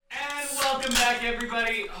welcome back,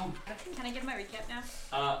 everybody. Oh, Can I give my recap now?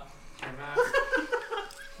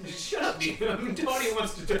 Shut up, DM. Tony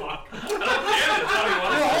wants to talk. I don't care that Tony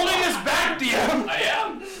wants to talk. You're holding us back, DM. I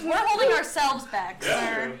am. We're holding ourselves back,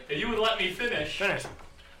 sir. If you would let me finish. So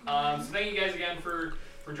thank you guys again for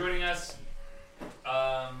joining us.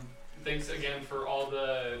 Thanks again for all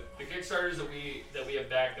the Kickstarters that we have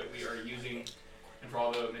back that we are using, and for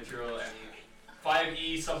all the material and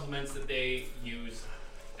 5e supplements that they use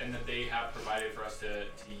and that they have provided for us to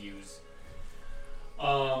use.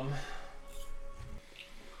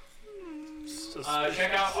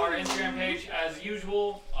 Check out our Instagram page as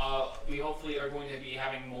usual. We hopefully are going to be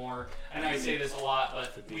having more, and I say this a lot,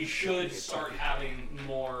 but we should start having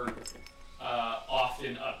more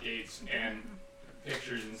often updates and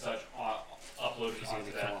pictures and such uploaded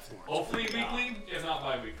onto that. Hopefully weekly, if not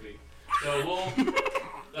bi-weekly. So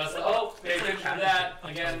that's the hope. Pay attention to that.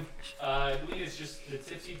 Again, I believe it's just the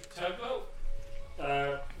Tipsy Tugboat.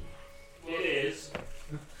 It is.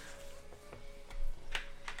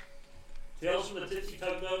 Tales from the Tipsy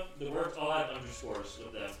Tugboat. The works all have underscores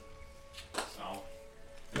with them. So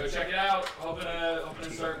go check it out. Hoping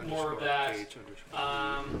to start more of that.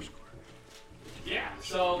 Yeah.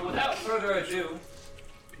 So without further ado,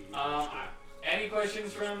 any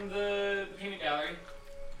questions from the peanut gallery?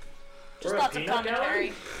 Just lots of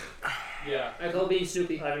commentary. Yeah. I'll be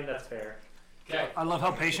Snoopy. I mean, that's fair. Okay. I love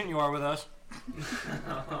how patient you are with us.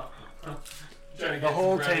 The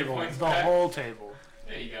whole table.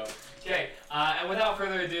 There you go. Okay. And without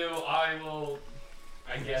further ado, I will,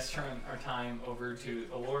 I guess, turn our time over to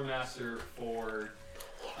the Lore Master for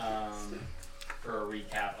a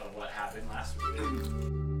recap of what happened last week.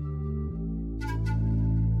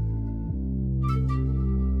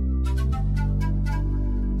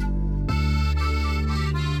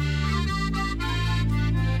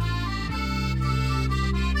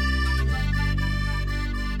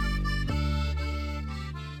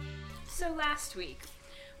 So last week,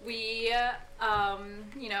 we,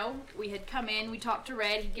 we had come in, we talked to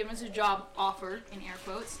Red, he'd given us a job offer, in air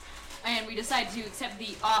quotes, and we decided to accept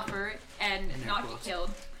the offer and not get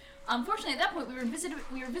killed. Unfortunately, at that point, we were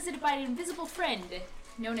visited by an invisible friend,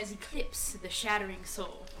 known as Eclipse, the Shattering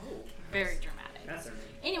Soul. Oh, very dramatic. That's our name.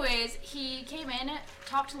 Anyways, he came in,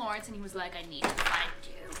 talked to Lawrence, and he was like, I need to find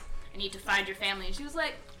you. I need to find your family. And she was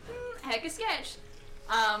like, heck of sketch.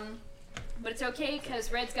 But it's okay,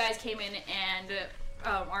 because Red's guys came in and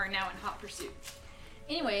are now in hot pursuit.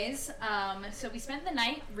 Anyways, so we spent the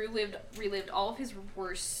night, relived all of his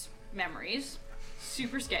worst memories.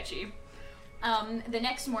 Super sketchy. The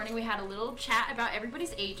next morning we had a little chat about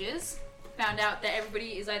everybody's ages. Found out that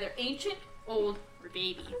everybody is either ancient, old, or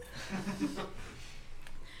baby.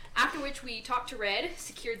 After which we talked to Red,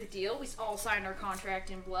 secured the deal. We all signed our contract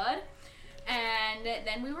in blood. And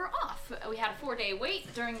then we were off. We had a 4-day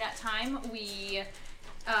wait. During that time,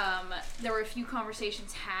 there were a few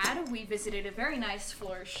conversations had. We visited a very nice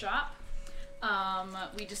florist shop.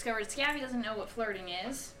 We discovered Scabby doesn't know what flirting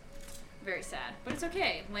is. Very sad, but it's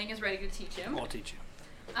okay. Lang is ready to teach him. I'll teach you.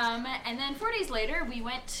 And then 4 days later, we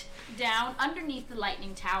went down underneath the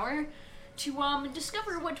lightning tower to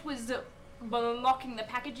discover what was blocking the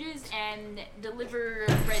packages and deliver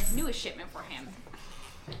Red's newest shipment for him.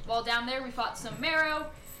 While down there, we fought some marrow,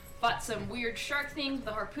 fought some weird shark thing with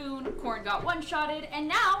the harpoon, Corn got one-shotted, and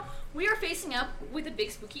now we are facing up with a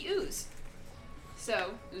big spooky ooze.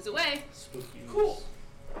 So, ooze away. Spooky ooze. Cool.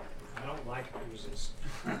 I don't like oozes.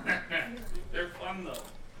 They're fun though.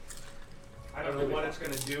 I don't know what it's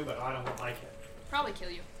going to do, but I don't like it. Probably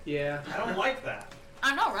kill you. Yeah. I don't like that.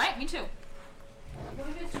 I know, right? Me too. What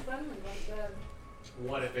if it's friendly like that?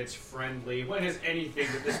 What if it's friendly? When has anything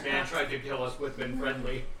that this man tried to kill us with been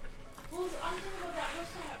friendly? Well, I'm thinking about that.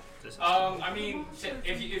 What's that? I mean,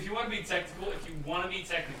 if you want to be technical,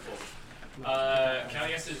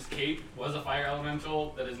 Callias's cape was a fire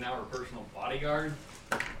elemental that is now her personal bodyguard.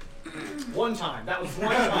 One time. That was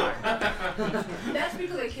one time. That's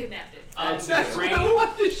because I kidnapped it.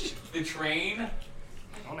 The train.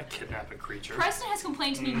 I want to kidnap a creature. Preston has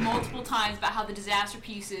complained to me multiple times about how the disaster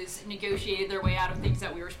pieces negotiated their way out of things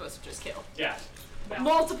that we were supposed to just kill. Yeah.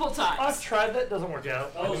 Multiple times. I've tried that, doesn't work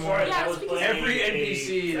out. Oh, sorry, Yeah, I was because playing every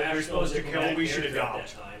NPC that we're supposed to kill, we should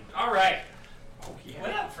adopt. adopt. All right. Oh, yeah.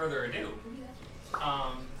 Without further ado,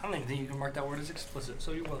 I don't even think you can mark that word as explicit,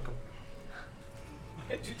 so you're welcome.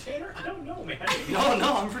 Tanner, I don't know, man. No,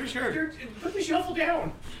 I'm pretty sure. Put the shovel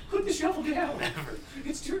down. Put the shovel down. Never.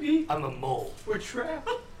 It's too deep. I'm a mole. We're trapped.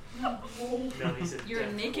 No, he's a You're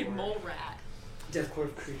a naked mole rat.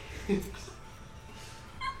 Deathcore Creek.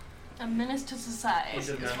 A menace to society He's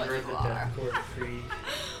a is what member of you the are. Deathcore Creek.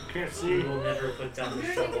 Can't We see. will never put down the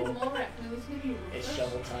You're taking shovel. more at Blue's City. It's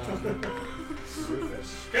shovel time.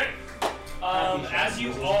 Rufus. Okay. As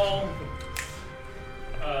you all,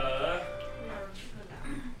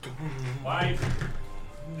 why?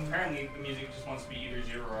 Apparently the music just wants to be either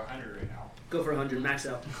 0 or 100 right now. Go for 100, max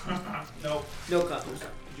out. Nope. No couples.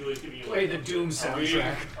 Julius, give me Play the Doom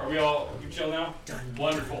soundtrack. Are we all chill now? Done.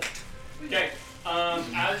 Wonderful. Okay.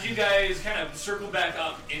 As you guys kind of circle back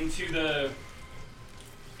up into the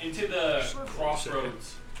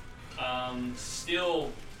crossroads,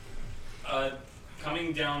 still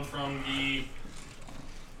coming down from the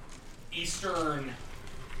eastern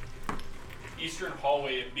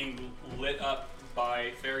hallway being lit up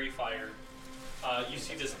by fairy fire. You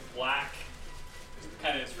see this black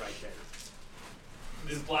kind of right there.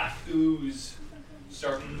 This black ooze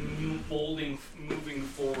start moving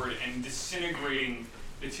forward and disintegrating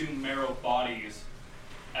the two marrow bodies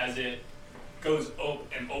as it goes up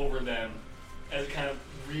and over them, as it kind of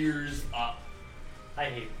rears up. I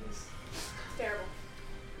hate this. It's terrible.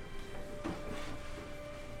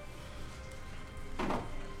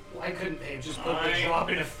 Why couldn't they have just put the drop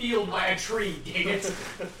in a field by a tree? Dang it!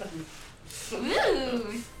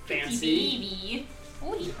 Ooh, Fancy. baby.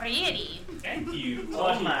 Oh, he's pretty. Thank you.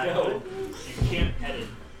 Oh my god. You can't pet it.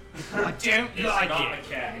 I don't It's like not it. a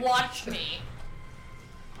cat. Watch me.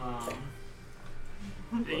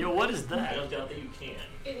 Yo, what is I that? don't doubt that you can.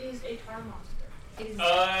 It is a tar monster.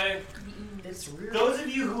 It is It's real. Those of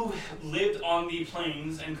you who lived on the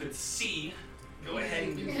plains and could see, go ahead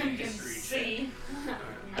and do a history check. See.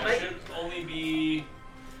 That should only be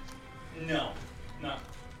no.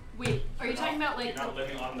 Wait, are you talking about You're like? not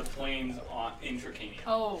living on the plains in Tricania.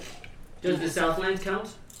 Oh, Does the Southlands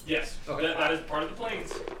count? Yes, Okay. that is part of the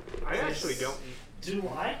plains. I actually don't. Do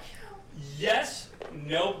I? Yes,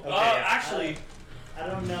 no. Okay, actually, I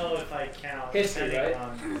don't know if I count. History, depending right?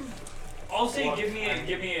 on- I'll say Well, give me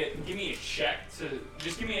a check to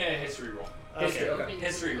just give me a history roll. History, Okay. okay.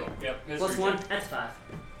 History roll. Yep. History Plus 1, check. that's 5.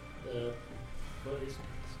 What is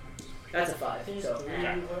That's a 5. So. Where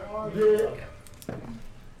are Yeah. you? Okay.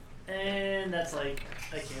 And that's like,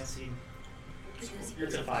 I can't see.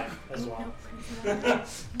 It's a 5 as well. Nothing!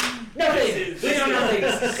 This We know nothing!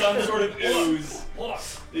 is some sort of ooze.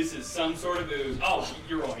 This is some sort of ooze. Oh,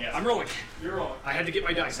 you're rolling. Yes. I'm rolling. You're rolling. I had to get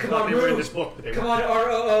my dice. I Come thought on, they were in move. this book, but they Come weren't. on,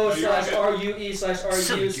 ROO No, you're slash okay. RUE slash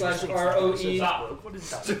RU slash ROE. Stop. What is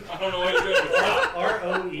that? I don't know what you're doing. Stop.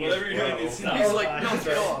 ROE. Whatever you're doing, it's stop. He's like, no, That's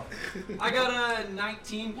get right. off. I got a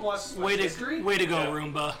 19 plus history. Way to go, Yeah.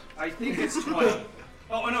 Roomba. I think it's 20.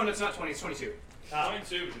 Oh, no, it's not 20. It's 22.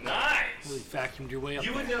 22. Nice. Really vacuumed your way up.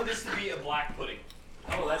 You would know this to be a black pudding.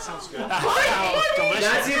 Oh, that sounds good. Sounds delicious.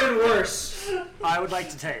 That's even worse. I would like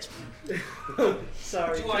to taste.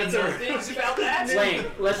 Sorry. Do I know things about that? Wayne,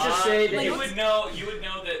 let's just say that you if- would know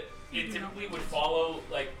that it typically would follow,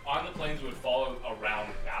 like on the plains would follow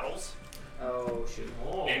around battles Oh, shoot.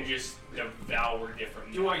 and just devour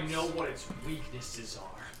different. Do I units. know what its weaknesses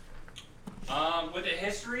are? With a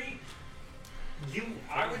history,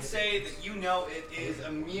 I would say that you know it is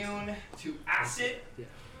immune to acid,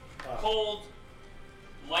 cold,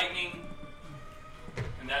 lightning,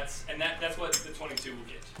 and that's what the 22 will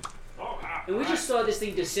get. Oh, wow. And we just saw this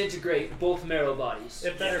thing disintegrate both marrow bodies.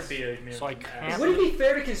 It better Yes. be a mirror. So I can't. Would it be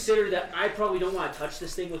fair to consider that I probably don't want to touch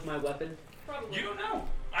this thing with my weapon? Probably. You don't know.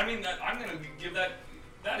 I mean, I'm gonna give that.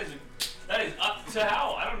 That is up to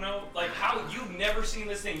Hal. I don't know, like how you've never seen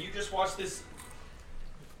this thing. You just watched this.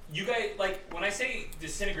 You guys, like when I say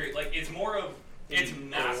disintegrate, like it's more of its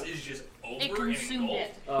mass is just over it and consumed engulfed.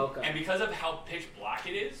 it. Oh, okay. And because of how pitch black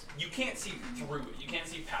it is, you can't see through it. You can't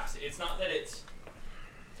see past it. It's not that it's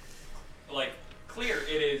like clear.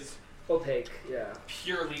 It is Opaque, yeah.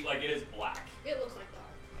 purely like it is black. It looks like tar.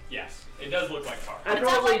 Yes, it does look like tar. I It's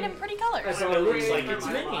probably. outlined in pretty colors. That's all it looks like. Created It's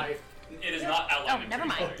my mini. life. It is not outlined Oh, in never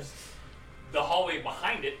pretty mind. colors. The hallway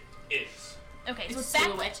behind it is. Okay, so It's it's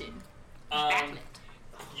backlit. silhouetted. Um, Backlit.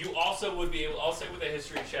 You also would be able, I'll say with a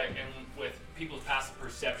history check and with people's passive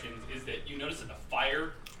perceptions, is that you notice that the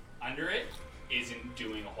fire under it isn't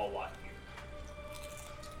doing a whole lot.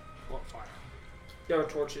 What fire? There are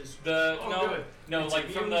torches. The Oh, no, good. no, It's like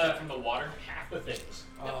from immune. the water, half the things.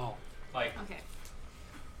 Oh. Like Okay.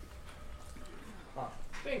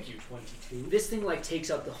 Thank you, 22. This thing like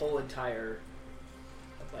takes up the whole entire,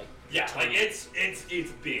 like. yeah, like it's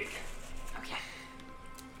big. Okay.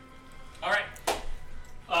 All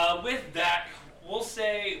right. With that, we'll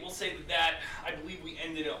say that I believe we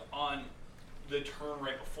ended up on the turn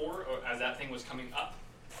right before, or as that thing was coming up.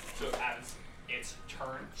 So as its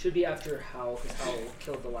turn. Should be after Howl, because Howl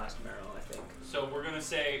killed the last marrow, I think. So we're gonna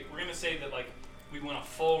say that like we went a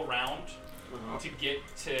full round to get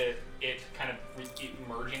to it kind of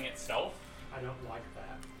emerging itself. I don't like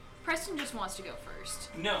that. Preston just wants to go first.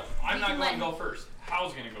 No, I'm We not can going let to go first.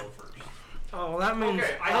 Hal's going to go first. Oh, well, that means.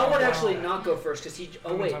 Okay, Hal would actually not go first because he. Oh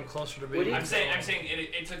that means wait. I'm closer to Would being. he? I'm saying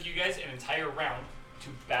it took you guys an entire round to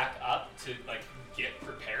back up to like get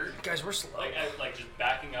prepared. Guys, we're slow. Like just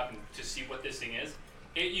backing up and to see what this thing is.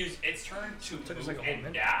 It used its turn to Took us move like a whole and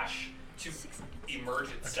minute. dash to emerge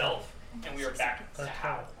itself, and we are back to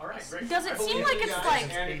Hal. All right, great. Does it I seem believe like you it's guys,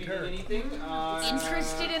 like and if you need anything,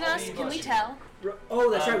 interested in us? Can we bless you. tell?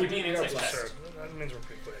 Oh, that's right. We give me do an Hero insight Blast. test. That means we're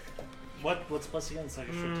pretty quick. What's plus again? It's like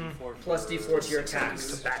a D4. Plus D4 to your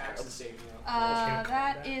attacks. To back up.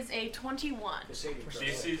 That is a 21. This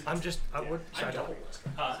is I'm just. We're side talking.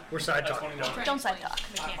 We're a side talking. 21. Don't side talk.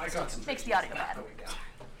 I can't. Makes the audio bad.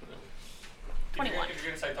 21. If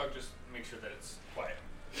you're gonna side talk, just make sure that it's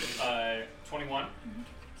quiet. 21.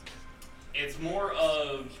 It's more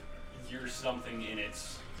of you're something in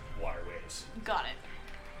its waterways. Got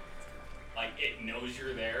it. Like it knows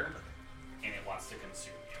you're there, and it wants to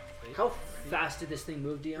consume you. How fast did this thing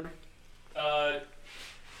move, Dion?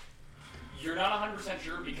 You're not 100%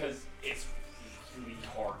 sure because it's really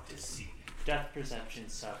hard to see. Depth perception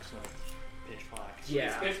sucks when it's pitch black. It's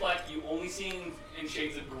Yeah. pitch black. You only see in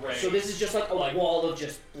shades of gray. So this is just like a wall of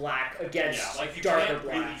just black against Yeah, like you darker can't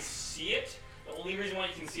black. really see it. The only reason why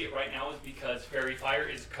you can see it right now is because fairy fire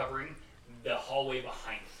is covering the hallway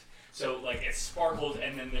behind it. So like it sparkles,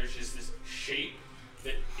 and then there's just this shape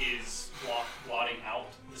that is blotting out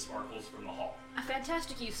the sparkles from the hall. A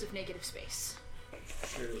fantastic use of negative space.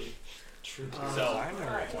 Truly. So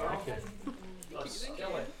Let's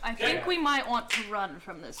kill it. I think we might want to run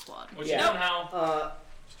from this one. what Yeah. you know how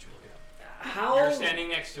How you're standing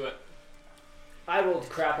next to it. I rolled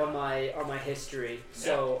crap on my history,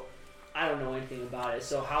 so I don't know anything about it.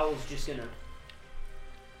 So Howl's just gonna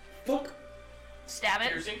book. Stab it.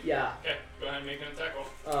 Piercing. Yeah. Okay, go ahead and make an attack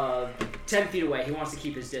roll. 10 feet away. He wants to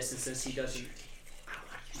keep his distance since he doesn't. I don't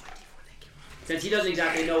want to use my D4, thank you. Since he doesn't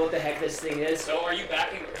exactly know what the heck this thing is. So are you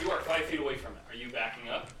backing? You are 5 feet away from it. Are you backing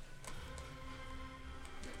up?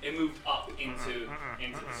 It moved up into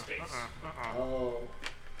the space. Oh.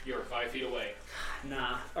 You're 5 feet away.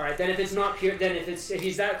 Nah. All right. Then if it's not here, then if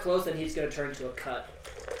he's that close, then he's gonna turn to a cut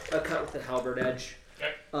with the halberd edge.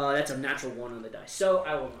 Okay. That's a natural 1 on the dice, so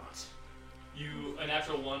I will not. You a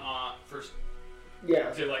natural 1 on first Yeah.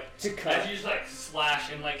 to cut. as you just like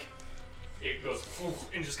slash and like it goes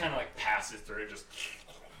and just kind of like passes through it. Just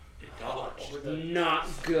it dodged. Not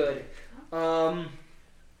good.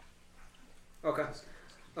 Okay.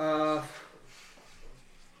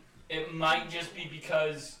 It might just be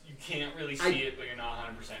because you can't really see it, but you're not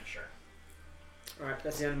 100% sure. All right.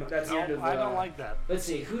 That's the end. That's the end of. I don't like that. Let's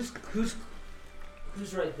see. Who's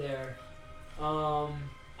right there?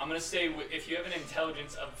 I'm gonna say if you have an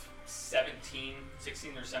intelligence of 16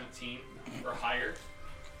 or 17 or higher,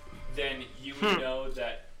 then you would know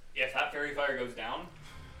that if that fairy fire goes down,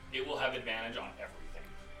 it will have advantage on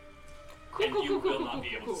everything, and you will not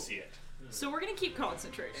be able to see it. So we're gonna keep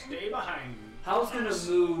concentrating. Stay behind. Hal's gonna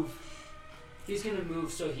move. He's gonna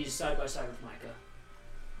move so he's side by side with Micah.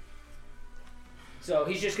 So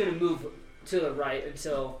he's just gonna move to the right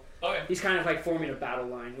until Okay. he's kind of like forming a battle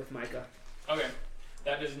line with Micah. Okay.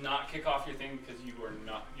 That does not kick off your thing because you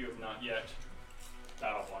have not yet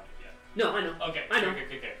battle blocked it yet. No, I know. Okay. I know.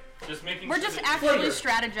 Okay. Just making We're sure just that actually Flavor.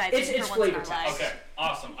 strategizing It's for once in flavor our text. lives. Okay,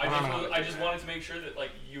 awesome. I just wanted to make sure that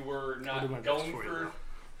like you were I'll do not my best going for you for now.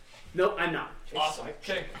 Nope, I'm not. awesome.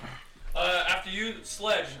 Okay. After you,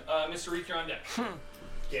 Sledge, Mr. Reef, you're on deck.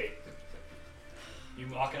 Okay. You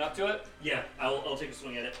walking up to it? Yeah, I'll take a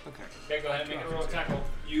swing at it. Okay, go ahead and make a roll attack roll.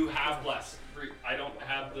 You have blessed. I don't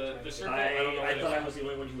have the circle. I don't know I what it thought I is. was the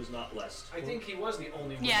only one who was not blessed. I think he was the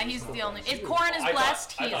only one. Yeah, who he's was the only. blessed. If Corin is I thought-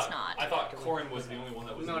 blessed, I he thought- is not. I thought Corin was the only one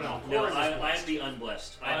that was No, no. No, Corin is I am blessed. the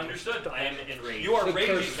unblessed. I understood. I am enraged. You are The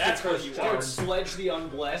raging. curse- That's the what curse you child. are. Sledge the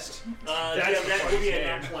unblessed. That would be a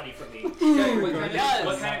nat 20 for me.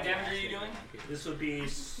 What kind of damage are you doing? This would be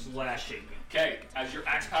slashing. Okay, as your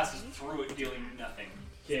axe passes through it, dealing nothing.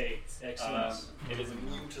 Okay, excellent. It is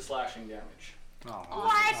immune to slashing damage.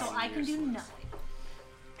 What? So I can do nothing.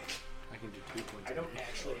 I can do 2 points. I don't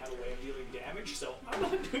actually have a way of dealing damage, so I'm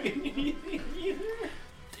not doing anything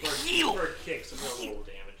either. For kicks, it's a little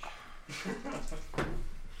damage.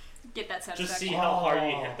 Get that sound Just effect. see how hard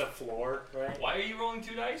you hit the floor, right? Why are you rolling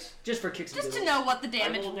 2 dice? Just for kicks and Just to giggles. know what the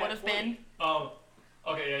damage rolled would nat have 20. been. Oh,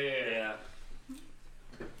 okay, yeah.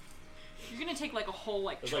 Yeah, You're gonna take like a whole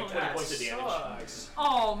like it was like chunk. 20 points of damage. Sucks.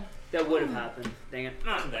 Oh, That would have happened. Dang it.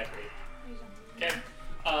 Not that great. Okay.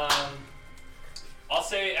 I'll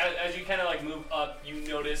say as you kind of like move up, you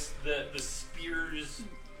notice the spears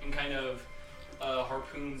and kind of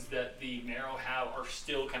harpoons that the Marrow have are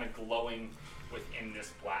still kind of glowing within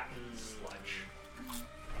this black sludge.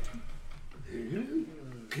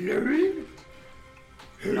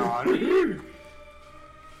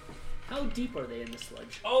 How deep are they in the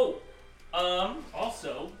sludge? Oh,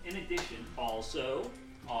 also, in addition, As well.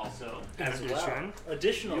 Addition.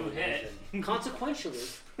 Additional You hit. Consequentially.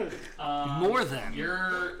 More than.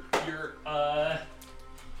 You're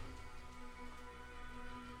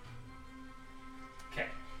okay.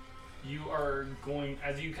 You are going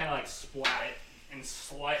as you kind of like splat it and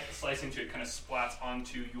slice into it, kind of splats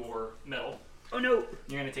onto your metal. Oh no!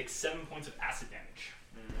 You're gonna take 7 points of acid damage.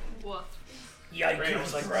 Woof. Yikes,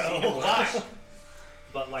 It's like bro.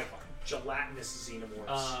 But like gelatinous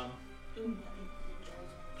xenomorphs.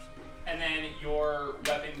 And then your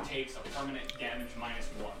weapon takes a permanent damage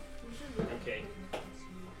 -1. Okay.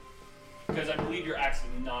 Because I believe your axe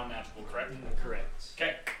is non-magical, correct? Correct.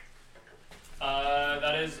 Okay.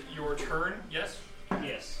 That is your turn, yes?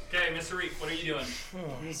 Yes. Okay, Mr. Reek, what are you doing?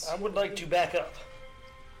 I would like to back up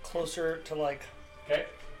closer to like Okay.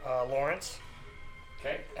 Lawrence,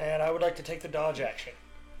 Okay. and I would like to take the dodge action.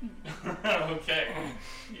 Okay.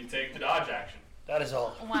 You take the dodge action. That is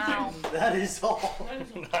all. Wow. That is all.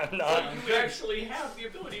 I'm not. You actually have the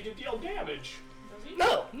ability to deal damage.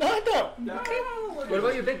 No, I don't. What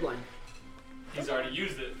about your big blind? He's already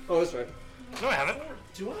used it. Oh, that's right. No, I haven't.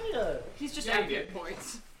 Do I He's just Yeah, out you of did.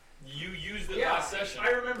 points. You used it Yeah, last session. I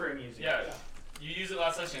remember him using Yeah. it. You used it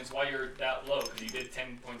last session. It's why you're that low, because you did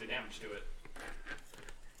 10 points of damage to it.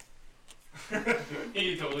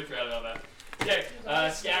 You totally forgot about that. Okay,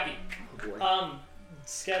 Scabby. Oh boy.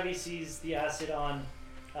 Scabby sees the acid on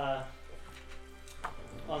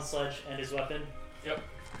Sludge and his weapon. Yep.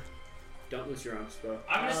 Don't lose your arms, bro.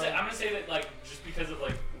 I'm gonna say that like just because of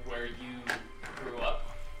like where you grew up,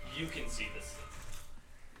 you can see this.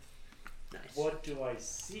 Nice. What do I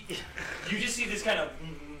see? You just see this kind of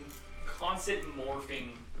constant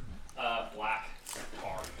morphing black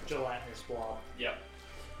tar. Gelatinous blob. Yep.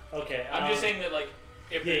 Okay. I'm just saying that like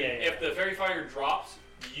if Yeah, the, yeah, yeah. if the fairy fire drops,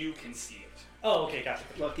 you can see it. Oh, okay, gotcha.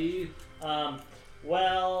 Lucky.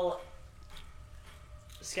 Well,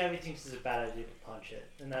 Scabby thinks it's a bad idea to punch it,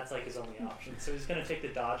 and that's like his only option. So he's gonna take the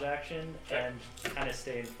dodge action Okay. and kind of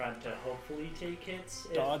stay in front to hopefully take hits.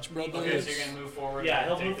 if Dodge, need brother. be. Okay, so you're gonna move forward. Yeah, and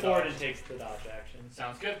he'll take move the forward dodge. and takes the dodge action.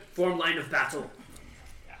 Sounds good. Form line of battle.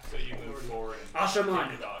 Yeah, so you move forward and Ashaman.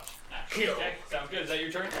 take the dodge. Action. Kill. Okay, sounds good. Is that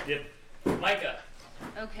your turn? Yep. Micah.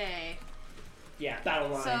 Okay. Yeah, battle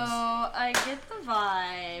lines. So I get the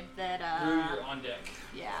vibe that Rue, you're on deck.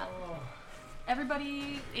 yeah.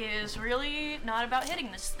 Everybody is really not about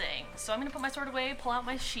hitting this thing. So I'm gonna put my sword away, pull out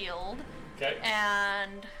my shield, Okay.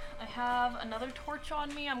 and I have another torch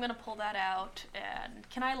on me. I'm gonna pull that out, and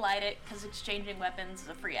can I light it? Because exchanging weapons is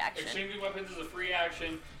a free action. Exchanging weapons is a free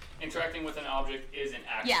action. Interacting with an object is an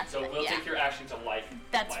action. Yeah, So we'll yeah. take your action to light.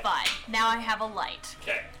 That's fine. Now I have a light,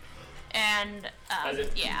 Okay. and As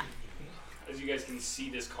it- yeah. As you guys can see,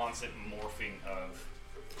 this constant morphing of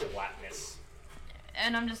blackness.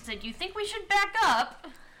 And I'm just saying, do you think we should back up?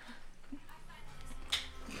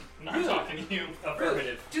 I'm talking to you.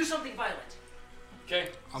 Affirmative. Do something violent. Okay.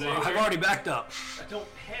 I've already backed up. I don't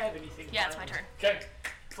have anything. Yeah, it's my turn. Okay.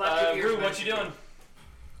 Flap your ears, Rue, what you doing?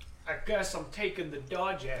 I guess I'm taking the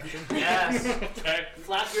dodge action. Yes. Okay.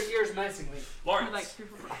 Flap your ears menacingly. Lawrence.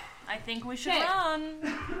 I think we should Okay. run.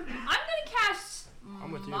 I'm gonna cast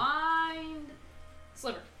with you. Mind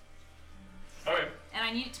Sliver, Alright. and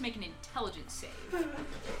I need it to make an intelligence save.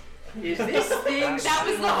 Is this thing? That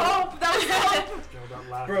was the hope. That was the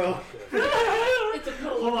hope. Bro. It's a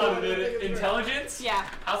cool. Hold on a minute. Intelligence? Yeah.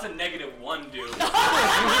 How's a -1 do?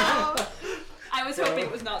 I was hoping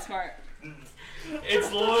it was not smart.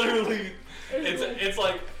 It's literally. It's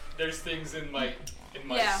like there's things in my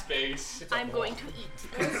Yeah. space. I'm going to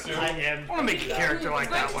eat. Consume. I am. I want to make a character like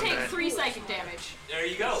It's going that to one take day. 3 psychic damage. There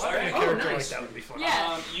you go. A Alright. character like nice. that would be fun.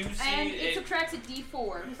 Yeah. You see And it it. subtracts a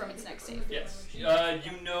d4 from its next save. Yes. You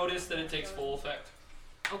notice that it takes full effect.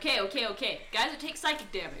 Okay. Guys, it takes psychic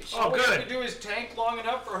damage. All we have good. to do is tank long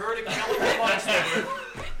enough for her to kill the monster.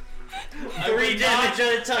 3 damage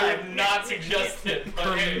at a time. I'm not suggested.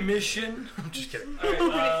 Okay. Permission? I'm just kidding.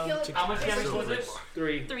 Alright, how much damage was it?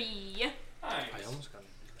 3. 3. Nice. I almost got it.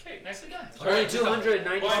 Okay, nicely done. Only Alright,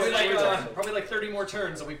 290 Lawrence, Probably like, like, probably like 30 more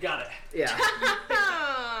turns, and we've got it. Yeah.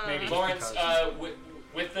 maybe. Lawrence,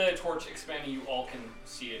 with the torch expanding, you all can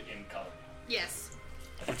see it in color. Yes.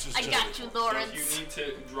 Which is I just- got you, So if Lawrence. you need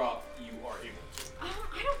to drop, you are able.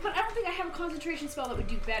 I don't think I have a concentration spell that would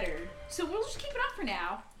do better. So we'll just keep it up for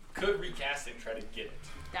now. could recast it and try to get it.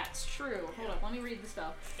 That's true. Hold on, let me read the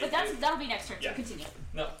spell. But that'll be next turn, so Yeah. continue.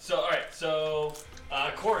 No. So all right. So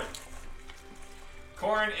Corin.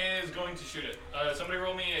 Corin is going to shoot it. Somebody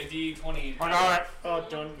roll me a d20. Or not. Oh,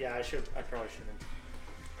 don't. Yeah, I probably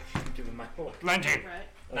shouldn't. Give him my whole. 19. Right.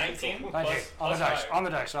 19 19. plus, On the plus dice. 5. On the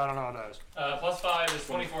dice. I don't know what dice. Plus 5 is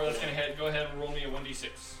 24. That's gonna hit. Go ahead and roll me a 1d6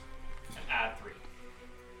 and add 3.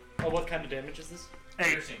 Oh, what kind of damage is this? 8.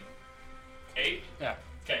 Piercing. 8. Yeah.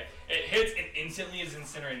 Okay. It hits and instantly is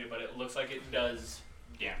incinerated, but it looks like it does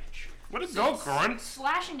damage. Where'd it go, Corin?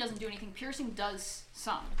 Slashing doesn't do anything. Piercing does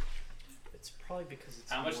some. It's probably because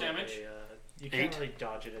it's How much more of damage? you can't 8. really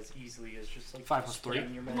dodge it as easily as just like 5 plus 3.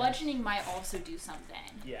 spraying your man. Bludgeoning might also do something.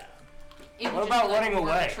 Yeah. It What would just about be like running more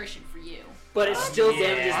away? Attrition for you. But it still Yeah.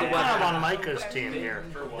 damages the I'm kind of weapon. on Micah's team here.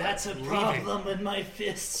 For what? That's a Leaving. problem with my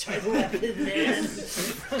fists are weapon man.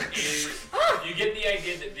 You get the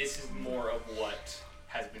idea that this is more of what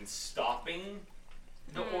has been stopping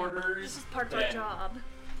the orders This is part of our job.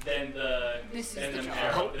 than the This is than the the job.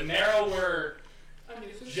 marrow. The marrow were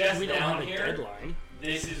just We don't have down a here. deadline.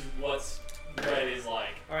 This is what's Red is like.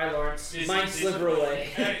 All right, Lawrence. This Mind is- sliver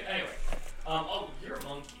away. Anyway, oh, you're a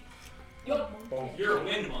monkey. You're a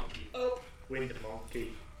wind monkey. Wind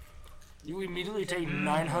monkey. You immediately take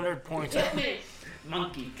 900 points.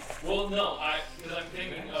 Monkey. Well, no, because I'm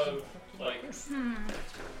thinking of like.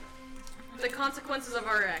 The consequences of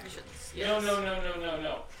our actions. No.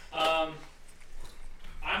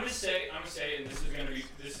 I'm gonna say, and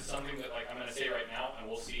this is something that like I'm gonna say right now, and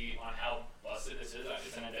we'll see on how busted this is.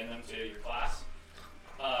 It's an addendum to your class.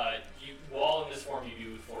 While in this form, you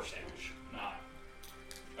do force damage, not.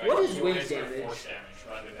 What is you wind guys do damage? Force damage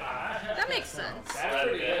rather than That makes sense.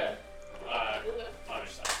 rather than other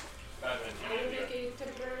stuff. Rather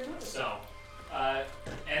than so,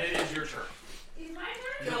 and it is your turn.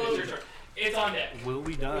 It's your turn. It's on deck. Will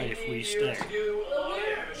we die if we stay? Do a lot of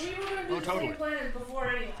damage. We were gonna do Oh, the totally. same plan as before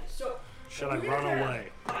anyway. So Should I run away?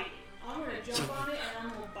 bite. I'm gonna jump on it and I'm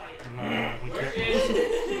gonna bite it. No, we Where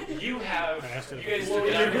can't. is you have I asked you it guys if look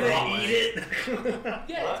You're at gonna everything. eat it.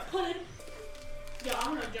 Yeah, it's punted. Yeah,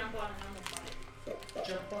 I'm gonna jump on it and I'm gonna bite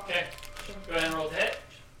Jump on. Okay, go ahead and roll the hit.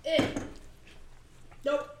 it.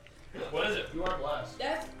 Nope. What is it? You are blessed.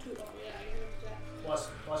 That's too long. Yeah, I guess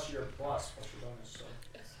that. Plus your bonus. So.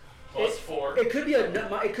 Plus 4. It could be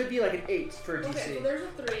it could be like an 8 for a DC. Okay, so there's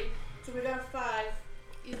a 3. So we got a 5.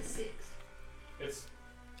 Is a 6.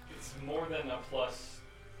 It's more than a plus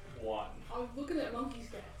 1. I'm looking at monkey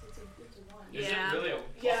stats. It's a 1. Is Yeah. it really a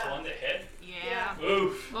plus Yeah. 1 to hit? Yeah.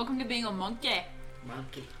 Oof. Welcome to being a monkey.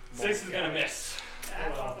 Monkey. 6 is gonna miss.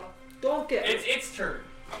 That's awful. Donkey. It's its turn.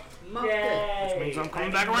 Monkey. Yay! Which means I'm coming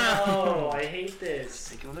I back around. know, I hate this.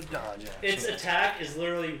 Take on the dodge action. Its attack is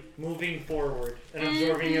literally moving forward and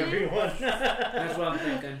absorbing everyone. That's what I'm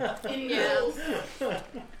thinking. In Yeah. middles.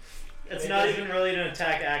 It's not even really an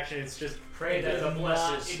attack action. It's just Pray that the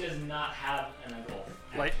blesses. It does not have an adult.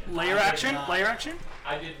 Layer action? Layer action?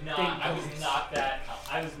 I did not. I was not that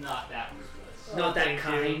ruthless. Not that Thank you,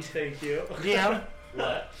 kind. Thank you. DM,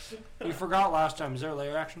 What? we forgot last time. Is there a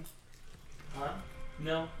layer action? Huh?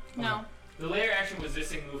 No. No. The layer action was this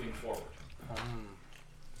thing moving forward.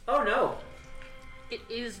 Oh no. It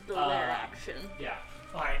is the Uh, lair action. Yeah.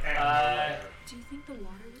 I am. Do you think the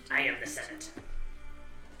water would do I am the Senate.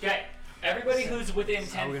 Okay. Everybody who's within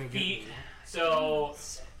How are we 10 gonna get feet. So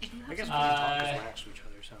I guess we can talk as max to each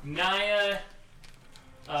other. So. Naya,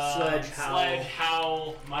 Sledge,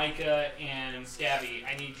 Howl, Micah, and Scabby.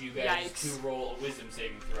 I need you guys Yikes. to roll a wisdom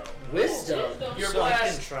saving throw. Wisdom. You're So I can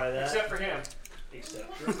blessed. try that. Except for him.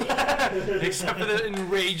 Except for the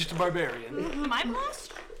enraged barbarian. Am I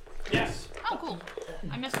blessed? Yes. Oh, cool.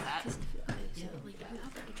 I missed that.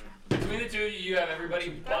 Between the two of you, you have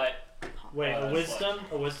everybody but Wait, a wisdom?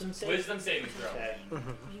 Sledge. A wisdom save? Wisdom saving throw. Okay.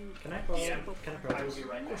 Can I roll? Yeah. Can I roll? I will be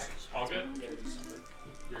right back. All good?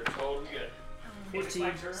 You're totally good.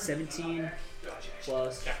 14, 17,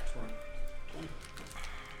 plus Okay. 20.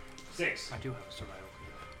 6. I do have a survival.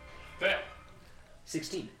 Fail.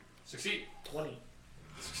 16. Succeed. 20.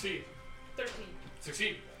 Succeed. 13.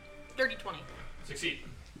 Succeed. 30-20. Succeed.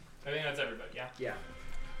 I think that's everybody, yeah?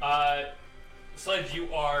 Yeah. Sledge,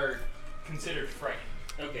 you are considered frightened.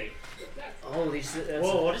 Okay. Oh, these.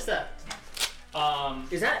 Whoa, what is that?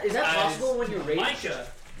 Is that as possible when you're raged? Micah,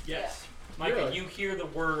 yes. Micah, Really? you hear the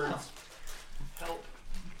words, help,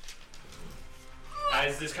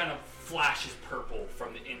 as this kind of flashes purple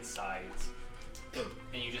from the insides.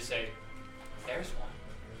 And you just say, there's one.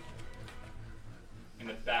 In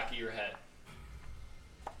the back of your head.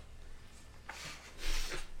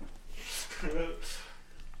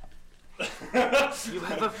 You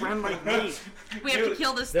have a friend like me. We have to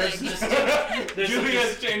kill this There's thing. just Julie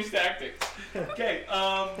has changed tactics. Okay,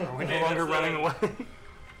 Are we no longer running away?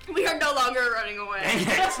 We are no longer running away.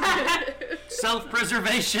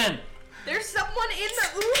 Self-preservation. There's someone in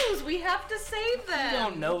the ooze. We have to save them. You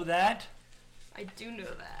don't know that. I do know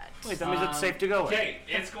that. Wait, that means it's safe to go. Okay,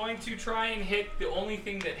 it's going to try and hit the only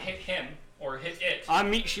thing that hit him, or hit it. I'm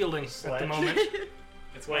meat shielding at Sledge. the moment.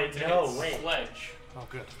 It's going Wait, to no, hit wait. Sledge. Oh,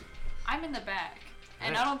 good. I'm in the back,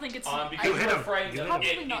 and I don't think it's. Because You hit you're him. afraid You that hit him. probably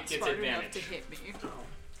it not gets smart enough advantage. to hit me.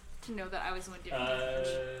 To know that I was the one doing damage.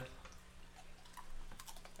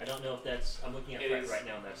 I don't know if that's. I'm looking at It Fred is- right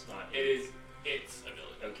now, and that's not. It is its ability.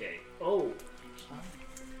 Okay. Oh.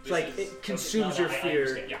 It's like This is- it consumes okay, your no, I fear.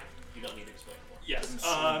 understand. Yeah. You don't need to explain more. Yes.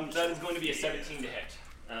 That is going to be a 17 to hit.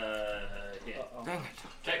 Yeah. Dang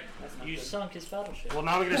it. Okay. You sunk his battleship. Well,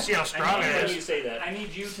 now we're gonna see how strong When it you is. say that. I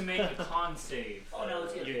need you to make a con save. Oh no,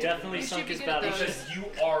 it's good. You definitely You sunk should be his good at those. battleship. Because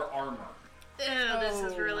you are armor. Ew,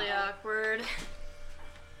 this is really awkward.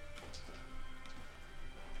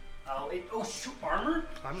 Oh shoot, armor?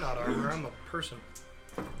 I'm not armor. I'm a person.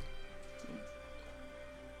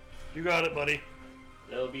 You got it, buddy.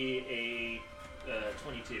 That'll be a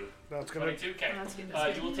 22. That's gonna. 22. Okay. That's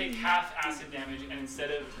good. You will take half acid damage, and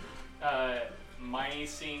instead of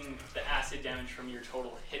minusing the acid damage from your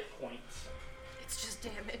total hit points, It's just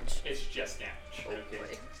damage. it's just damage.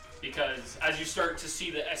 Okay. Because as you start to see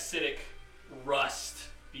the acidic rust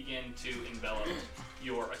begin to envelop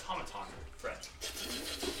your automaton, Fred.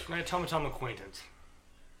 My automaton acquaintance.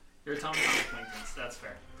 Your automaton acquaintance, that's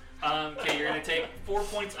fair. Okay, you're going to take 4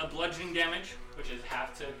 points of bludgeoning damage, which is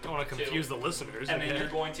half to Don't want to confuse the listeners. and then okay? you're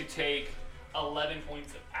going to take 11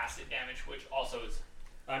 points of acid damage, which also is...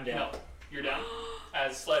 I'm down. No, you're down.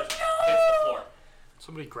 As Sledge hits the floor.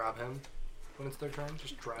 Somebody grab him when it's their turn.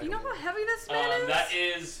 Just drag You know him. how heavy this man is? That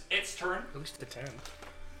is its turn. At least a 10.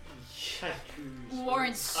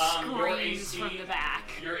 Lawrence Your screams AC from the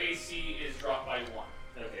back. Your AC is dropped by 1.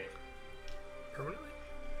 Okay. Permanently?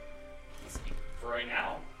 For right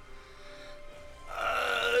now.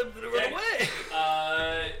 I'm gonna run Okay.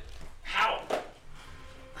 away. How?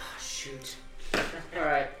 Shoot.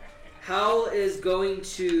 Alright. Hal is going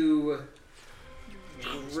to.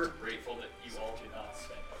 Means grateful that you all did not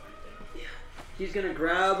spend everything. He's gonna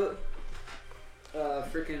grab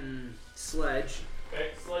frickin' Sledge. Okay,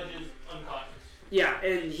 Sledge is unconscious. Yeah,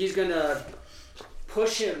 and he's gonna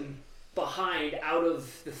push him behind out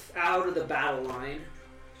of the battle line.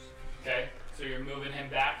 Okay, so you're moving him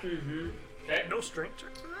back. Mm-hmm. Okay. No strength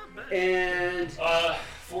check for that, bet. And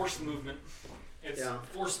Forced movement. It's Yeah.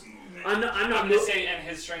 forced movement. I'm I'm not gonna mo- say, and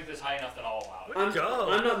his strength is high enough that I'll allow it. I'm, Go.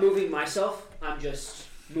 I'm not moving myself. I'm just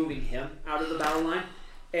moving him out of the battle line.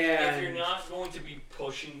 And If you're not going to be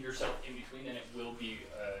pushing yourself in between, then it will be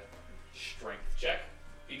a strength check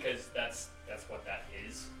because that's what that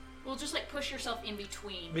is. Well, just like push yourself in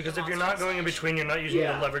between. Because the if you're not monsters. going in between, you're not using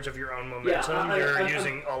Yeah. the leverage of your own momentum. You're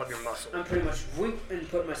using all of your muscle. I'm pretty much wink and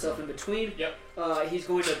put myself in between. Yep. He's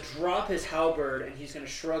going to drop his halberd and he's going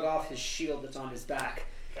to shrug off his shield that's on his back.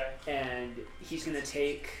 Okay. And he's going to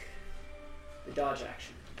take the dodge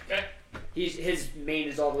action. Okay. His mane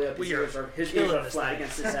is all the way up. His We are ears are killing this flat thing.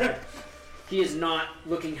 against his head. He is not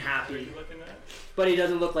looking Are happy, you looking at? but he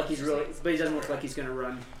doesn't look like he's really. But he doesn't look like he's going to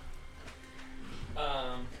run.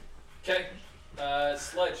 Okay.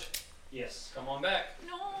 Sledge, Yes. come on back.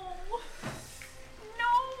 No.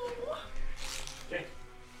 No. Okay.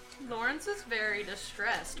 Lawrence is very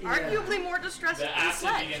distressed. Yeah. Arguably more distressed The than acid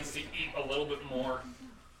Sledge. begins to eat a little bit more.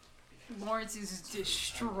 Lawrence is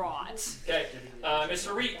distraught. Okay.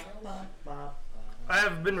 Mr. Reek. I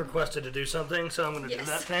have been requested to do something, so I'm going to do Yes.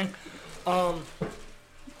 that thing.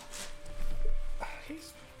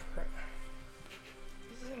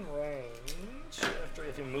 He's in range. After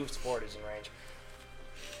if he moves forward, he's in range.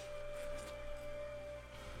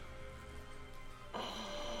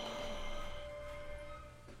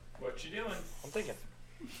 What you doing? I'm thinking.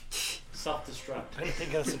 Self-destruct. I've been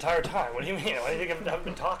thinking this entire time. What do you mean? Why do you think I've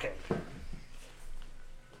been talking?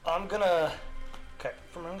 I'm gonna. Okay,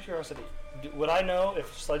 from my own curiosity, would I know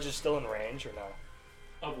if Sledge is still in range or no?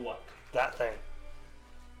 Of what? That thing.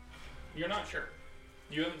 You're not sure.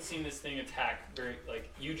 You haven't seen this thing attack very,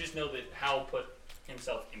 you just know that Hal put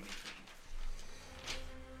himself in between.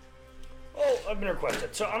 Oh, I've been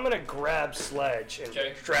requested. So I'm gonna grab Sledge and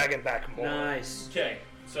Okay. drag him back more. Nice. Okay,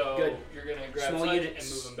 so Good. you're going to grab Small Sledge units-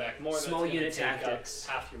 and move him back more. small That's gonna unit take up tactics.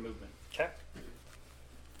 half your movement. Okay.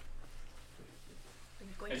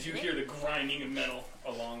 As you hear the grinding of metal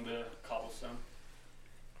along the cobblestone.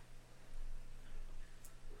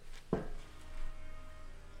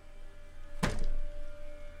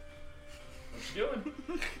 doing?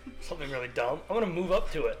 Something really dumb. I'm gonna move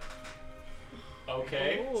up to it.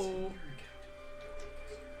 Okay. Oh.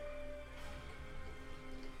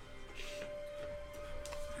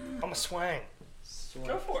 I'm a swang.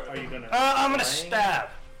 Go for it. Are you gonna? I'm gonna swing? stab.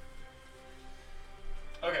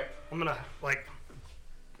 Okay. I'm gonna like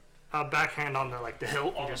backhand on the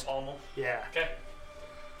hilt. On And the just, pommel. yeah. Okay.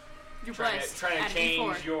 You're Trying blessed. to Add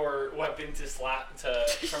change D4. your weapon to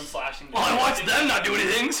from slashing. to Well, I watched slashing. them not do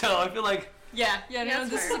anything, so I feel like Yeah, no, that's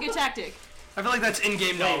this fair. is a good tactic. that's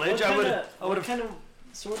in-game Wait, knowledge. what I would kinda- have. What kind of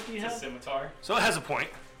sword do you It's a have? scimitar. So it has a point.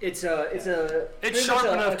 It's a It's pretty sharp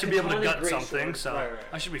much enough a to be able to katana gut great something, sword. so Right.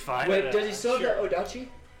 I should be fine. Wait, does he still Sure. have the Odachi?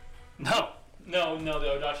 No. No, the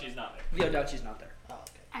Odachi is not there. The Odachi's not there. Oh, okay.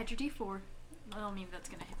 Add your D4. Well, I mean, that's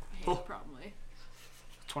gonna hit Oh. probably.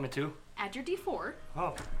 22. Add your D4.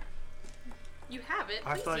 Oh, You have it.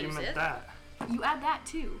 I Please thought you use meant it. that. You add that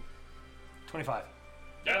too. 25.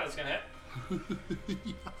 Yeah, that's gonna hit.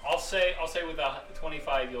 I'll say with a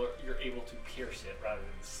 25, you're able to pierce it rather than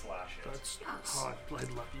slash it. That's Yes. oh, I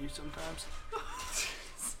love you sometimes.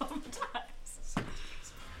 Sometimes.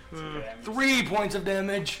 Damage. 3 points of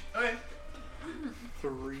damage. Okay.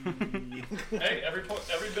 3. Hey, every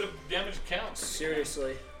bit of damage counts.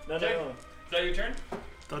 Seriously. No, Okay. no. Is that your turn?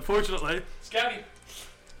 Unfortunately. Scabby.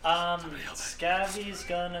 Scabby's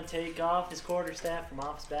gonna take off his quarterstaff from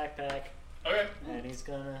off his backpack, Okay. and he's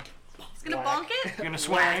gonna. He's gonna whack. bonk it. You're gonna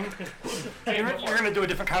swing. You're gonna do a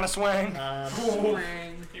different kind of swing.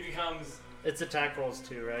 He becomes. It's attack rolls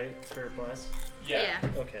too, right? For bless. Yeah.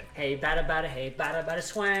 Okay. Hey, bada, hey, bada,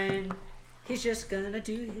 swang. He's just gonna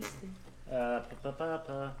do his thing.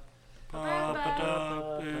 Pa-pa-pa-pa.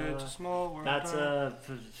 It's a small world. That's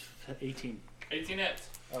 18. 18 hits.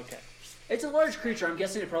 Okay. It's a large creature. I'm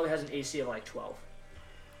guessing it probably has an AC of like 12.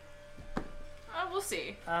 We'll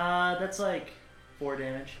see. That's like 4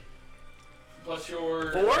 damage. Plus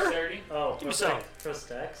your 4? dexterity. Oh, Give me some. plus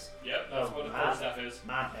dex. Yep, that's Oh, what the my- core staff is.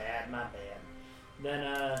 My bad.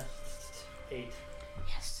 Then 8.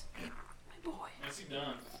 Yes. My boy. Nicely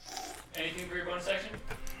done. Anything for your bonus action?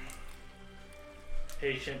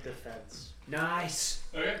 Patient defense. Nice.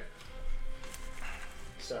 Okay.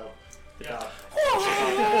 So the Yeah.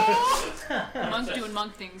 dodge. Monk's doing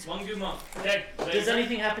monk things. One good monk. Okay. Does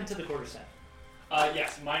anything happen to the quarterstaff?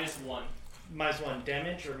 Yes, -1. -1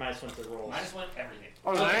 damage or -1 to rolls? -1 everything.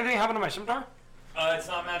 Oh, does anything happen to my scimitar? It's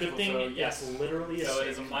not magical, Good thing so yes. it's literally a So it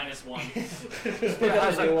is save. a -1. It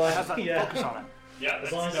has that Yeah. focus on it. Yeah, As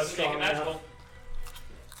that long as it's doesn't make it strong magical.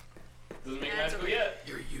 Doesn't make it That's magical okay. yet.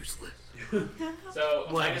 You're useless. So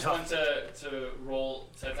Well, -1 to roll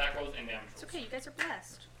to attack rolls and damage. It's okay. You guys are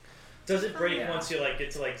blessed. Does it break Yeah. once you like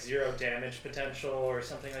get to like 0 damage potential or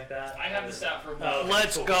something like that? I have the stat for Oh,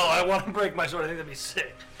 Let's cool. go. I want to break my sword. I think that'd be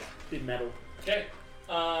sick. Big metal. Okay.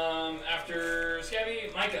 After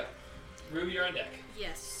Scabby, Micah. Ruby, you're on deck.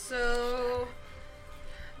 Yes. So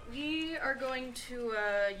we are going to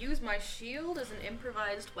use my shield as an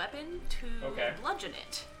improvised weapon to Okay. bludgeon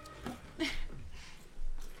it.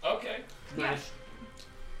 Okay. Yeah.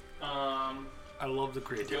 I love the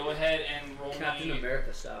creativity. Go ahead and roll Captain me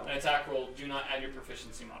America style. an attack roll. Do not add your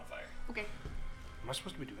proficiency modifier. Okay. Am I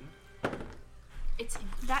supposed to be doing that?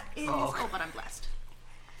 That is. Oh, okay. Oh, but I'm blessed.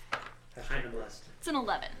 Kind of blessed. It's an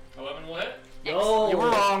 11. 11 will hit. No. You were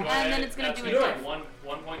wrong. Go And ahead. then it's gonna That's do gonna a take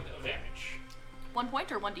one point of damage. 1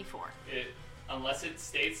 point or 1d4? Unless it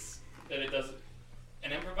states that it does.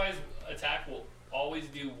 An improvised attack will always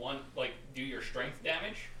do do your strength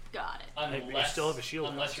damage. Got it. Unless but you still have a shield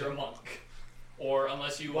Unless now, you're a monk, or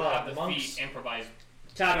unless you Well, have the monks- feat improvised.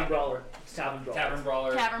 Tavern brawler. It's tavern brawler. Tavern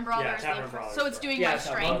brawler. Tavern Brawler Yeah, is Tavern the Brawler So is it's doing Yeah, my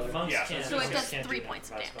Tavern strength. Brawler. Monks Yeah, can't. so it monks does can't 3 do points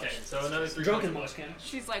of that. damage. Okay, so another 3 Drunken points. monks can.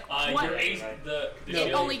 She's like, Your what? AC, Right. the It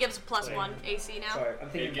shield, only gives a +1 AC now. Sorry, I'm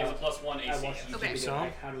it thinking gives a about. +1 I AC. want you to Okay. keep it So?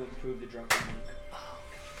 like how to improve the drunken monk.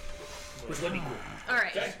 Which would be cool. All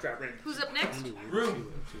right. Okay. Grab ring. Who's up next?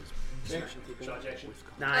 Room. Charge action.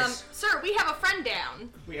 Nice. Sir, we have a friend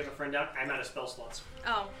down. We have a friend out. I'm out of spell slots.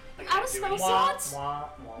 Oh. I Out can't of do spell any- slots? You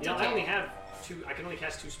know, I only have 2. I can only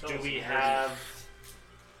cast 2 spells. Do we have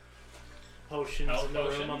potions Health in the room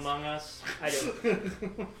potions? among us? I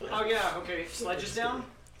do. Oh yeah. Okay. Sledges down.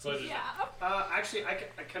 So just, Yeah. Actually,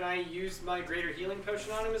 can I use my greater healing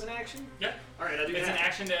potion on him as an action? Yeah. All right. I'll do It's that. an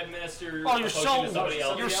action to administer Oh, a you're potion so to somebody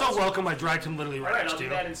else. you're so welcome. I dragged him literally All right right. next I'll to do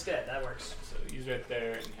you. that instead. That works. So he's right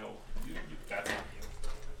there, and he'll. That's not you.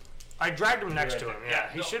 I dragged him next Right to him. there. Yeah,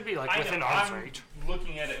 he no, should be I like within know, arm's I'm reach.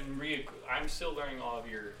 looking at it and I'm still learning all of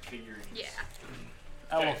your figurines. Yeah.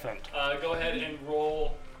 Okay. Elephant. Go ahead and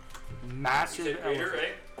roll. You Massive said greater,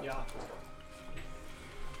 elephant. right? Yeah.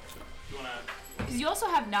 You wanna? Because you also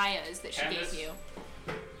have Naya's that she Canvas? gave you.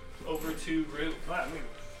 over to Root. Let's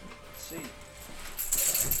see.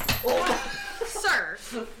 Sir.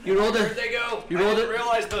 You rolled Where'd a. they go? You I rolled didn't it-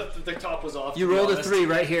 realize the top was off. You to be rolled a honest. 3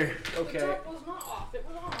 right here. The Okay. top was not off. It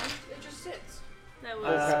was on. It just sits. That was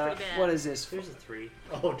Uh, pretty bad. what is this? Here's a 3.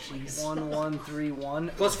 Oh, jeez. 1, 1, 3, 1.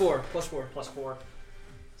 Plus 4. Plus 4. Plus 4.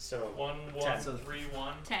 So, 1, 1, 3,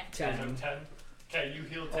 1. 10. 10. 10. Okay, you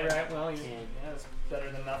heal 10. Alright, well, Ten. yeah, that's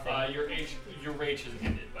better than nothing. Your rage has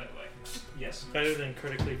ended, by the way. Yes. better than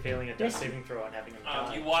critically failing a death saving throw and having him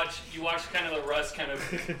die. You watch kind of the rust kind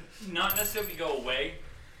of not necessarily go away,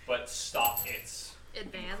 but stop its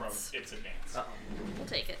Advance. its advance. Uh-oh. We'll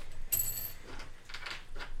take it.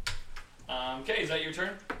 Okay, is that your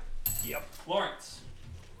turn? Yep. Lawrence.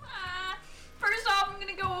 First off, I'm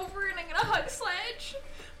gonna go over and I'm gonna hug Sledge.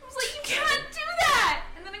 I was like, you can't do that!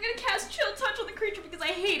 And then I'm gonna cast Chill Touch on the creature because I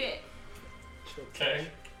hate it. Okay.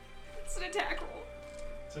 It's an attack roll.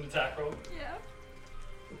 It's an attack roll. Yeah.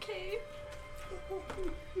 Okay.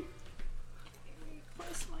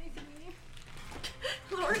 Plus my thingy.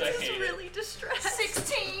 Lawrence I is hate it. really distressed.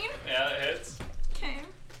 16. Yeah, that hits. Okay.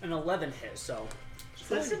 An 11 hit, so.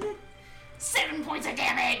 7 points of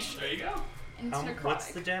damage. There you go. And it's necrotic.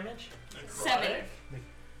 What's the damage? 7. No,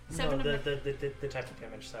 7 of the type of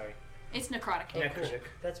damage, sorry. It's necrotic. Oh, cool.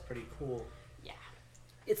 That's pretty cool. Yeah.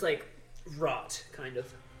 It's like rot, kind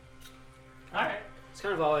of. Alright. It's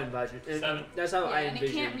kind of all I envision. And 7. that's how Yeah, I and it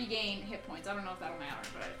envision. can't regain hit points. I don't know if that'll matter,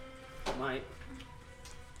 but Might.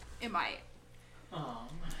 it might. Well,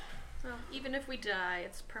 even if we die,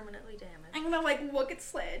 it's permanently damaged. I'm gonna like look at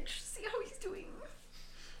Sledge, see how he's doing.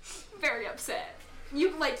 Very upset. You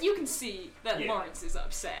can see that Yeah. Lawrence is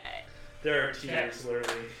upset. There are tears,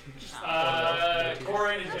 literally.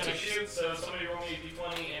 Corin is gonna shoot, so somebody roll me a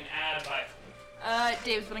d20 and add 5.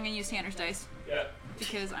 Dave's, but I'm gonna use Tanner's dice Yeah.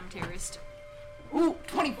 because I'm a terrorist. Ooh,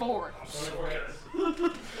 24. 24 hits. It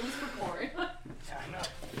was for Corin. I know.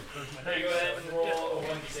 Hey, go ahead and roll a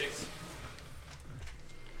 1d6.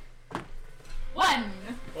 1.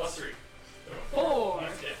 Plus 3. 4.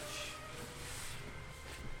 Points of damage.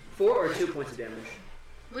 4 or 2 points of damage.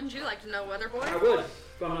 Wouldn't you like to know, Weather Boy? I would,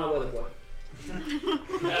 but I'm not a weather boy.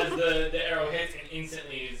 As the arrow hits and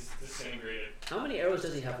instantly is disintegrated. How many arrows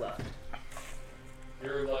does he have left?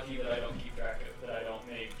 You're lucky that I don't keep track of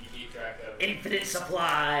keep track of Infinite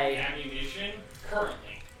supply. ammunition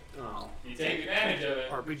currently. Oh. You take advantage of it,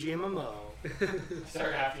 RPG MMO.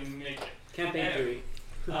 start having to make it. Campaign 3.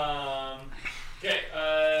 Okay,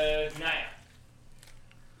 Naya.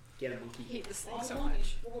 Get a monkey. I hate this thing All so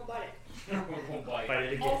monkeys. much. We'll bite it. Won't bite. Fight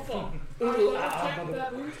it again. Also, Ooh, I will ah, check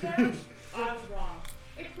baboon stats. I was wrong.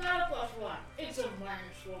 It's not a +1. It's a -1.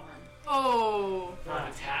 Oh. For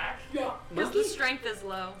an attack? Yeah. Because the strength is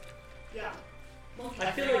low. Yeah. Monkey.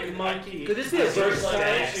 I feel like monkey. Could this be a has burst like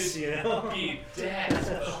attack? X, you know? Be dead.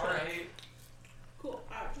 Alright. Cool.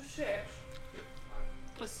 Just 6.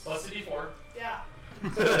 Plus a d4. Yeah.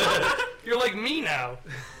 You're like me now.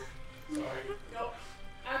 Sorry. Nope.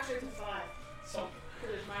 Actually, it's a 5. So,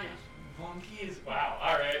 Because it's minus. monkey is. Wow,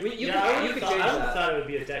 alright. You Yeah, I could would've change thought, that. thought it would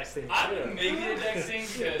be a dex thing I'm too. making a dex thing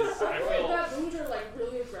because I Wait, feel. baboons are like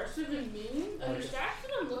really aggressive and mean. And the stats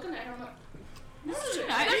that I'm looking at, I'm like, This "What is is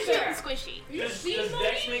nice. it? They're squishy. You Does see dex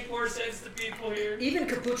monkey? make more sense to people here? Even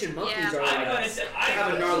capuchin monkeys Yeah. are I'm gonna like say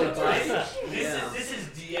have a gnarly bite. This is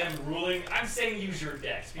DM ruling. I'm saying use your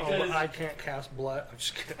dex Oh, because but I can't cast blood. I'm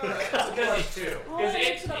just kidding. because Oh, because it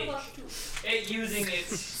makes it a +2. it using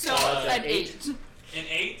its So an 8. an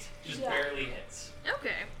 8 just Yeah. barely hits.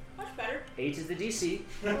 Okay. Much better. 8 is the DC.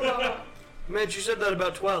 Man, you said that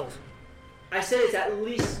about 12. I said it's at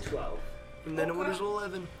least 12. And then it was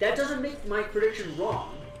 11. That doesn't make my prediction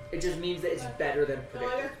wrong. It just means that it's better than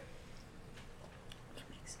predicted.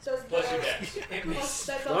 So it's Plus your better. dex. Plus,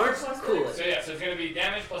 that's also Lawrence, plus cool dex. So yeah, so it's gonna be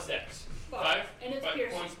damage plus dex. 5 And it's 5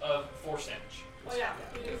 piercing. points of force damage Oh yeah,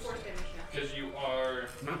 you do force damage now. because you are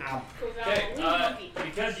Because okay. I'm a monkey.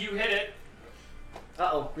 Because you hit it,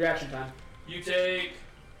 Uh-oh, reaction time. you take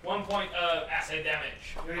 1 point of acid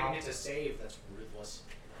damage. You don't even get to save. That's ruthless.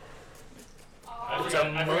 I It's a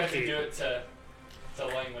forgot to monkey. do it to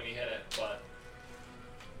Lang when he hit it, but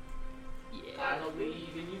I believe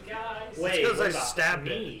in you guys. Wait, because what I about stabbed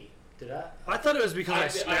me? Did I? I thought it was because I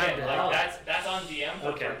stabbed okay, it. like that's on DM for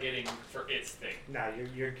Okay. forgetting for its thing. No,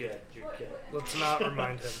 you're good. You're good. Let's not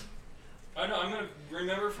remind him. Oh no, I'm gonna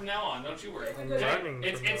remember from now on. Don't you worry. I'm Okay, learning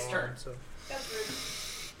it's from its now turn. on, so.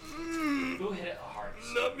 That's rude. Who hit it hardest?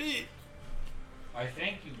 Not me. I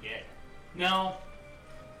think you did. No,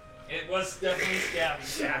 it was definitely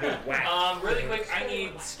Scabby. Really quick, I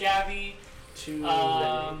need Scabby, Two.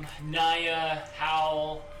 Naya,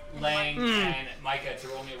 Howl, Lang and Micah to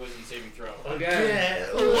roll me a wisdom saving throw. Okay.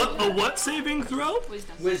 A what saving throw?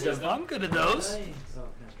 Wisdom. I'm good at those. Nice.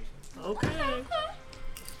 Okay.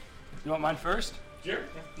 You want mine first? Sure.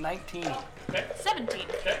 19. Okay. 17.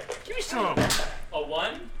 Okay. Give me some. A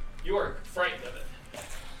 1, you are frightened of it.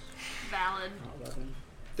 Valid.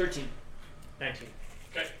 13. 19.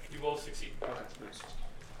 Okay, you will succeed. Okay, nice.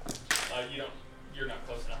 You're not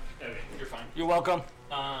close enough. Okay, you're fine. You're welcome.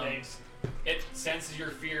 Thanks. It senses your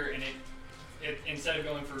fear and it instead of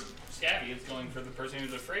going for Scabby, it's going for the person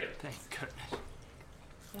who's afraid of it. Thank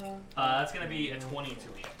goodness. That's gonna be a 20 to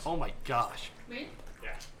me. Oh my gosh. Me? Yeah.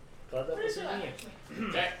 Glad that was me.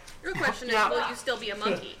 Okay. Your question is, will you still be a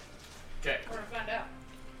monkey? Okay. We're gonna find out.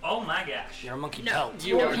 Oh my gosh. You're a monkey No. pelt.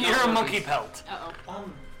 You are You're not a a monkey pelt.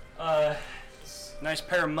 Uh-oh. Nice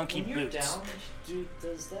pair of monkey When you're boots. down,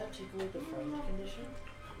 does that take away the frightened condition?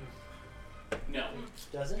 No.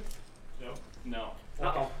 Does it? No. Uh-oh.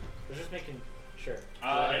 I was just making sure.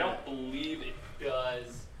 I don't believe it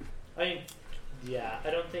does. I mean, yeah,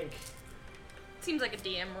 I don't think. Seems like a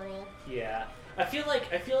DM rule. Yeah, I feel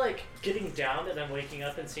like getting down and then waking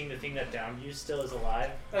up and seeing the thing that downed you still is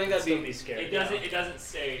alive. I think that'd be scary. It doesn't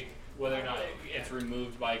say whether or not it's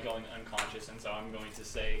removed by going unconscious, and so I'm going to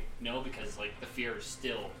say no because like the fear is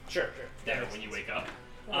still Sure. there when you wake up.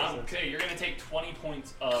 That makes Okay, you're gonna take 20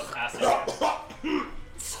 points of acid damage.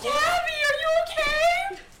 Scabby, are you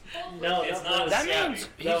okay? No, It's that not was- That Scabby. means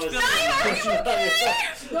that he's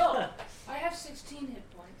was- feeling. No, I have 16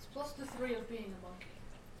 hit points plus the 3 of being a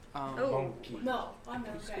monkey. Oh. Monkey. No, I'm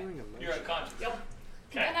okay. You're unconscious. Yep.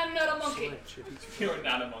 Okay. And I'm not a monkey. You're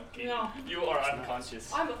not a monkey. No. You are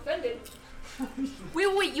unconscious. I'm offended.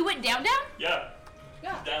 Wait, you went down? Yeah.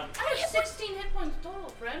 Yeah. Down. I have 16 hit points total,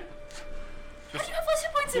 friend. How do you have less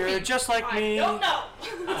hit points than You're me? just like me. I don't know.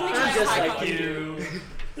 I'm just high like five. you.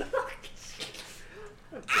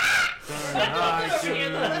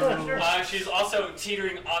 She's also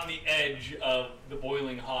teetering on the edge of the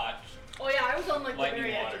boiling hot Oh yeah, I was on like the lightning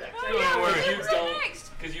very edge water. of that. Oh, yeah, worry. we're You right don't- next.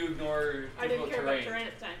 Because you ignore I didn't difficult care terrain. about terrain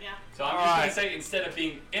at the time, yeah. So I'm just going Alright. to say, instead of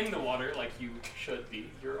being in the water like you should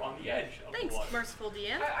be, you're on the edge of Thanks, the water. merciful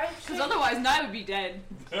DM. Because otherwise, Nye would be dead.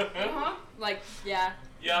 Uh-huh. Like, yeah.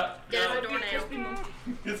 Yeah. Dead yeah. as a doornail.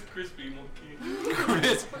 It's crispy monkey.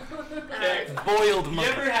 Chris, Okay. boiled You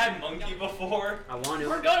monkey. ever had monkey before? I want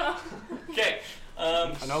We're to. gonna. Okay.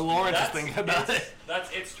 I know Lawrence is that's thinking about its- it.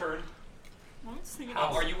 That's its turn. Thinking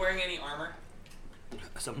Are you wearing any armor?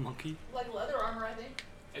 As a monkey. Like leather armor, I think.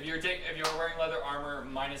 If you're wearing leather armor,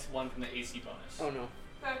 -1 from the AC bonus. Oh no.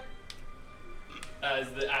 Okay. As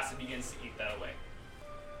the acid begins to eat that away.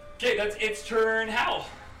 Okay, that's its turn. Hal.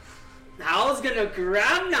 Hal's gonna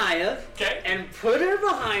grab Naya Okay. and put her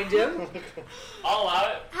behind him. I'll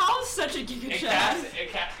allow it. How's such a giga It chat?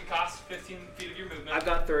 costs 15 feet of your movement. I've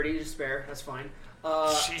got 30 to spare. That's fine.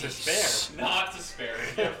 To spare. Not to spare.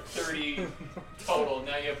 You have 30 total.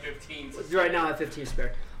 Now you have 15 to spare. Right now I have 15 to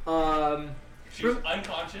spare. She's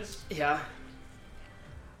unconscious. Yeah.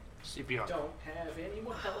 CPR. Don't have any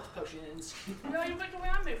more health potions. No, you went the way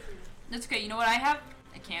I made for you. That's okay. You know what I have?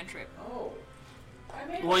 A cantrip. Oh. I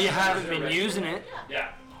made Well, you one. haven't been using it.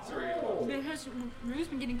 Yeah. So we're gonna- Because Rue's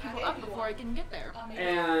been getting people up before I can get there.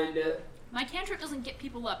 And My cantrip doesn't get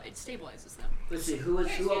people up; it stabilizes them. let's see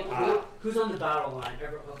who's on the battle line.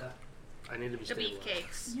 Okay. I need to be The stabilized.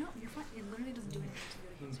 beefcakes. No, you're fine. It literally doesn't do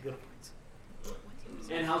anything. Good.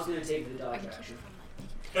 And how's gonna take the dodge action?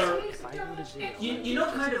 If I go to zero, You know,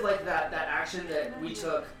 kind of like that action that we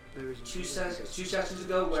took two sessions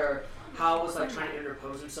ago, where Hal was like trying to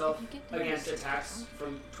interpose himself against attacks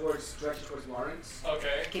directed towards Lawrence.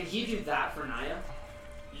 Okay. Can he do that for Naya?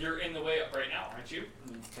 You're in the way right now, aren't you?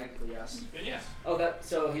 Technically, yes. Then yes. Okay,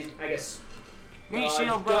 so he's, I guess, Meat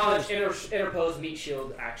shield, dodge, brothers. interpose, meat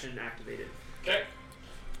shield action activated. Okay.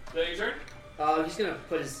 Is that your turn? He's gonna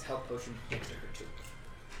put his health potion next to her too.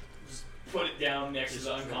 Put it down next to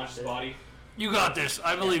the unconscious body. You got this.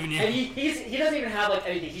 I believe in And you. he doesn't even have like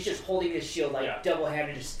anything. He's just holding his shield like Yeah.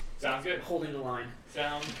 double-handed, just Sounds good. holding the line.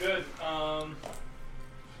 Sounds good.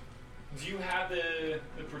 Do you have the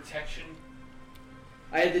protection?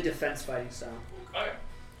 I had the defense fighting style. Okay.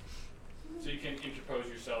 So you can interpose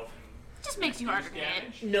yourself and It just makes you harder to hit.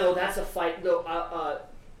 damage. No, that's a fight. No,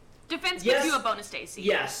 Defense Yes. gives you a bonus to AC.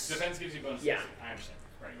 yes. Defense gives you bonus. Yeah. I understand.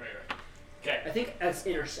 Right. Okay. I think that's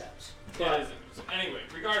intercept. Yeah, it is. Anyway,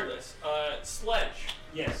 regardless, Sledge,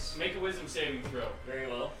 Yes. make a wisdom saving throw. Very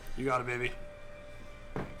well. You got it, baby.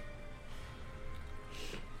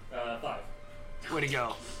 5. Way to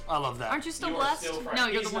go. I love that. Aren't you still You are blessed? still No,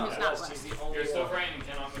 frightened. you're the He's one not who's not blessed. blessed. He's the only You're still one. frightened and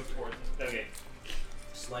cannot move towards it. Okay.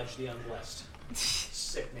 Sledge the Unblessed.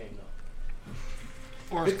 Sick name though.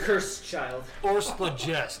 Or The cursed child. or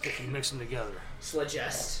Sludgest if you mix them together.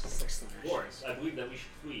 Sludgest. It's like Slash. Lawrence, I believe that we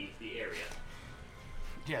should flee the area.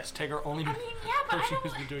 Yes, take our only I mean, yeah, but I person don't.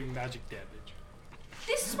 who's been doing magic damage.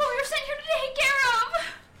 This is what we were sent here to take care of.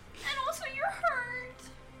 And also, you're hurt.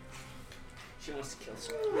 She wants to kill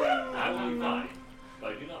someone. I will be fine,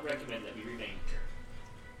 but I do not recommend that we remain here.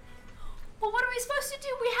 Well, what are we supposed to do?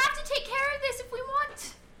 We have to take care of this if we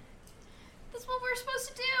want. That's what we're supposed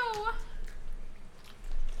to do.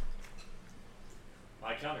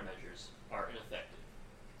 My countermeasures are ineffective.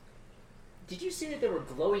 Did you see that there were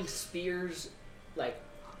glowing spears, like,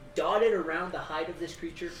 dotted around the hide of this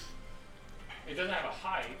creature? It doesn't have a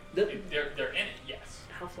hide. The- They're in it, yes.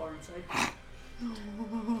 How far inside?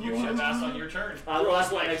 You should have asked on your turn. I'll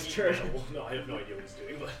ask my next turn. No, I have no idea what he's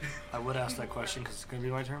doing, but... I would ask that question because it's going to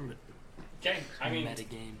be my turn, but Okay, I mean,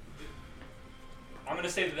 metagame. I'm gonna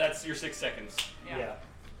say that that's your 6 seconds. Yeah.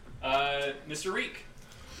 Mr. Reek,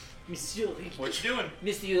 Monsieur Rick. what you doing?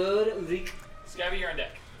 Monsieur Rick. Scabby, you're on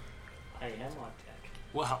deck. I am on deck.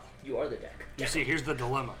 Wow. You are the deck. You see, here's the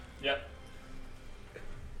dilemma. Yep.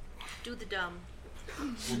 Do the dumb.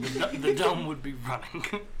 Well, the dumb would be running.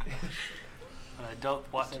 And I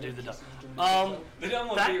don't want to do the dumb. The dumb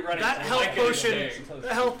will be running. That so health Micah is potion, there.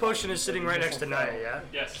 the health potion is sitting right next to Naya, yeah?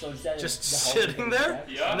 Yes. Just sitting there?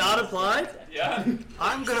 Yeah. Not applied? Yeah.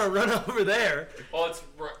 I'm gonna run over there. Well,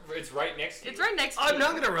 it's right next to you. It's right next to I'm you.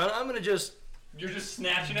 not gonna run. I'm gonna just You're just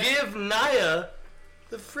snatching it. give Naya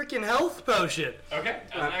the freaking health potion. Okay.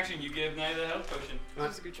 As an action, you give Nia the health potion.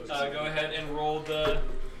 That's a good choice. Go ahead and roll the.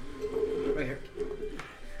 Right here.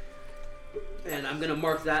 And I'm gonna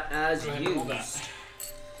mark that as Go ahead and roll used. that.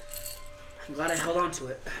 I'm glad I held on to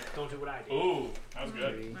it. Don't do what I did. Ooh, that was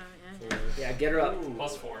good. 3, yeah. 4, Yeah, get her up.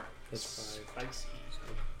 Plus 4. that's 5. Spicy.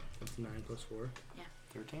 That's 9 plus 4. Yeah.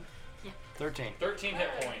 13? Yeah. 13. 13 hit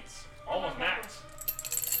points. Almost max.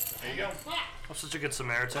 There you go. I'm such a good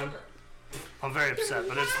Samaritan. I'm very upset,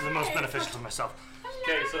 but it's the most beneficial to myself.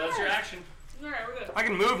 Okay, so that's your action. Alright, we're good. I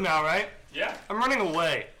can move now, right? Yeah. I'm running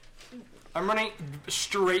away. I'm running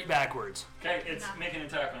straight backwards. Okay, it's making an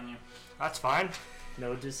attack on you. That's fine.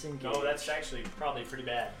 No disengage. No, that's actually probably pretty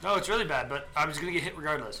bad. No, it's really bad, but I was gonna get hit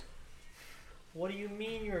regardless. What do you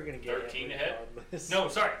mean you were gonna get 13 to hit? regardless? No,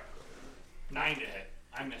 sorry. 9 to hit.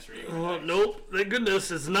 I misread. Oh, nope. Thank goodness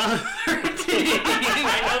it's not 13.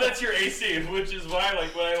 I know that's your AC, which is why,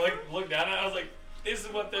 like, when I looked down at it, I was like, this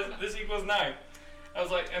is what this equals 9. I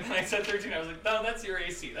was like, and then I said 13. I was like, no, that's your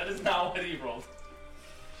AC. That is not what he rolled.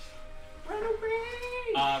 Run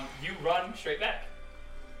away! You run straight back.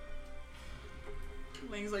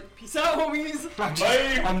 Ling's like, peace out, homies.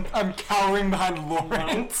 I'm cowering behind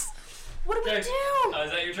Lawrence. What do we Okay. do?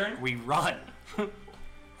 Is that your turn? We run. Is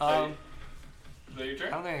that your I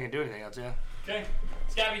turn? don't think I can do anything else, yeah. Okay.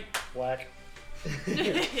 Scabby, Whack. do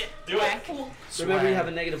it. Remember, you have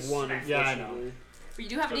a -1. Yeah, I know. unfortunately. But you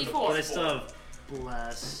do have a Goes to D4. But I still have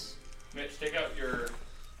bless. Mitch, take out your.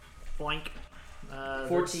 Blank.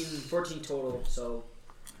 14 total, so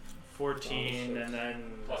 14 and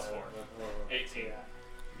then Plus 4. 18.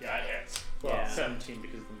 Yeah, it hits. Well, Yeah. 17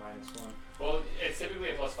 because of the -1. Well, it's typically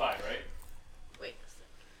a plus 5, right? Wait.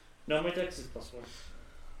 No, my dex is +1.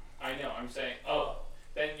 I know. I'm saying. Oh,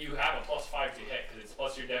 then you have a plus 5 to hit because it's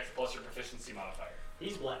plus your dex plus your proficiency modifier.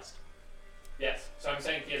 He's blessed. Yes. So I'm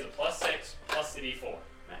saying he has a plus 6 plus the D4.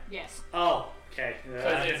 Yes. Oh, okay.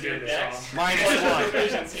 Because it's your dex Minus plus your 1.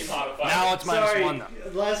 proficiency modifier. Now it's minus Sorry, 1 though.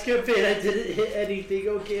 last campaign I didn't hit anything.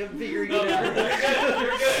 Okay, I'm figuring No, it you're out.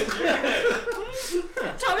 good. You're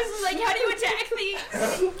good. Thomas is like, how do you attack things?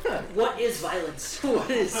 what is violence? What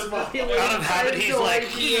is violence? Out of habit, he's like,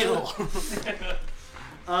 heal.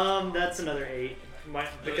 That's another 8.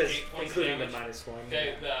 Because 8 points of including the damage. -1.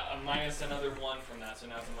 Okay, minus another 1 from that, so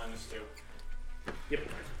now it's a -2. Yep.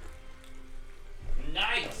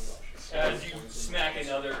 Nice! As you smack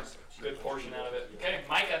another good portion out of it. Okay,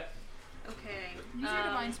 Micah. Okay. Use your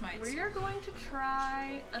divine smites. We are going to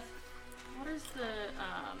try a. What is the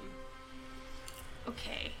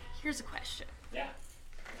Okay, here's a question. Yeah.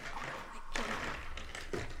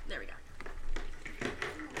 There we go.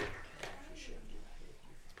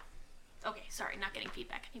 Okay, sorry, not getting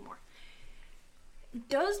feedback anymore.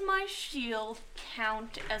 Does my shield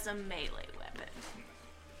count as a melee weapon?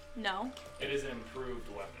 No? It is an improved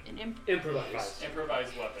weapon. An Improvise.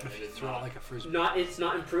 Improvised weapon. It is Throw it not. like a frisbee. It's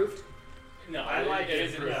not improved. No, I like it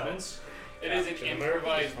is improvements. It is an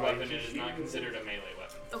improvised weapon. It is not considered a melee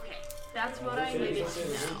weapon. Okay, that's what I needed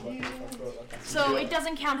to know. So it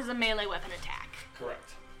doesn't count as a melee weapon attack.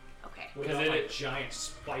 Correct. Okay. Because Without it a giant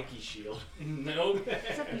spiky shield. Nope.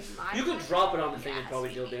 Does that mean my You could weapon? drop it on the thing and Yes.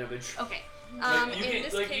 probably deal damage. Okay, Like, you in can,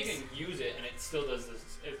 this like case, you can use it and it still does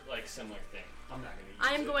this like similar thing. I'm not gonna use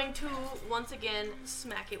I am it. going to once again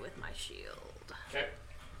smack it with my shield. Okay.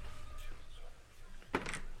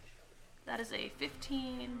 That is a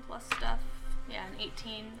 15 plus stuff. Yeah, an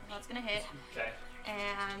 18. That's gonna hit. Okay.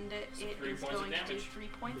 And it 3 is points of going to do damage. 3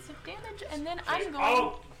 points of damage. And then I'm going.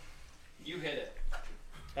 Oh! You hit it.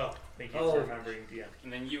 Oh, thank you Oh. for remembering. Yeah.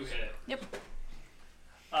 And then you hit it. Yep.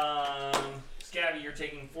 Scabby, you're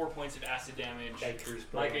taking 4 points of acid damage. Yikers,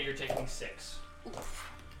 Micah, you're taking 6.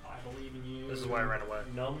 I believe in you. This is why I ran away.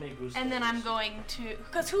 No me gusta. And then I'm going to.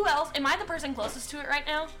 Because who else? Am I the person closest to it right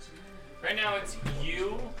now? Right now it's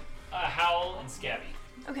you, Howl, and Scabby.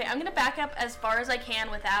 Okay, I'm gonna back up as far as I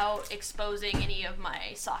can without exposing any of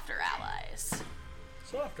my softer allies.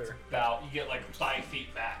 Softer. About, you get like 5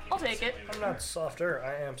 feet back. I'll take it. I'm not softer.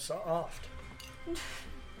 I am soft.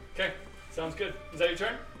 Okay, sounds good. Is that your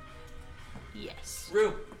turn? Yes.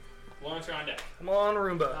 Rue, Lawrence, you're on deck. Come on,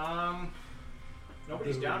 Roomba.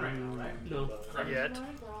 Nobody's down right now, right? No. Yet.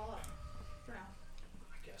 We're all up. For now.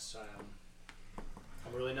 I guess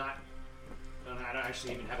I'm really not. I don't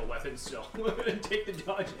actually even have a weapon still. Take the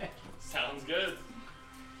dodge action. Sounds good.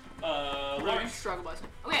 Lawrence Lawrence. struggle bus.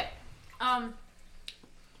 Okay.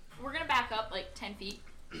 We're gonna back up like 10 feet.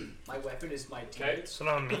 My weapon is my Okay. teeth. So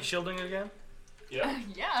now I'm meat shielding again? Yeah.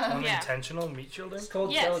 Yeah. Unintentional meat shielding? It's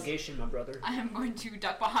called Yes. delegation, my brother. I am going to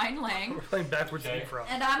duck behind Lang, We're playing backwards Okay. feet from.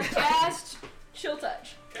 and I'm cast Chill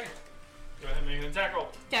Touch. Okay. Go ahead and make an attack roll.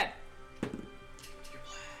 Okay.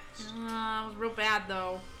 It was real bad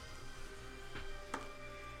though.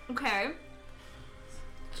 Okay.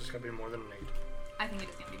 It's just gonna be more than an 8. I think it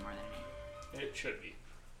is gonna be more than an 8. It should be.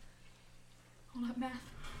 Hold up, math.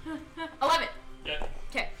 11. Yeah.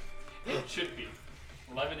 Okay. It should be.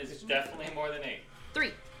 11 is definitely more than 8.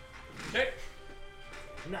 3. Okay.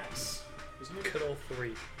 Nice. Isn't it? Good old 3.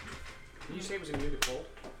 Did you say it was immune to cold?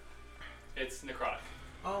 It's necrotic.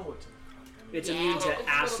 Oh, It's Yeah. immune to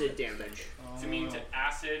acid damage. It's immune to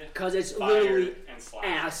acid, Because it's fire, literally and slime.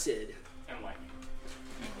 acid. And lightning.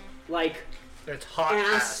 Like, It's hot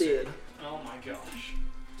acid. Oh my gosh.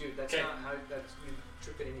 dude, that's Okay. not how. That's you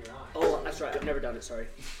trip it in your eye. Oh, that's right. I've never done it. Sorry.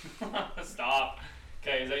 Stop.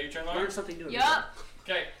 Okay, is that your turn, Learn Lawrence? something new. Yup.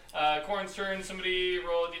 Okay, Corn's turn. Somebody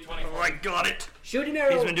roll a d20 Oh, for I me. got it! Shooting He's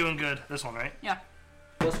arrow. been doing good. This one, right? Yeah.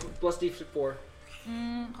 Plus D4.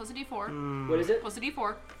 Plus a D4. What is it? Plus a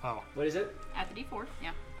D4. Oh, What is it? At the D4.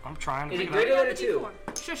 Yeah. I'm trying to Is it think about greater it. than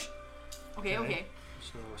a 2? Shush. Okay. Okay.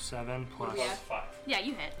 So 7 plus. Yeah. 5. Yeah,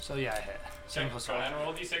 you hit. So yeah, I hit. 7 Okay, plus go ahead 5. and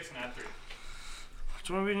roll a d6 and add 3. Which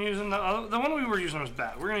one have we been using? The one we were using was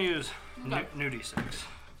bad. We're gonna use new D6.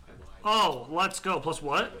 Oh, let's go. Plus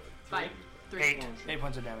what? 5. 3. 8. 8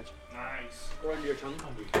 points of damage. Nice. Or under your tongue.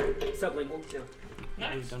 Sublingual.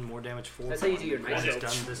 Yeah. We've done more damage 4 That's how you do your times nice he's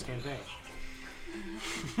notes. done this campaign.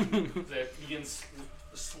 That begins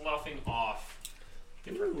sloughing off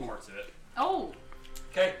different parts of it. Oh.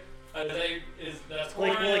 Okay. That's Like, Corn.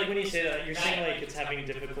 well, like when you say that, you're saying like it's having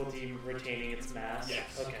difficulty retaining its mass.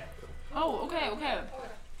 Yes. Okay. Oh. Okay. Okay.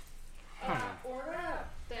 We're gonna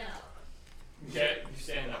stand up. Okay, you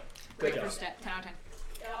stand up. Good First job. step. 10 out of 10.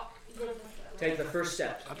 Yeah. Good with that. Take the first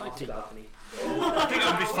step I'd like off to- the balcony. I think it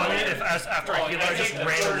would be funny if after I healed, I just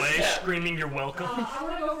ran away screaming, "You're welcome." I'm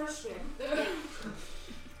gonna go for a swim.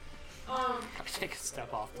 Take a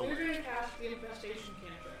step off the We're ledge. gonna cast the infestation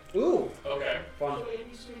cantrip. Ooh, Okay. fun. So it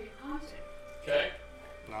needs to be a constant. Okay.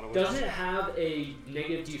 Not a witch. Doesn't it have a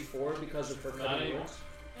negative D4 because of her Not cutting anymore. rules?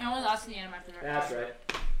 And only lasts to the end after that. That's right.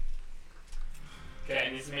 Okay,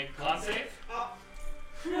 it needs to make a con save.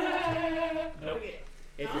 Nope. Okay.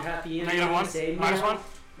 If you're happy in Negative 1. say Minus no. 1.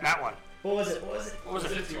 Nat 1. What was it? What was it? What was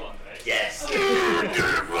it? 2 on today. Yes.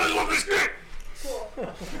 I love this game. Cool.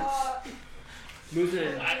 Moved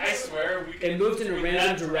in. I swear we It moved in a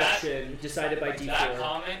random that- direction decided by That D4.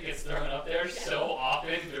 comment gets thrown up there so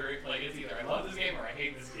often during, like, it's either I love this game or I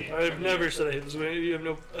hate this game. I've never said I hate this game. You have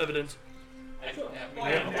no evidence. I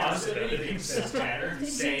have lots of evidence, says Tanner,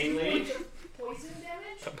 insanely. Poison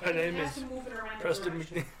damage? My name It has is to move in a random Preston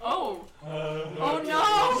direction. McNeil. Oh. Oh no.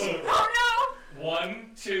 Oh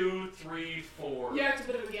 1, 2, 3, 4. Yeah, it's a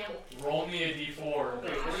bit of a gamble. Roll me a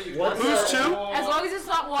d4. What's Who's the- 2? no. As long as it's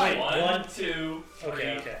not 1. Wait. 1, 2, 3,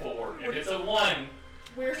 Okay. 4. If it's a 1,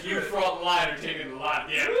 We're you front line are taking a lot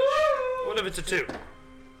of damage. What if it's a 2?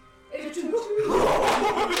 It's a 2.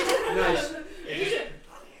 Nice. It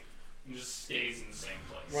just stays in the same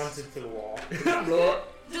place. Runs into the wall.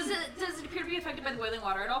 Does it appear to be affected by the boiling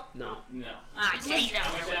water at all? No. No. Ah, dang.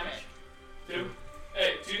 How much damage? 2?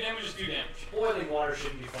 Hey, 2 damage is 2 damage. Boiling water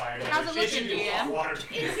shouldn't be fire How's it damage. It should looking, be DM? hot water It's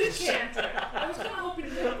damage. a cantrip. I was kind of hoping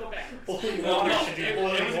to go back. Boiling No, water no, should do it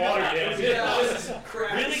boiling was water good. damage. This is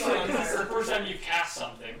really quick, because this is the first time you've cast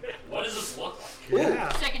something. What does this look like?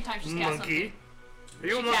 Yeah. Second time she's cast something. Monkey. Are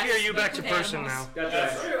you a She monkey or are casts you back to with person animals. now?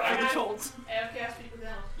 That's True, I have Controls. cast people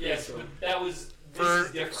down. Yes, but that was. This For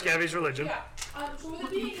is different. Scabby's religion. Yeah. So with it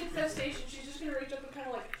being infestation, she's just gonna reach up and kind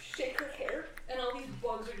of like shake her hair, and all these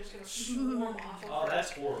bugs are just gonna swarm off of Oh, her.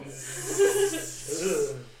 that's horrible.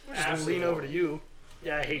 Just lean over to you.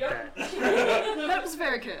 Yeah, I hate Yep. that. That was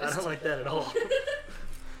very I cursed. don't like that at all.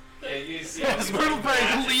 Yeah, you see As we're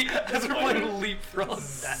playing leapfrog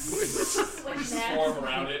backwards. Like swarm gnats.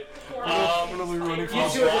 around it. What are we running A from?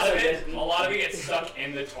 lot of it gets stuck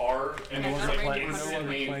in the tar, and And it's we're like playing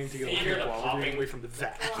instantly. to You hear the while we're popping. away from the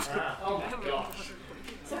vat. Oh my gosh!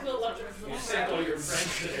 It's like the electric. You sent all your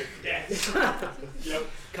friends to their death. Yep.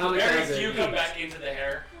 Comic Very has few it. come back into the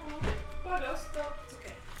hair. Bug us. It's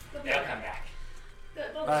okay. They'll come back.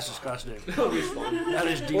 That's disgusting. They'll respawn. That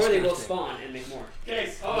is Or they will disgusting. spawn and make more. Okay,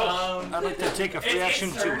 I'd like to take a free It's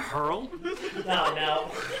action to turn. hurl. No.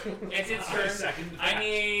 it's its turn. I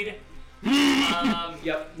need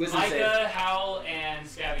Yep, wisdom save. Micah, Hal, and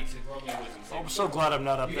Scabby to roll me a wisdom save. I'm so glad I'm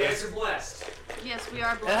not up You there. guys are blessed. Yes, we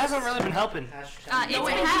are It blessed. hasn't really been helping. It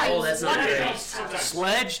Oh, has. that's not good.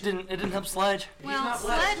 Sledge didn't help Sledge. Well,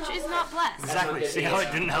 Sledge is not blessed. Exactly. See how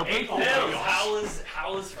it didn't help Hey, it? Hal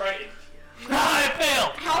is frightened. Ah, I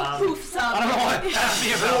failed. How poof some. I don't know why I'm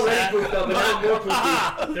happy I'm about already that. pooped up, but not more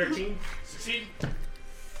poopy. 13. Succeed.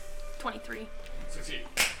 23. Succeed.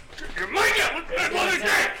 You're Micah! It's one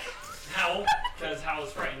attack. Hal, because Hal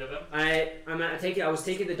is frightened of him. I was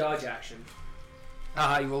taking the dodge action.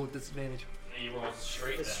 Ah, you roll with disadvantage. And he rolls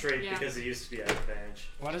straight. It's then. straight Yeah. because it used to be at advantage.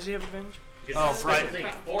 Why does he have advantage? Because Oh, it's a right. special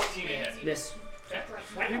thing. 14 to hit. Miss.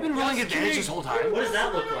 Have you been rolling advantage this whole time? What does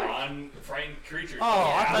that look like? On frightened creatures. Oh,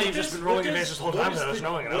 I thought What you've just does- been rolling what advantage does- this whole what time does without us the-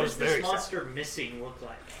 knowing it. I What was does this very sad. monster missing look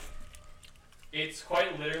like? It's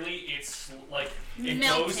quite literally, it's like it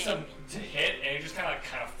Melting. goes to hit and it just kind of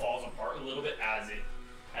falls apart a little bit as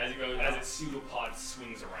its pseudopod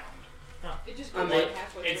swings around. It just I'm goes like like-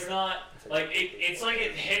 halfway It's through. not like it's like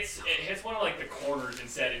it hits one of like the corners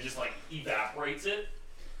instead. It just like evaporates it.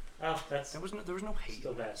 Oh, that's There was no hate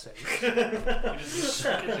still in bad. that saying. It just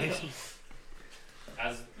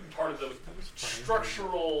as part of the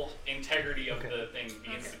structural integrity of the thing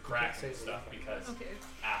begins to crack and stuff because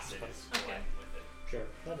acid is blended with it. Sure,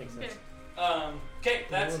 that makes sense. Okay,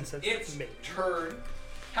 that's Everyone says its me. turn.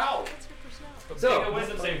 How? So- Make a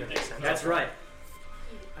wisdom saving thing. That's right.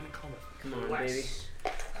 I didn't call it Come on, baby.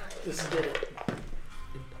 This did it.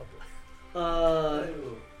 in public.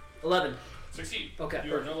 11. Succeed. Okay.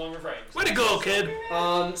 You are no longer frightened. Way to go, kid!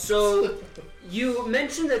 So you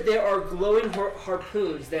mentioned that there are glowing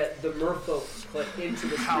harpoons that the merfolk put into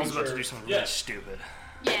the Hal's about to do creature. something really Yes. stupid.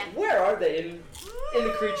 Yeah. Where are they in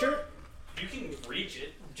the creature? You can reach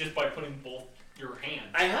it just by putting both your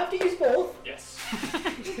hands. I have to use both. Yes.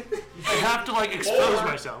 I have to like expose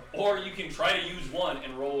myself. Or you can try to use one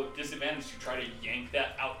and roll with disadvantage to try to yank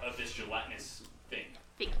that out of this gelatinous thing.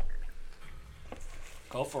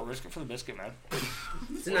 Go for it. Risk it for the biscuit, man.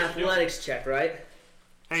 It's an athletics check, right?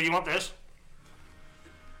 Hey, you want this?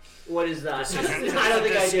 What is that? Decision. I don't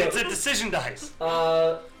think I do. It's a decision dice.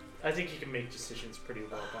 I think he can make decisions pretty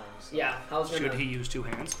well by himself. Yeah. Should he use two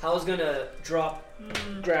hands? I was gonna drop,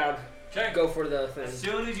 grab, Okay. go for the thing. As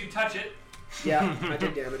soon as you touch it, Yeah, I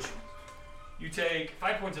take damage. you take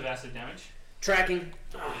 5 points of acid damage. Tracking.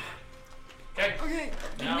 Okay. Okay.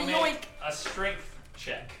 Now Give me make a strength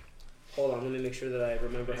check. Hold on, let me make sure that I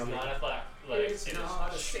remember how It's many. not athletics. It is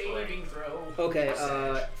not a strength. saving throw. Okay,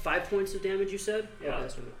 5 points of damage you said? Yeah. Okay,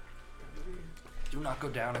 that's what Do not go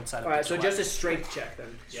down inside. Alright, so just a strength check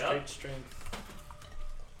then. Yep. Strength.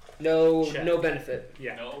 No Check. no benefit.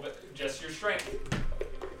 Yeah. No, but just your strength.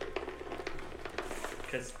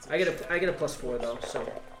 Because I get a +4 though,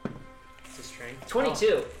 so it's a strength.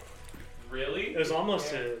 22. Really? It was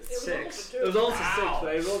almost a 6. It was almost a 6, Wow.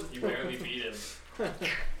 but I rolled. You barely beat him.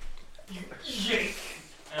 You yank.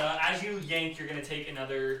 As you yank, you're gonna take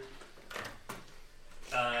another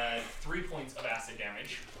 3 points of acid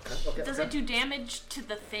damage. Okay. Does it do damage to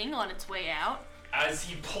the thing on its way out? As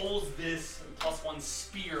he pulls this +1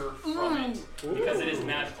 spear from it, because it is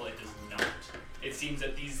magical, it does not. It seems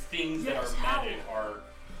that these things that are Yes, how? magic are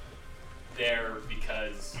there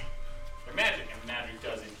because they're magic, and magic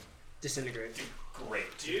doesn't Disintegrate.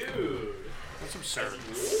 great. Dude. That's absurd.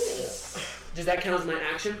 Does that count as my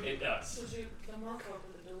action? It does. So the monk over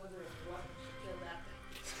the delivery of weapons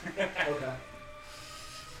to kill that thing. Okay.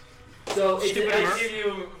 So it's Stupid I give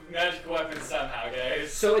you magic weapons somehow,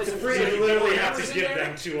 guys. so it's a free. You literally have to Is give there?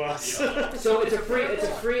 them to us. So it's a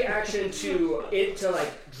free action to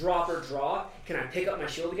like drop or draw. Can I pick up my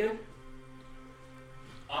shield again?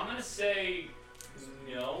 I'm gonna say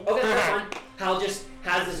no. Okay, that's fine. Hal just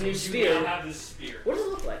has this new You spear. now have this spear. What does it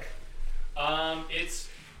look like?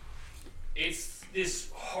 It's this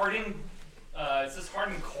hardened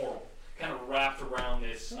coral, kind of wrapped around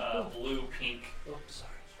this blue pink, Oh,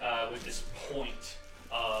 sorry. with this point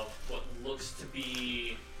of what looks to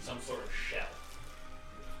be some sort of shell.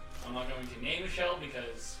 I'm not going to name a shell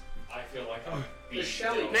because I feel like I'm being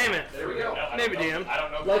shelly. Name it. There we go. Maybe DM. I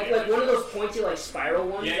don't know. Like one of those pointy like spiral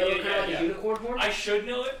ones Yeah, that look yeah, kind of like yeah. a unicorn horn. I should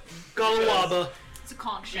know it Gulawaba. It's a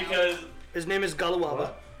conch shell. because His name is Gulawaba.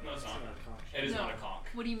 What? no, it's not. Not a conch. It is No. not a conch.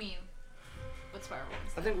 What do you mean? What spiral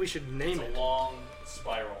is I think we should name It's it. a long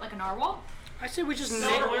spiral. Like a narwhal? I say we just No,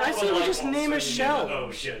 name. we're I say we like- just name a shell. Oh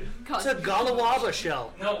shit. It's a Gulawaba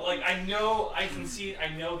shell. No, like I know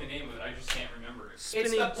the name of it. I just can't remember it. It's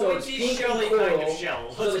Spinning. the So it's pointy, pink and shelly kind coral. of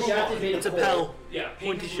shell. So the shaft is made It's a of coral, pell. Yeah,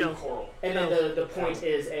 pink Pointy and blue shell. coral and then the point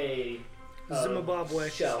is a Zimbabwe.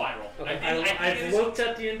 shell. spiral. Okay. I think I've it's- looked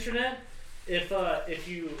at the internet. If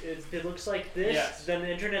it looks like this, Yes. then the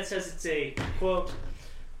internet says it's a quote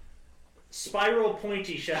spiral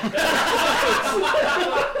pointy shell.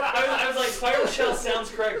 I was like, spiral shell sounds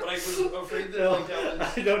correct, but I was afraid that No, like that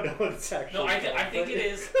was. I don't know what it's actually. No, I called, think but- it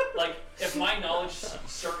is like if my knowledge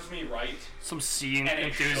serves me right. Some seeing And it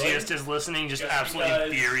enthusiast should, is listening, just just absolutely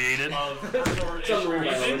because infuriated. Of personal Some Oh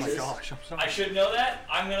my reasons, gosh, I'm sorry. I should know that.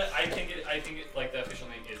 I think it like the official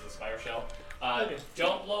name is the spiral shell. Okay.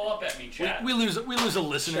 Don't blow up at me, chat. We lose a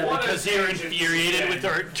listener What because a they're tangent. infuriated with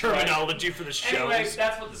our Right. terminology for the shows. Anyway,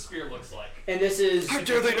 that's what the spear looks like. And this is How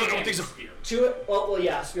dare they not know what It's these a are? spear. two. Well,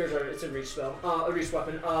 yeah, spears are. It's a reach spell. A reach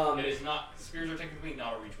weapon. It is not. Spears are technically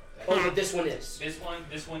not a reach weapon. Oh, but this one is. This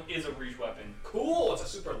one is a reach weapon Cool. It's a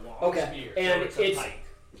super long Okay, spear. and It's a it's pike.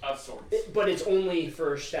 of sorts. but it's only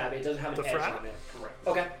for stabbing. It doesn't have an The edge frat? on it. Correct.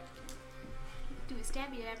 Okay. Do it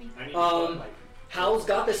stabby dabby. I need a pike. Hal's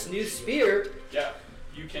got this new spear. Yeah.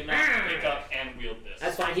 You cannot pick up and wield this.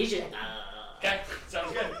 That's fine. He's just. Okay,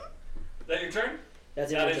 sounds good. Is that your turn?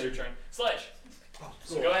 That's That it. is your turn. Sledge.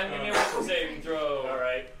 So go ahead and give me a weapon saving throw.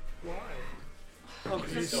 Alright. Oh,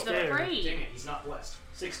 'cause he's He's scared. afraid. Dang it, he's not blessed.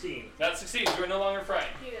 16. That succeeds. You are no longer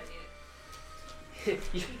frightened. He doesn't need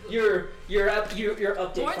it. your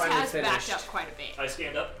update Lawrence finally has finished. backed up quite a bit. I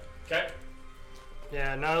stand up. Okay.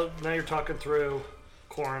 Yeah, now you're talking through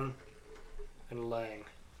Corn and Lang.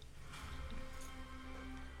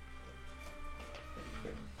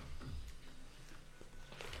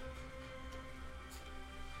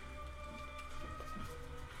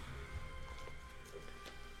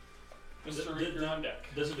 Mr. Reed, you're on deck.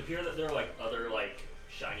 Does it appear that there are like other like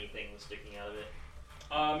shiny things sticking out of it?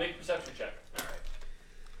 Make a perception check.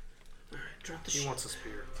 Drop the He wants a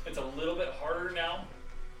spear. It's a little bit harder now,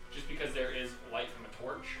 just because there is light from a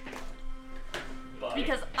torch. But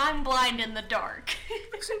Because I'm blind in the dark.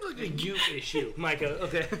 It seems like a you issue, Micah.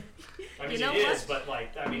 Okay. I mean, You know it what? is, but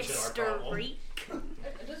like that makes it our Mr. problem. Reek.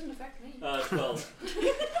 It doesn't affect me. 12.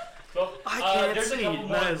 well, I can't there's a see. couple more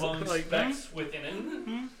That is bone like- specks within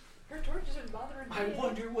it. Her torch isn't bothering me. I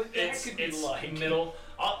wonder what that It's could be it's like. middle.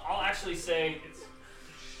 I'll actually say its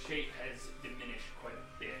shape has diminished quite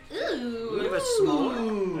a bit. Look at that smaller.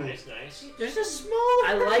 Nice, nice. There's a small.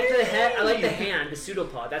 I like the head. I like the hand, the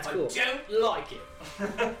pseudopod. That's cool. Don't like it.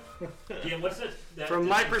 Yeah, what's that? From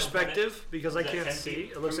my distance on it? perspective, because I Is that can't 10 see,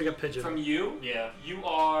 feet? it looks like a pigeon. From you, Yeah. you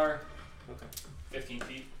are 15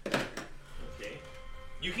 feet. Okay.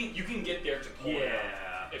 You can get there to pull it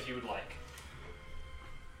Yeah. out if you would like.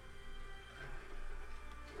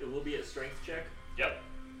 It will be a strength check. Yep.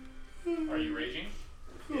 Are you raging?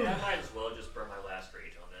 Yeah, I might as well just burn my last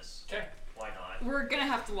rage on this. Okay. Why not? We're gonna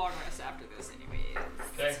have to long rest after this anyways.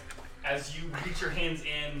 Okay. As you reach your hands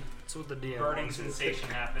in, That's what the DM burning wants. sensation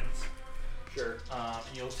happens. Sure.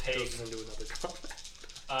 You'll take. Goes into another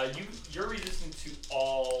combat. You're resistant to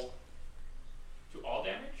all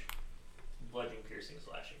damage. Bludgeoning, piercing,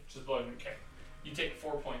 slashing. Just blood. Okay. You take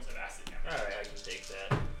 4 points of acid damage. Alright, I can take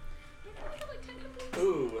that.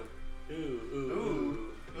 Ooh. Ooh.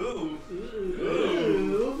 Ooh.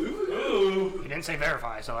 Ooh. He didn't say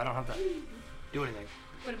verify, so I don't have to do anything.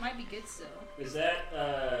 But it might be good still. Is that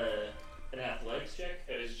an athletics check?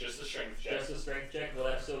 It is just a strength check. Just a strength check? Well,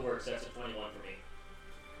 that still works. That's a 21 for me.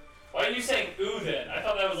 Why are you saying ooh then? I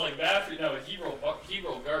thought that was like bad for you. No, he rolled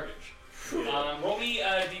garbage. Roll me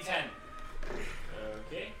a d10.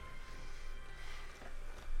 Okay.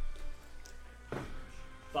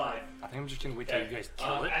 5. I think I'm just gonna wait till you guys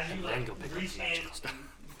kill it As and you then go pick up reach the magical in, stuff.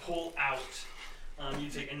 pull out. You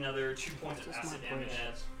take another 2 points of acid damage.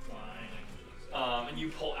 That's fine. And you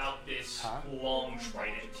pull out this long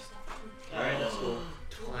trident. Alright, that's cool.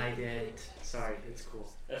 Trident. Sorry, it's cool.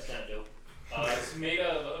 That's kind of dope. It's made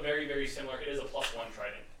of a very, very similar. It is a +1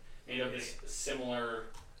 trident. Made of this similar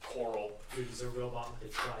coral. Dude, is a robot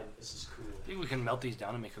with a trident. This is cool. I think we can melt these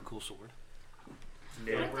down and make a cool sword.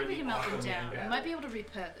 I don't think we can melt them down. We might be able to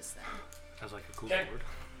repurpose them. That's like a cool Okay. sword.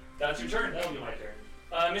 That's your turn. That'll be my turn.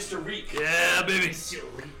 Mr. Reek. Yeah, baby. Monsieur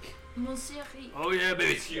Reek. Monsieur Reek. Oh yeah,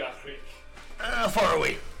 baby. Monsieur Reek. Far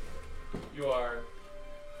away. You are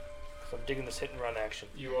I'm digging this hit and run action.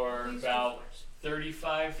 You are about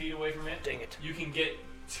 35 feet away from it. Dang it. You can get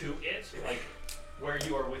to it, like where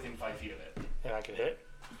you are within 5 feet of it. And I can hit?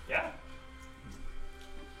 Yeah.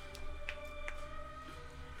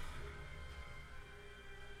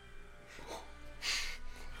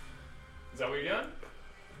 Is that what you're doing?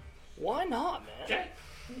 Why not, man? Okay.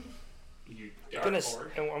 You I'm dart gonna,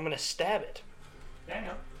 forward. I'm gonna stab it. Yeah, I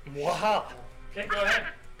know. Wow. Okay, go ahead.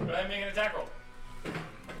 Go ahead and make an attack roll.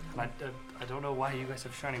 I don't know why you guys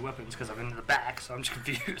have shiny weapons, because I'm in the back, so I'm just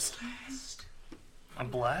confused. I'm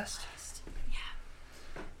blessed? Yeah.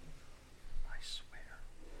 I swear.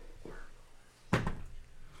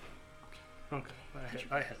 Okay,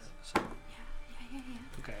 I had it. So. Yeah.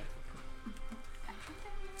 Okay.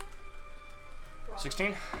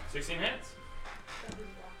 16? 16 hits.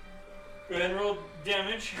 Go ahead and roll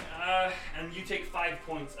damage, and you take 5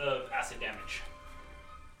 points of acid damage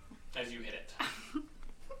as you hit it.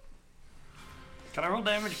 Can I roll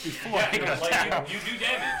damage before I go like down? you do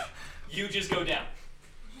damage. You just go down.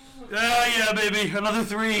 Yeah, baby, another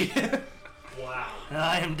 3. Wow. And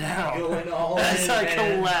I am down. Going all As in, I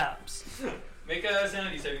man. collapse. Make a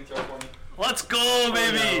sanity saving throw for me. Let's go,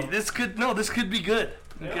 baby. no. This could be good.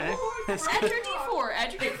 Okay. This Add could- your D4.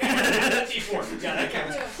 Add your D4. T4. Yeah, that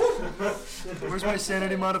counts. Where's my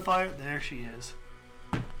sanity modifier? There she is.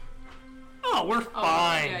 Oh, we're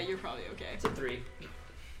fine. Yeah, you're probably okay. It's a 3.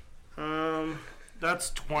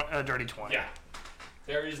 That's dirty 20. Yeah.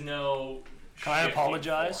 There is no. Can I shifting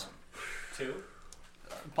apologize? form. 2.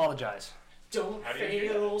 Apologize. Don't How do you do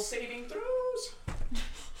fail saving throws.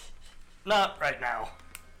 Not right now.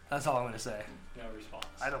 That's all I'm gonna say. No response.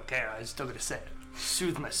 I don't care. I'm still gonna say it.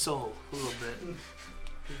 Soothe my soul a little bit.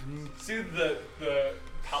 Soothe the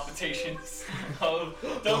palpitations of.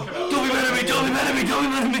 Don't come out. Don't be mad at me! Don't be mad at me! Don't be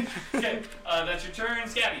mad at me! Okay, that's your turn,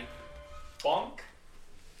 Scabby. Bonk.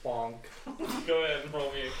 Bonk. Go ahead and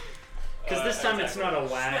roll me. Because this time it's not a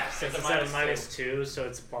whack, Yeah, since it's it's a at a -2. -2, so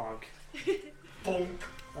it's bonk. Bonk.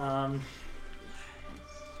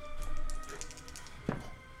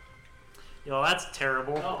 Yo, that's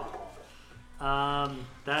terrible.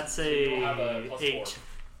 That's you'll have a a +4. 8.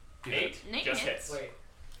 8. Nate Just hits. hits. Wait,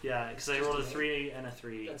 Yeah, because I rolled a 3 and a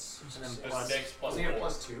 3. that's And then There's plus. 6 plus wasn't it 4.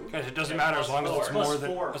 +2? Guys, it doesn't matter as long as it's Plus more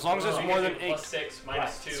than 4. as long as it's So you more do than 8. +6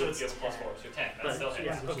 minus 2 so it's give a +4, 10. so 10. That But, still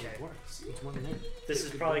hits. yeah, okay. It's more than 8. This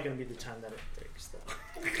is probably going to be the time that it breaks, though.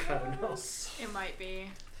 I don't know. It might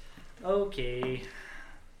be. Okay.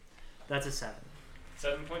 That's a 7.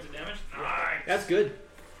 7 points of damage. Nice. That's good.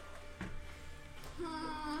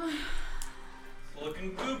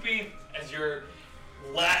 Looking goopy as your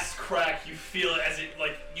last crack. You feel it as it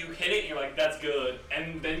like you hit it. And you're like, that's good,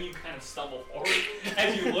 and then you kind of stumble forward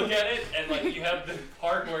as you look at it, and like you have the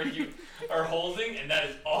part where you are holding, and that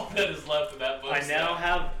is all that is left of that book. I now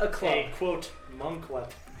have A club. a quote monk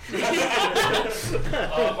weapon. Mark,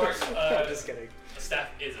 Just kidding. a staff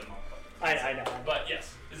is a monk weapon. I know. But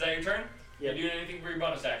yes, is that your turn? Yep. You doing anything for your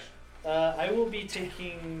bonus action? I will be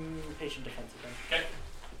taking patient defense again. Okay,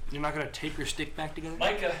 You're not gonna tape your stick back together?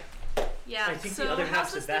 Micah, Yeah, I think so the other how's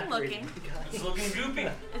half's this thing evaporating. looking? it's looking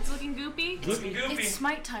goopy. It's looking goopy. Looking goopy. It's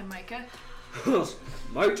smite time, Micah.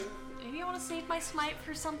 Mike. Maybe I want to save my smite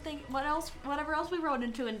for something. Whatever else we rode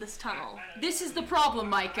into in this tunnel. This is the problem,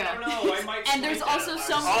 Micah. I don't know. I might. And there's smite also that.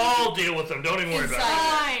 some- I'll deal with them. Don't even worry about it.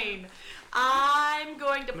 Fine. I'm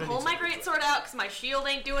going to pull my greatsword out because my shield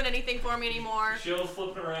ain't doing anything for me anymore. Shield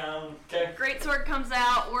flipping around. Okay. Greatsword comes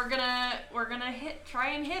out. We're gonna try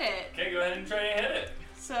and hit it. Okay, go ahead and try to hit it.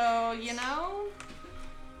 So you know,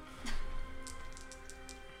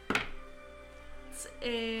 it's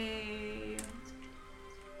a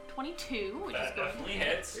 22, which is That going definitely to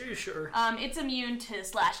hits. Are you sure? It's immune to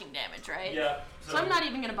slashing damage, right? Yeah. So I'm not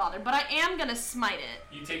even gonna bother, but I am gonna smite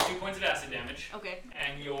it. You take 2 points of acid damage, Okay.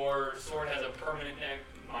 and your sword has a permanent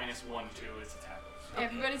 -1 to its attack.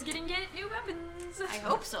 Everybody's getting new weapons. I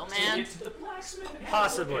hope so, So man. you get to the blacksmith. and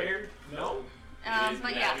Possibly. prepared. No. It is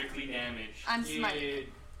But yeah, magically damaged. I'm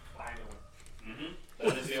smiting. Mm-hmm.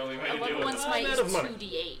 That is the only way A to do level it. 1 smite out is of money.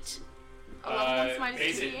 2d8. level 1 smite is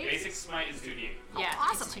basic 2d8? basic smite is 2d8. Yeah,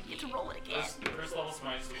 awesome. I get to roll it again. First level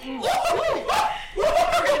smite is 2d8.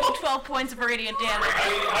 We're gonna do 12 points of radiant damage.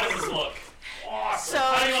 How does this look? Awesome. So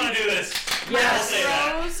How do you want to do this? Yes. Say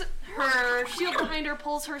that. Throws her shield behind her,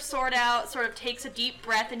 pulls her sword out, sort of takes a deep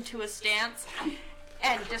breath into a stance,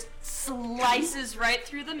 and just slices right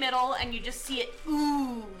through the middle, and you just see it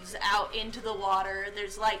ooze out into the water.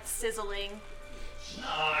 There's light sizzling.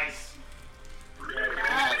 Nice.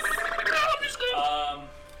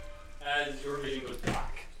 As your vision goes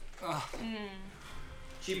black.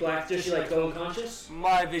 She black. Does she like go unconscious?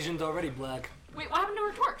 My vision's already black. Wait, what happened to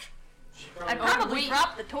her torch? I probably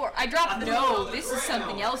dropped the torch. I dropped the No, this is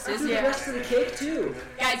something else, Do isn't the it? rest of the cake too.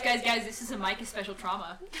 Guys, this is a Micah special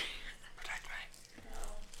trauma. Protect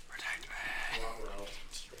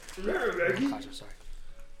me. Remember, Maggie? Gotcha, sorry.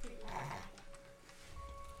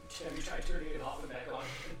 Have you tried turning it off and back on?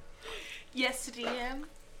 Yes, DM.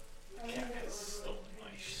 Cat has stolen my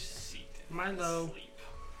seat. in Milo. Sleep.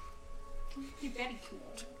 You're very cool.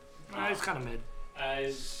 It's kind of mid.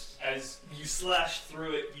 As you slash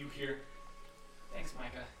through it, you hear, "Thanks,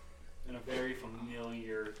 Micah," in a very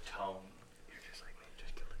familiar tone. You're just like me.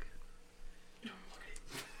 Just kill the kid.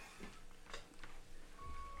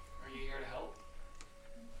 Are you here to help?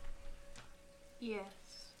 Yes.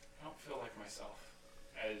 I don't feel like myself.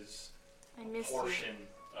 As I miss portion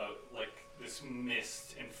of like this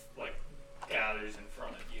mist and like gathers in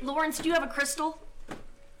front of you, you. Lawrence, do you have a crystal?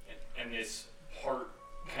 and this part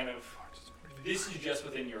kind of. This is just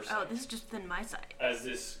within your sight. Oh, this is just within my sight. As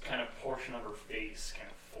this kind of portion of her face kind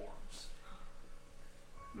of forms.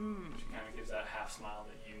 She kind of gives that half smile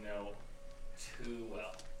that you know too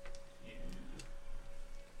well. Yeah.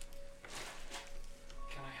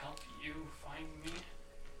 Can I help you find me?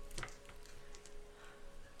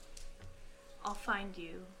 I'll find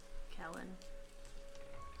you, Kellen.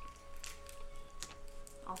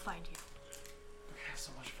 I'll find you. We have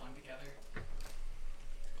so much fun together.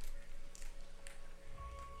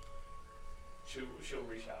 She'll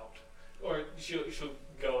reach out, or she'll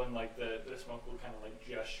go and like the smoke will kind of like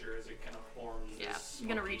gesture as it kind of forms. Yeah, this I'm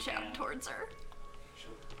gonna smoky reach out hand. towards her.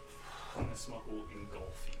 And the smoke will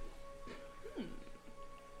engulf you.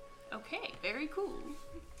 Okay, very cool.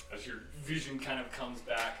 As your vision kind of comes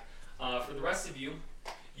back. For the rest of you,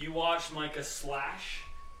 you watch Micah slash,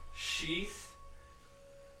 sheath,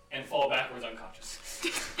 and fall backwards unconscious.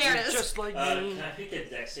 There it is. Just like me. Can I pick a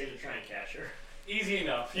dex save to try and catch her? Easy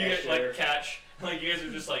enough. You Yeah, guys sure. like catch, like you guys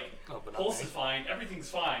are just like, Oh, but not pulse me. is fine, everything's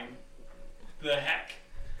fine. The heck.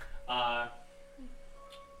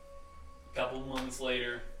 Couple moments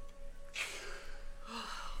later,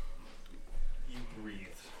 you breathe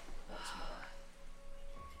once more.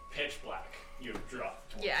 Pitch black. You have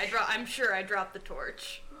dropped. Yeah, I'm sure I dropped the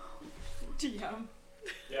torch. DM.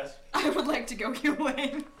 Yes. I would like to go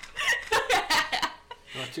healing.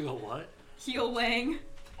 Want to go what? Healing.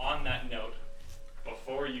 On that note,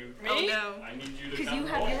 before you, Oh no. I need you to Because kind you of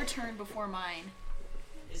have roll. your turn before mine.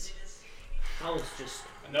 I was just.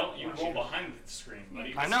 No, you roll behind the screen,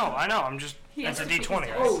 buddy. I know. I'm just. He That's a has to pick D20.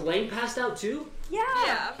 his right? Oh, Lang passed out too?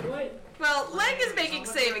 Yeah. What? Well, Leg is making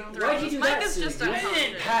saving Why'd throws. you do Mike that, is just Susie?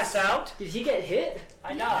 unconscious. Pass out. Did he get hit?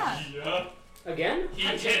 I know. Yeah. Again? He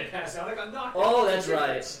I did. did pass out. I got knocked out. Oh, that's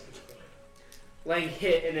right. Lang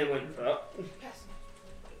hit and then went up.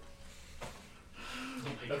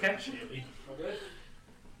 Okay. We're good?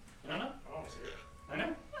 I know. Oh, serious. I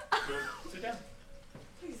know. Go sit down.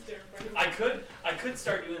 Please, dear friend. I could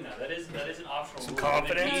start doing that. That is an optional Some rule.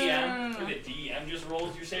 confidence. The DM just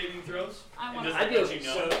rolls your saving throws. I and want doesn't I'd be let okay. you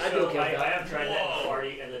know. I'd be okay with I that. have tried that in Whoa. the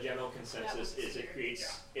party, and the general consensus is it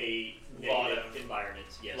creates a Lot negative of- environment.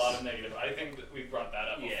 Yes. A lot of negative. I think that we brought that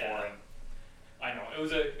up before. Yeah. And I know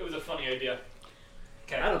it was a funny idea.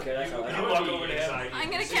 Okay. I don't care, that's You, how I you feel. walk over to him.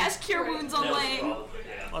 I'm gonna cast Cure Wounds on Lang.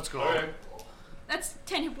 Yeah. Let's go. Okay. That's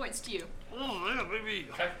 10 hit points to you. Oh yeah, baby.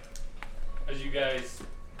 Okay. As you guys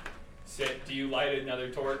sit, do you light another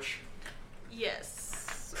torch?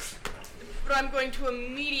 Yes. But I'm going to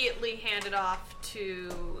immediately hand it off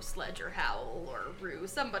to Sledge or Howl or Rue,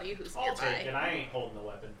 somebody who's I'll take it. nearby. I ain't holding the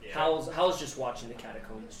weapon. Yeah. How's just watching the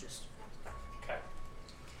catacombs, just Okay.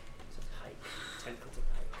 hike. 10 foot of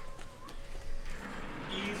hike.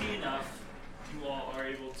 Easy enough. You all are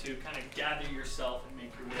able to kind of gather yourself and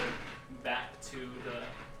make your way back to the,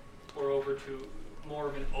 or over to more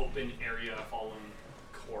of an open area following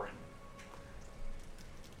Corin.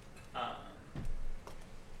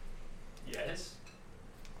 Yes.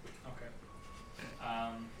 Okay.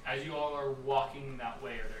 As you all are walking that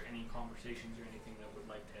way, are there any conversations or anything that would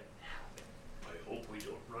like to happen? I hope we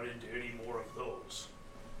don't run into any more of those.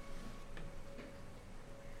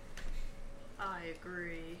 I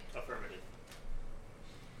agree. Affirmative.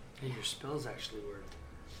 Hey, your spells actually work.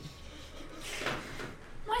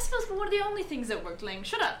 My spells were one of the only things that worked, Ling.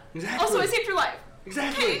 Shut up. Exactly. Also, I saved your life.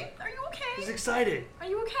 Exactly. Okay. Are you He's okay? excited. Are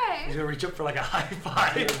you okay? He's gonna reach up for like a high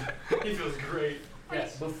five. He feels great.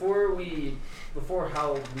 Yes. Before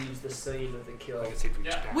Hal leaves the scene of the kill,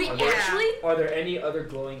 Yeah. Wait, Are there- actually? are there any other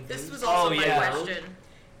glowing things? This was also my yeah. question.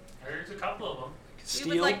 There's a couple of them. We Steal.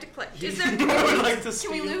 would like to collect. Is there I would like to Can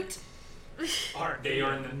steal. we loot? They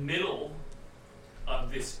are in the middle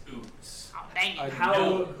of this ooze. Oh, dang it. How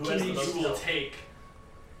Who can you you will take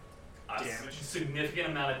a significant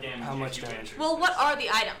amount of damage. How much if you damage? enter. Well, what are the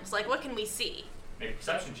items? Like, what can we see? Make a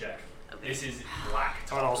perception check. This is black.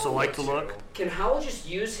 I'd also like to look. Can Hal just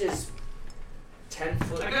use his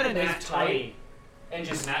 10-foot I got a nat 20. and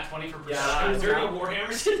Just just nat 20 for Yeah, perception. Is there any Hal.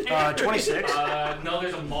 warhammers in there? 26. No,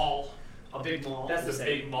 there's a maul. A big mall. That's the There's a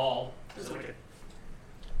same. big maul. It's like a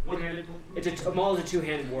one-handed. A maul is a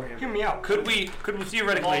two-handed warhammer. Hear me out. Could we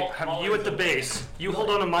theoretically Maul- have maul you is at the the- base, you hold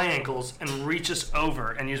onto my ankles and reach us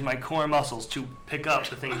over and use my core muscles to pick up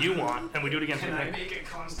the thing you want, and we do it against Can I the make a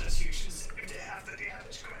constitution save to have the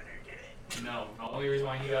damage go in there and get it? No, the only reason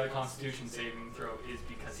why he got a Constitution saving throw is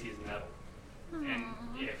because he is metal, and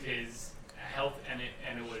if his health and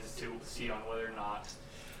it was to see on whether or not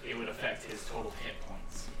it would affect his total hit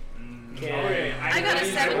points. Okay. I got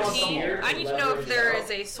a I want some 17. here I to need to know if leverage there out.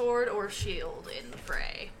 is a sword or shield in the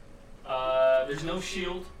fray. There's no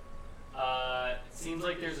shield. It seems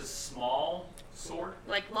like there's a small sword.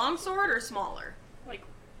 Like long sword or smaller?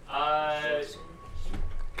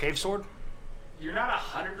 cave sword? You're not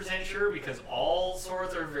 100% sure because all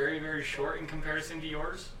swords are very, very short in comparison to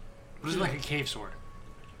yours. What is like a cave sword?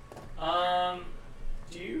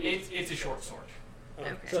 It's a short sword.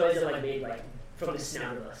 Okay. So is it like made like from the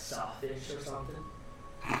snout of a sawfish or something?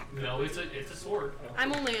 No, it's a sword.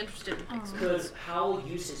 I'm only interested in big swords. Because Hal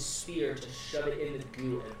used his spear to shove it in the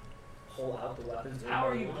goo and pull out the weapons. How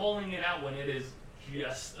are you pulling it out when it is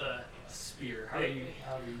just a spear? How are you?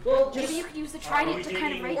 Well, Maybe just you could use the trident to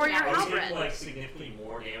kind of rake or it your out. Are we halberd. taking like significantly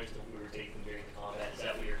more damage than we were taking during the combat? Is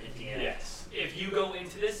that what you're hinting at? Yes. If you go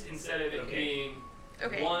into this instead of it Okay. being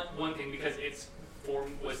Okay. one thing because its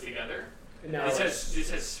form was together. no, This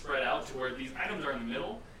has spread out to where these items are in the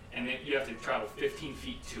middle, and then you have to travel 15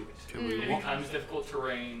 feet to it. Mm. It becomes difficult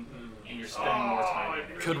terrain, and you're spending more time.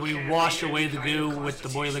 in it. Could we wash away the goo with the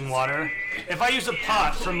boiling water? If I use a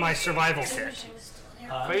pot from my survival kit, if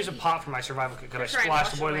I use a pot from my survival kit, could I Try and splash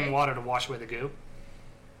wash the boiling away. water to wash away the goo?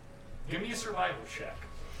 Give me a survival check.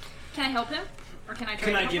 Can I help him? Or can I try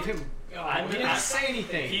Can to I help give him? him? Oh, I'm he gonna- didn't say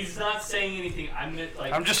anything. He's not saying anything.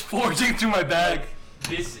 I'm just forging through my bag.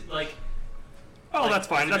 this like. Oh, like, that's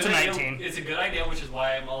fine. it's a That's a good idea- 19. It's a good idea, which is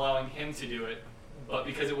why I'm allowing him to do it, but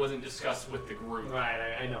because it wasn't discussed with the group.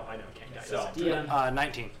 Right, I know. Can't guys. So. DM.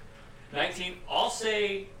 19. 19. I'll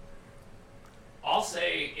say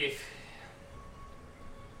if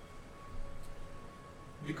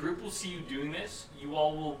the group will see you doing this, you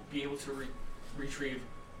all will be able to retrieve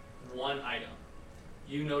one item.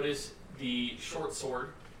 You notice the short sword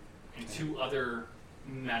and two other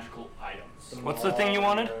magical items. What's the thing you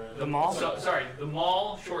wanted? The maul? So, sorry, the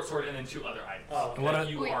maul, short sword, and then two other items Oh, what that are-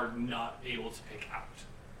 you Wait. are not able to pick out,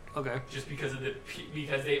 Okay. just because of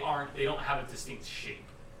because they don't have a distinct shape.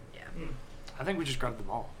 I think we just grabbed the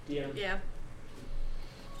maul. DM. Yeah.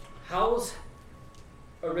 Hal's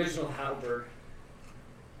original halberd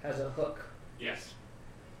has a hook. Yes.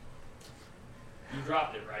 You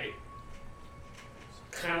dropped it, right?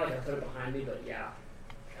 Kind of like I put it behind me, but yeah.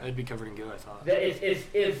 It'd be covered in goo, I thought. That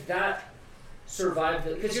if that survived,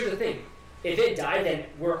 because here's the thing, if it died, then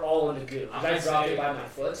we're all in the goo. I'm I gonna dropped say- it by my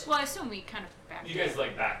foot. Well, I assume we kind of backed You guys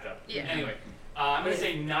like backed up. Yeah. Anyway, I'm gonna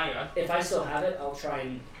say Naya. If I still have it, I'll try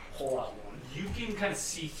and pull out one. You can kind of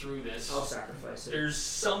see through this. I'll sacrifice it. There's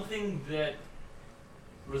something that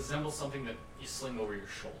resembles something that you sling over your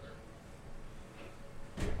shoulder.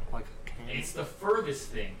 Like a cane. It's the furthest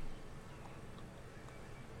thing,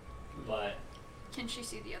 but Can she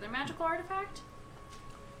see the other magical artifact?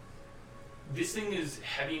 this thing is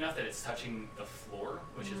heavy enough that it's touching the floor,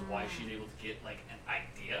 which is why she's able to get like an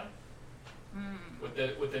idea.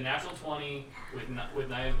 With the natural 20, with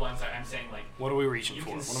Naya's blind sight, I'm saying like What are we reaching You for?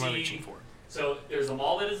 can What am I see- reaching for? so. There's a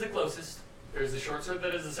maul that is the closest. There's the short sword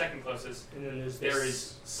that is the second closest. And then there's There this.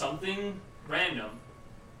 is something random,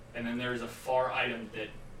 and then there's a far item that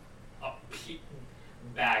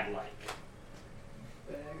bag-like.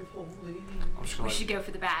 Bag of holding. I'm just We gonna, should go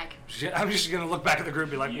for the bag. I'm just gonna look back at the group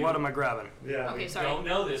and be like, You- what am I grabbing? Yeah. Okay, sorry. Don't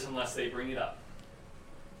know this unless they bring it up.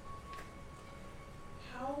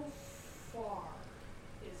 How far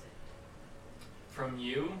is it? From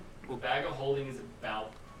you, The bag of holding is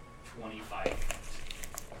about 25 feet.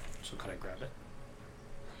 So could I grab it?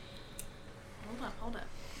 Hold up.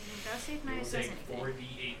 You gotta see if You Naya will says take anything.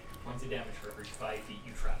 4d8 points of damage for every 5 feet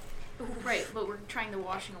you travel. Right, but we're trying the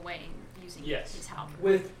washing away and using Yes. his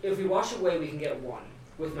halberd. If we wash away, we can get one.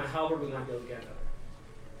 With my halberd, we might be able to get another.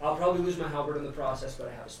 I'll probably lose my halberd in the process, but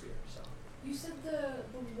I have a spear, so. You said the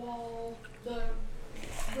wall, the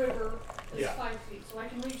river is Yeah. 5 feet, so I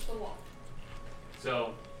can reach the wall.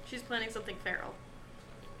 So, She's planning something feral.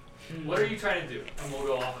 what are you trying to do? And we'll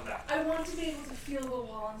go off of that. I want to be able to feel the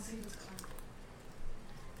wall and see what's climbing.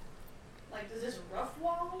 Like, is this a rough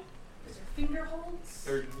wall? Is there finger holds?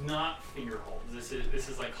 They're not finger holds. This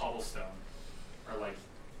is like cobblestone, or like.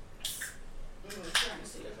 I'm trying to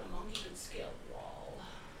see if a monkey can scale the wall.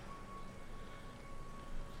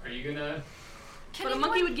 Are you gonna? But a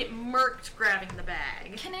monkey would get murked grabbing the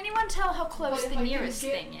bag. Can anyone tell how close But the if nearest I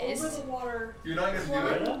can thing get is? over the water, You're not gonna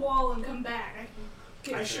climb do the it. wall and come back, I can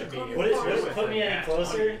get I should be on What is far. what? Put me any Nat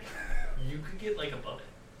closer 20. You could get like above it.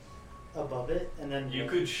 above it, and then You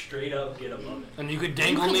could straight up get above it. And you could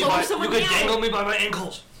dangle could me lower by someone down. my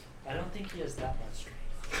ankles. I don't think he has that much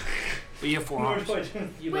strength. But you have 4 arms.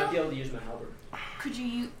 You might be able to use my halberd. Could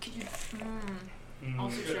you?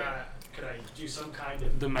 Also Could true. could I do some kind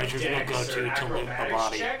of The measures will dex go or to loot the acrobatics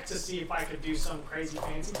body. check to see if I could do some crazy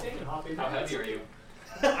fancy thing and hop in? How heavy are you?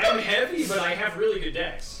 I'm heavy, but I have really good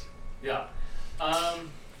dex. Yeah.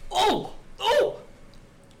 Oh!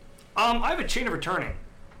 I have a chain of returning.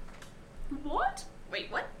 What?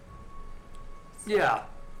 Wait, what? Yeah.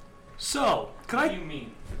 So, can What I? do you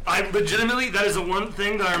mean? I legitimately, that is the one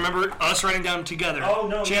thing that I remember us writing down together. Oh,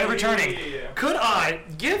 no, Chain yeah, of returning. yeah. Could I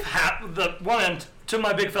give the one end to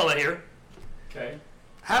my big fella here? Okay.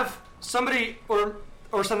 Have somebody or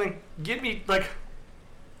something get me like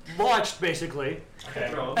launched basically,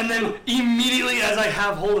 Okay. and then immediately as I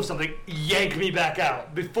have hold of something, yank me back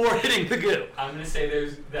out before hitting the goo. I'm gonna say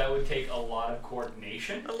that would take a lot of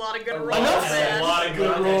coordination. A lot of good A rolls. lot, man. a lot of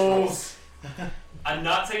good rolls. I'm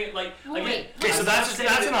not saying like Wait, again. Okay, so I'm that's not saying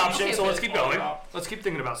an that- option. okay, So but- let's keep going. Let's keep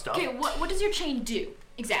thinking about stuff. Okay, what does your chain do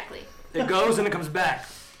exactly? It goes and it comes back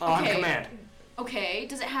on Okay. command. Okay,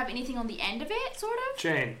 does it have anything on the end of it, sort of?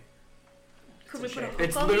 Chain. Could we put a hook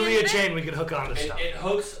It's on the literally end a of it? chain we could hook onto stuff. It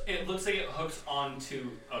hooks. It looks like it hooks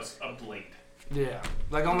onto a blade. Yeah,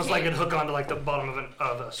 like almost Okay. like it'd hook onto like the bottom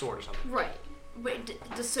of a sword or something. Right. Wait,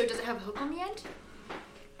 does it have a hook on the end?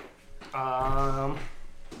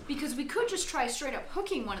 Because we could just try straight up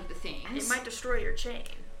hooking one of the things. It might destroy your chain.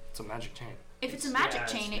 It's a magic chain. If it's a magic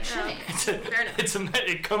chain, it shouldn't. Fair enough.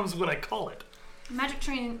 It comes when I call it. Magic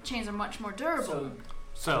chains are much more durable.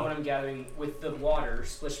 So what I'm gathering, with the water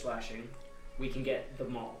splish splashing, we can get the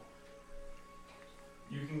maul.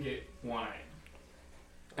 You can get wine.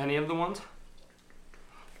 Any of the ones?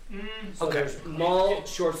 So Okay. there's maul,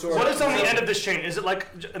 short sword. What is on the end of this chain? Is it like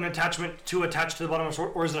an attachment to attach to the bottom of a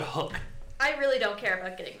sword, or is it a hook? I really don't care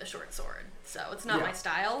about getting the short sword, so it's not Yeah. my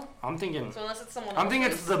style. I'm thinking. So unless it's someone I'm thinking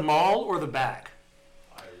else's. it's the maul or the bag.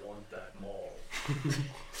 I want that maul.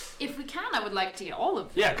 If we can, I would like to get all of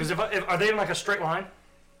them. Yeah, because if are they in like a straight line?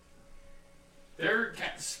 They're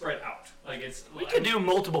spread out. Like it's. We could do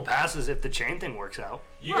multiple passes if the chain thing works out.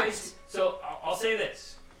 You guys. So I'll say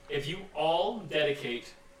this: if you all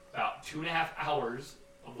dedicate about 2.5 hours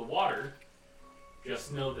of the water,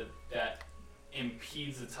 just know that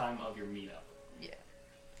impedes the time of your meetup.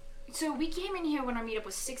 So we came in here when our meetup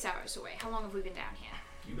was 6 hours away. How long have we been down here?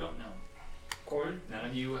 You don't know. Corn? None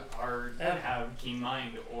of you have keen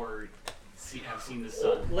mind or have seen the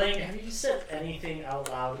sun. Lane, have you said anything out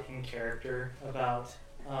loud in character about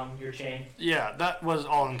your chain? Yeah, that was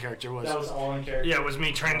all in character. That was all in character. Yeah, it was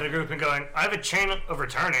me turning to the group and going, I have a chain of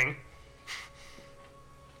returning.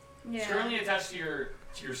 It's currently attached to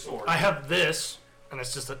your sword. I have this, and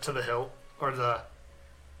it's just to the hilt or the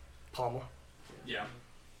pommel. Yeah.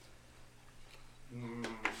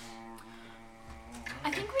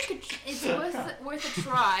 I think we could. It's worth a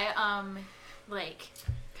try. Like,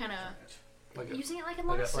 kind of Like using it like a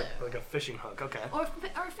like lasso like a fishing hook. Okay. or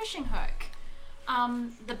a fishing hook.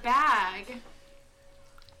 The bag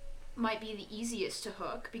might be the easiest to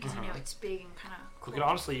hook because you know it's big and kind of. We could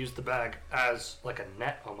honestly use the bag as like a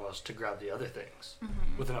net almost to grab the other things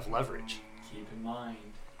with enough leverage. Keep in mind,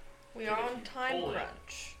 We are if on you time pull it,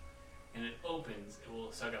 crunch. and it opens, it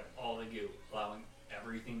will suck up all the goo, allowing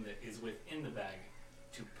everything that is within the bag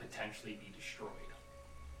to potentially be destroyed.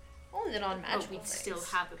 Only that on Oh, magical we'd things. still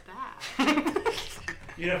have a bag.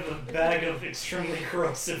 You have a bag of extremely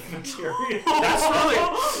corrosive material. That's really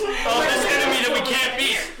this enemy that we can't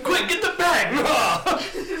beat. Quick, get the bag!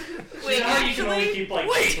 Wait, now you can only keep like.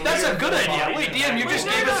 Wait, that's a good idea. bodies Wait, in DM, you one. just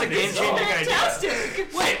gave us a game-changing idea. Fantastic.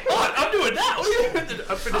 Wait, what? I'm doing that. What are you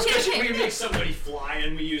up for discussion? We make somebody fly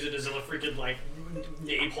and we use it as a freaking like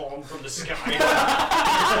napalm from the sky.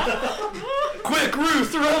 Quick, Rue,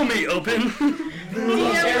 throw me open.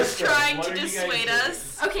 DM was trying What to are you guys dissuade doing?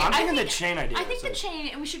 us. Okay, I'm I thinking think the chain idea. I think the chain,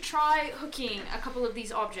 and we should try hooking a couple of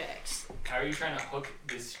these objects. How are you trying to hook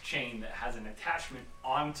this chain that has an attachment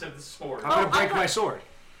onto the sword? I'm gonna Oh, break I my thought- sword.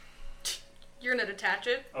 You're gonna detach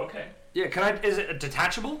it. Okay. Yeah, can I? Is it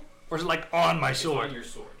detachable, or is it like on my It's sword? on your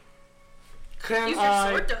sword. Can Use your I?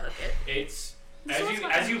 sword to hook it. It's The as sword's you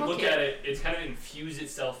not as you gonna look hook at it. it, it's kind of infused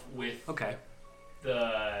itself with Okay.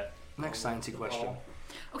 the. Next sciencey question.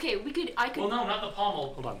 Okay, I could. Well, no, not the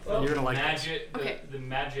pommel. Hold on. Oh, You're gonna like this. magic. Okay. The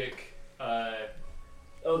magic.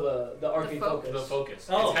 Oh, the arcane focus. focus. The focus.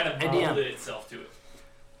 Oh, It's kind of idea. molded itself to it.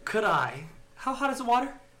 Could I? How hot is the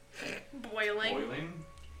water? Boiling. Boiling.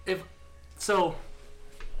 So,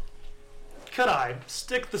 could I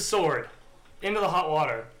stick the sword into the hot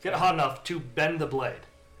water, get it hot enough to bend the blade?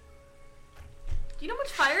 Do you know how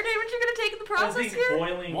much fire damage you're gonna take in the I process think here?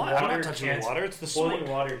 boiling What? I'm water not touching the can't. water. It's the Boiling sword.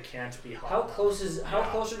 water can't be hot. How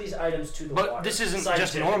close are these items to the But water? this isn't just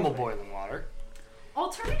Scientifically. normal boiling water.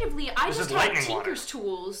 Alternatively, I This just is have lightning water. Tinker's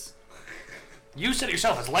tools. You said it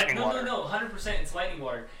yourself. It's lightning No, water. no, 100%. It's lightning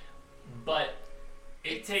water, but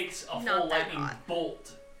it takes a not full that lightning hot.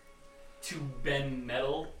 bolt to bend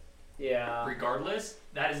metal. Yeah. Regardless,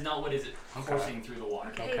 that is not what is Okay. coursing through the water.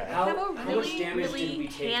 Okay, Okay. I How, have a how much really, damage did we really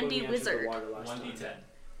take when handy we entered wizard. the water last 1d10 time?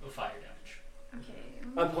 of fire damage. Okay.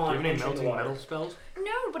 Upon Do you have any entering the melting water. metal spells?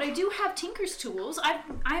 No, but I do have Tinker's tools.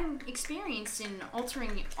 I'm experienced in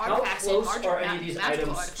altering How artifacts and close are any of these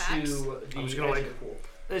magical items artifacts. to the I'm just edge gonna, of like- the pool?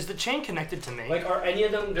 Is the chain connected to me? Like, are any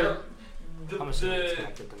of them? They're, the, I'm assuming it's the,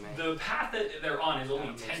 connected to me. the path that they're on is only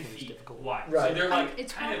That makes 10 things feet difficult. wide. Right. So they're like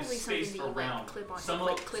It's kind of probably something spaced that you, like, around. clip on- Some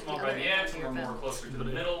like, are clip more the by other the end edge, of some your are more belt. closer to the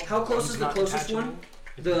middle. How close One's is the not closest detachable. one?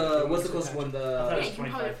 The what's the closest one? I thought The it Yeah, was you can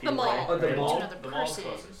 25 probably feet The mall. away. Oh, the right? mall? to another The mall's person.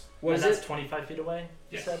 closest. what is and that's it? 25 feet away,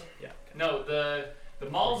 you Yes. said? Yeah. No, the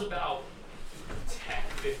mall's about 10,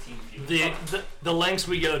 15 feet. The lengths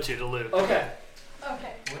we go to loot. Okay.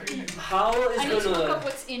 Okay. What are you? How is I need to look up gonna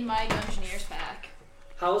what's in my Dungeoneer's pack.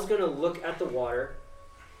 how is gonna look at the water?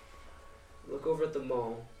 Look over at the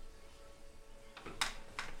mall.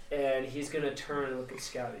 And he's gonna turn and look at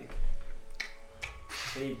Scabby.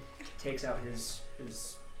 And he takes out his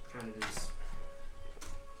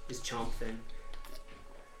chomp thing.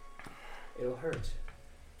 It'll hurt.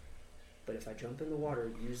 But if I jump in the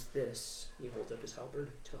water, use this, he holds up his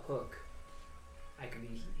halberd, to hook, I can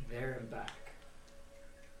be there and back.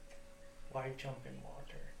 Why jump in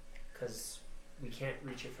water? Because we can't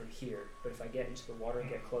reach it from here. But if I get into the water and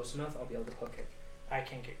get close enough, I'll be able to hook it. I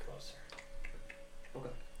can't get closer.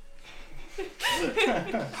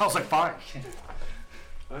 I was like, fine.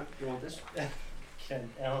 Alright, you want this? And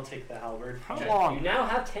I'll take the halberd. How You long now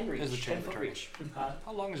have 10 reach. is the chain 10 of foot returning? reach.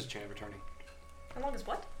 How long is the chain of returning? How long is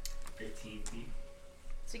what? 15 feet.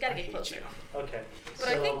 So you gotta I get hate closer. you. Okay. But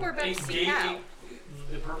I think we're about to see how.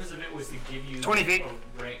 The purpose of it was to give you 20 feet.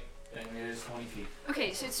 a rank, and it is 20 feet.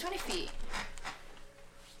 Okay, so it's 20 feet.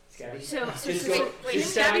 Scabby? So Just go- Wait,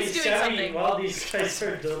 He's Scabby's doing something. While these guys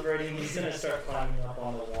are deliberating, he's gonna start climbing up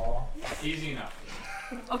on the wall Easy enough.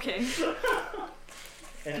 Okay.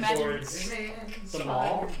 and Imagine- towards the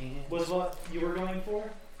mall. Was what you were going for?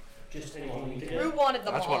 Just anything you can Rue do. wanted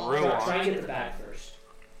the That's mall. what Rue wants. Try and get the bag first.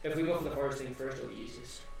 If we go for the hardest thing first, it'll be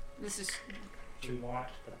easiest. This is Do you want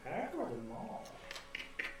the bag or the mall?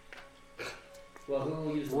 Well, who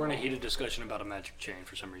will use the We're in a mall? heated discussion about a magic chain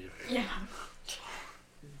for some reason. yeah.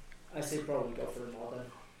 I say probably go for the mall then.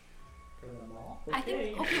 For the mall? I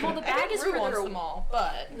think okay. Well, the I bag think is Rue wants further. the mall,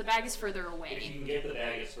 but The bag is further If away. you can get the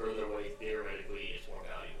bag is further away, theoretically, it's more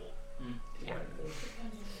valuable.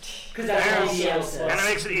 Because that's Fair. what DL And it says.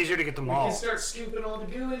 makes it easier to get the We mall. can start scooping all the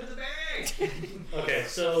goo into the bag. Okay,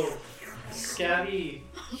 so Scabby,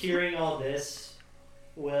 hearing all this,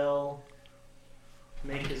 will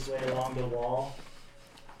make his way along the wall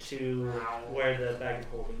to where the bag of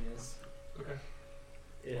holding is. Okay.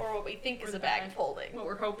 If, or what we think is a bag of holding. What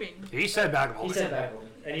we're hoping. He said bag of He holding. said bag holding.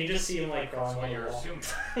 and you just see him like That's crawling what on you're the wall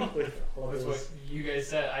assuming. with all That's those. what you guys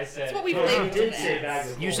said. I said. That's what we No, you labeled did it say as. bag of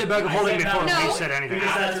holding. You said bag of I holding said before no. we said anything.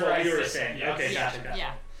 Because that's After what I you were said- saying. yeah. Okay, Yeah. gotcha.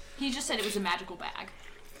 Yeah. He just said it was a magical bag.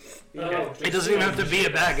 Okay. It doesn't even have to be a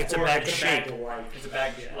bag, it's a Or bag it's shape. of like. It's a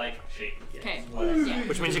bag like shape. Okay. Whatever. Yeah.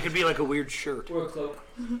 Which means it could be like a weird shirt. Or a cloak.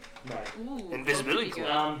 Right. Ooh. Invisibility pretty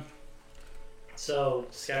cloak. good. So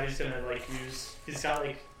Scabby's gonna like use. He's got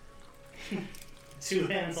like 2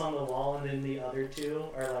 hands on the wall, and then the other 2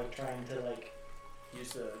 are like trying to like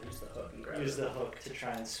Use the hook and grab Use it. the hook to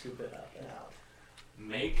try and scoop it up and out.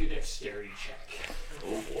 Make a dexterity check.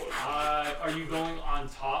 Oh boy. Are you going on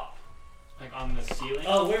top? Like on the ceiling?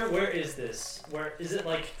 Oh, where is this? Where is it?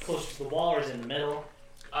 Like close to the wall, or is it in the middle?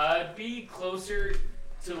 Be closer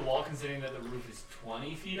to the wall, considering that the roof is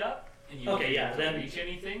 20 feet up, and you Okay, can't yeah, then- reach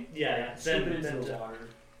anything. Yeah. Scoop it Then into the water.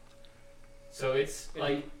 So it's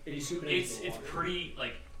like If you scoop it it's into the water. pretty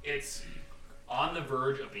like it's on the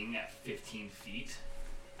verge of being at 15 feet.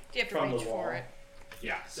 You have to From the reach wall. for it.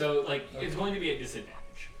 Yeah. So like it's going to be a disadvantage.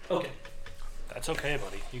 Okay, That's okay,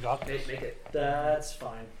 buddy. You got this. Make it. that's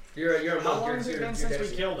fine. You're a How monk. long has it been since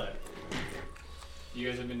we killed it? You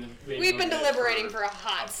guys have been. We've been deliberating for a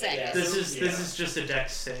hot second. Yeah. This is just a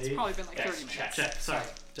dex It's save. probably been like 30 Dex minutes. check. Check. Sorry,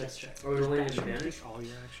 dex check. Are we rolling advantage? All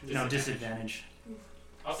your actions. No, disadvantage.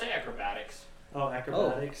 I'll say acrobatics. Oh,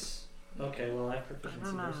 acrobatics. Okay, well I have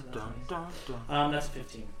proficiency. That's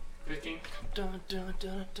 15. 15.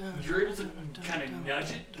 You're able to kind of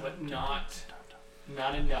nudge it, but not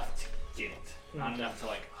enough to get it. Not enough to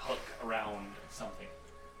like hook around something.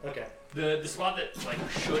 Okay. The spot that like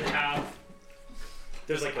should have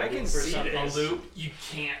There's like a I can loop or see something. a loop, you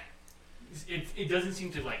can't. It doesn't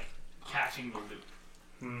seem to like catching the loop.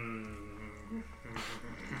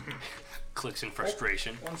 Clicks in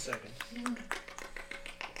frustration. 1 second.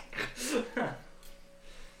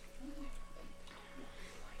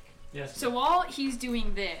 Yes. So while he's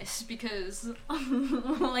doing this, because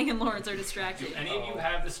Lang and Lawrence are Do distracted. any of you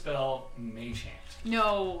have the spell Mage Hand?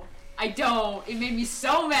 No, I don't. It made me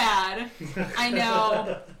so mad. I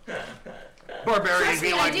know. Barbarian Trust me,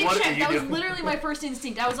 being I like, did what are check. you That was doing? literally my first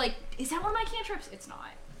instinct. I was like, is that one of my cantrips? It's not.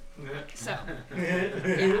 So,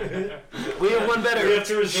 We have one better. We have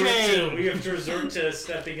to Shame. resort to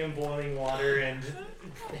stepping in boiling water and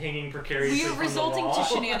hanging precariously we are from the resulting wall. to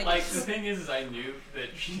shenanigans. Like the thing is I knew that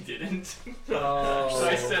she didn't. Oh. So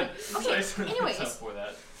I said. Okay, I set anyways. this up for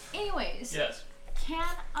that. Anyways, Yes. can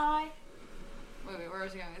I... Wait, where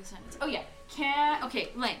was I going with the sentence? Oh yeah, okay,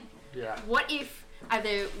 Lang. Yeah. What if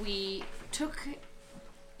either we took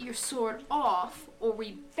your sword off, or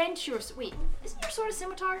we bent your... Wait, isn't your sword a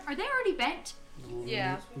scimitar? Are they already bent?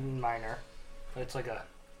 Yeah. Minor. It's like a.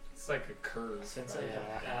 It's like a curve. Since I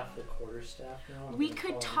have half the quarterstaff now, I'm We gonna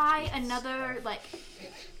could call tie it another, like...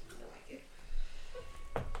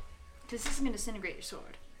 Because this is going to disintegrate your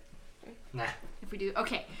sword. Nah. If we do...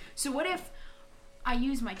 Okay, so what if I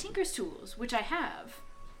use my Tinker's tools, which I have,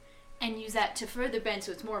 and use that to further bend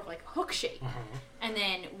so it's more of like a hook shape. And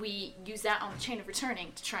then we use that on the chain of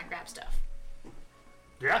returning to try and grab stuff.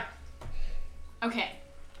 Yeah. Okay,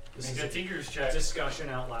 Make a Tinker's check. Discussion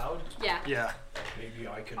out loud. yeah. Yeah. Maybe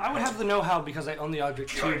I can. I would have the know-how because I own the object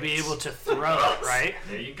to be able to throw it, right?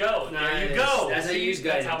 There you go. There you Nice. go. That's how you use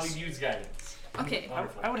That's how guidance. we use guidance. Okay.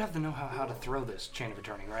 Wonderful. I would have the know-how how to throw this chain of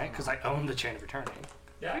returning, right? Because I own the chain of returning.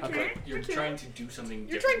 Yeah. Okay. You're trying to do something.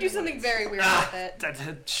 You're trying to do something very weird with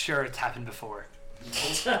it. Sure, it's happened before.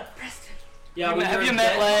 Yeah, when Have you're you in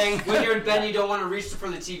met bed- Lang? When you're in bed, you don't want to reach for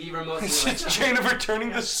the TV remote. It's You're like, just chain of returning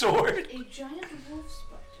the sword. A giant wolf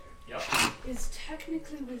spider Yep. is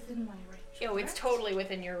technically within my range. Oh, it's correct? totally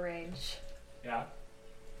within your range. Yeah.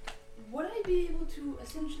 Would I be able to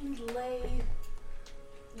essentially lay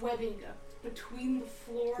webbing between the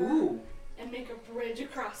floor Ooh. and make a bridge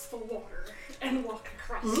across the water and walk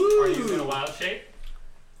across? Are you using a wild shape?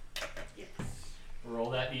 Yes. Roll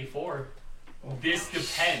that d4. This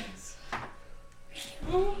depends.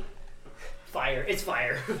 Fire. It's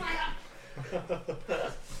fire.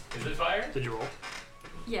 Is it fire? Did you roll?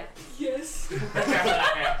 Yeah. Yes.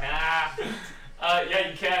 Yeah,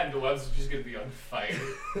 you can. The web's just gonna be on fire.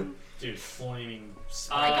 Dude, flaming.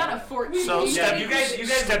 I got a 14. So Yeah, step, you guys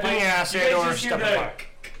step in the you acid guys or just hear step the- back.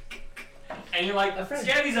 And you're like, A friend.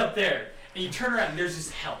 Scabby's up there. And you turn around and there's this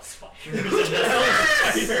hell's fire. In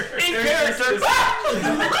character.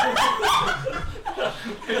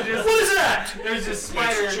 What is that? There's this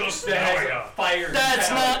spider just that has Mario. fire. That's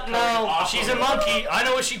not. coming No, off she's of a it. monkey. I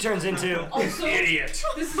know what she turns into. Also, Idiot.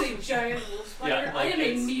 this is a giant wolf spider. Yeah, like I am a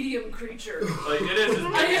it's- medium creature. Like, it is as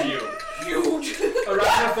big as you. Huge.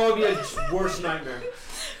 Arachnophobia, worst nightmare.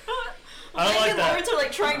 I don't like and that. Lawrence are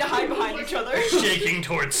like trying to hide behind each other. Shaking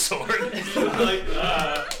towards sword. Like,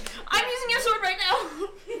 I'm using your sword right now.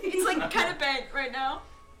 It's like kind of bent right now.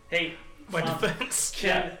 Hey, My defense.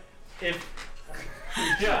 Ken, if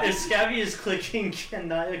Scabby is clicking, can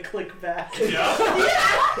Naya click back? yeah.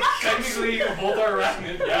 Technically, you both are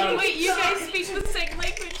arachnid. Yeah. Wait, you guys speak the same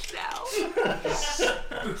language now.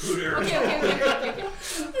 Okay.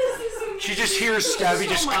 She just hears Stabby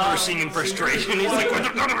just cursing in frustration. He's like,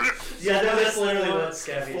 Yeah, that's literally what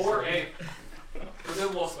Scabby is. For the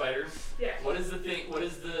wolf spider, Yeah. What is the thing? What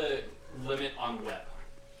is the limit on web?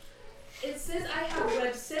 It says I have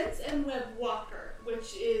web sense and web walker,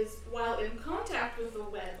 which is while in contact with the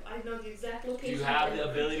web, I know the exact Do location. you have of the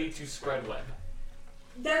the ability to spread web?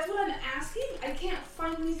 That's what I'm asking. I can't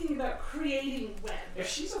find anything about creating web. If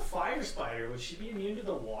she's a fire spider, would she be immune to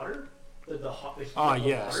the water? The hot. The heat Ah, of the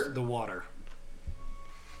yes, water? the water.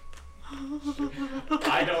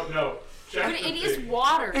 I don't know. Check But the it is thing.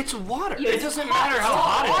 water. It's water. Yeah, It it's doesn't hot. matter how It's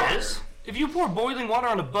hot water. it is. If you pour boiling water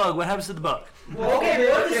on a bug, what happens to the bug? Okay,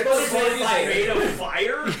 what is Made of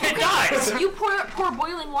fire? It dies. If you pour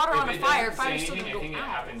boiling water on a If it fire, doesn't fire say still anything, can I think go it out.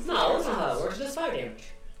 happens. No, that's not how it works. It's fire damage.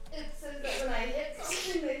 It says that when I hit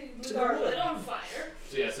something, they start on fire.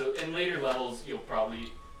 So yeah, so in later levels, you'll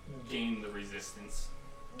probably gain the resistance.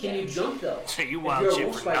 Can you jump though? So you If wild you're a shit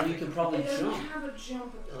wolf for spider, you nothing. can probably It doesn't jump. have a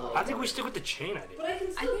jump ability. I think we stick with the chain idea. But I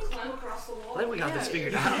can still climb across the wall. I think we got this Yeah.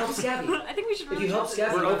 figured You can help out. Scabby. I think we should If really you help jump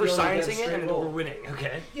Scabby, We're you might be able to get a oversciencing it straight and roll. we're winning,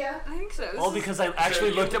 okay? Yeah. I think so. All because I actually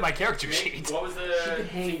you- looked at my character Make- sheet. What was She the could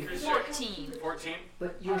hang. tinker's check? 14. 14?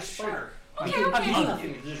 But you're a spider. Okay, You can okay. do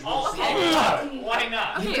nothing. There's no Okay. sting. Why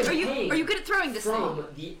not? You Okay, can are you hang good at throwing this thing? from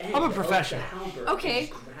the end I'm a of the professional. halberd Okay, and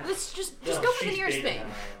just grab. let's just No, go for the she's nearest bigger thing.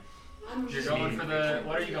 than I You're going for the.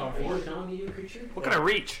 What are you going Are you for? not a medium creature? What can I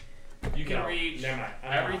reach? You am. can No, reach never mind. I'm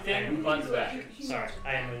not. I everything am- but back. Sorry,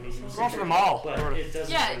 I am a medium. Go for them all. But it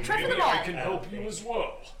doesn't. Yeah, really try for do them it. all. I can help you as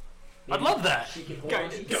well. I'd love that. She can hold on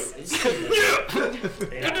to you.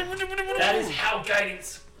 That is how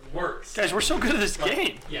guidance works. Guys, we're so good at this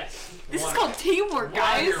game. Yes. This is called teamwork,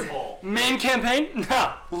 guys. Wonderful. Main campaign?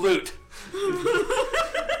 Nah, loot.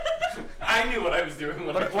 I knew what I was doing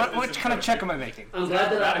when I put What this kind in of check am I making? I'm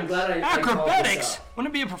glad I called this Acrobatics? out.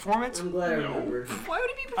 Wouldn't it be a performance? I'm glad I remembered. Why would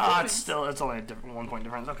it be Ah, it's performance? still, it's only a different 1 point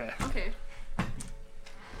difference. Okay. Okay.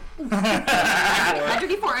 Add your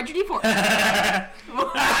D4, add your D4.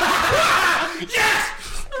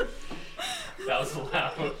 Yes! That was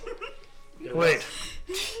loud. Wait.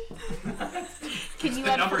 Can you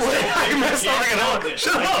The add number four? I messed up again.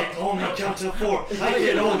 Shut I up! can only count to 4. I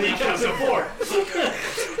can only count to 4.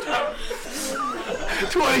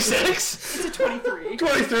 26? It's a 23.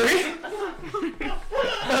 23? I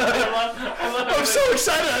love I'm so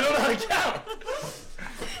excited, I don't know how to count.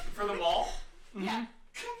 for the mall. Yeah.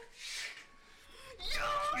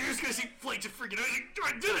 You're just gonna see Flake just freaking out.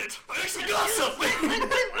 I did it! I actually got something!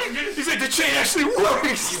 He's like, the chain actually You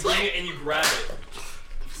works! bring it and you grab it.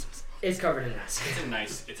 It's covered in acid.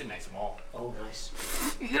 It's a nice mall. Oh, nice.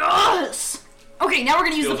 Yes! Okay, now we're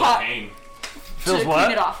gonna use the Feels like pot pain. to Feels clean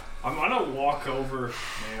what? it off. I'm gonna walk over.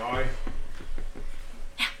 May I?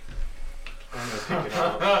 I'm gonna pick it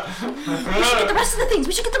up. We should get the rest of the things.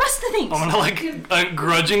 We should get the rest of the things. I'm gonna like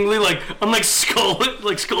grudgingly I'm like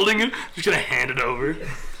scolding him. Just gonna hand it over.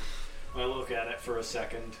 I look at it for a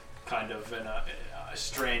second, kind of in a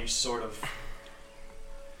strange sort of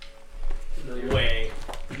way.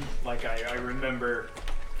 Like I remember,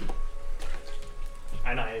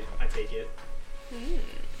 and I take it.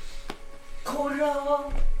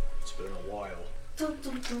 Koro. It's been a while.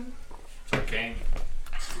 It's okay.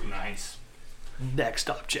 Nice. Next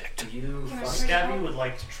object. You Scabby would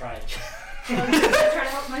like to try it. Try to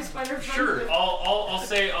help my spider friend. Sure. I'll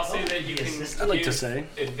say that you can I'd like to give say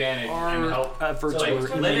advantage and our help. efforts So, like, were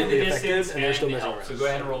limit the immediately distance effective, and they're still help. mesmerized. So go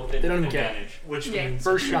ahead and roll with They don't even get it. advantage. Which Yeah. means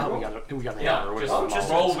First shot, we got the hammer. Yeah, or just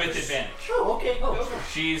whatever. roll with advantage. Oh, okay. Oh.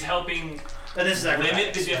 She's helping But this is limit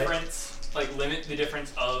acrobatics, the right? difference, limit the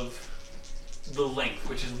difference of the length,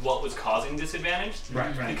 which is what was causing disadvantage.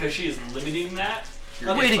 Right, right. Because she is limiting that.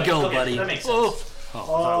 you're Way to just go, Okay, buddy. that makes sense. Oh, I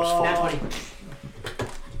thought it was Nat full. 20.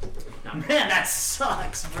 Man, that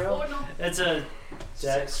sucks, bro. Oh, no. It's a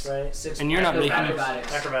dex, right? 6. And you're not making-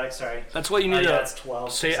 acrobatics. Acrobatics, sorry. That's what you Oh, need yeah, to that's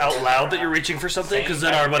 12. say out loud that you're reaching for something, because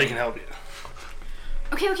then our buddy can help you.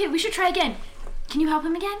 Okay, we should try again. Can you help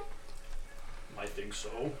him again? I think so.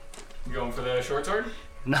 You going for the short sword?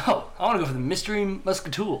 No, I want to go for the mystery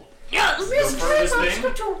musketool. Yes! Go for this thing.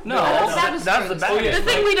 No, that was that's the first. bad. Oh, yeah. The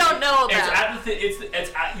thing we don't know It's about. at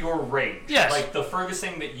it's at your range. Yes. Like the furthest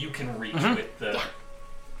thing that you can reach with the. Yeah.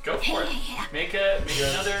 Go for it. Yeah. Make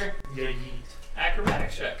another Yeah, yeet.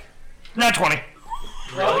 acrobatics check. Not 20.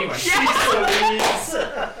 Really? Yeah,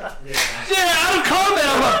 out of combat,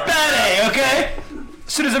 I'm a bad A, okay?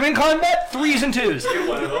 As soon as I'm in combat, 3s and 2s. You get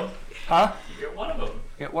one of them. Huh? You get one of them.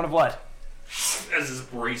 Yeah, one of what? As his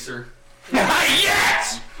bracer.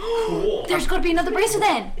 Yes! Cool. There's got to be another bracer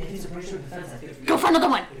then. If it's a bracer of defense, I think. Go for another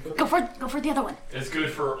one. Go for the other one. It's good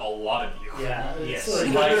for a lot of you. Yeah. Yes.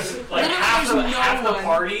 it's Like Literally, half there's no the one.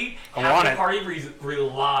 party. I Half want the it. party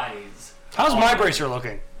relies. How's my bracer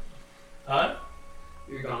looking? Huh?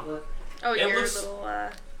 Your gauntlet. Oh, It your looks- little.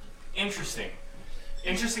 Interesting.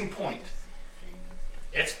 Interesting point.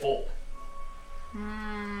 It's full.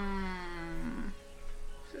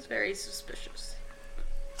 This is very suspicious.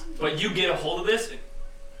 But you get a hold of this.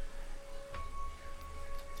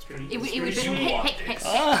 It would You hey, want hey, this.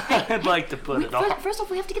 hey. I'd like to put it on. First off,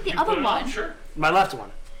 we have to get the You other put it on, one. Sure. My left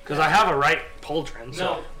one. Because I have a right pauldron. So.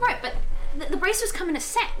 No. Right, but the bracers come in a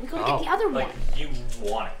set. We gotta get the other Like one. you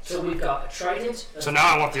want it. So we've got a trident. So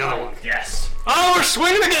now I want the other one. Yes. Oh, we're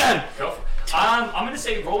swinging again! Go for it. I'm gonna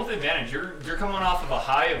say roll with advantage. You're coming off of a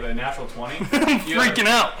high of a natural 20. Freaking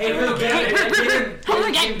out. Hey, Hold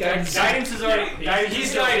again. Guidance is already.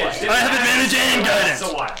 He's guided. I have advantage and guidance.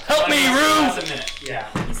 So why? Help me, Rue! That's a minute. Yeah.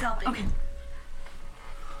 He's helping. Okay.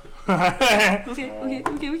 Okay.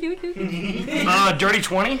 Dirty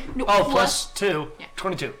 20? No, Oh, plus- plus 2. Yeah.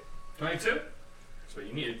 22. 22. That's what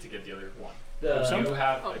you needed to get the other one. The, You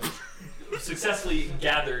have successfully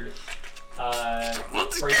gathered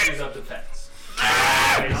bracers of defense.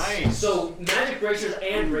 Nice. so magic bracers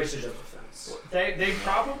and bracers of defense. They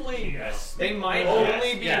probably Yes. they might Oh,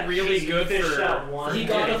 only be yeah, really he good fished for. out one. He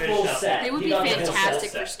got Yeah, the he full fished out set. They would He be got the full fantastic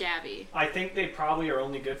set. for Scabby. I think they probably are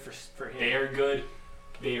only good for him. They are good.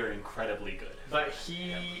 They are incredibly good. But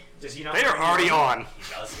does he not? They are already on.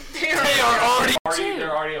 He does. They are already.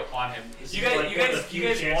 They're already on him. You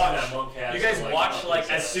guys watch like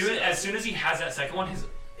as soon as he has that second one,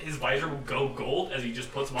 his visor will go gold as he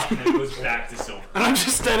just puts them on and then it goes back to silver. And I'm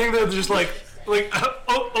just standing there, just like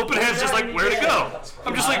open hands, just like, where to go?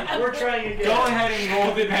 I'm just like, We're trying to get. Go ahead and roll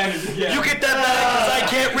with advantage again. you get that back, 'cause I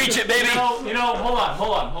can't reach it, baby. You know, hold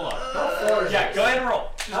on. Yeah, go ahead and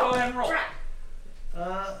roll. Just go ahead and roll.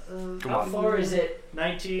 Come How on. far is it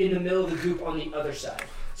 19. in the middle of the goop on the other side?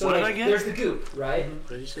 So What did like, I get? there's the goop, right?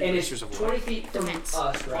 Did you say And it's pictures of 20 feet from Defense.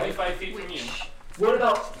 us, right? 25 feet from you. What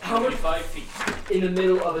about how much 25 feet. in the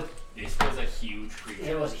middle of it? This was a huge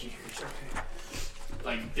creature. It was huge.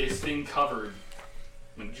 Like this thing covered.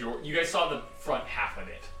 You guys saw the front half of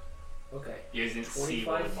it. Okay. You guys didn't see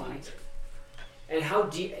what 25 was behind feet. it. And how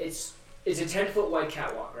deep? It's a 10-foot wide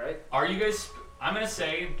catwalk, right? Are you guys? I'm gonna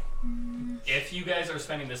say, if you guys are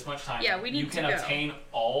spending this much time, Yeah, we need you to can go. obtain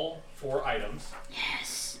all 4 items.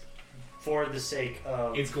 Yes. For the sake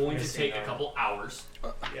of. It's going to missing take a out. couple hours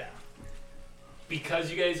Yeah.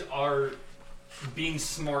 because you guys are being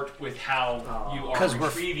smart with how you are Because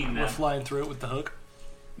retrieving we're them. flying through it with the hook.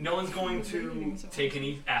 No one's going to take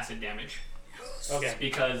any acid damage Okay.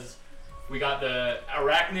 because we got the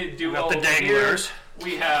arachnid duo. We got the over here. danglers.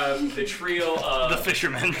 We have the trio of The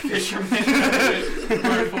fishermen. fishermen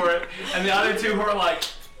word for it, and the other two who are like,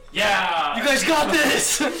 yeah, You guys got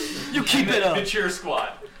this! You keep it up. the cheer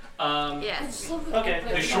squad. Yes. Okay.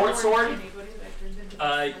 The short sword,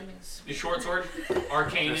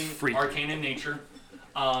 arcane That's free. in nature,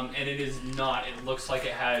 and it is not. It looks like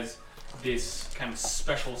it has this kind of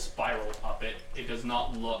special spiral up it. It does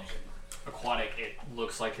not look aquatic. It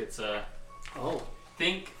looks like it's a Oh.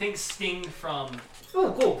 think Sting from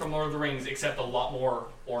Oh, cool. Lord of the Rings, except a lot more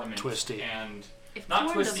ornaments Twisty. and If not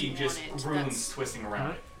Corn twisty, doesn't just want it, runes that's- twisting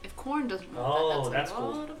around it. If Corn doesn't want Oh, that, that's a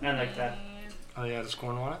cool. lot of I like that. money. Oh yeah, does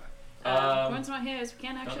corn want it? Corn's not his. We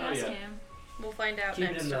can't actually know ask yet. him. We'll find out Keep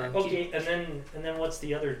it next in the- time. Okay, and then what's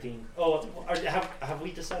the other theme? Oh, have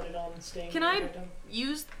we decided on staying? Can I right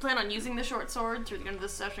now? plan on using the short sword through the end of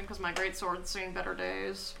this session because my great sword's seen better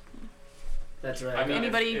days? That's right. I mean,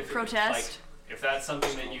 Anybody if protest? Like, if that's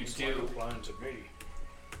something that you do,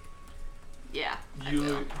 Yeah. I do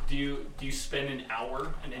will. you spend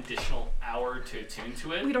an additional hour to attune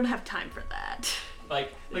to it? We don't have time for that.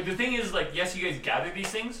 Like the thing is, like, yes, you guys gather these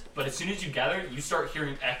things, but as soon as you gather, you start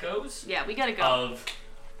hearing echoes Yeah, we gotta go. of,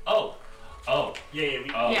 oh, Yeah.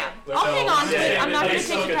 Yeah. I'll hang on to it. I'm not gonna it's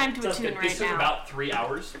take the good. time to That's attune good. This right took now. about 3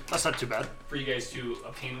 hours That's not too bad. for you guys to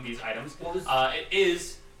obtain these items. What was- It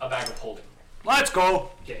is a bag of holding. Let's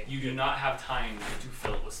go! Okay. You do not have time to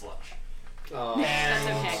fill it with sludge. Oh. That's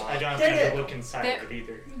okay. I don't have Dang time it. to look inside There- of it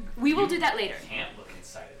either. We will do that later. You can't look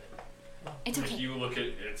inside of it. It's If okay. you look at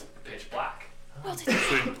it, it's pitch black. We'll do that.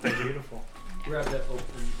 Thank you. Beautiful. Grab that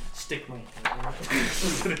open. Stick my.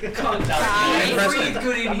 Guys. Breathe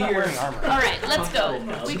good in here. All right, let's go.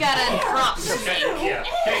 We gotta drop something. Yeah.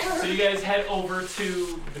 Okay, so you guys head over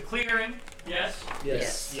to the clearing. Yes.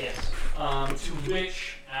 Yes. Yes. To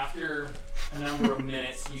which, after a number of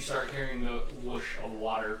minutes, you start hearing the whoosh of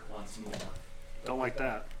water once more. Don't like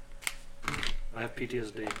that. I have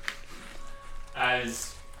PTSD.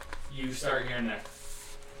 As you start hearing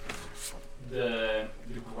the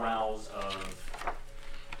growls of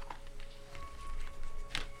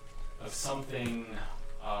something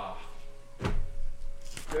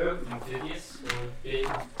amphibious or big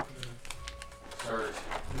start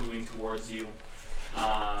moving towards you.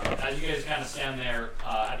 As you guys kind of stand there,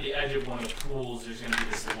 at the edge of one of the pools, there's going to be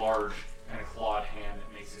this large kind of clawed hand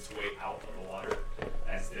that makes its way out of the water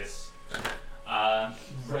as this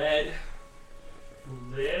red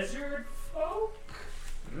lizard folk.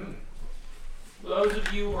 Those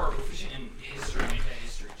of you who are proficient in history, make a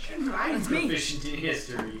history check. It's me. Proficient in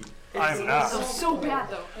history. I'm not. So bad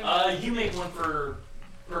though. You make one for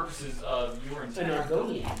purposes of your An intent.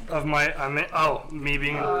 Argonian. Of my, me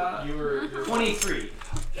being. You're 23.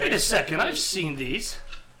 Wait a second, I've seen these.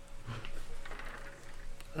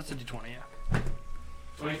 That's a d20, yeah.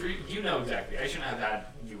 23. You know exactly. I shouldn't have had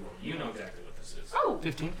you roll. You know exactly what this is. Oh.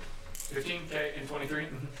 15. 15. Okay, and 23.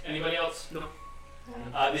 Anybody else? No.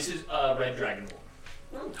 This is a red dragonborn.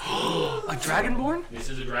 A dragonborn? This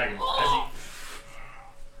is a dragon.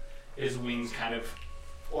 His wings kind of,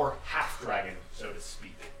 or half dragon, so to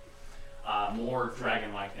speak. More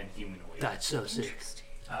dragon-like than humanoid. That's so sick.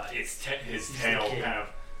 His tail kind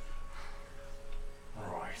of.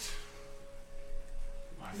 Right.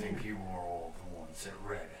 I think you were all the ones that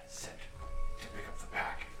Red sent to pick up the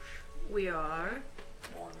package. We are.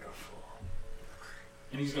 Wonderful.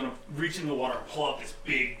 And he's gonna reach in the water, pull up this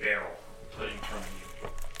big barrel, put it in front of you.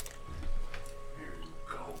 Here you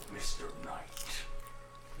go, Mr. Knight.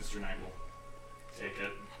 Mr. Knight will take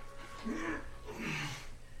it.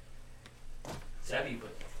 It's heavy,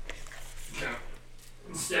 but kind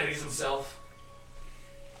of steadies himself.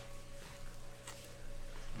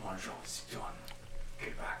 My job is done.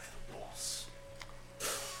 Get back to the boss.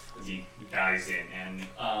 He dives in, and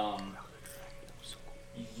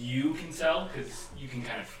you can tell because you can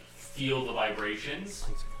kind of feel the vibrations.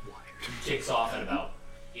 He kicks off at about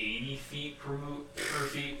 80 feet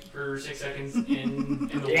per 6 seconds in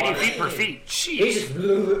the water. 80 feet per feet. Jeez.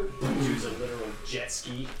 Use a literal jet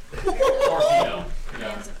ski. Torpedo.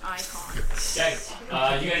 Man's an icon.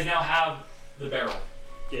 Okay, you guys now have the barrel.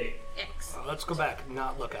 Okay. X. Let's go back and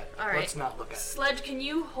not look at it. All right. Let's not look at it. Sledge, can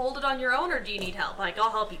you hold it on your own, or do you need help? Like, I'll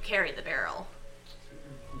help you carry the barrel.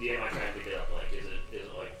 Yeah, am I trying to pick it up? Like, is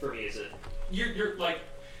it like, for me, is it? You're like,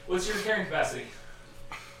 what's your carrying capacity?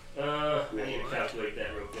 I need to calculate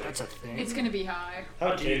that real quick. That's a thing. It's gonna be high.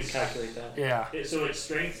 How do you It's- calculate that? Yeah. So it's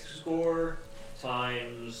strength score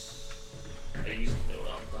times. I used to know it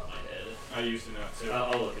off the top of my head. I used to know it too.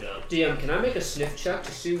 I'll look it up. DM, can I make a sniff check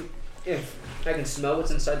to see if I can smell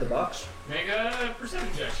what's inside the box? Make a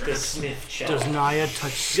percentage check. Sure. The sniff check. Does Naya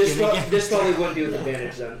touch skin again? This probably wouldn't be with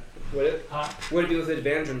advantage then. Would it? Huh? Would it be with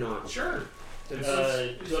advantage or not? Sure.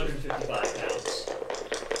 255 pounds.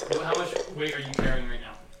 How much weight are you carrying right now?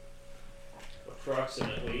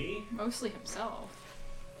 Approximately Mostly himself.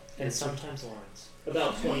 And sometimes Lawrence.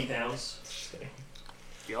 about 20 pounds.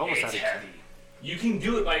 You almost It's had it. heavy. You can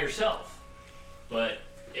do it by yourself, but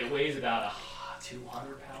it weighs about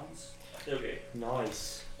 200 pounds. Okay.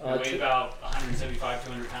 Nice. It weighs about 175,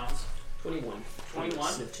 200 pounds. 21.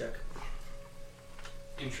 21? Sniff check.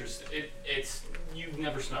 Interesting. It's you've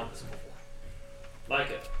never smelled this before.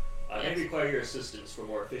 Micah, I may Yes. require your assistance for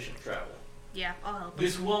more efficient travel. Yeah, I'll help.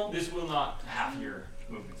 This will not have your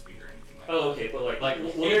movement speed or anything like that. Oh, okay, but like will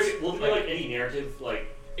it's- there be like any narrative like?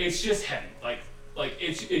 It's just heavy. Like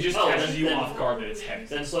it just Oh, catches you then- off guard that it's heavy.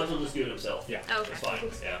 Then Sludge will just do it himself. Yeah. Okay. That's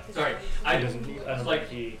fine. Yeah. Sorry, I I don't like.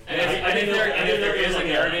 think he. And if, I and if didn't there, know- and I if didn't there know is a like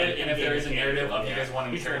narrative, a- and if there is a yeah. narrative of you guys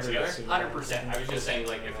wanting to We've carry never together, seen 100%. I was just saying,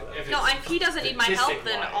 like, if No, it's if he doesn't need my help,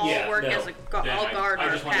 then I'll Yeah, work no. as a then I'll guard I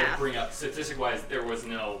our just wanted to path. bring up statistic-wise, there was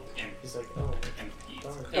no He's like, oh. impede.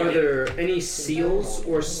 darn. Are there any seals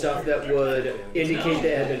or stuff that would indicate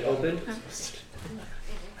they had been opened?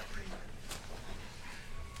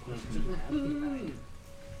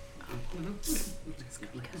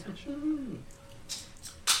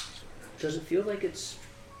 Does it feel like it's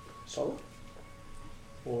solid?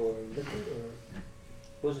 Or liquid? Or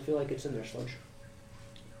what does it feel like it's in there, Sludge?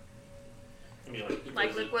 I mean, like Like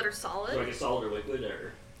is it- liquid or solid? like a solid or liquid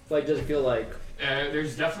or? Like, does it feel like...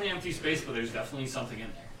 There's definitely empty space, but there's definitely something in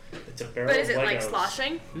there. It's a barrel But is of it like Legos.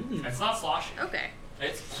 sloshing? It's not sloshing. Okay.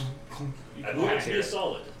 It's. I believe it to be a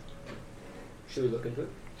solid. Should we look into it?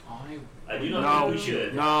 I do not No. think we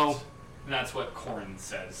should. No. That's what Corn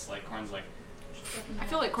says. Like Corn's like. I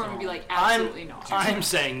feel like Corn would be like, absolutely not. I'm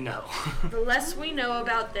saying no. The less we know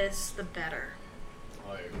about this, the better.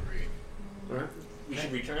 I agree. Alright. We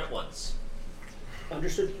should return at once.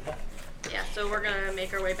 Understood. Yeah, so we're gonna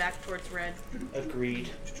make our way back towards Red. Agreed.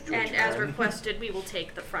 And as requested, we will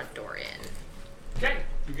take the front door in. Okay.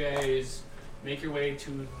 You guys make your way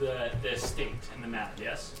to the estate in the map.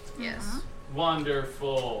 Yes. Yes.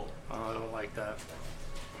 Wonderful. Oh, I don't like that.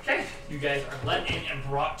 Okay. You guys are let in and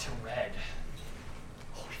brought to Red.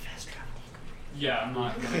 Yeah, I'm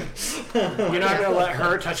not gonna. You're not gonna let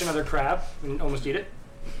her touch another crab and almost eat it?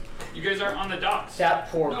 You guys are on the docks. That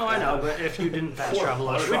poor. No, I know, but if you didn't fast Poor travel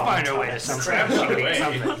us, we'd crab. find our way to something. Crab's on the way.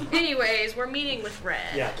 Something. Anyways, we're meeting with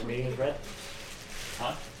Red. Yeah, the meeting is red.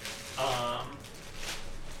 Huh?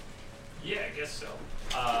 Yeah, I guess so.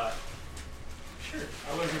 Sure.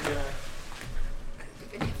 I wasn't gonna.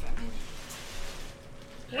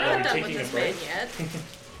 We're not done with taking a this man break? yet.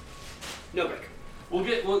 No break.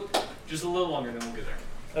 We'll just a little longer, then we'll get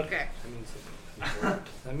there. Okay. That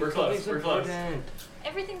means We're close, something's we're close. important.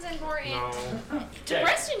 Everything's important. No. To Okay.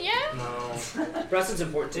 Preston, yeah? No. Preston's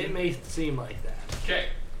important. It may seem like that. Okay.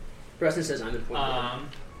 Preston says I'm important.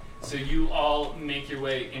 So you all make your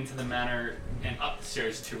way into the manor and up the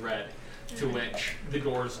stairs to Red, to which the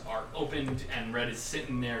doors are opened and Red is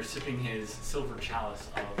sitting there sipping his silver chalice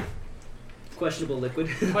of Questionable liquid.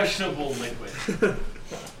 questionable liquid.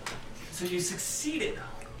 So you succeeded.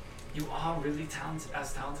 You are really talented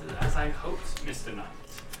as I hoped, Mr. Knight.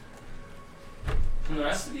 And the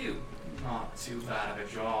rest of you, not too bad of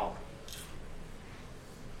a job.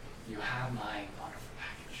 You have my wonderful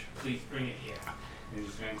package. Please bring it here. And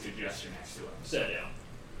he's going to gesture next to him. Sit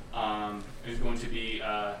down. There's going to be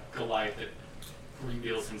Goliath that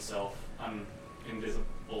reveals himself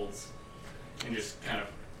invisibles and just kind of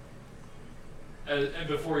and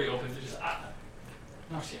before he opens it, just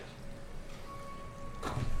not yet.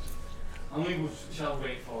 Only we shall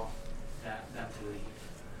wait for them to leave.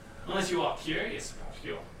 Unless you are curious about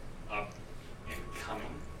your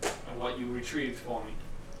incoming and what you retrieved for me.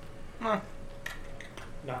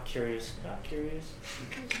 Not curious. Not curious.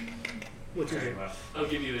 What's Very well. I'll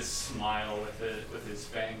give you this smile with his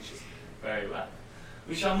fangs. Just very well.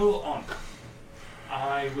 We shall move on.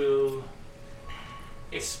 I will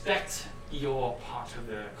expect your part of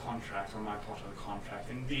the contract, or my part of the contract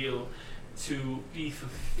and deal to be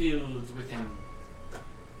fulfilled within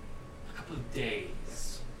a couple of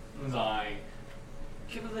days. As I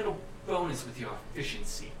give a little bonus with your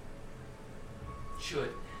efficiency. Should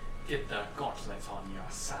get the gauntlet on your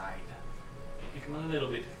side. Make him a little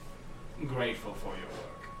bit grateful for your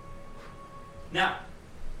work. Now,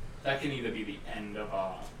 that can either be the end of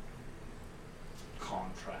our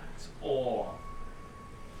contract, or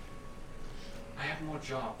I have more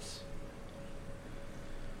jobs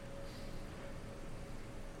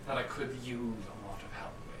that I could use a lot of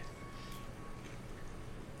help with.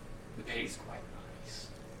 The pay's quite nice.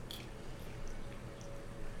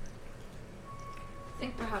 I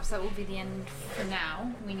think perhaps that will be the end for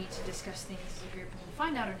now. We need to discuss things as a group and we'll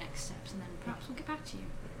find out our next steps, and then perhaps we'll get back to you.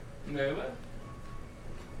 Very well.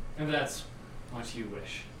 If that's what you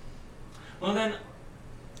wish. Well then,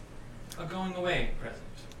 a going away present.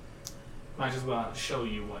 Might as well show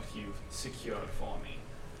you what you've secured for me.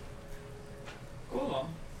 Go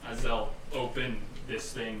along. As they'll open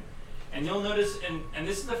this thing. And you'll notice, and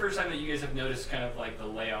this is the first time that you guys have noticed kind of like the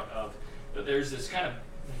layout of, but there's this kind of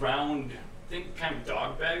round, think kind of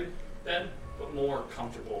dog bed, but more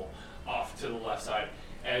comfortable off to the left side.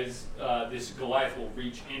 As this Goliath will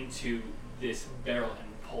reach into this barrel and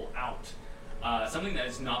pull out something that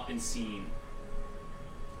has not been seen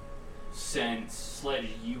since Sledge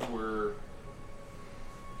you were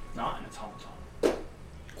not an automaton.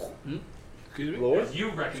 Lord? You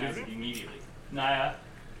recognize it immediately. Naya,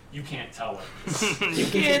 you can't tell what it is.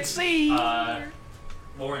 You can't see.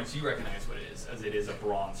 Lawrence, you recognize what it is, as it is a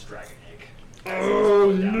bronze dragon egg.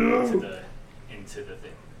 Oh, Down no. into the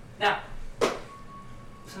thing. Now,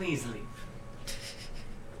 please leave.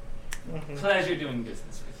 Pleasure doing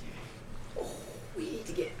business with you. We need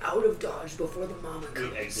to get out of Dodge before the mama We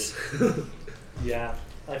comes. exit. Yeah,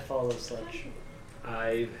 I follow Sledge.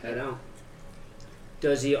 I head out.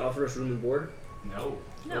 Does he offer us room and board? No.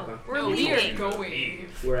 No, Okay. we're No, we leaving. are going.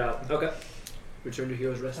 We're out. Okay. Return to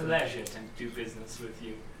Heroes Rest. Pleasure to do business with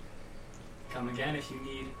you. Come again if you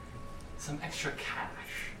need some extra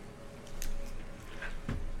cash.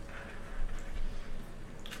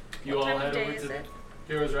 You What all time of head day over is to the it?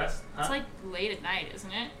 Heroes Rest? Huh? It's like late at night,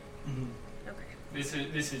 isn't it? Okay.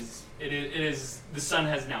 It is the sun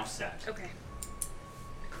has now set. Okay.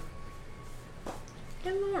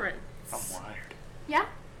 Hey, Lauren. I'm wired. Yeah?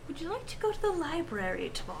 Would you like to go to the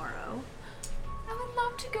library tomorrow? I would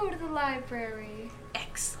love to go to the library.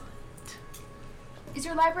 Excellent. Is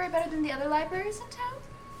your library better than the other libraries in town?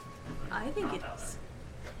 I think Not it that is.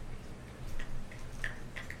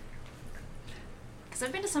 Because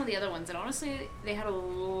I've been to some of the other ones, and honestly, they had a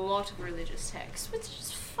lot of religious texts, which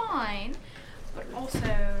is fine, but also,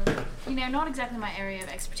 not exactly my area of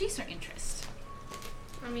expertise or interest.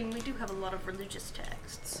 I mean, we do have a lot of religious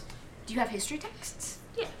texts. Do you have history texts?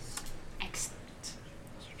 Yes. Excellent.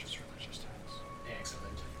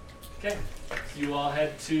 Okay. You all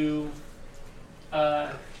head to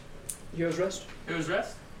Hero's Rest. Hero's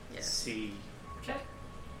Rest. Yes. See. Okay.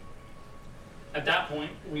 At that point,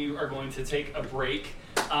 we are going to take a break.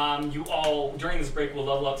 You all, during this break, will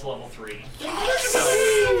level up to level 3.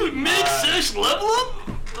 So, Mid-session level up?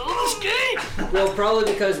 Oh, this game! Well,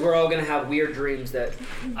 probably because we're all gonna have weird dreams that.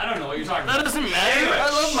 I don't know what you're talking That about. doesn't matter. Anyway, I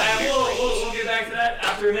love my we'll get back to that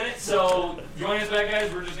after a minute. So, join us back, guys.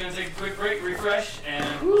 We're just going to take a quick break, refresh,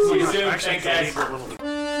 and we'll see you soon. Actually, Thanks, guys.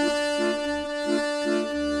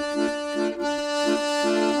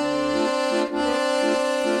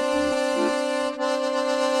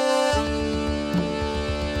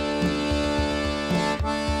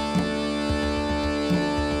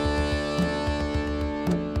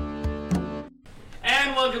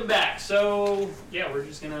 And welcome back. So, yeah, we're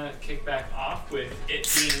just going to kick back off with it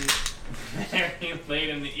being very late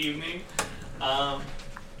in the evening.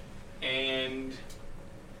 And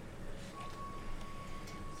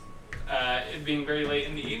it being very late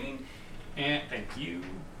in the evening. And thank you.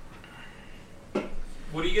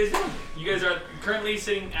 What are you guys doing? You guys are currently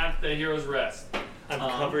sitting at the Hero's Rest. I'm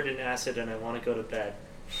covered in acid and I want to go to bed.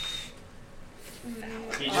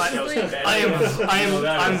 He just goes to bed.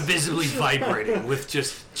 I'm visibly vibrating with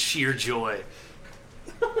just sheer joy.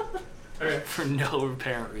 Okay. For no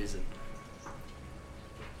apparent reason.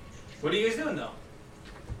 What are you guys doing, though?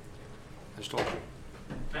 I just told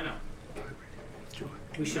you. I know.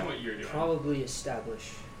 We I should know what you're doing. probably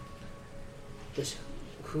establish this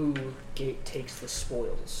who takes the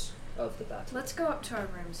spoils of the battle. Let's go up to our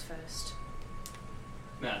rooms first.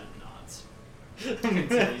 Nah, nods.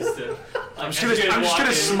 Continues to. I'm just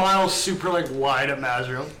gonna smile super like wide at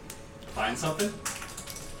Mazriel. Find something?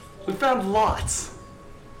 We found lots.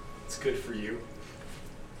 It's good for you.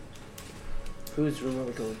 Whose room are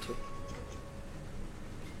we going to?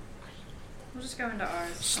 We'll just go into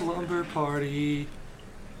ours. Slumber party.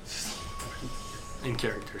 In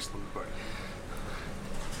character, slumber party.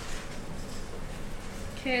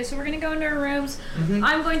 Okay, so we're gonna go into our rooms.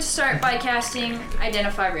 I'm going to start by casting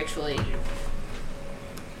Identify Ritually.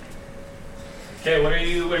 Okay, what are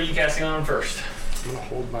you casting on first? I'm gonna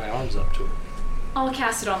hold my arms up to it. I'll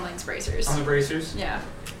cast it on Link's bracers. On the bracers? Yeah.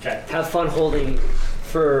 Okay. Have fun holding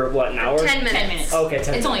for what, an hour? 10 minutes. 10 minutes. Okay,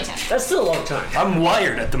 10 It's only minutes. 10. That's still a long time. I'm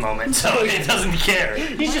wired at the moment, so it doesn't care.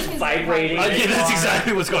 He's just vibrating. Okay, that's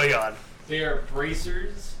exactly what's going on. They are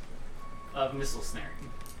bracers of missile snaring.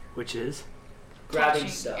 Which is? Grabbing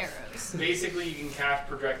Catching stuff. arrows. Basically, you can cast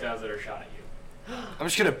projectiles that are shot at you. I'm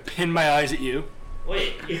just gonna pin my eyes at you.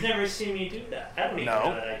 Wait, you've never seen me do that. I don't even know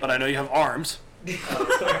No, that. but I know you have arms.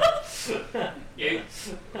 Yeah,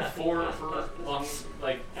 four for long,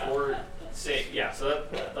 like four. Say yeah. So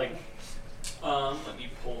that like, let me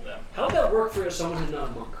pull them. How would that work for someone who's not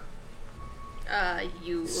a monk?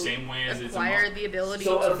 You Same way as it's a acquire monk. the ability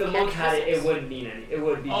So to if the be monk had it, it physics. wouldn't mean any. It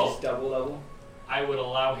would be Oh. just double level. I would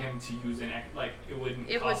allow him to use like it wouldn't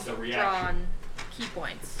It would cost a draw reaction. on key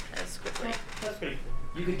points as quickly. That's pretty cool.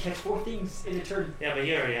 You could catch 4 things in a turn. Yeah, but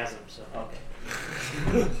he already has them, so. Okay.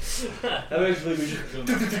 That makes me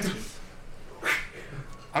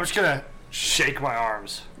I'm just gonna shake my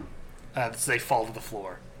arms as they fall to the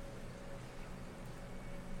floor.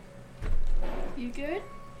 You good?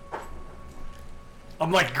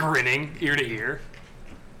 I'm like grinning ear to ear.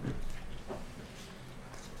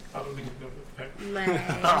 I'm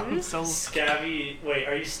Lens. so Scabby, wait,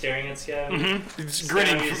 are you staring at Scabby? just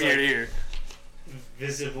grinning Scabby's from ear to ear.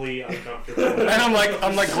 Visibly uncomfortable. And I'm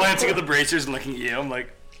like glancing at the bracers and looking at you. I'm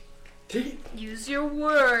like, Use your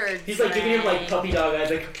words. He's like giving him like Lang. puppy dog eyes,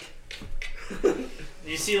 like.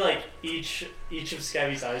 You see, like each of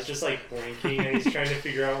Scabby's eyes just like blinking, and he's trying to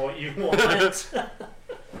figure out what you want.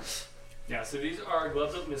 Yeah. So these are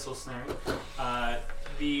gloves of missile snaring.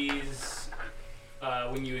 These,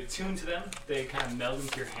 when you attune to them, they kind of meld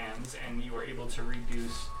into your hands, and you are able to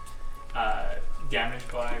reduce damage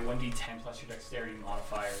by 1d10 plus your dexterity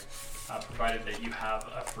modifier, provided that you have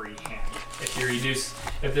a free hand.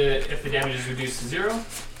 If the damage is reduced to 0,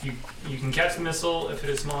 you can catch the missile if it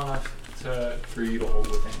is small enough for you to hold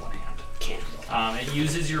within one hand. It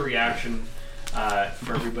uses your reaction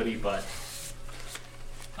for everybody, but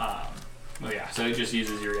well, yeah. So it just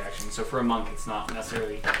uses your reaction. So for a monk, it's not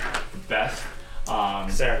necessarily the best.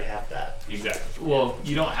 Because I already have that. Exactly. Well,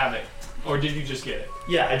 you don't have it, or did you just get it?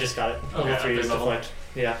 Yeah, I just got it. Okay, Level 3 upgrade is level. deflect.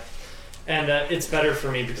 Yeah. And it's better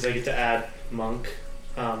for me because I get to add monk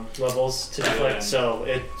levels to deflect, so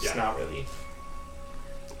it's not really.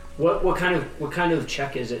 What kind of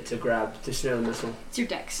check is it to grab to snare the missile? It's your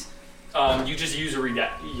dex. You just use your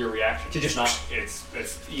reaction. To just not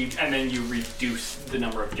you, and then you reduce the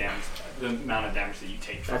number of damage, the amount of damage that you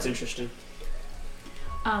take. That's interesting.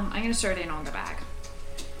 I'm gonna start in on the bag.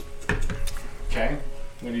 Okay.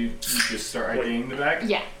 When you just start identifying the bag?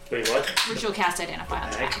 Yeah. Wait, what? Which you'll cast identify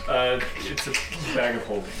on the bag. It's a bag of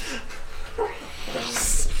holding.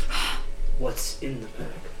 What's in the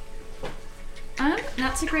bag?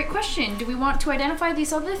 That's a great question. Do we want to identify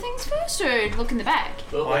these other things first, or look in the bag?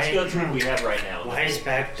 Well, let's go through what we have right now. Why is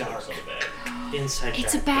bag dark? Inside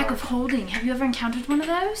It's a bag of holding. Have you ever encountered one of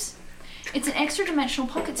those? It's an extra dimensional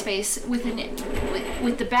pocket space with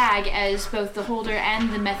the bag as both the holder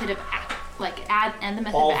and the method of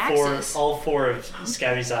access. All four of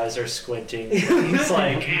Scabby's eyes are squinting. He's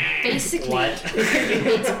like, basically, what?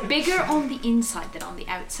 it's bigger on the inside than on the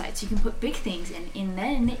outside, so you can put big things in, and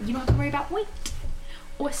then you don't have to worry about weight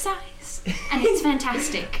or size, and it's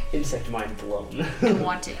fantastic. Insect mind blown. I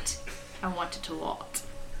want it. I want it a lot.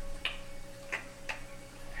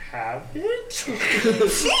 Have it?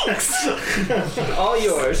 Thanks. All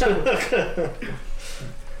yours.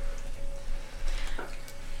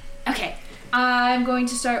 Okay, I'm going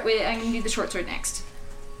to start with. I'm going to do the short sword next.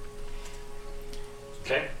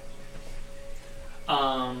 Okay.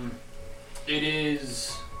 It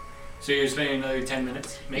is. So you're spending another 10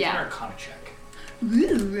 minutes. Make an Arcana check.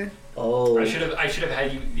 Ooh. Oh. I should have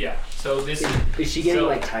had you. Yeah. So this is she getting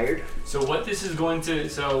like tired? So what this is going to.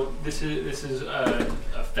 So this is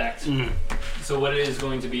effect. So what it is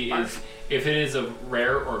going to be is if it is a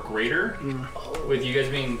rare or greater, with you guys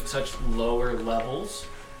being such lower levels.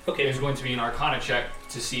 Okay. There's going to be an Arcana check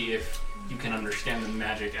to see if you can understand the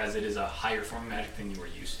magic, as it is a higher form of magic than you were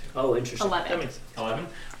used to. Oh, interesting. 11. That makes 11.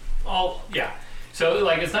 Oh, yeah. So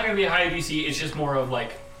like, it's not going to be a high DC. It's just more of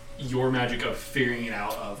like your magic of figuring it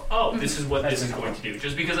out. Of this is what this is going to do.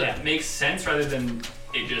 Just because it makes sense rather than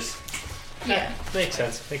it just. Yeah. Makes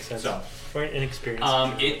sense. Makes sense. So, for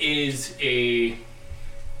inexperienced. it is a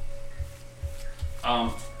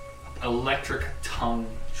electric tongue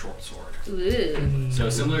short sword. Ooh. So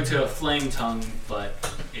similar to a flame tongue, but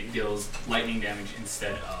it deals lightning damage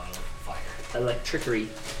instead of fire. Electricity.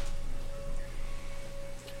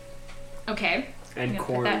 Okay. And I'm gonna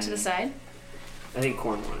corn. put that to the side. I think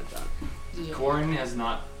Corn wanted that. Yeah. Corn has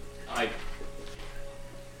not.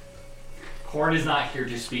 Corn is not here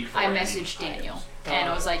to speak for I any messaged Daniel, and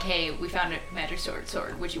I was like, "Hey, we found a magic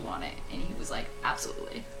sword. Would you want it?" And he was like,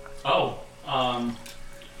 "Absolutely." Oh,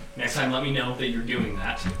 next time let me know that you're doing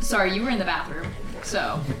that. Sorry, you were in the bathroom,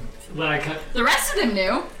 so. When I cut. The rest of them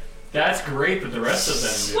knew. That's great, but the rest of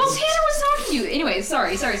them do. Well, Tanner was talking to you. Anyways,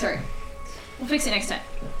 sorry. We'll fix it next time.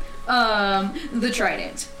 The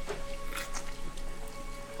trident.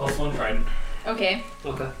 +1 trident. Okay.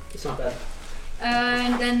 Okay, it's not bad.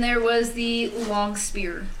 And then there was the long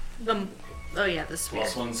spear. The spear.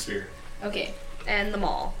 +1 spear. Okay. And the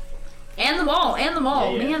maul. And the maul.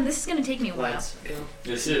 Yeah. Man, this is gonna take me a while.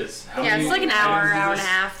 This is. How Yeah, many it's like an hour, items is hour and a this?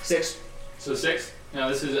 half. 6. So 6? No,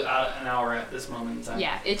 this is an hour at this moment in time.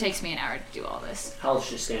 Yeah, it takes me an hour to do all this. Hal's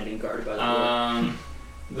just standing guard by the door.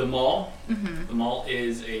 The maul. Mm-hmm. The maul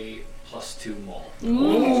is a +2 maul.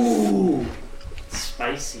 Ooh.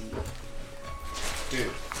 Spicy.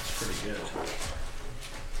 Dude, that's pretty good.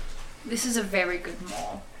 This is a very good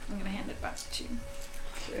maul. I'm gonna hand it back to you.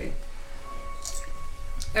 Okay.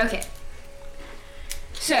 Okay.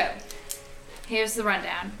 So, here's the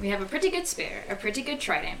rundown. We have a pretty good spear, a pretty good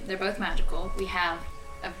trident. They're both magical. We have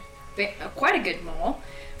quite a good maul.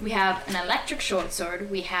 We have an electric short sword.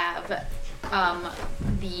 We have the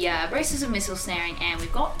braces of missile snaring, and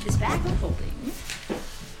we've got this bag of holding.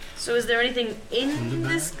 So is there anything in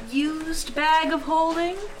this used bag of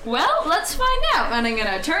holding? Well, let's find out. And I'm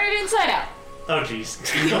gonna turn it inside out. Oh jeez.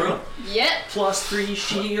 Yep. +3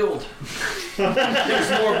 shield.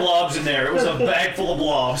 There's more blobs in there. It was a bag full of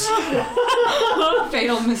blobs.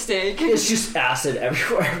 Fatal mistake. It's just acid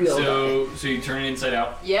everywhere. So you turn it inside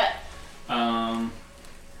out. Yep.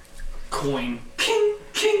 Coin. King.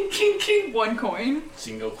 1 coin.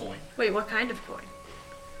 Single coin. Wait, what kind of coin?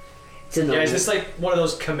 It's in the Yeah, is this like one of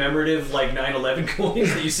those commemorative like 9/11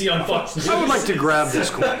 coins that you see on Fox News? I would like to grab this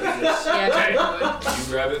coin. Yeah, Okay. I would. You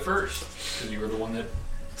grab it first, because you were the one that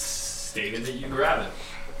stated that you grab it.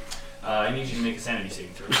 I need you to make a sanity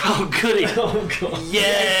saving throw. Oh, goody. Oh god.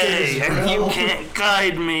 Yay! You can't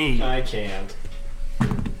guide me. I can't.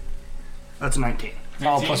 That's 19. Oh,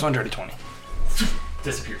 19? plus 1 dirty 20.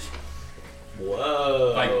 Disappears.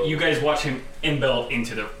 Whoa. Like you guys watch him embell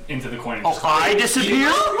into the coin. And Oh, just- I disappear?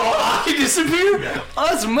 Oh, I disappear? Yeah. Oh,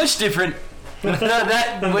 that's much different. What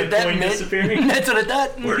that coin meant. disappearing? That's what I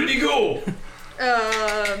thought. Where did he go?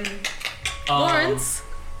 Lawrence,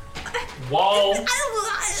 I Wall.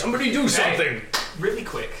 Somebody do something. Really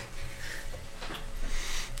quick.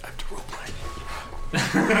 I have to roleplay.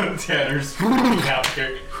 Tanner's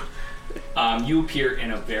after. You appear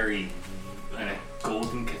in a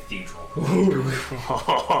golden cathedral.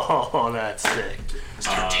 Oh, that's sick.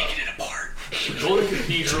 Start taking it apart. Golden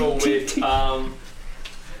cathedral with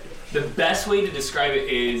the best way to describe it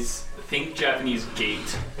is think Japanese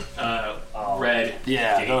gate, red.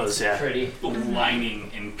 Yeah, gate, those. Yeah. Pretty.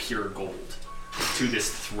 lining in pure gold to this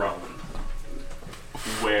throne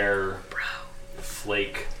where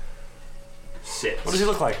Flake sits. What does he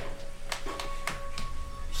look like?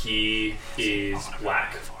 He is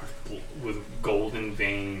black with golden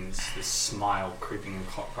veins, this smile creeping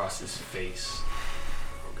across his face.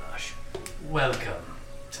 Oh gosh. Welcome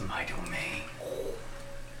to my domain.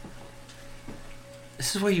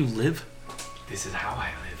 This is where you live? This is how I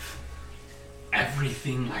live.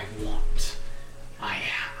 Everything I want, I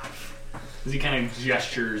have. As he kind of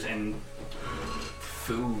gestures and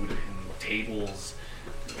food and tables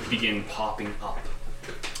begin popping up.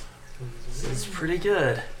 This is pretty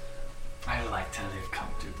good. I like to live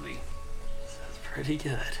comfortably. That's pretty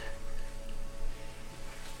good.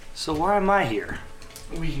 So why am I here?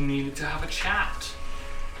 We needed to have a chat.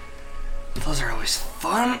 Those are always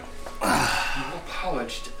fun. You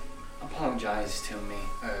apologized to me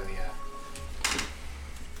earlier.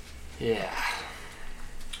 Yeah.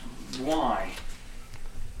 Why?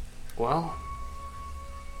 Well,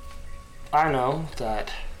 I know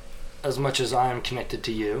that as much as I am connected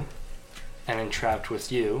to you and entrapped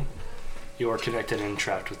with you, you are connected and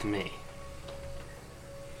entrapped with me.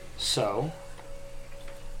 So,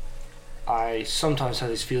 I sometimes have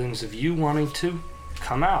these feelings of you wanting to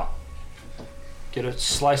come out. Get a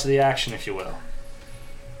slice of the action, if you will.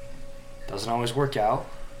 Doesn't always work out.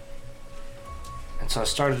 And so I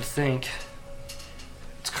started to think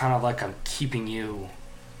it's kind of like I'm keeping you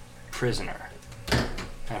prisoner.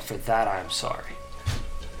 And for that, I am sorry.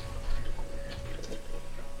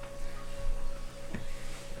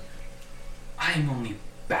 I am only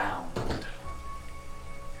bound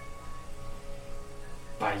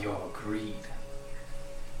by your greed.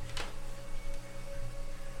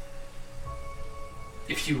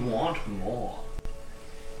 If you want more,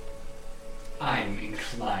 I'm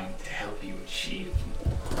inclined to help you achieve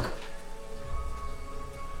more.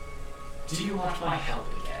 Do you want my help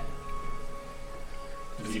again?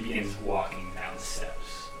 As he begins walking down the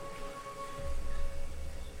steps.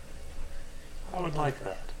 I would like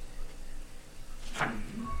that.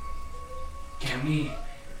 Can we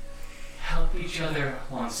help each other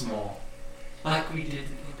once more, like we did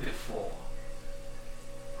before?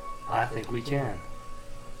 I think we can.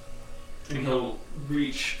 And he'll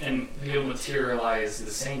reach and he'll materialize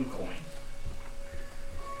the same coin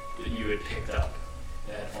that you had picked up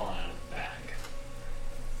that had fallen out of the bag.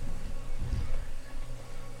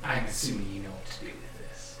 I'm assuming you know what to do with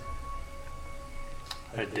this.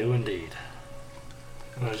 I do indeed.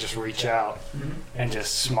 I'm gonna just reach out and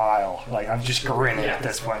just smile. Like I'm just grinning at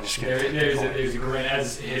this point. Just There's a grin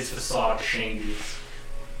as his facade changes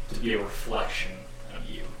to be a reflection of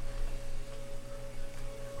you.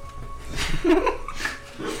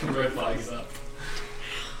 Red flags up.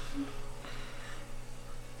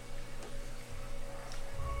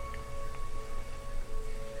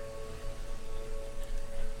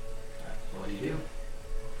 What do you do?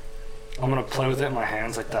 I'm gonna play with it in my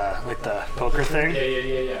hands like the poker thing.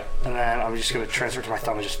 Yeah. And then I'm just gonna transfer it to my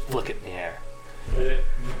thumb and just flick it in the air.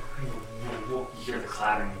 You hear the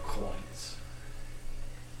clattering of coins.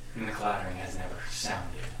 And the clattering has never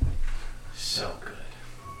sounded so good.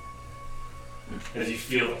 As you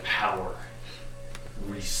feel the power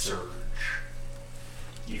resurge.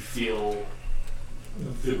 You feel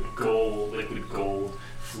the gold, liquid gold,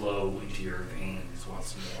 flow into your veins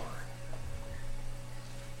once more.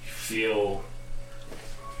 You feel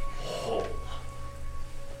whole.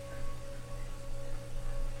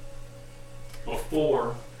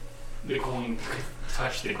 Before the coin could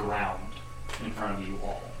touch the ground in front of you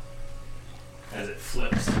all, as it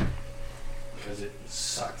flips, because it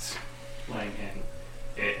sucked Lang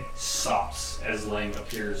in, it stops as Lang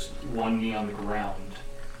appears one knee on the ground,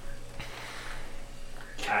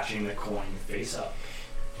 catching the coin face up.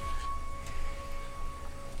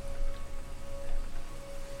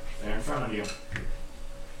 There in front of you.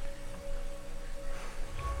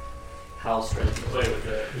 Hal starts to play with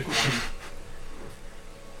The coin.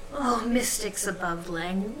 Oh, mystics above,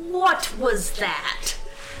 Lang. What was that?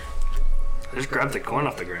 I just grabbed the coin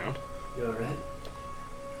off the ground. You alright?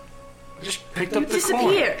 I just picked You up the coin.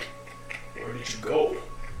 disappeared. Where did you go?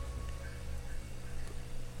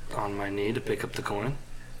 On my knee to pick up the coin.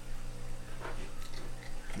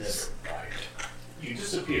 Never mind. You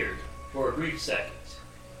disappeared for a brief second.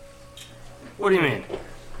 What do you mean?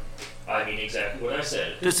 I mean exactly what I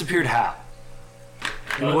said. Disappeared how?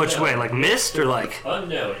 In which way? Like mist or like?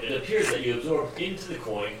 Unknown. It appears that you absorbed into the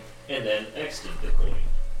coin and then exited the coin.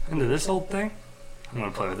 Into this old thing? I'm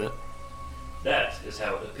gonna play with it. That is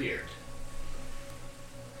how it appeared.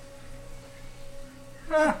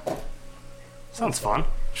 Sounds fun.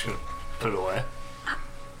 Just gonna put it away.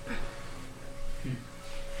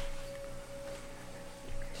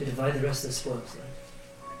 To divide the rest of the spoils,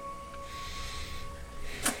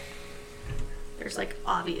 then. There's like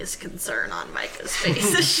obvious concern on Micah's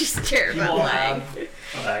face as she's scared about will lying.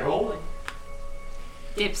 A bag of holding.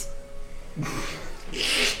 Dibs.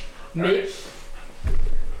 Maybe.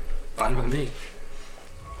 Fine with me.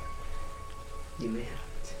 You may have.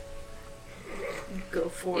 Go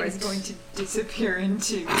for It's it. going to disappear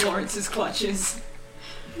into Lawrence's clutches.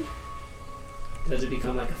 Does it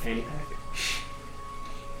become like a fanny pack?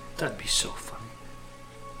 That'd be so funny.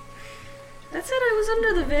 That said, I was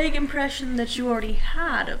under the vague impression that you already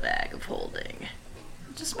had a bag of holding.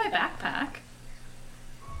 Just my backpack.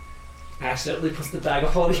 Accidentally puts the bag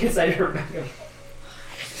of holding inside her bag of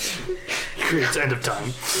Creates end of time.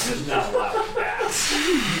 This is not allowed that.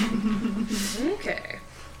 Okay.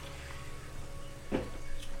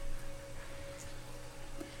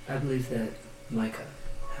 I believe that Micah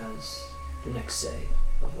has the next say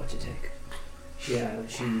of what to take. She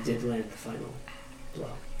did land the final blow.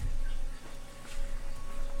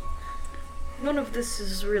 None of this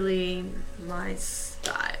is really my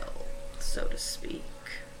style, so to speak.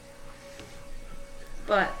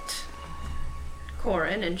 But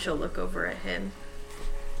Corin, and she'll look over at him,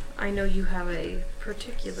 I know you have a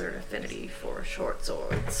particular affinity for short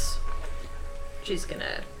swords. She's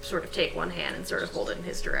gonna sort of take one hand and sort of hold it in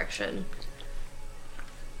his direction.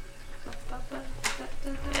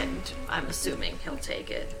 And I'm assuming he'll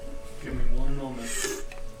take it. Give me one moment.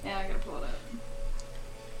 Yeah, I gotta pull it up.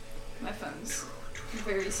 My phone's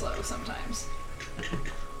very slow sometimes.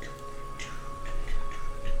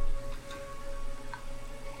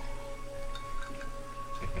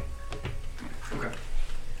 Okay.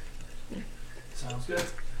 Sounds good.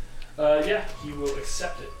 Yeah, he will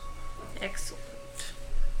accept it. Excellent.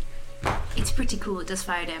 It's pretty cool. It does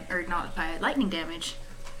fire damage, or not fire, lightning damage.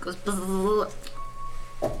 Goes bzzz.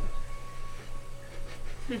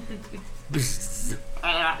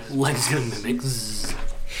 Legs gonna mimic. Zzz.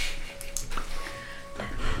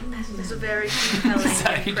 It's a very compelling Is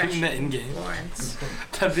that how you do impression, that in game? Lawrence.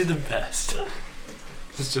 That'd be the best.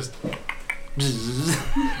 It's just.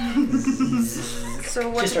 So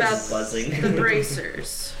what Just about starts buzzing. the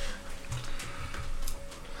bracers?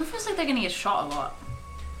 Who feels like they're gonna get shot a lot?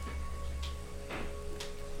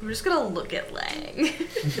 I'm just gonna look at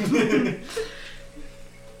Lang.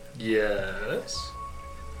 Yes.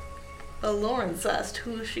 Lawrence asked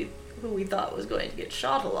who we thought was going to get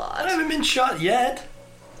shot a lot. I haven't been shot yet.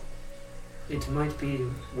 It might be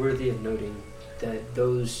worthy of noting that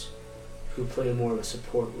those who play more of a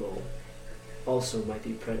support role also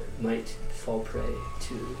might fall prey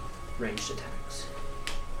to ranged attacks.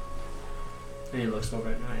 And he looks more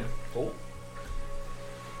right now. Yeah. Oh.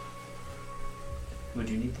 Would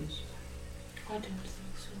you need these? I don't think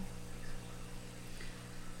so.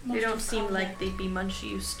 They Most don't of seem combat- like they'd be much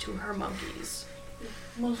use to her monkeys.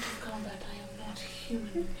 Most of combat, I am not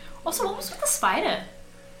human. Also, what was with the spider?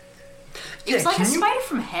 It Yeah, was like a can you- spider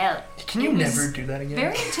from hell. Can you It was never do that again?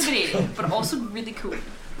 Very intimidating, but also really cool.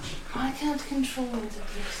 I can't control what it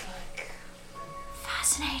looks like.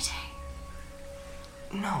 Fascinating.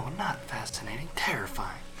 No, not fascinating.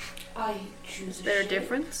 Terrifying. I choose Is a there a shape,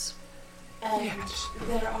 difference? and Yes.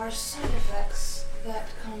 there are side effects that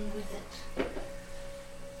come with it.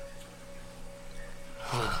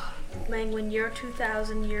 Lang, when you're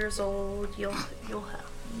 2,000 years old, you'll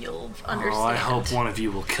understand. Oh, I hope one of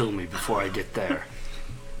you will kill me before I get there.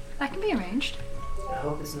 That can be arranged. I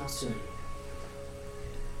hope it's not soon.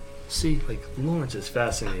 See, like, Lawrence is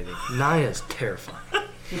fascinating. Naya's terrifying.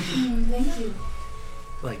 Thank you.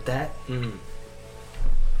 Like that? Mm.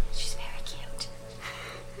 She's very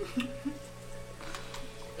cute.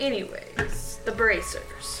 Anyways, the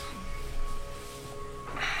bracers.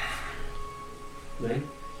 Lane,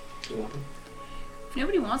 you want them? If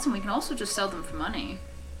nobody wants them, we can also just sell them for money.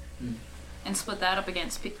 Hmm. And split that up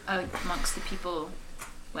against amongst the people.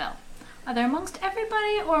 Well, either amongst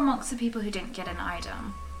everybody or amongst the people who didn't get an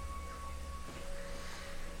item.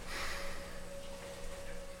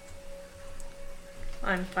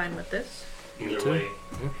 I'm fine with this. Me Either too. way.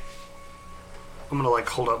 I'm gonna like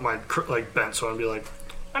hold up my like bent sword and be like,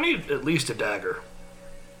 I need at least a dagger.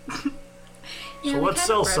 Yeah, So we let's kinda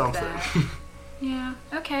sell broke something. that. Yeah.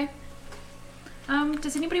 Okay.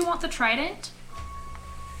 Does anybody want the trident?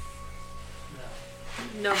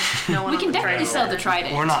 No, no one. We on can the definitely trident. sell the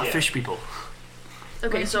trident. We're not fish people.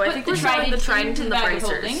 Okay, so I Put think the we're selling the trident into and the bag of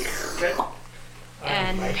bracers. holding.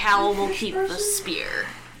 And Hal will keep the spear.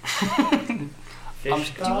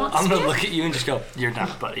 Fish Do you want I'm gonna spear? look at you and just go, "You're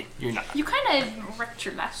not, buddy. You're not." You kind of wrecked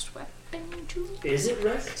your last weapon too. Is it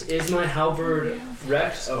wrecked? Is my halberd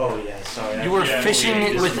wrecked? Oh yeah, sorry. You were fishing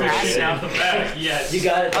it with acid. Yes. You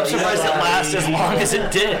got it. I'm surprised it lasts as long as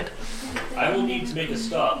it did. I will need to make a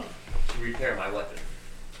stop to repair my weapon.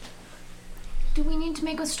 Do we need to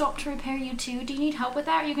make a stop to repair you too? Do you need help with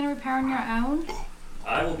that? Are you gonna repair on your own?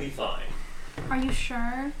 I will be fine. Are you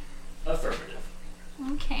sure? Affirmative.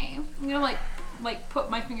 Okay. I'm gonna like put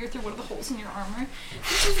my finger through one of the holes in your armor.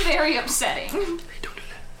 This is very upsetting.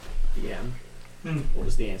 Yeah. What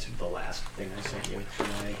was the answer to the last thing I sent you? Can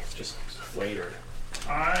I just wait or?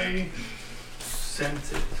 I sent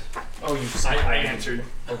it. Oh, you. I answered.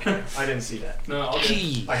 Okay, I didn't see that. No, I'll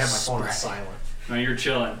Jeez. I have my phone on silent. No, you're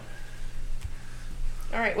chilling.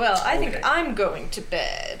 Alright, well, I think I'm going to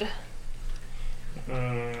bed.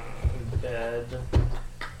 Bed.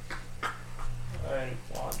 I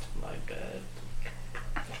want my bed.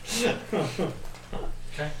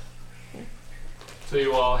 Okay. So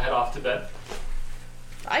you all head off to bed.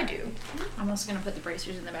 I do. I'm also gonna put the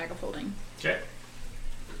bracers in the bag of holding. Okay.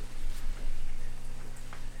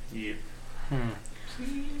 Yep.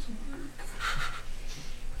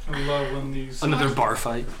 I love when these. Another bar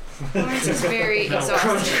fight. Lawrence is very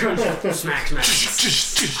exhausted. Smack, smack.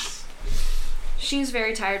 She's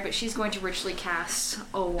very tired, but she's going to ritually cast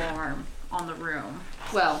alarm on the room.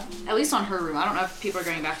 Well, at least on her room. I don't know if people are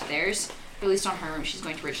going back to theirs, but at least on her room, she's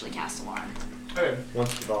going to ritually cast alarm. Okay.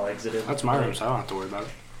 Once we've all exited. That's my room, so I don't have to worry about it.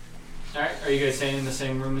 All right. Are you guys staying in the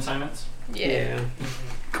same room assignments? Yeah.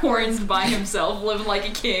 Corin's by himself, living like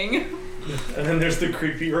a king. And then there's the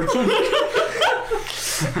creepy room.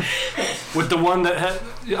 With the one that had.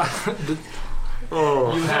 You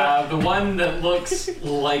have the one that looks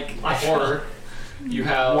like a horror. You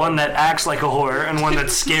have One that acts like a horror and one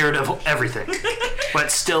that's scared of everything,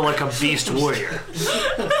 but still like a beast warrior.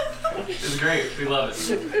 It's great. We love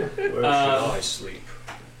it. Where should I sleep?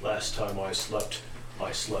 Last time I slept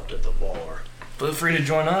at the bar. Feel free to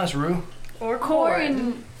join us, Rue. Or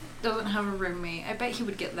Corin doesn't have a roommate. I bet he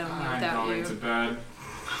would get lonely I'm without going you. to bed.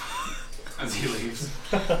 As he leaves.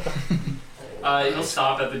 He'll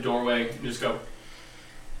stop at the doorway and just go.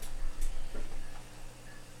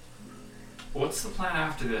 What's the plan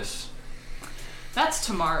after this? That's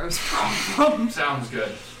tomorrow's problem. Sounds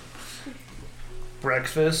good.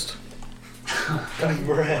 Breakfast.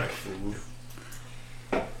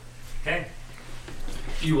 Okay.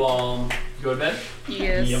 You all go to bed?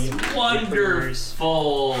 Yes.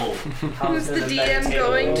 Wonderful. Who's the DM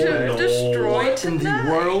going to destroy In the tonight?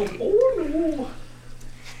 world.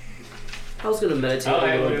 I was gonna meditate Oh, a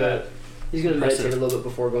yeah, little do bit. that. He's gonna Impressive. meditate a little bit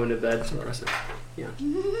before going to bed. So. Impressive. Yeah.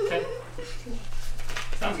 Okay.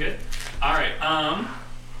 Sounds good. Alright,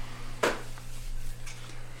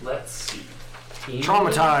 let's see.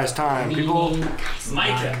 Traumatized time, people.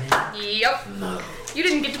 Micah. Yep. You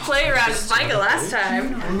didn't get to play around with Micah last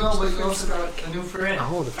time. No, but you also got a new friend.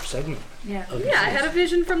 Oh, the segment. Yeah, I had a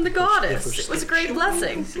vision from the goddess. It was a great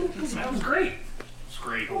blessing. That was great. It was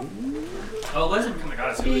great. Oh, it wasn't from the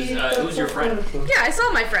goddess. It was your friend. Yeah, I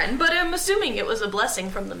saw my friend, but I'm assuming it was a blessing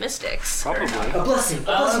from the mystics. Probably. A blessing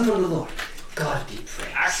from the Lord. God be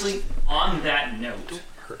praised. Actually, on that note,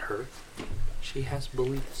 Hurt her. She has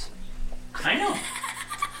beliefs. I know.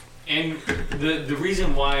 And the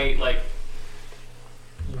reason why, like,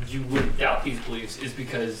 you would doubt these beliefs is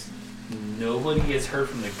because nobody has heard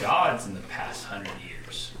from the gods in the past 100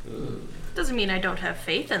 years. Doesn't mean I don't have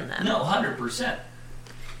faith in them. No, 100%.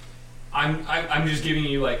 I'm just giving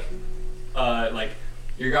you like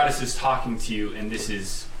your goddess is talking to you, and this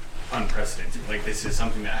is unprecedented. Like, this is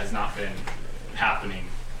something that has not been happening.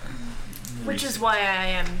 Which is why I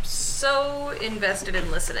am so invested in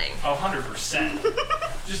listening. Oh, 100%.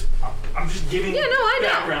 I'm just giving Yeah, no, I know.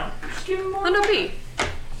 background. Just giving more. Hundo P.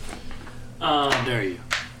 How dare you?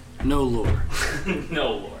 No lore.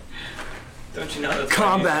 No, Lord. Don't you know that's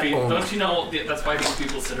Combat why these people, only. don't you know that's why these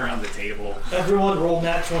people sit around the table? Everyone roll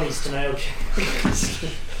nat 20s tonight, okay?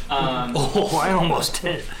 Oh, I almost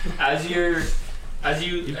did. As you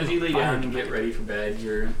lay down and get ready for bed,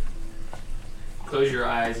 close your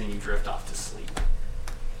eyes and you drift off to sleep.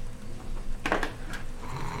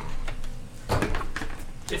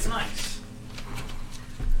 It's nice.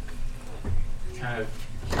 Kind of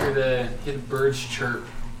hear the birds chirp.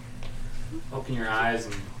 Open your eyes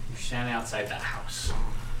and you You're standing outside that house.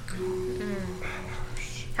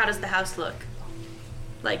 How does the house look?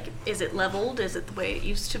 Like, is it leveled? Is it the way it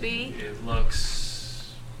used to be? It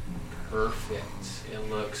looks perfect. It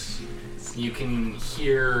looks. You can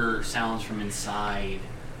hear sounds from inside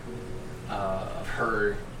of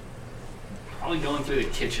her. Probably going through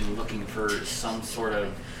the kitchen looking for some sort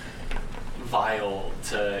of vial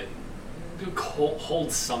to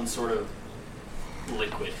hold some sort of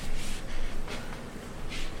liquid.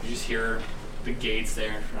 You just hear the gates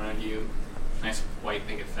there in front of you. Nice white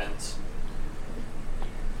picket fence.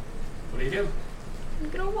 What do you do? I'm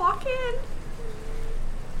gonna walk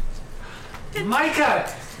in.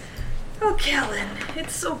 Micah! Oh, Kellen,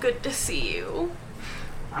 it's so good to see you.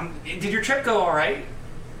 Did your trip go alright?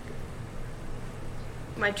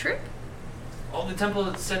 My trip? Oh, the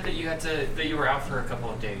temple said that you were out for a couple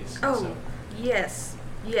of days. Oh, so. yes.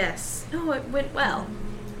 No, it went well.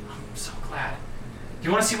 I'm so glad. Do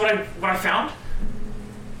you want to see what I found?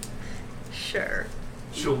 Sure.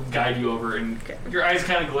 She'll guide you over, and your eyes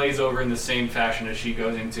kind of glaze over in the same fashion as she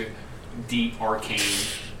goes into deep arcane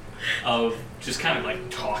of just kind of like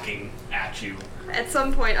talking at you. At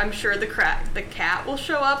some point, I'm sure the cat will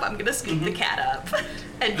show up. I'm gonna scoop the cat up.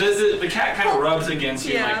 And the cat kind of rubs against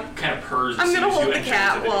you, yeah. and like kind of purrs. I'm gonna hold the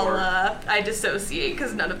cat the while I dissociate,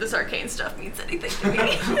 because none of this arcane stuff means anything to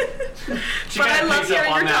me. She but kind I of love picks up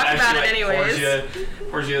hearing on her that talk as about she, it like,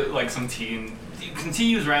 anyways. pours you like some tea, and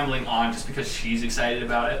continues rambling on just because she's excited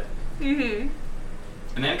about it. Mm-hmm.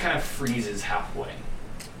 And then it kind of freezes halfway.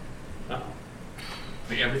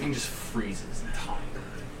 Like everything just freezes in time.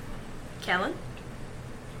 Kellen?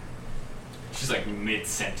 She's like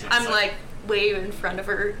mid-sentence. I'm like way in front of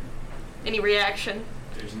her. Any reaction?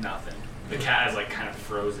 There's nothing. The cat is like kind of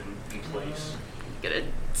frozen in place. Gonna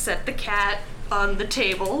set the cat on the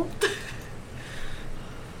table.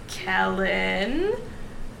 Kellen?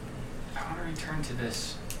 I want to return to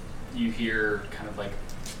this. You hear kind of like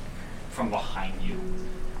from behind you.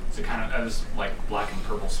 So kind of as like black and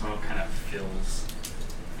purple smoke kind of fills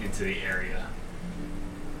into the area.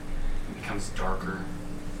 It becomes darker.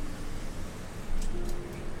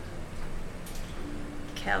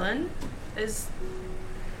 Kellen?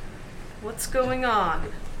 What's going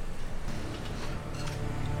on?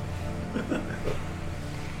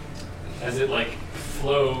 As it like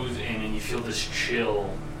flows in and you feel this chill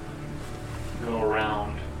go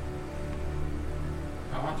around.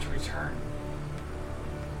 I want to return.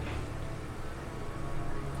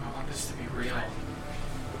 I want this to be real.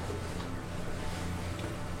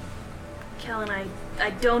 Kellen, I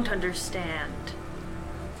don't understand.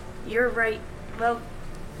 You're right. Well,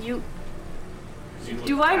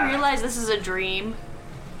 do I realize this is a dream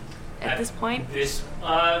at this point?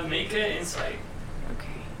 Make an insight.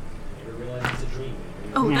 You never realize it's a dream.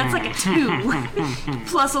 Oh, that's like a 2.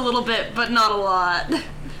 Plus a little bit, but not a lot.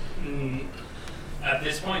 At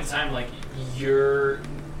this point in time, like, you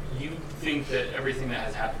think that everything that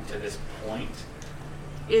has happened to this point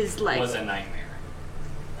is like was a nightmare.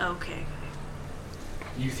 Okay.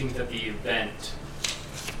 You think that the event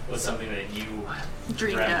was something that you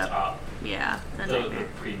dreamed up. Yeah, the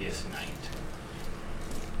previous night.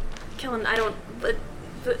 Kellen, I don't. But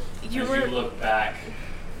you As were. you look back,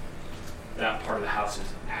 that part of the house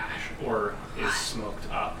is ash or is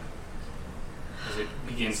smoked up as it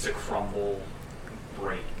begins to crumble,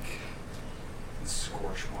 break, and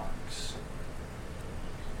scorch marks.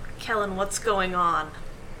 Kellen, what's going on?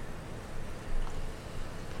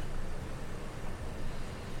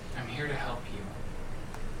 I'm here to help you.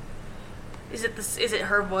 Is it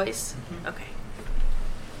her voice? Mm-hmm. Okay.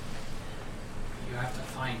 You have to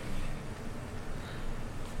find me.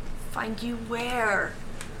 Find you where?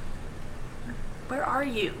 Where are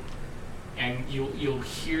you? And you'll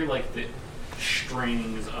hear like the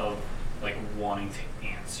strings of like wanting to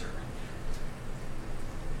answer.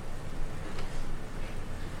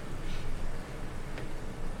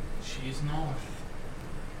 She's north.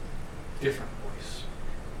 Different voice.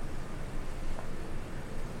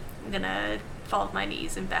 I'm gonna fall to my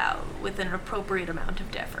knees and bow with an appropriate amount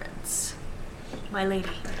of deference. My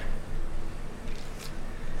lady.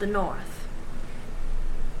 The North.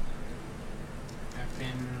 I've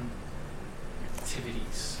been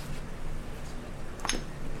activities that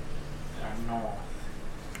are north.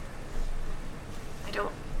 I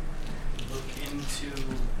don't. Look into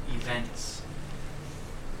events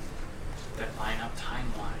that line up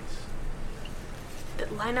time-wise.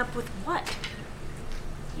 That line up with what?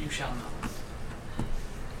 You shall know.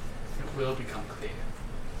 It will become clear.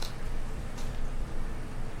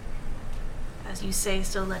 As you say,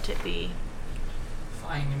 so let it be.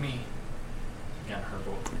 Find me. Again, her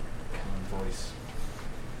kind of voice.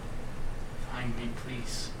 behind me,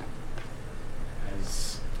 please.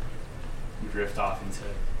 As you drift off into,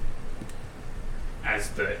 as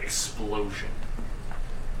the explosion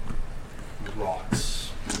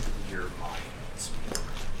rocks your minds.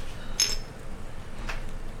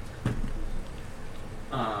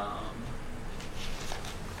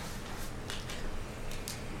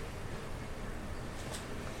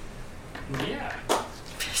 Yeah.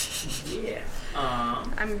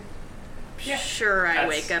 I'm Yeah. sure I That's-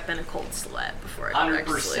 wake up in a cold sweat before I go back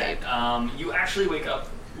to sleep. 100%. You actually wake up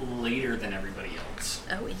later than everybody else.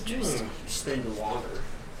 Oh, interesting. Staying longer.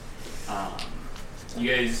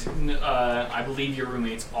 You guys, I believe your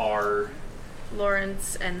roommates are.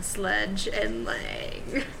 Lawrence and Sledge and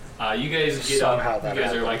Lang. You guys get Somehow up. that You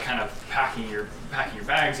guys are happened. like kind of packing your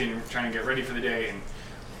bags and trying to get ready for the day, and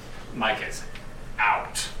Mike is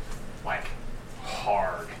out, like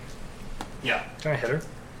hard. Yeah, Can I hit her?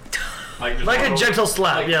 like just Like a walk over- gentle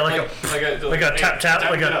slap, yeah, like a tap tap,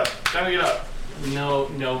 time like to get a. up. Time to get up. No,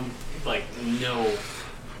 no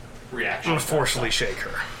reaction. I'm gonna forcefully shake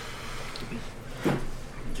her.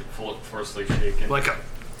 Get forcefully shaken. Like a.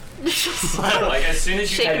 Like as soon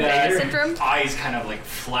as you Shaken head baby that, syndrome? eyes kind of like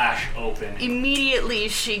flash open. Immediately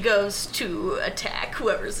she goes to attack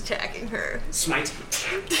whoever's attacking her. Smite.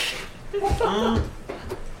 I'm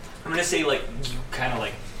gonna say like you kind of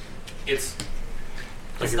like it's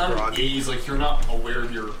you're not an groggy? ease, like you're not aware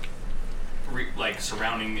of your like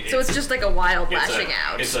surrounding. So it's just like a wild it's lashing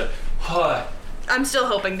out. It's a huh. I'm still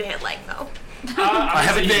hoping to hit Lang though. I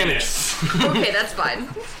have advantage. Okay, that's fine.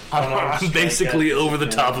 I'm basically over the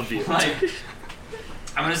top of you. Like,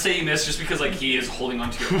 I'm gonna say you miss just because like he is holding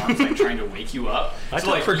onto your arms, like trying to wake you up. I So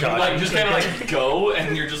took like you precautions. like just kind of like go,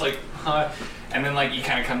 and you're just like, huh, and then like you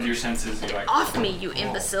kind of come to your senses. You're like, Off me, you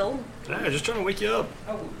imbecile. Yeah, just trying to wake you up.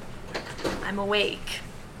 I'm awake.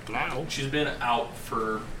 Now. she's been out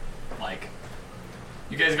for like,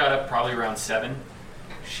 you guys got up probably around 7.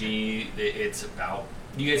 It's about.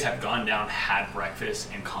 You guys have gone down, had breakfast,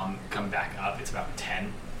 and come back up. It's about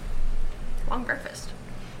 10. Long breakfast.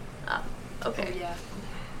 Okay. Oh, yeah.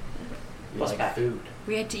 Like food.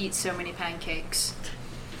 We had to eat so many pancakes.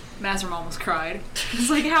 Mazrim almost cried. He's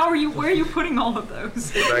like, where are you putting all of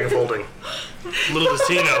those? Bag of holding. Little does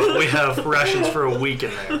he know, we have rations for a week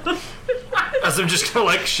in there. As I'm just gonna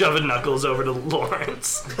like shoving Knuckles over to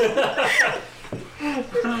Lawrence.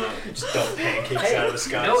 Just dump pancakes out of the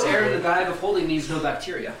sky. No air in the bag of holding means no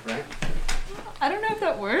bacteria, right? I don't know if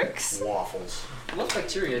that works. Waffles. Most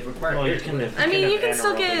bacteria require Well, air. you can. I mean, you can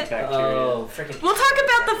still get. Bacteria. Freaking. We'll talk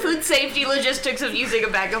about the food safety logistics of using a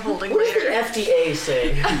bag of holding What does later. the FDA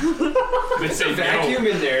say? They If say you vacuum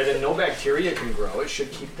in there, then no bacteria can grow. It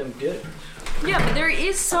should keep them good. Yeah, but there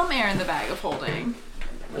is some air in the bag of holding.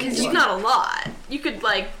 It's not a lot. You could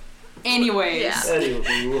like. Anyways. Yeah.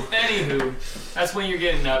 Anywho. Anywho, that's when you're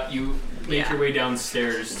getting up. You make Yeah. your way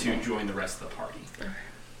downstairs to join the rest of the party.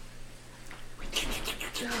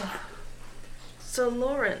 So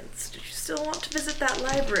Lawrence, did you still want to visit that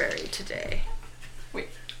library today? Wait,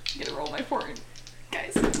 I'm gonna roll my portent.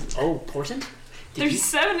 Guys. Oh, portent? There's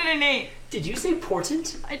 7 and an 8. Did you say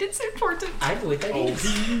portent? I did say portent. I know what that means.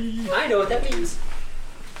 I know what that means.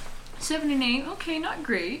 7 and 8, okay, not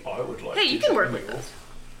great. I would like Hey, to you can join work with you, this.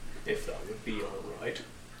 if that would be alright.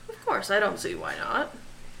 Of course, I don't see why not.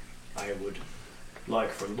 I would like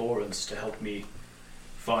for Lawrence to help me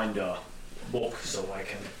find a book so I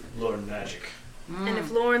can learn magic. And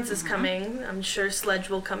if Lawrence is coming, I'm sure Sledge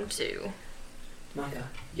will come too. Micah,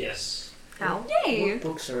 Yes. How? Yay! what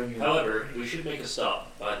books are in your However, we should make a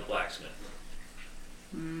stop by the blacksmith.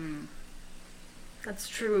 That's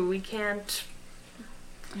true. We can't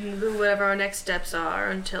do whatever our next steps are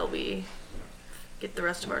until we get the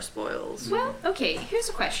rest of our spoils. Well, okay, here's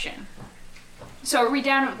a question. So are we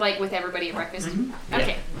down like with everybody at breakfast?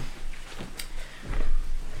 Okay.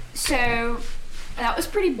 So that was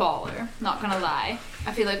pretty baller, not gonna lie.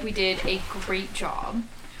 I feel like we did a great job.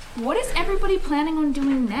 What is everybody planning on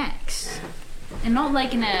doing next? And not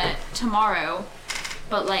like in a tomorrow,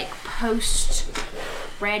 but like post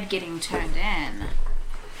Red getting turned in.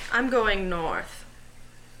 I'm going north.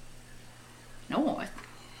 North?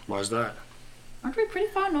 Why's that? Aren't we pretty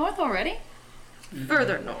far north already?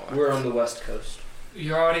 Further north. We're on the west coast.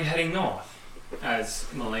 You're already heading north as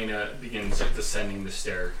Milena begins descending the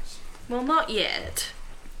stairs. Well, not yet.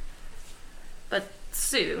 But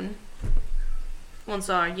soon. Once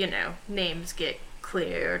our, names get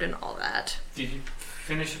cleared and all that. Did you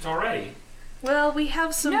finish it already? Well, we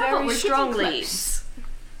have some No, but very we're strong getting close. leads.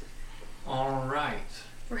 All right.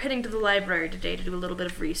 We're heading to the library today to do a little bit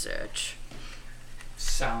of research.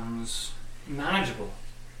 Sounds manageable.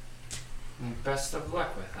 Best of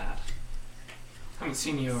luck with that. Haven't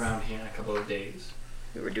seen you around here in a couple of days.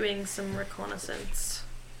 We were doing some reconnaissance.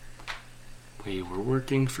 We were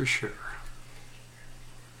working for sure.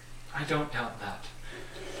 I don't doubt that.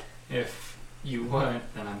 If you weren't,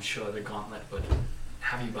 then I'm sure the gauntlet would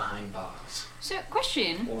have you behind bars. So,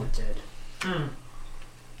 question. Or dead.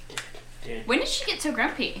 Dead. When did she get so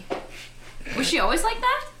grumpy? Was she always like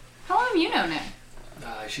that? How long have you known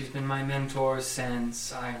her? She's been my mentor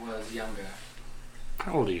since I was younger.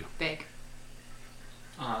 How old are you? Big.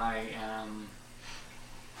 I am...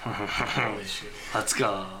 How old is she? Let's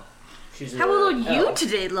go. How old are you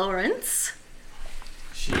today, Lawrence?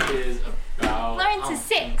 She is about... Lawrence is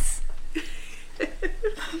 6.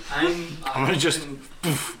 I'm gonna just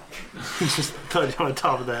thud you on the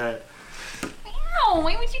top of the head. Ow,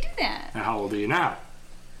 why would you do that? And how old are you now?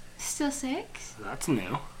 Still 6? That's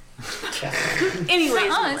new. Anyways,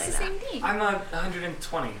 it's the same thing. I'm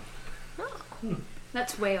 120.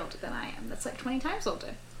 That's way older than I am. That's like 20 times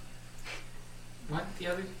older. What? The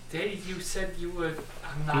other day you said you would...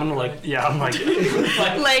 I'm gonna I'm like...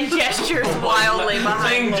 Leg gestures wildly behind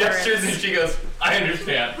Laying Lawrence. gestures and she goes, I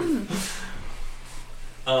understand.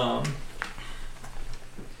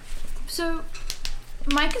 So,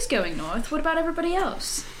 Mike is going north. What about everybody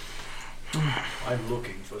else? I'm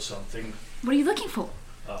looking for something. What are you looking for?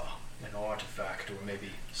 An artifact, or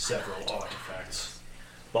maybe several artifacts.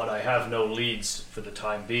 But I have no leads for the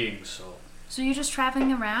time being, so So you're just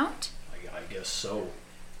traveling around? I guess so.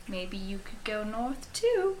 Maybe you could go north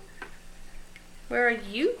too. Where are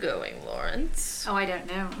you going, Lawrence? Oh, I don't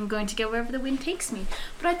know. I'm going to go wherever the wind takes me.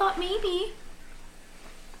 But I thought maybe,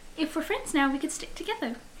 if we're friends now, we could stick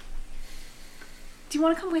together. Do you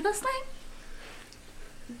want to come with us, Lang?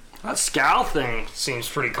 That scowl thing seems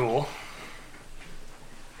pretty cool.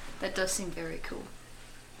 That does seem very cool.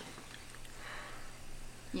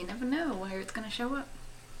 You never know where it's going to show up.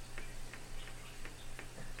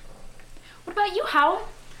 What about you, Howl?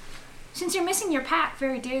 Since you're missing your pack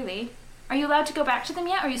very dearly, are you allowed to go back to them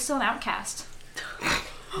yet, or are you still an outcast?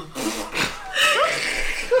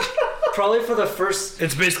 Probably for the first.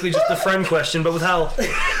 It's basically just a friend question, but with Hal.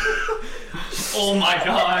 Oh my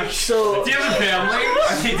gosh. So. Do you have a family?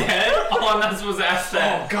 Are they dead? Oh, I'm not supposed to ask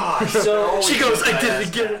that. Oh god. So she goes, I did it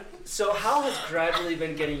again. So Hal has gradually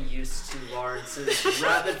been getting used to Lawrence's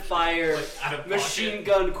rapid fire machine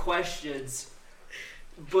gun questions.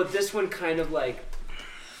 But this one kind of like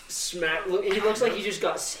smack. He looks like he just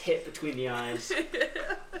got hit between the eyes.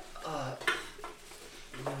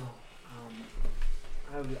 No.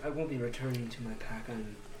 I won't be returning to my pack.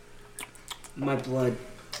 My blood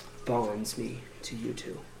bonds me to you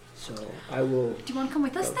two. So I will. Do you want to come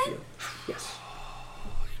with us go then? with you. Yes.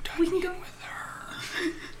 We can go.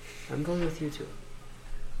 I'm going with you too.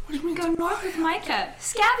 We can go north with Micah.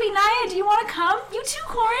 Scabby, Naya, do you want to come? You too,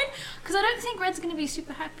 Corin? Because I don't think Red's going to be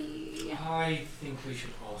super happy. I think we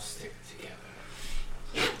should all stick together.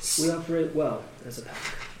 We operate well as a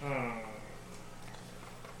pack.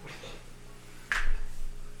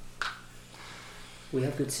 We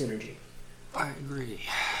have good synergy. I agree,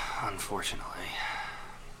 unfortunately.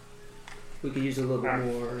 We could use a little bit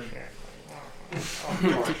more.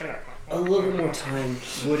 A little bit more time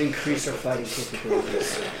would increase our fighting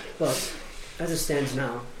capabilities. But as it stands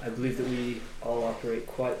now, I believe that we all operate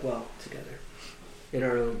quite well together in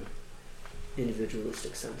our own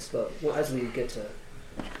individualistic sense. But as we get to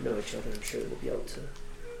know each other, I'm sure we'll be able to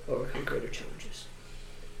overcome greater challenges.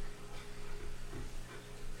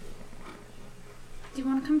 Do you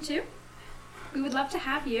want to come too? We would love to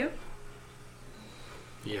have you.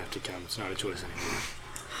 You have to come. It's not a choice anymore.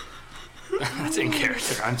 That's in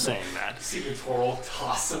character. I'm saying that. See the Toral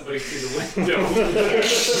toss somebody through the window.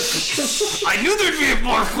 I knew there'd be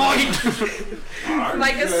more fight.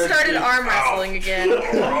 Micah started arm wrestling again.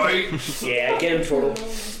 Alright. Yeah, get him, Total.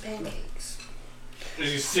 Pancakes.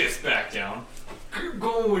 He sits back down. Keep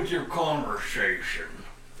going with your conversation.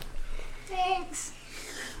 Thanks.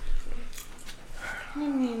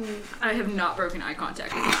 I have not broken eye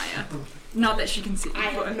contact with Naya. Not that she can see. I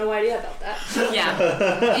have no idea about that. Yeah.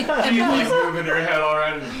 She's like moving her head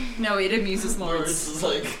already. No, it amuses Lawrence. This is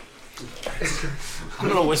like. I'm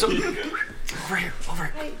gonna whistle. Over here, over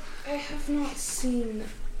here. I have not seen.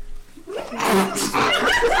 Lang's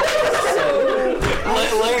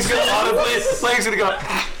gonna audibly. Lang's gonna go.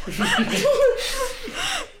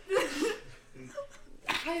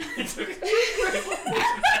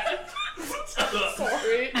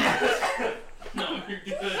 Sorry. No, you're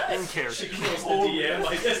good. In character. She kills the DM.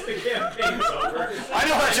 I guess the campaign's over. I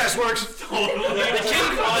know how chess works. Totally. The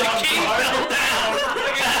king fell down.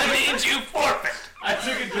 That means you forfeit. I I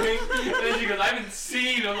took a drink, and then she goes, I haven't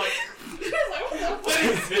seen. I'm like, what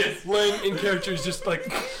is this? Lang in character is just like.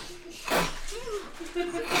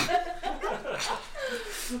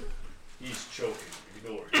 He's choking.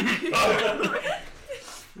 Ignore it.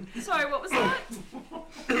 Sorry, what was that?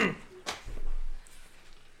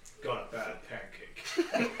 Got a bad pancake.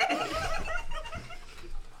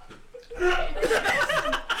 This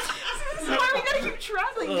is why we gotta keep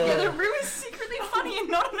traveling together. Rue is secretly funny and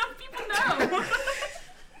not enough people know.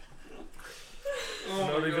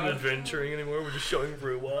 Not even adventuring anymore, we're just showing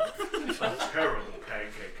Rue off. A terrible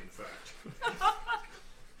pancake, in fact.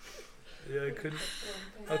 Yeah, I couldn't.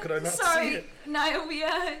 How could I not see Sorry, it? Naya, we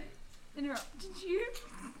interrupted you.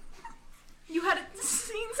 You had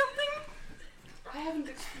seen something? I haven't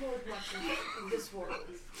explored much of this world.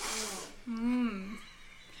 No. Hmm.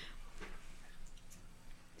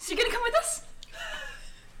 So you're gonna come with us?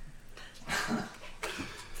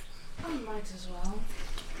 I might as well.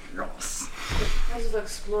 Yes. Might as well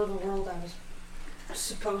explore the world I was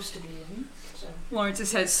supposed to be in. So.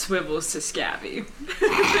 Lawrence's head swivels to Scabby.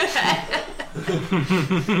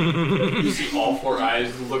 You see all 4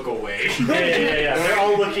 eyes look away. Yeah. They're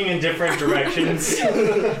all looking in different directions. How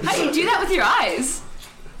do you do that with your eyes?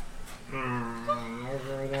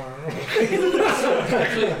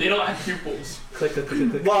 Actually, they don't have pupils. Click.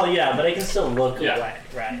 Well, yeah, but I can still look Yeah. away,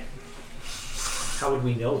 right? How would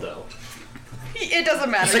we know though? It doesn't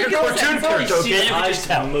matter. It's like a cartoon character, okay? See You can eyes just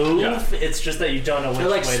tell. move. Yeah. It's just that you don't know which They're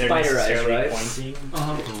like way they're spider eyes, necessarily right? pointing.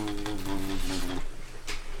 Uh-huh.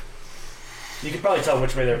 You could probably tell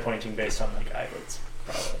which way they're pointing based on like eyelids,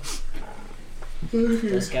 probably.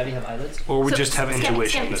 Does Scabby have eyelids? Or we So, just have Scabby,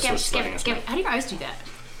 intuition. Scabby, That's Scabby, what's Scabby, letting us Scabby. know. How do your eyes do that?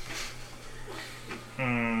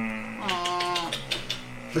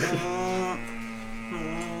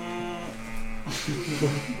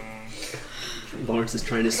 Lawrence is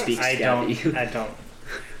trying to speak I Scabby.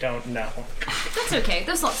 don't know. That's okay.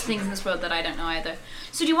 There's lots of things in this world that I don't know either.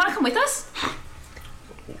 So do you want to come with us?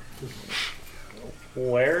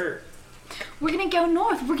 Where? We're gonna go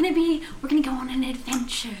north. We're gonna go on an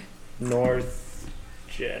adventure. North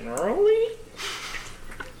generally?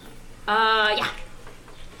 Yeah.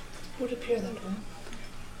 Would appear that way.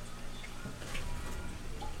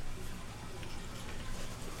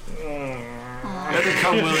 Either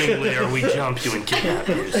come willingly or we jump you and kidnap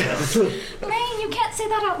you. So. Man, you can't say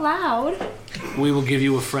that out loud. We will give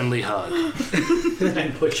you a friendly hug.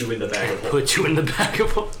 And put you in the bag of Put you in the back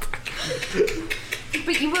of a.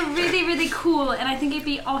 But you were really, really cool, and I think it'd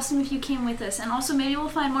be awesome if you came with us. And also, maybe we'll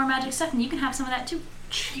find more magic stuff, and you can have some of that too.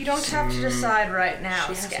 You don't have to decide right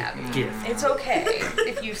now, Scabby. It's okay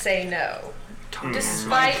if you say no.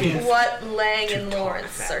 Despite what Lang and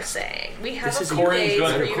Lawrence are saying. We have a few days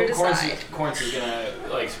for you to decide. Corns is gonna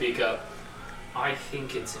like speak up. I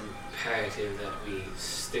think it's imperative that we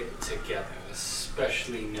stick together,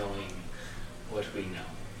 especially knowing what we know.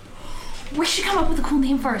 We should come up with a cool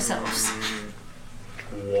name for ourselves.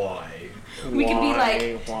 Why? We could be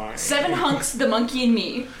like Why? 7 Hunks, the Monkey, and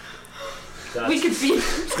Me. We could be.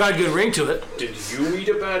 It's got a good ring to it. Did you eat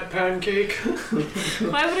a bad pancake?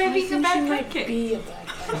 Why would I be a bad pancake? Be a bad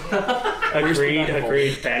pancake.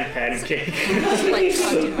 Agreed. Bad pancake. Like,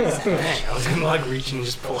 talking to myself. Dang, I was gonna like reach and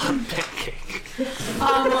just pull out a pancake.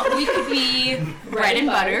 We could be bread and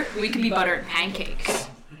butter. We could be butter and pancakes.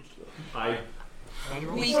 We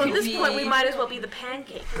Well, could at this be. point, we might as well be the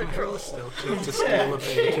pancake patrol. To steal a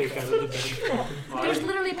pancake out of the bag. There's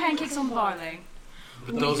literally pancakes on the bar there.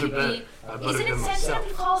 But those are better. I buttered Isn't it them sensitive myself.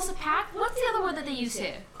 to call us a pack? What's the other word that they use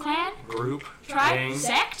here? Clan? Group. Tribe? Gang.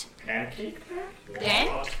 Sect? Pancake? Den?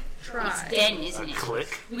 Try. It's den, isn't it?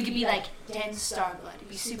 Click. We could be like Den Starblood. It'd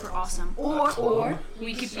be super awesome. Or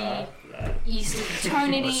we could be East of A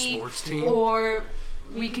Eternity. sports team. Or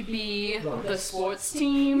we could be the sports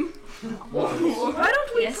team. Why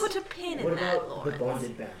don't we Yes. put a pin in that, Lawrence?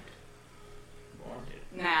 bonded band?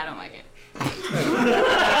 Nah, I don't like it. Go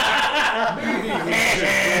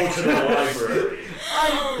to the library.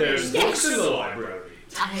 There's books in the library.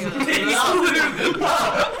 I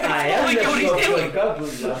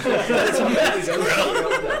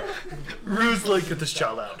Rue's like, get this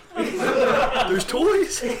child out. There's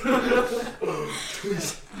toys.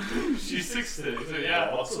 She's 6 today, so yeah.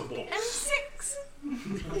 Lots of books. I'm 6.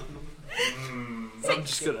 I'm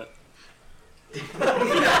just gonna.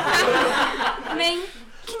 mean,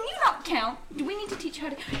 can you not count? Do we need to teach you how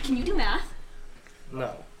to? Can you do math?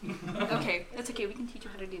 No. Okay, that's okay. We can teach you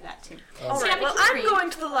how to do that too. Alright, well, I'm going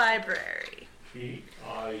to the library.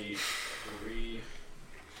 I agree.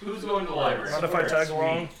 Who's going to the library? Mind if I tag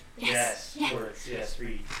along? Yes. Yeah. Words. Yes.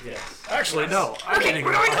 Read. Yes. Actually, no. I'm Okay, getting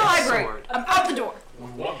we're going to the my library. sword. I'm out the door. We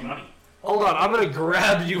want money. Hold on, I'm gonna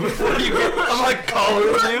grab you before you get. I'm like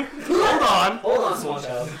collaring you. Hold on, small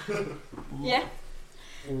child. Yeah.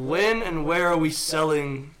 When and where are we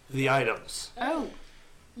selling the items? Oh.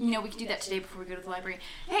 You know, we could do that today before we go to the library.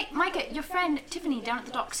 Hey, Micah, your friend Tiffany down at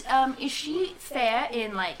the docks, is she fair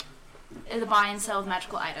in, like, the buy and sell of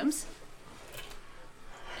magical items?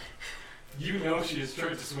 You know she has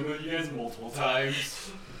tried to swindle you guys multiple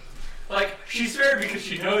times. Like, she's fair because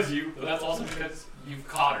she knows you, but that's also because you've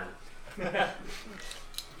caught her.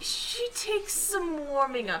 She takes some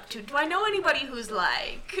warming up to. Do I know anybody who's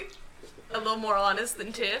like a little more honest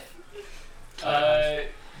than Tiff?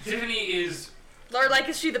 Tiffany is... Or like,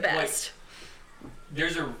 is she the best? Like,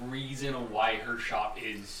 there's a reason why her shop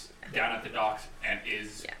is down at the docks and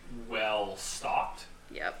is well stocked.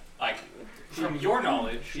 Yep. Like, from your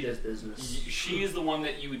knowledge, she does business. She is the one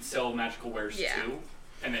that you would sell magical wares to,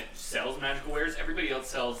 and that sells magical wares. Everybody else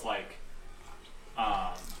sells like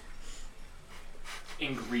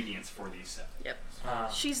ingredients for these sets. Yep.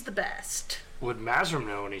 She's the best. Would Mazrim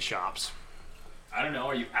know any shops? I don't know.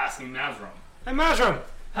 Are you asking Mazrim? Hey, Mazrim!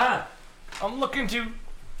 Huh? I'm looking to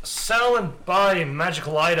sell and buy a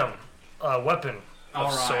magical item, weapon of All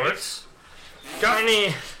right. sorts. Got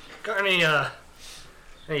any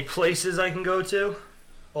places I can go to? You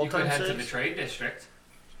Old could time head to cities? the trade district.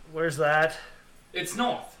 Where's that? It's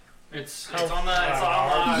north. It's on the.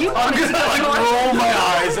 I'm It's gonna like roll my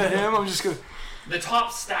eyes at him. I'm just gonna. the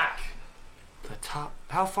top stack. The top.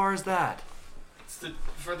 How far is that? It's the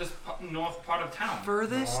furthest north part of town.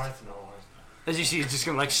 Furthest? North. As you see, it's just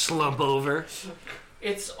gonna like slump over.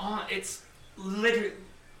 It's on. It's literally.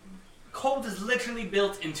 Cold is literally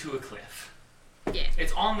built into a cliff. Yeah.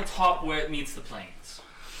 It's on the top where it meets the plains.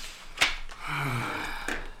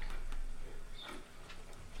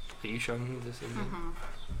 Are you showing me this again?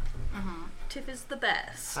 Tiff is the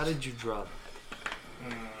best. How did you draw that?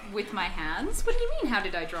 With my hands? What do you mean, how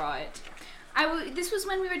did I draw it? This was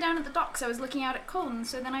when we were down at the docks. I was looking out at Colton,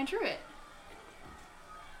 so then I drew it.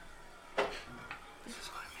 This is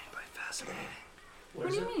what I mean by fascinating. What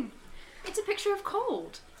do you mean? It's a picture of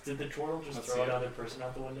Cold. Did the turtle just throw another person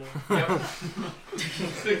out the window? Yep.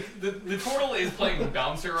 the turtle is playing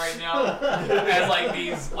bouncer right now as like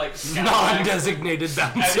these like non-designated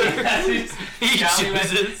bouncer. He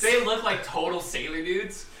chooses. They look like total sailor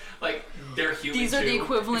dudes. Like they're human. These are the too.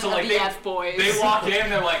 equivalent So, like, of the F-boys. They walk in,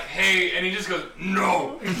 they're like, "Hey," and he just goes,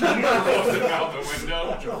 "No." Throws them out the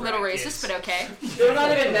window. Little racist, but okay. They're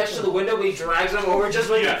not even next to the window, but he drags them over just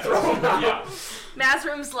like to throw them out. Yeah.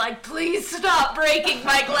 Mazrim's like, please stop breaking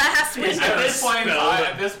my glass windows. At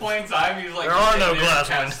this point in time, he's like, there are no sitting there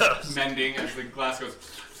glass windows. mending as the glass goes.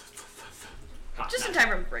 Just in time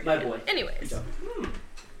for him to break My it. boy. Anyways.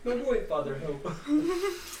 No boy, father, help.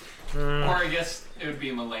 Or I guess it would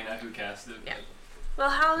be Milena who cast it. Yeah. Well,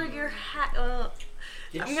 how are your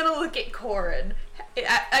I'm gonna look at Corin.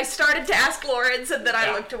 I started to ask Lawrence and then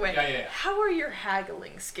I looked away. Yeah. How are your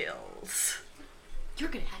haggling skills? You're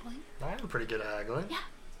good at haggling. I am pretty good at haggling. Yeah.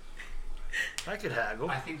 I could haggle.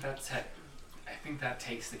 I think that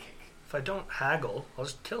takes the cake. If I don't haggle, I'll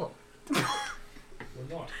just kill him.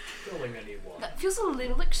 We're not killing anyone. That feels a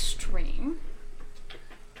little extreme.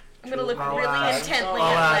 I'm gonna look I'll really ask- intently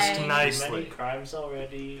I'll at ask Lang. nicely. Many crimes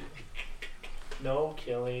already. No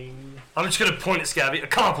killing. I'm just gonna point at Scabby.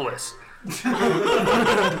 Accomplice.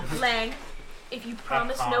 Lang, if you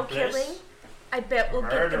promise no Accomplice. killing, I bet we'll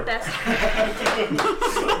get the Murderer. best.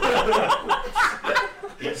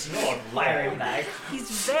 It's not Larry back. He's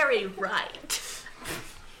very right.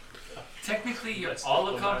 Technically, you're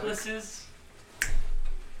all accomplices.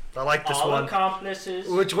 I like this All one. accomplices.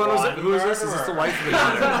 Which one was it? Who is this? Is this the wife or the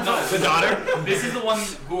daughter? No, the daughter. This is the one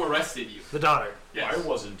who arrested you. The daughter. Yes. I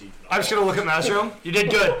wasn't even. I'm just gonna look at Mazrim. You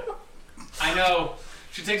did good. I know.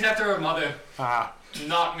 She takes after her mother, Ah.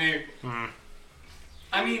 not me. Hmm.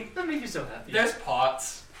 I mean, That made you so happy. there's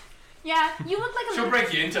pots. Yeah, you look like a She'll little...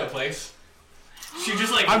 break you into a place. She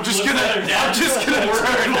just like. I'm just looks gonna- at her dad. I'm just gonna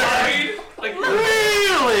turn worried. Like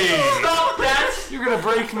Really? stop that! You're gonna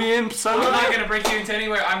break me in, I'm son? not gonna break you into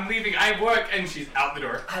anywhere. I'm leaving. I work, and she's out the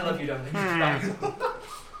door. I love you, darling.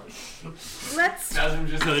 Let's Nazim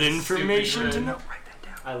just Good information to stupid know. red. Write that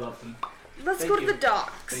down. I love them. let's Thank go to you. the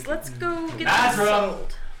docks. Thank Let's go get Mazrim. them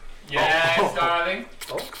sold. Yes, Oh. darling.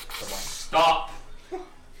 Oh, come on. Stop.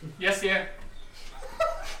 Yes, dear.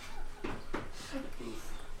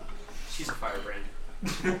 She's a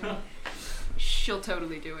firebrand. She'll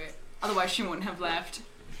totally do it. Otherwise, she wouldn't have left.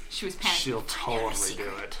 She was panicking. She'll totally do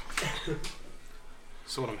it.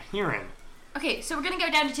 So what I'm hearing Okay, so we're gonna go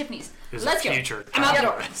down to Tiffany's. is Let's a go. future. I'm out the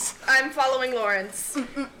door. I'm following Lawrence.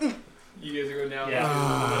 You guys are going down.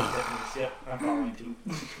 Yeah. Yep, I'm following too.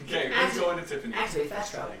 Okay, who's going to Tiffany's? Actually,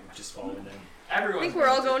 fast travel. Just following in. I Everyone's think we're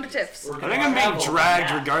all going to Tiff's. I think I'm being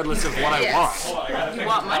dragged regardless of what I Yes. want. Hold on, I gotta You think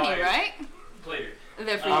want of how money, I right? played it.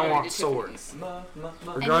 Therefore, I you're going want to sword.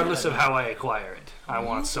 Tiffany's. Regardless of how I acquire it, I You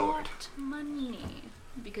want sword. want money.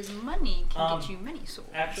 Because money can get you many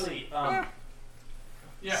swords. Actually,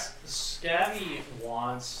 Yeah. Scabby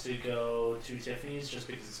wants to go to Tiffany's just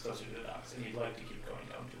because it's closer to the docks, and he'd like to keep going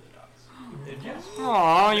down to the docks. Yes.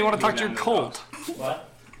 Aw, you want to talk to your colt? What?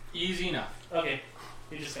 Easy enough. Okay,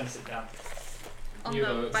 he's just gonna sit down. On You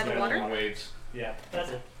the, by the water? Waves. Yeah,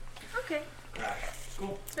 that's it. Okay.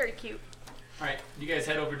 Cool. It's very cute. All right, you guys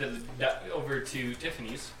head over to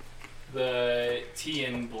Tiffany's, the T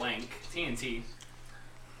and blank TNT.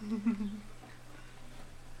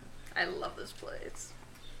 I love this place.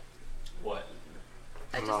 What?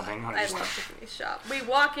 I Nothing, I love just- Tiffany's shop. We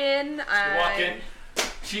walk in. You walk in.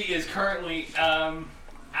 She is currently,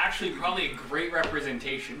 actually probably a great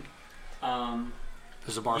representation.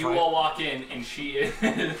 There's a bar You fight. all walk in, and she is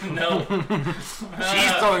no.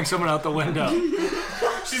 She's throwing someone out the window.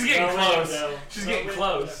 She's getting close. She's getting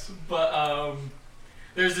close. But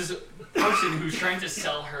there's this person who's trying to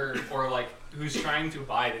sell her, or like who's trying to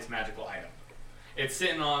buy this magical item. It's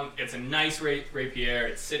sitting on. It's a nice rapier.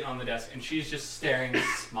 It's sitting on the desk, and she's just staring, and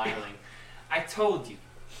smiling. I told you,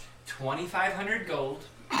 2,500 gold.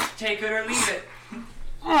 Take it or leave it.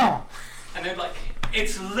 And they're like,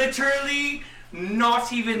 it's literally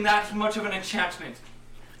not even that much of an enchantment.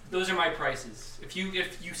 Those are my prices. If you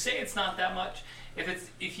say it's not that much,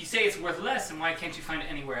 if you say it's worth less, then why can't you find it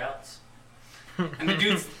anywhere else? And the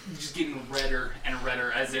dude's just getting redder and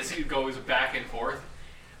redder as this goes back and forth.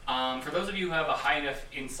 For those of you who have a high enough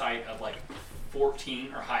insight of like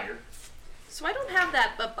 14 or higher, So I don't have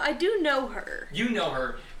that, but I do know her. you know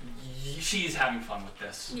her. She's having fun with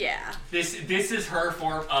this. Yeah. This is her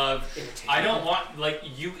form of, I don't want, like,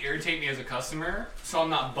 you irritate me as a customer, so I'm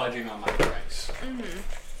not budging on my price. Mm-hmm.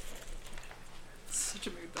 Such a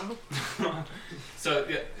mood though. So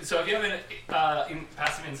if you have an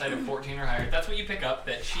passive insight of 14 or higher, that's what you pick up,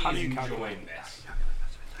 that she's How do you enjoying calculate this.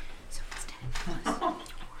 So it's 10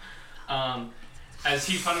 plus. As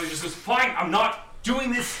he finally just goes, fine, I'm not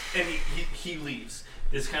doing this, and he leaves.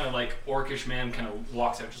 This kind of like orcish man kind of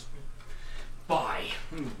walks out, just bye,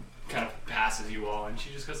 kind of passes you all, and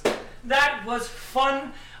she just goes, that was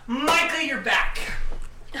fun. Michael, you're back.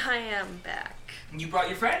 I am back. You brought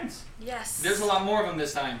your friends. Yes. There's a lot more of them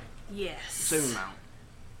this time. Yes. Same amount.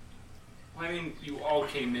 Well, I mean, you all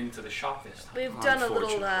came into the shop this time. We've done a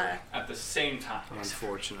little at the same time.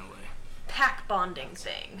 Unfortunately. pack bonding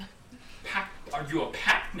thing. Pack? Are you a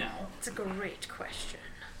pack now? It's a great question.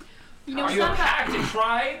 You know, Are it's you a not about- pack to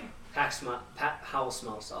tribe? Howl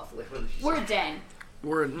smells softly. We're a den.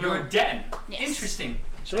 You're You're a den. Yes. Interesting.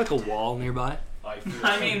 Is there like a wall nearby?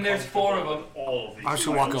 I mean, there's 4 of them. All of these. I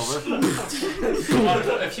should walk over.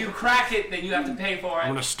 If you crack it, then you have to pay for I'm it.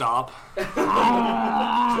 gonna stop. You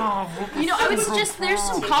know, I would suggest there's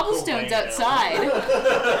some cobblestones outside.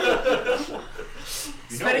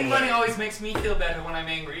 Spending money always makes me feel better when I'm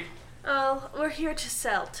angry. Oh, we're here to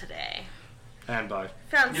sell today. And buy.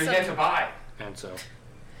 Found You're some. here to buy. And so.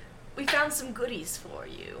 We found some goodies for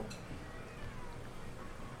you.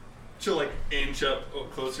 She'll like inch up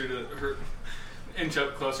closer to her. Inch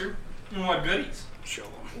up closer. What goodies? Show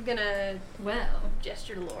them. I'm gonna Well,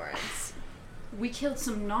 gesture to Lawrence. we killed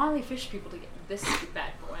some gnarly fish people to get this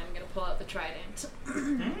bad boy. I'm gonna pull out the trident.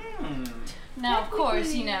 Now, of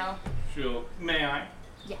course, you know. May I?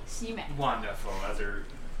 Yes, you may. Wonderful. As her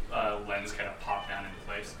lens kind of pop down into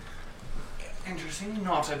place. Interesting.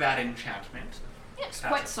 Not a bad enchantment. Yeah, it's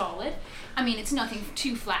quite solid. I mean, it's nothing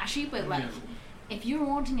too flashy, but like, if you're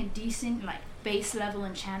wanting a decent like base level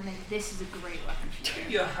enchantment, this is a great weapon for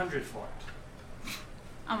Give you. you 100 for it.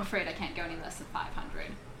 I'm afraid I can't go any less than 500.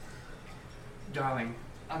 Darling,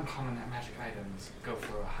 uncommon magic items go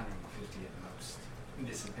for 150 at most.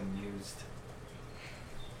 This has been used.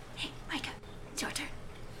 Hey, Micah, it's your turn.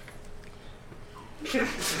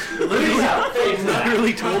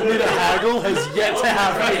 Literally told me to haggle, has yet to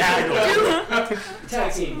have me haggle.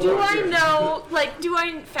 Tag team. Do I know, like, do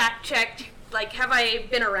I fact check, like, have I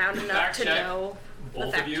been around enough Fact to check know the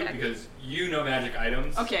Both fact of you, check? because you know magic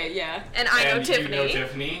items. Okay, yeah. And I know and Tiffany. You know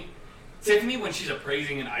Tiffany. Tiffany, when she's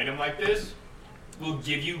appraising an item like this, will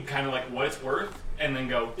give you kind of like what it's worth, and then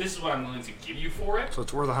go, "This is what I'm willing to give you for it." So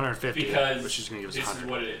it's worth 150. Because but she's gonna give us this 100.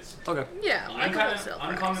 is what it is. Okay. Yeah, like a wholesale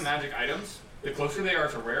Uncommon price. magic items. The closer they are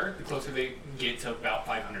to rare, the closer they get to about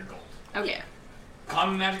 500 gold. Okay.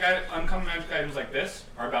 Uncommon magic items like this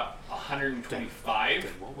are about 125.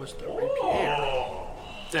 What was the rapier?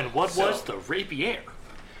 Then what was the rapier?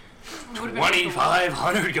 Would've been worth a lot.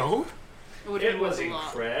 2,500 gold? It was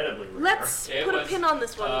incredibly rare. Let's put a pin on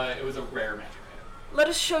this one. It was a rare magic Let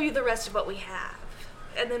us show you the rest of what we have,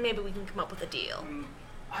 and then maybe we can come up with a deal.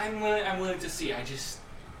 item. I'm willing to see. I just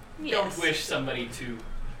don't wish somebody to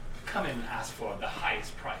come in and ask for the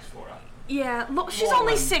highest price for it. Yeah, look, she's More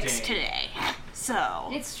only mundane. 6 today, so.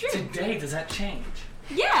 It's true. Today, does that change?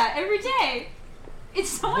 Yeah, every day. It's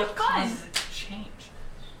so much What fun. causes it to change?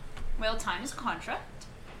 Well, time is a construct,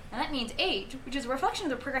 and that means age, which is a reflection of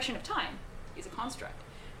the progression of time, is a construct.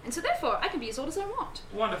 And so therefore, I can be as old as I want.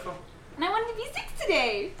 Wonderful. And I wanted to be 6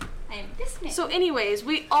 today. I am this man. So anyways,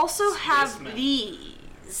 we also have man.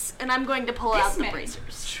 these, and I'm going to pull out the man.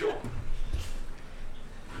 bracers. Sure.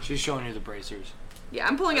 She's showing you the bracers. Yeah,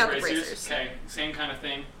 I'm pulling out the bracers. Okay, same kind of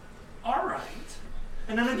thing. All right.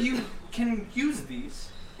 And none of you can use these.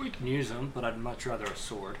 We can use them, but I'd much rather a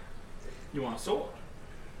sword. You want a sword?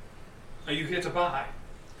 Are you here to buy?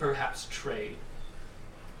 Perhaps trade?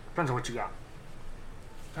 Depends on what you got.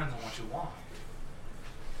 Depends on what you want.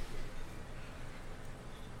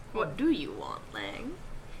 What do you want, Lang?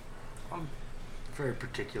 I'm very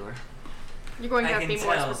particular. You're going to I have to be can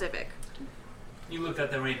more tell. specific. You looked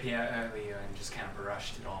at the rapier earlier and just kind of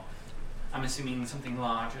brushed it off. I'm assuming something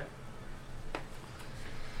larger.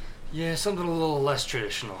 Yeah, something a little less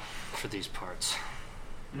traditional for these parts.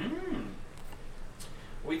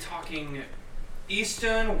 We talking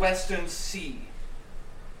eastern, western sea.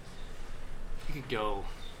 You could go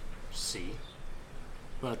sea,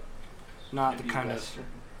 but not It'd the be kind western.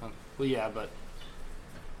 of. Well, yeah, but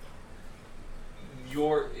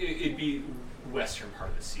It'd be western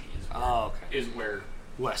part of the sea is where, okay. is where.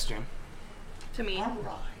 Western. To me. All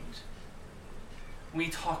right. We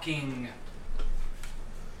talking.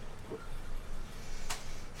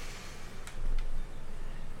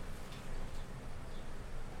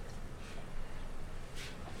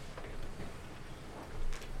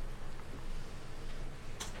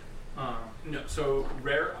 No, so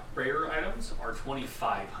rare items are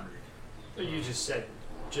 2,500. You just said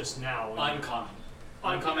just now. Uncommon.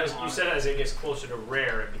 Uncommon. You said as it gets closer to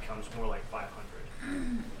rare, it becomes more like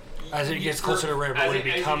 500. As it gets closer to rare, but when it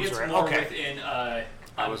becomes gets rare. more Okay. within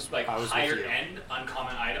I was with higher you. end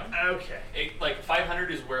uncommon item. Okay. Like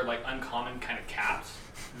 500 is where like uncommon kind of caps.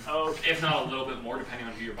 Okay. If not a little bit more, depending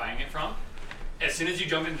on who you're buying it from. As soon as you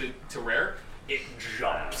jump into rare, it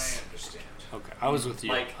jumps. I understand. Okay, I was with you.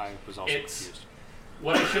 Like, I was also confused.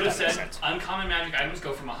 What I should have That makes said, sense. uncommon magic items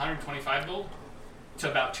go from 125 gold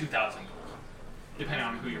to about 2,000 gold, depending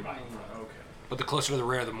on who you're buying from. Okay. But the closer to the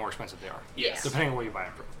rare, the more expensive they are. Yes. Depending on where you buy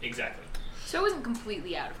them from. Exactly. So it wasn't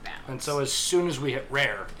completely out of bounds. And so as soon as we hit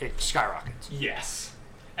rare, it skyrockets. Yes.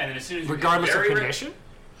 And then as soon as you Regardless get of very condition?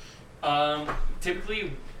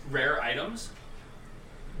 typically rare items,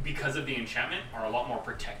 because of the enchantment, are a lot more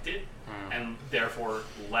protected and therefore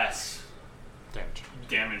less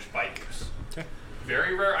damaged by use. Okay.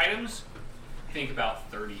 Very rare items, think about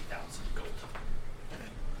 30,000 gold.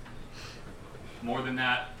 More than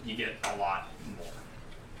that, you get a lot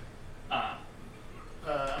more.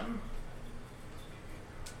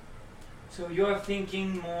 So you're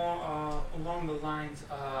thinking more along the lines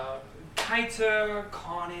of Kiter,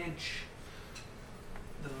 Carnage,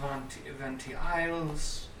 the Venti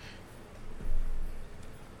Isles.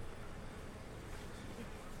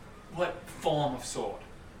 What form of sword?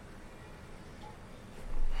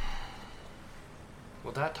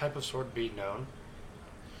 Will that type of sword be known?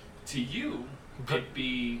 To you, it'd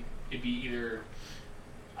be either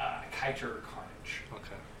Kiter or Carnage.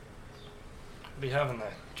 Okay. We'll be having the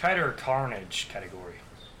Kiter or Carnage category.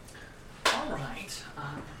 All right.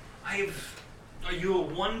 Are you a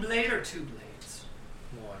one blade or two blades?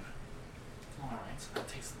 One. All right. So that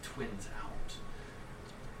takes the twins out.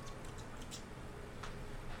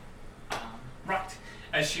 Right.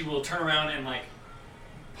 As she will turn around and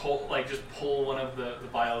pull one of the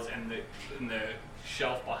vials, and the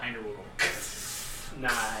shelf behind her will go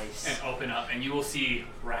Nice. and open up, and you will see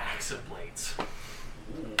racks of blades.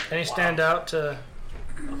 Any stand out to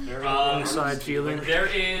a very inside feeling? There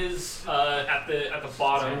is at the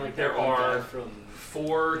bottom. There are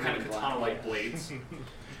 4 kind of katana-like blades.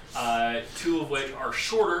 2 of which are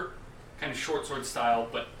shorter, kind of short sword style,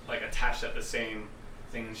 but attached at the same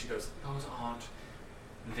thing. And she goes, "Those aren't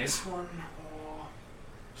this one." Or...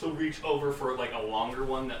 She'll reach over for a longer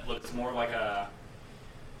one that looks more like a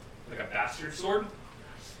bastard sword.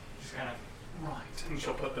 Just kind of right, and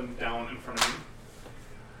she'll put them down in front of you.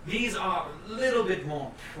 These are a little bit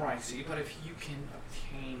more pricey, but if you can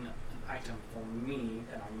obtain an item for me,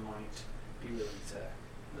 then I might be willing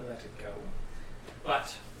to let it go.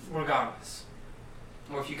 But regardless,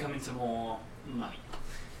 or if you come into more money,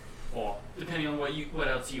 or depending on what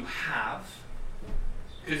else you have,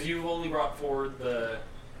 because you only brought forward the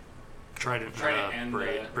Trident and the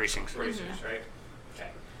bracings. bracers, right? Okay.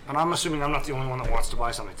 And I'm assuming I'm not the only one that wants to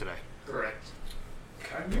buy something today. Correct.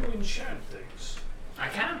 Can you enchant things? I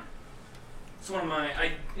can. It's one of my.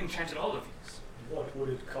 I enchanted all of these. What would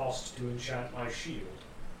it cost to enchant my shield?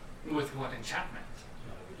 With what enchantment?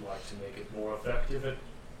 I would like to make it more effective at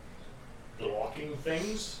blocking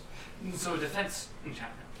things. So a defense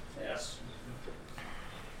enchantment. Yes.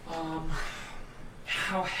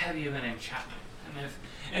 How heavy of an enchantment?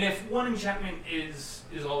 And if one enchantment is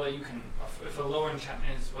all that you can, if a lower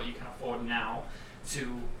enchantment is what you can afford now,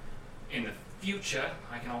 to in the future,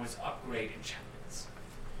 I can always upgrade enchantments.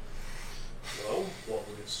 Well, what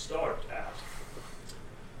would it start at?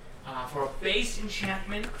 For a base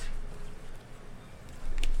enchantment,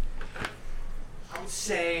 I would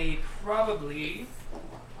say probably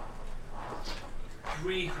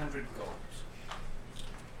 300 gold.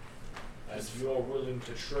 As you're willing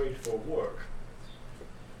to trade for work.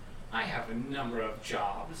 I have a number of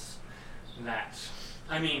jobs that,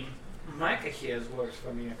 I mean, Micah here has worked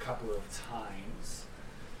for me a couple of times.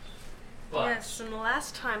 But Yes, and the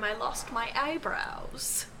last time I lost my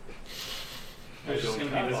eyebrows. there's just going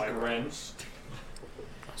to be this grin.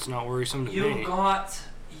 It's not worrisome to You me. got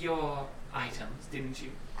your items, didn't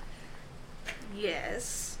you?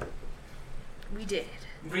 Yes, we did.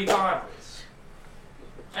 Regardless,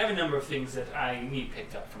 I have a number of things that I need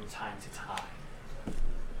picked up from time to time.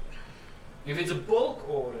 If it's a bulk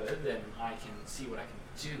order, then I can see what I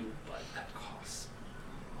can do, but that costs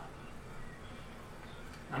money.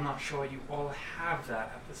 I'm not sure you all have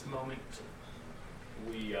that at this moment.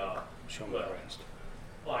 We, Show me well, the rest.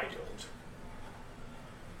 I don't.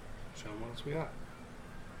 Show them what else we got.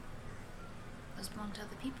 Those belong to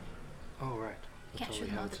other people. Oh, right. You That's can't all show we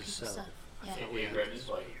them had other to people's sell. stuff. Yeah. thought We had read to this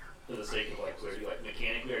like for the sake of like clarity, like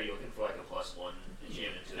mechanically, are you looking for like a +1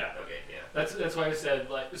 enchantment to that? Okay, yeah. That's why I said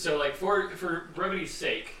for brevity's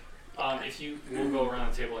sake, if you will go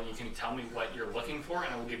around the table and you can tell me what you're looking for,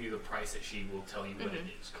 and I will give you the price that she will tell you what it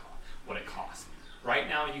is, what it costs. Right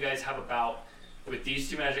now, you guys have about, with these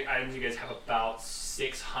two magic items, you guys have about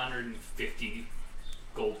 650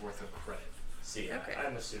 gold worth of credit. See, Okay.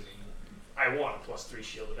 I'm assuming I want a +3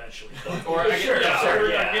 shield eventually. But Or I sure, yeah,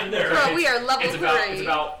 sorry, yeah. I'm getting there. Bro, we are level It's about, 3. it's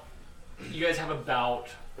about, you guys have about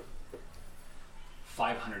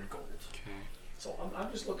 500 gold. Okay. So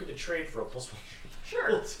I'm just looking to trade for a +1.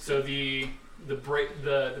 Sure. So the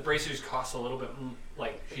bracers cost a little bit,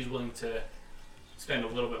 like she's willing to spend a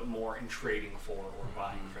little bit more in trading for or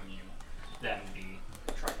buying from you than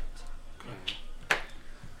the trident.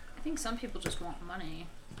 I think some people just want money.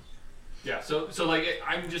 Yeah. So like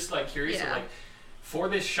I'm just like curious. So, Yeah. like for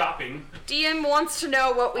this shopping, DM wants to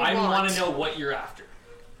know what we I want. want to know what you're after.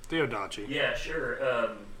 Theodachi. Yeah, sure.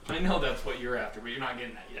 I know that's what you're after, but you're not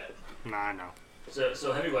getting that yet. Nah, I know.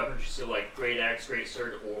 So heavy weapons, so like great axe, great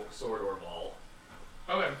sword, or maul.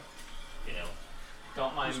 Okay. You know.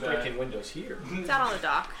 Don't mind Who's the. breaking windows here? It's out on the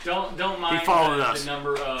dock. Don't mind followed the us.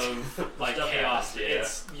 number of like Stuff chaos. happens, yeah.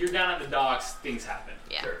 It's you're down at the docks, things happen.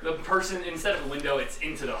 Yeah. Sure. The person instead of a window, it's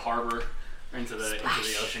into the harbor, or into the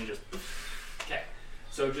ocean. Just okay.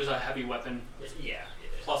 So just a heavy weapon, Yeah.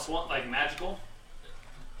 +1, like magical.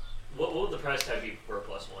 What would the price tag be for a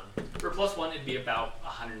 +1? For +1, it'd be about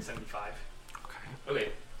 175. Okay.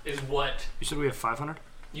 Okay, is what You said we have 500?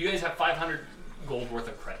 you guys have 500 gold worth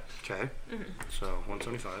of credit. Okay. So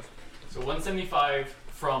 175. So 175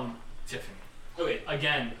 from Tiffany. Okay.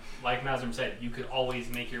 Again, like Mazrim said, you could always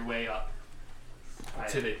make your way up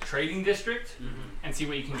to the trading district and see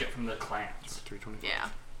what you can get from the clans.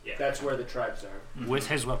 325. Yeah. That's where the tribes are. With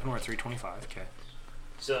his weapon, we're at 325. Okay.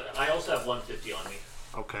 So I also have 150 on me.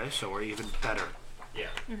 Okay, so we're even better. Yeah.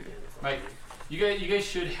 Right. You guys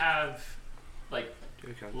should have like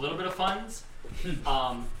Okay. a little bit of funds.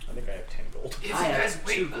 I think I have 10 gold. If you I guys have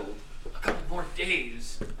wait 2 gold. a couple more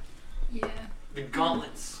days, Yeah. the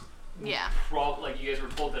gauntlets. Yeah. Like you guys were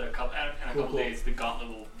told that in a couple days, the gauntlet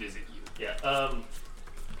will visit you. Yeah.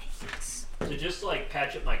 To just like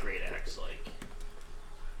patch up my great axe, like.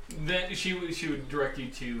 Then she would direct you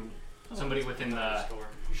to somebody within the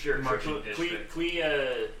Sure. merchant Can district. we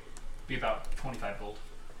Be about 25 gold.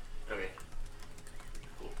 Okay.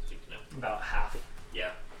 Cool. Good to know. About half.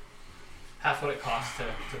 Yeah. Half what it costs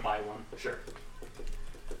to buy one. Sure.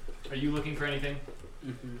 Are you looking for anything?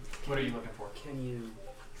 Mm-hmm. What are you looking for? Can you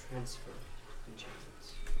transfer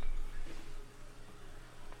enchantments?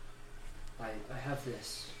 I have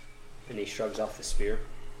this. And he shrugs off the spear.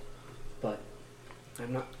 But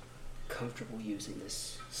I'm not comfortable using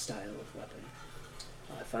this style of weapon.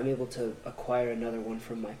 If I'm able to acquire another one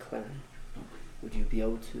from my clan, would you be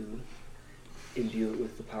able to imbue it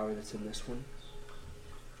with the power that's in this one?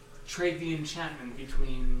 Trade the enchantment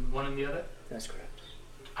between one and the other? That's correct.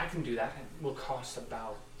 I can do that. It will cost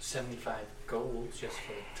about 75 gold just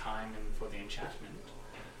for the time and for the enchantment.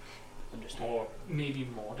 Understood. Or maybe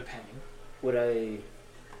more, depending. Would I...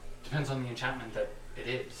 Depends on the enchantment that it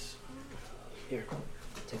is. Here,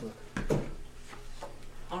 take a look.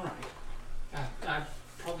 Alright.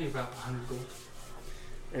 Probably about 100 gold.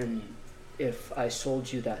 And if I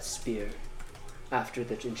sold you that spear after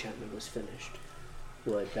the enchantment was finished,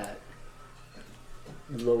 would that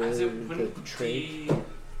lower As it the wouldn't trade? be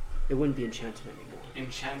It wouldn't be enchanted anymore.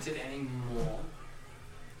 enchanted anymore.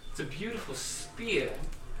 It's a beautiful spear.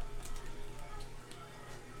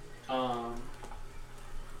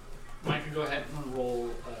 Mike can go ahead and roll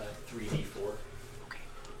 3d4. Okay.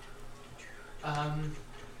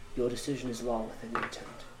 Your decision is law within your intent.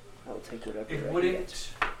 I will take whatever I It can wouldn't. get.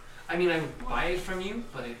 I mean, I would buy it from you,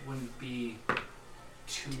 but it wouldn't be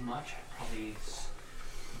too much. I'd probably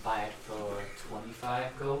buy it for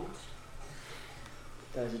 25 gold.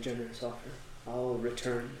 That is a generous offer. I'll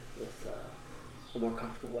return with a more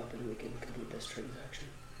comfortable weapon and we can complete this transaction.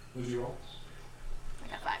 What'd you roll? I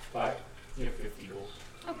got 5. 5? You have 50 gold.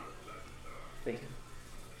 Okay. Thank you.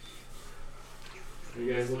 Are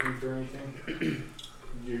you guys looking for anything?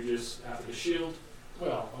 You're just after the shield?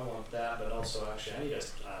 Well, I want that, but also actually I need a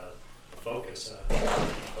focus.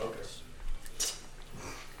 Focus.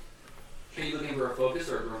 Are you looking for a focus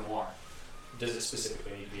or a grimoire? Does it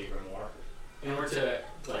specifically need to be a grimoire? In order to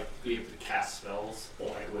be able to cast spells,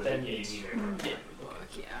 like with Then you yes. need a grimoire.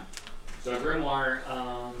 Yeah. So a grimoire,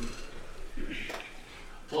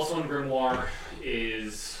 +1 grimoire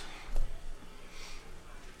is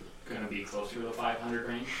gonna be closer to the 500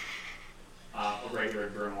 range. A regular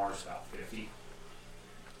grimoire is about 50.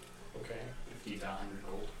 Okay. 50 to 100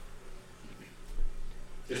 gold.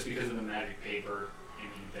 Just because of the magic paper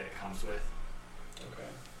that it comes with.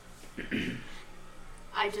 Okay.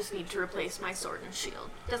 I just need to replace my sword and shield.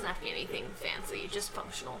 Doesn't have to be anything fancy, just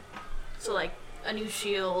functional. So like a new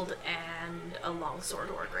shield and a long sword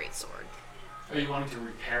or a great sword. Are you wanting to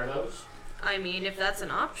repair those? I mean, if that's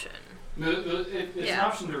an option. It's an Yeah.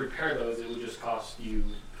 option to repair those. It would just cost you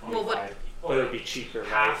 25. Well, what- Or it would be cheaper,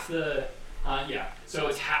 Half the yeah. So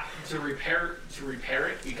it's half to repair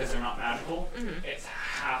it because they're not magical. Mhm. It's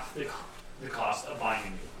half the cost of buying a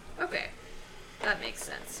new one. Okay, that makes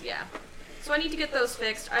sense. Yeah. So I need to get those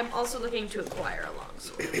fixed. I'm also looking to acquire a long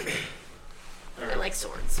sword. I like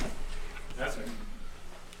swords. That's right.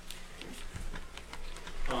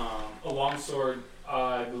 A longsword,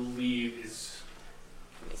 I believe, is.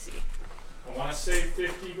 Let me see. I want to say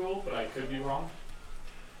 50 gold, but I could be wrong.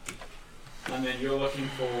 And then you're looking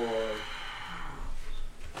for.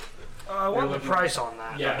 I want the price on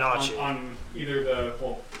that, Yeah, but not you. on either the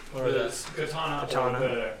Or the the katana, katana. or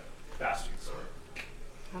the bastard sword. I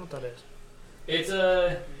don't know what that is. It's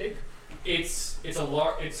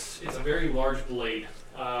a very large blade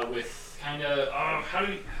with kind of how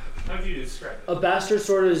do you describe it? A bastard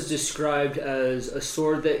sword is described as a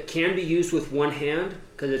sword that can be used with one hand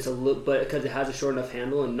because because it has a short enough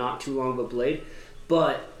handle and not too long of a blade.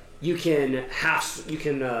 But you can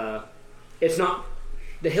it's not,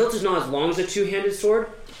 the hilt is not as long as a two-handed sword,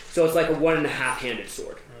 so it's like a 1.5-handed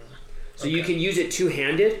sword. So you can use it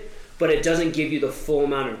two-handed, but it doesn't give you the full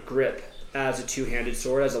amount of grip as a two-handed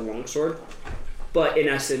sword, as a long sword. But in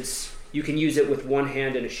essence, you can use it with one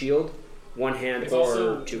hand and a shield, one hand It's or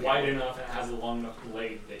also two wide hand. enough and has a long enough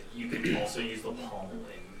blade that you can also use the pommel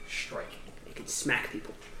in striking. You can smack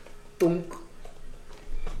people. Thunk.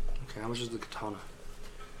 Okay, how much is the katana?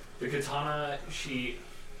 The katana, it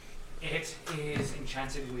is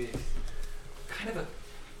enchanted with kind of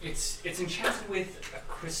it's enchanted with a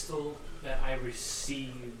crystal that I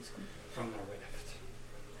received from the rift.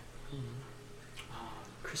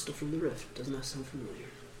 Crystal from the Rift. Doesn't that sound familiar?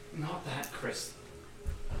 Not that crystal.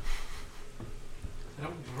 I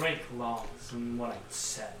don't break laws in what I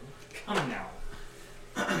sell. Come now.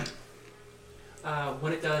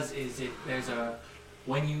 What it does is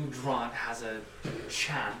when you draw it has a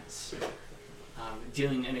chance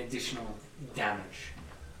dealing an additional damage,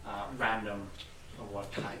 random of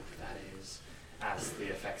what type that is, as the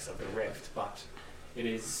effects of the rift, but it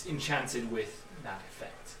is enchanted with that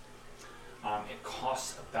effect. It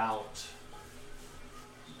costs about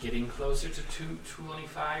getting closer to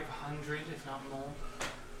 2,500, if not more.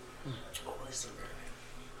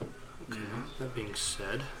 Okay, that being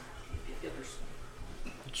said,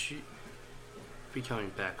 would you be coming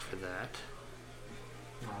back for that?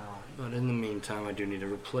 But in the meantime, I do need a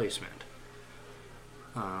replacement.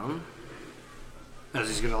 As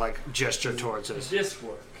he's gonna like gesture towards Does us. this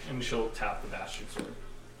work? And she'll tap the bastard sword.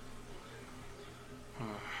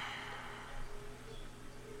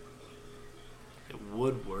 It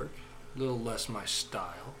would work. A little less my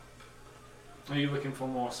style. Are you looking for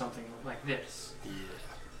more something like this? Yeah.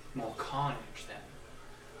 More carnage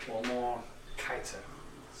then? Or more kaita?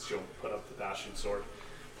 She'll put up the bastard sword.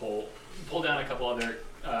 Pull down a couple other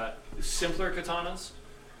simpler katanas.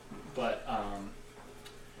 But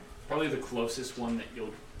probably the closest one that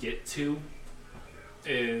you'll get to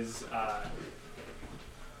is about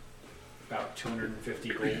 250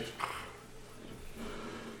 gold.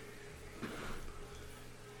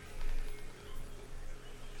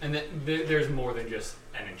 And then there's more than just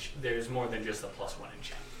there's more than just a +1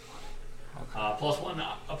 enchantment on it.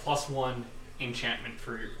 A +1 enchantment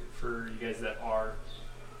for you guys that are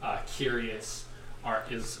curious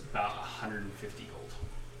is about 150 gold.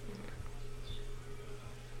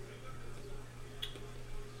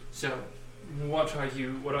 So, what are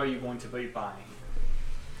you going to be buying?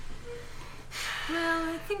 Well,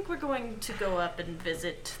 I think we're going to go up and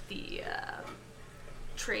visit the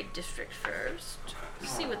trade district first,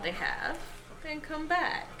 see what they have, and come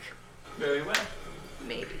back. Very well.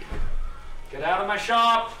 Maybe. Get out of my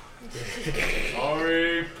shop!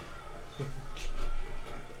 Sorry.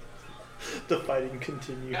 The fighting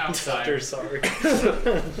continues. Outside. After sorry.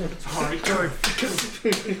 Sorry.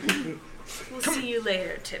 We'll see you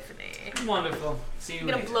later, Tiffany. Wonderful. See you I'm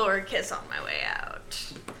gonna later. blow her a kiss on my way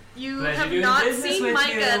out. You Pleasure have doing not business seen with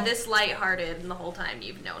Micah you. this lighthearted in the whole time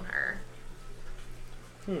you've known her.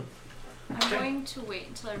 I'm going to wait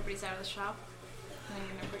until everybody's out of the shop. And I'm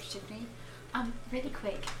going to approach Tiffany. Really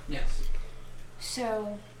quick. Yes.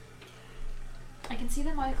 So, I can see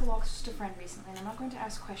that Michael lost just a friend recently, and I'm not going to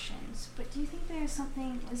ask questions, but do you think is there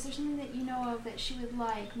something that you know of that she would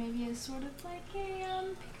like? Maybe as sort of like a,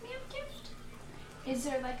 pick-me-up gift? Is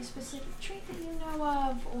there like a specific treat that you know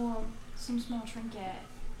of, or some small trinket?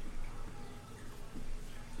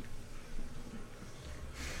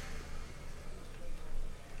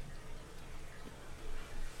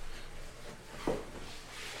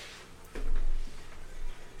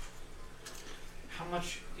 How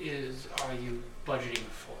much are you budgeting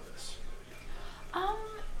for this? I'm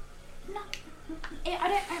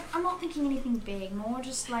not thinking anything big. More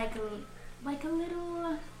just like a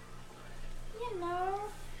little, you know,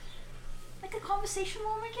 like a conversation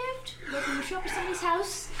warmer gift. Like when you show up at somebody's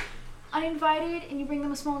house, uninvited, and you bring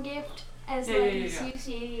them a small gift as Yeah, like yeah, an yeah. excuse.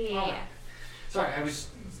 Yeah. Oh. Sorry,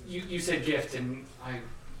 you said gift, and I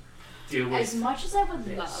deal with. As much as I would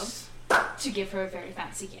this. love to give her a very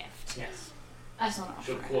fancy gift, Yes. that's not an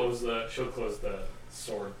option. She'll close the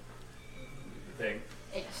sword thing.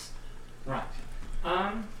 Yes. Right.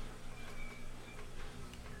 I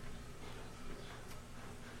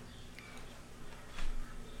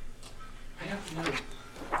don't know.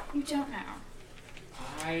 You don't know.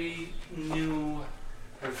 I knew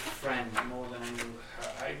her friend more than I knew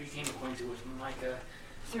her. I became acquainted with Micah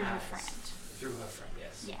Through her as- friend. Through her friend,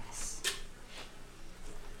 yes. Yes.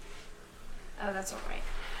 Oh, that's all right.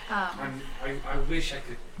 I wish I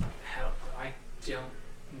could help. But I don't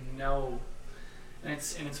know, and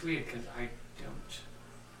it's weird because I don't.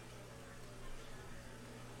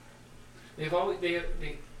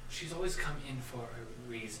 She's always come in for a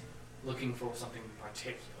reason, looking for something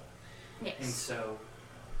particular, Yes. and so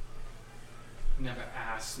never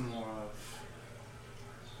asked more of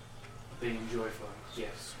what they enjoy for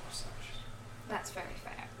gifts or such. That's very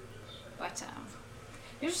fair. But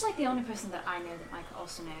you're just like the only person that I know that Micah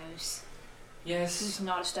also knows. Yes. Who's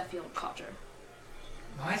not a stuffy old codger.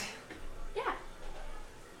 What? Yeah.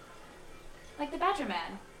 Like the Badger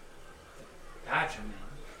Man. Badger Man.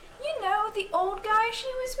 You know, the old guy she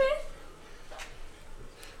was with?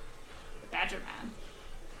 The Badger Man.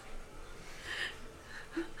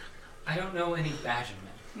 I don't know any Badger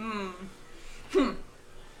Men.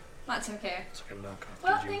 That's okay. It's like a knockoff.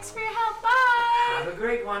 Well, thanks for your help. Bye! Have a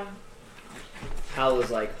great one. Hal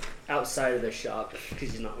is like outside of the shop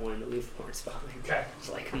because he's not wanting to leave Lawrence behind. Okay. It's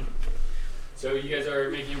like, So you guys are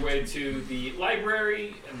making your way to the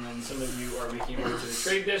library, and then some of you are making your way to the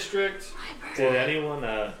trade district. Did anyone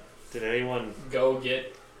Go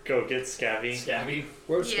get Scabby? Scabby.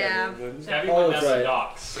 where's Yeah. Scabby? Scabby Oh, went that's down to right. the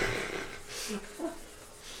docks.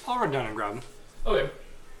 I'll run down and grab him. Okay.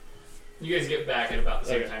 You guys get back at about the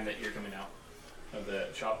same Okay. time that you're coming out of the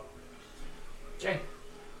shop. Okay.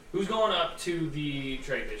 Who's going up to the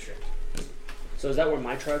trade district? So is that where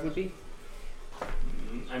my tribe would be?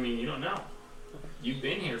 I mean, you don't know. You've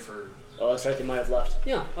been here for. Oh, that's right. They might have left.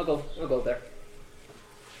 Yeah, I'll go there.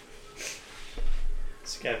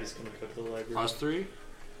 Scabby's gonna go to the library. Us three?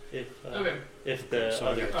 Okay. If the So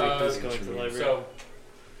other yeah, dude is going to the library.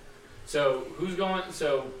 So who's going?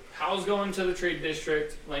 So Hal's going to the trade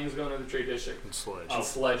district. Lang's going to the trade district. And Sledge. And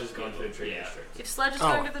Sledge is going to the trade district. If Sledge is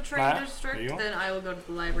Oh, going to the trade Matt, are district, you on? then I will go to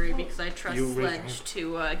the library because I trust You really- Sledge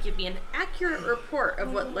to give me an accurate report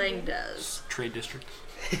of what Lang does. Trade district.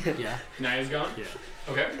 Yeah. Naya's gone. Yeah.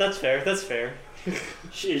 Okay. That's fair. That's fair.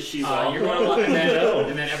 She's You're wrong. going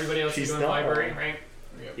and then everybody else is She's going to the not library, wrong. right?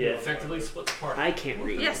 Yeah. Effectively split the party. I can't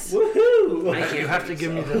read. Yes. Woohoo! I can't You have to read,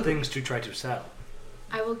 give me so. the things to try to sell.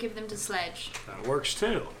 I will give them to Sledge. That works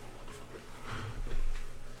too.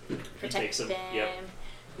 Protect takes them. them, yep.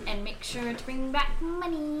 And make sure to bring back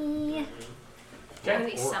money. Or at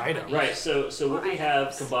least Or some items. money. Right. So what we have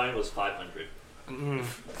items. combined was 500 Mm,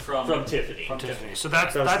 from Tiffany. from Tiffany. So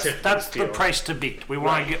that's That's that's Tiffany's the deal. price to beat. We want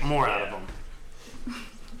Right. to get more out of Yeah. them.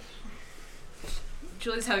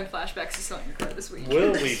 Julie's having flashbacks to selling your car this week.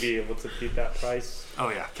 Will we be able to beat that price? Oh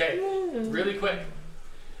yeah. Okay. Really quick.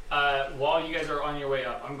 While you guys are on your way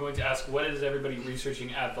up, I'm going to ask what is everybody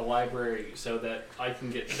researching at the library so that I can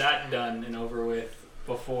get that done and over with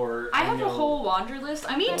before I have know. a whole wander list.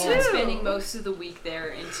 I'm Me planning on too. spending most of the week there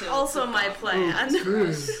until. Also my plan.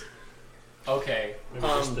 Okay. Maybe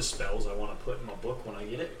just the spells I want to put in my book when I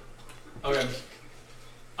get it. Okay.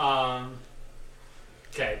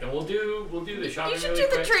 Okay, then we'll do the shopping You should really do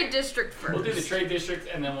the quick. trade district first. We'll do the trade district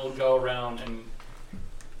and then we'll go around and.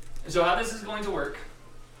 So how this is going to work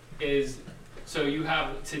is, so you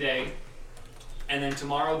have today, and then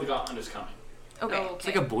tomorrow the gauntlet is coming. Okay. Oh, It's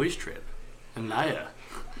like a boys' trip. And Naya.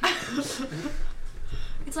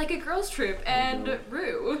 It's like a girls' trip and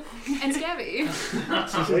Rue and Scabby.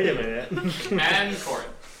 Wait a minute. And Corin.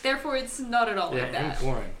 Therefore, it's not at all Yeah, like and that.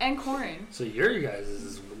 Corin. And Corin. So your guys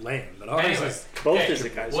is lame, but ours Anyway, is Both okay, is the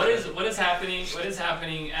guys. what is happening? What is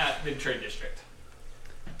happening at the trade district?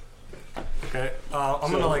 okay.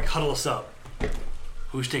 I'm gonna like huddle us up.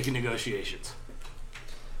 Who's taking negotiations?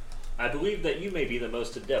 I believe that you may be the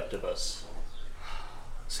most adept of us.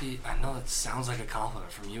 See, I know that sounds like a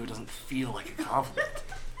compliment from you. It doesn't feel like a compliment.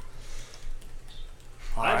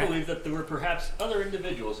 All I right. believe that there were perhaps other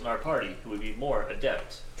individuals in our party who would be more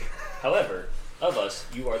adept. However, of us,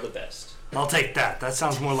 you are the best. I'll take that. That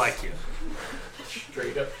sounds more like you.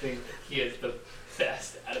 Straight up think that he is the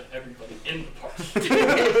best out of everybody in the party.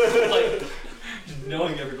 Like, just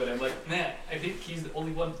knowing everybody, I'm like, man, I think he's the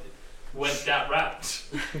only one that went that route.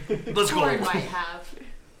 Let's go. Corin might have.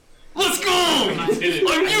 Let's go! He did it.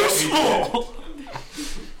 I'm useful!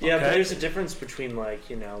 Yeah, but Okay. there's a difference between like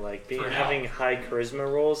For now. having high charisma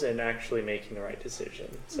rolls and actually making the right decision.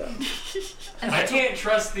 So I can't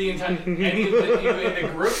trust the entire any of the in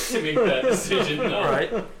the group to make that decision. Though. All right.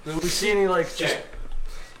 Do we see any like just Okay.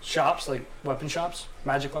 shops, like weapon shops,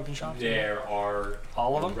 magic weapon shops? There are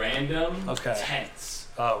All of them. random Okay. tents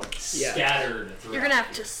Oh. scattered throughout. You're gonna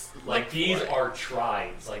have to Like these are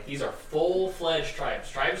tribes. Like these are full-fledged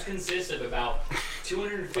tribes. Tribes consist of about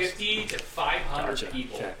 250 to 500 Gotcha.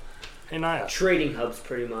 people. Okay. Hey Naya. Trading hubs,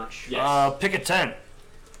 pretty much. Yes. Pick a tent.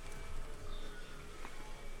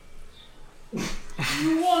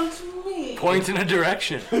 You want me? Point in a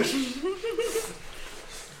direction. Fine,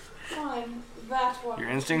 that one. Your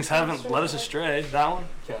instincts haven't led us astray. That one.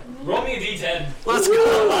 Okay. Roll me a d10. Let's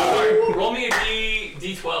go. Roll me a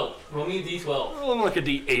d12. Roll me a d12. Roll like a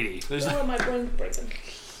D80. There's Oh, my brain's breaking.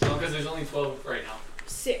 No, because there's only 12 right now.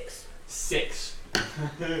 6. 6. Is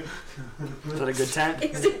that a good tent?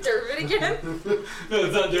 Is it Durbin again? No,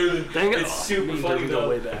 it's not Durbin. Dang it. It's super Me and funny Durbin go though.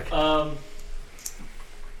 way back.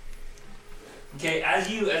 Okay, as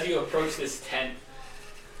you approach this tent,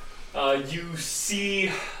 you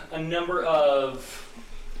see a number of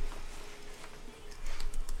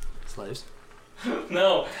Slaves.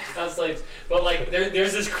 no, not slaves, but like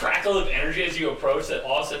there's this crackle of energy as you approach that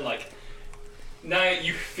all of a sudden like now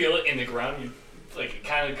you feel it in the ground. You like it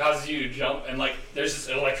kind of causes you to jump and like there's this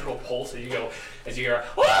electrical pulse as you go as you hear.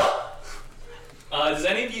 "Ah!" Do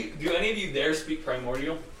any of you there speak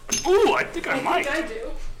primordial? Ooh, I think I might. I do.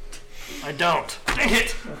 I don't. Dang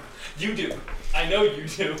it. You do. I know you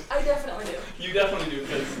do. I definitely do. You definitely do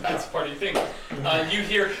because that's part of your thing. You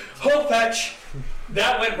hear, "Ho fetch!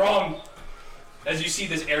 That went wrong!" As you see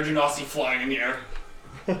this air genasi flying in the air.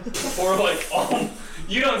 Or like,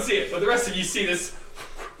 you don't see it, but the rest of you see this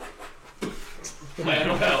man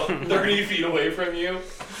about 30 feet away from you.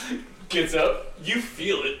 Gets up. You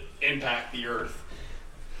feel it impact the earth.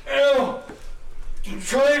 Ow!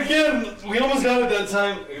 Try again! We almost got it that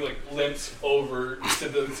time. He like limps over to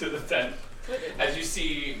the tent. As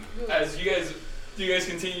you guys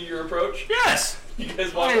continue your approach. Yes. You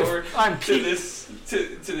guys walk over I'm to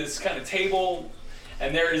this kind of table,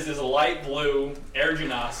 and there is this light blue air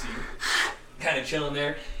genasi kind of chilling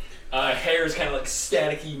there. Hair is kind of like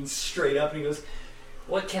staticky and straight up, and he goes,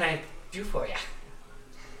 "What can I do for you?"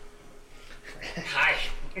 Hi.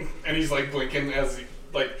 And he's like blinking as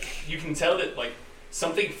like you can tell that like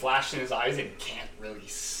something flashed in his eyes and can't really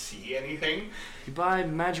see anything. You buy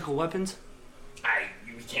magical weapons?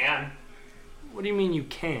 We can. What do you mean you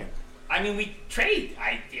can? I mean, we trade.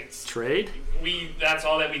 Trade? That's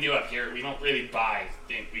all that we do up here. We don't really buy.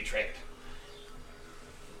 We trade.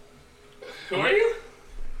 Who are you?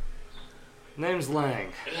 Name's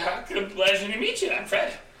Lang. Good pleasure to meet you. I'm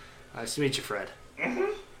Fred. Nice to meet you, Fred.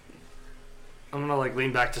 Mm-hmm. I'm gonna like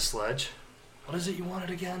lean back to Sledge. What is it you wanted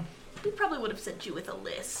again? We probably would have sent you with a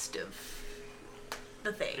list of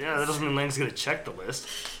the things. Yeah, that doesn't mean Lang's gonna check the list.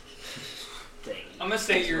 I'm gonna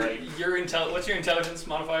say what's your intelligence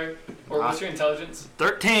modifier? Or what's your intelligence?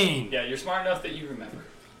 13. Yeah, you're smart enough that you remember.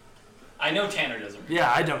 I know Tanner doesn't remember.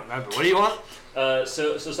 Yeah, I don't remember. What do you want?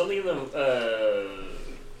 So something in the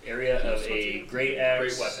area of a great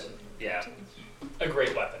axe. Great weapon. Yeah. A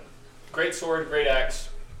great weapon. Great sword, great axe.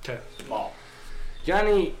 Okay. Small. Got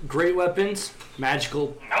any great weapons?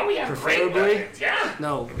 Magical? Oh, we have preferably? great weapons, yeah.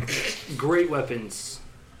 No, great weapons.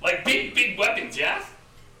 Like big weapons, yeah?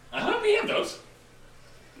 We have those.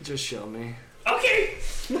 Just show me. Okay.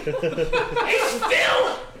 Hey,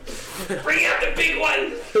 Phil! Bring out the big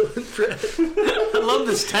one! I love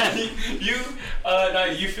this tent.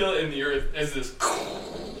 You feel it in the earth as this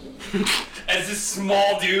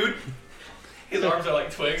small dude. His arms are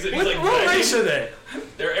like twigs, and he's like, what race are they?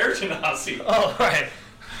 They're air genasi. Oh, right.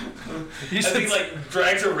 As he like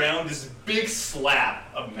drags around this big slab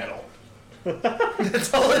of metal.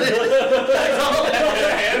 That's all it is. That's all it is.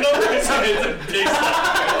 A handle, it's a big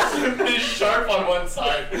slab of metal. It's sharp on one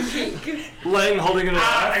side. Lang holding it.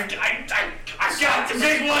 I got the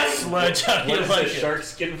big one. Sledge. How do What you is like the it? shark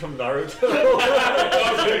skin from Naruto?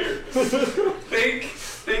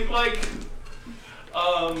 think like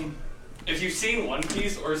if you've seen One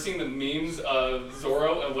Piece or seen the memes of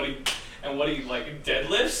Zoro and what he like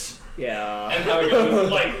deadlifts. Yeah. And how he goes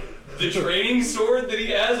like the training sword that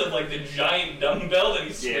he has of like the giant dumbbell that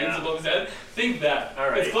he swings above his head. Think that. All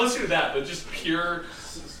right. It's closer to that, but just pure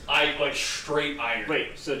like straight iron.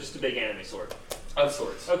 Wait, so just a big anime sword. Of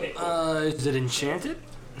sorts. Okay, cool. Is it enchanted?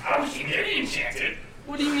 Oh, you can get it enchanted.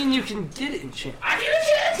 What do you mean you can get it enchanted? I can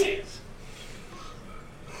enchanted.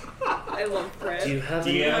 I love Fred. Do you have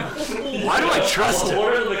Why do I trust him?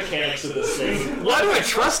 What are the mechanics of this thing? Why do I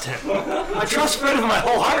trust him? I trust Fred with my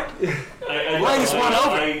whole heart. Lang's won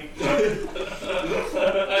over.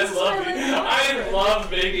 I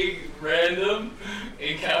love making random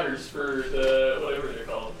encounters for the whatever they're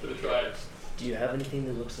called for the tribes. Do you have anything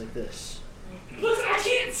that looks like this? Look, I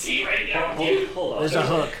can't see right now, dude. Hold on. There's a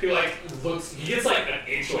hook. He like looks. He gets like an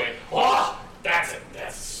inch away. Oh, that's a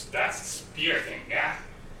spear thing, yeah.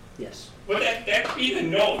 Yes. But that even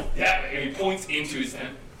no that way. And he points into his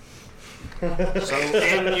tent. So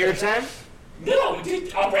in your tent? No,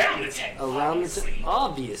 dude, around the tent. Around the tent?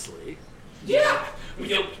 Obviously. Yeah.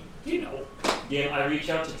 You know. Yeah, I reach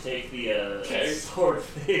out to take the sword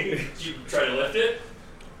thing. You try to lift it.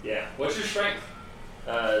 Yeah. What's your strength?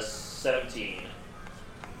 17.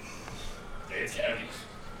 It's heavy.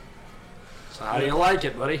 So how do you like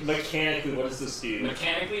it, buddy? Mechanically, what does this do?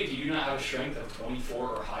 Mechanically, if you do not have a strength of 24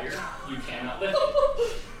 or higher, you cannot lift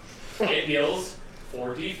it. It deals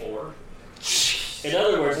 4d4. In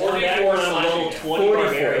other words, 44 I'm level 20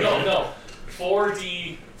 barbarian. No.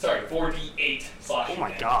 4d8 slashing. Oh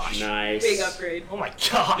my gosh. Nice. Big upgrade. Oh my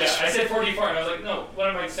gosh. Yeah, I said 4d4 and I was like, no, what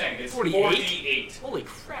am I saying? It's 4d8. Holy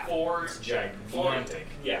crap. 4 Gigantic.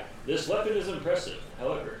 Yeah, this weapon is impressive.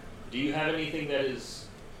 However, do you have anything that is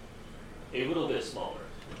a little bit smaller?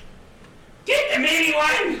 Get the mini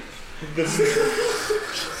one!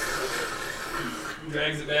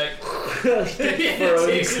 Drags it back. It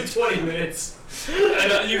takes him 20 minutes.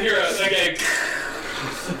 And you hear a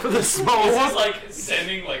For the small this one? is like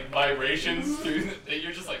sending like vibrations through.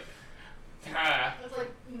 You're just like, ah. It's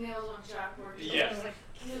like nails on chalkboard. Yeah. It's like,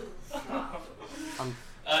 ew.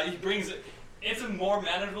 He brings it. It's a more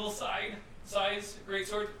manageable size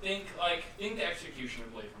greatsword. Think the executioner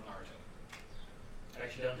blade from Naruto.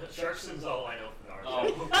 Actually, Sharkson's all I know from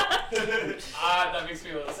Naruto. Oh. That makes me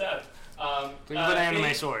a little sad. Think of an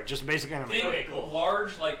anime sword, just a basic anime. Think Okay, cool.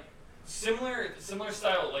 large, like similar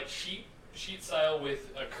style, like sheet style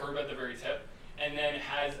with a curve at the very tip, and then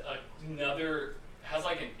has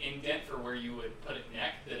like an indent for where you would put a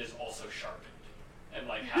neck that is also sharpened and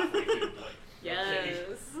like halfway through the blade. Yes.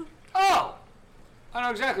 Oh! I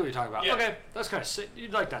know exactly what you're talking about. Yeah. Okay, that's kind of sick.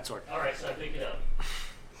 You'd like that sword. Alright, so I pick it up.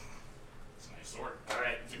 It's nice. sword.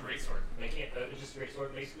 Alright, it's a great sword. It's just a great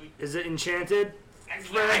sword, basically. Is it enchanted? I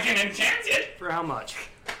can enchant it! For how much?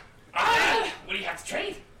 What do you have to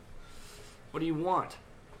trade? What do you want?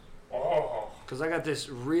 Oh. Because I got this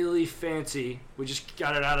really fancy. We just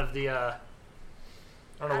got it out of the. I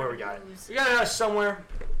don't know where we got it. We got it out of somewhere.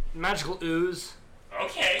 Magical ooze.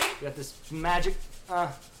 Okay. We got this magic.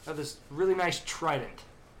 Got this really nice trident.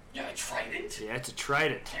 Yeah, a trident? Yeah, it's a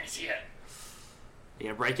trident. Can I see it? You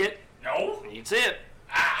gonna break it? No. You can see it.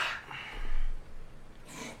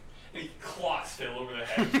 And he clocks Phil over the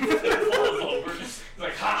head. It falls over. He's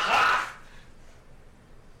like, ha ha!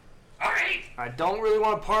 Alright! I don't really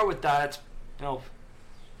want to part with that. It's,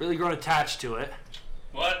 really grown attached to it.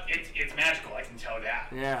 Well, it's magical, I can tell that.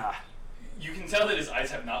 Yeah. You can tell that his eyes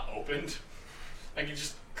have not opened. Like, he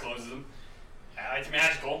just closes them. It's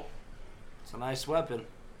magical. It's a nice weapon.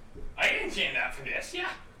 I can enchant that for this, yeah.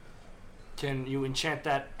 Can you enchant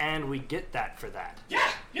that and we get that for that? Yeah.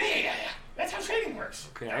 That's how trading works.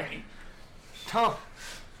 Okay. Oh.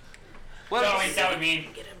 Well, so that would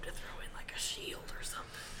mean... Get him to throw in like a shield or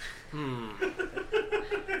something.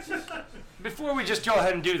 Before we just go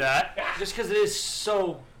ahead and do that, just because it is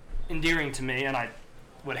so endearing to me and I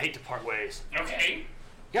would hate to part ways. Okay.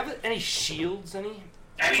 You have any shields, any?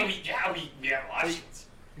 I mean, we have a lot of shields.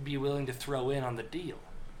 You'd be willing to throw in on the deal.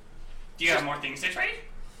 Do you have more things to trade?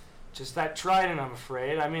 Just that trident, I'm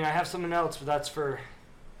afraid. I mean, I have something else, but that's for...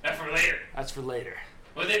 That's for later. That's for later.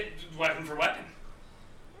 Well, then, weapon for weapon.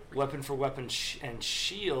 Weapon for weapon and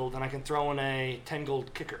shield, and I can throw in a 10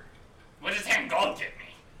 gold kicker. What does 10 gold get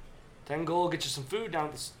me? 10 gold get you some food down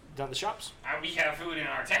at the shops. We have food in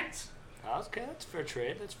our tents. Okay, that's fair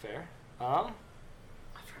trade. That's fair. From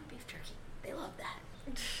beef jerky. They love that.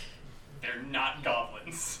 They're not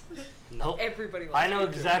goblins. Nope. Everybody loves I know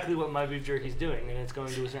beef exactly what my beef jerky's doing, and it's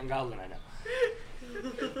going to a certain goblin I know.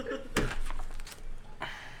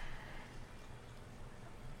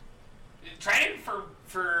 Try it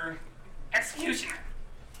for executioner.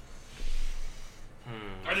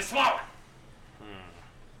 Or the small one.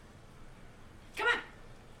 Come on.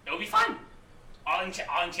 It'll be fun. I'll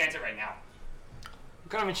enchant it right now. What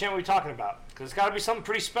kind of enchantment are we talking about? Because it's got to be something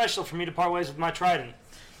pretty special for me to part ways with my trident.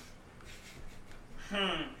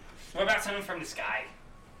 What about something from the sky?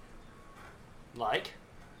 Like?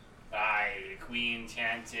 Queen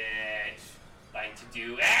enchanted. Like to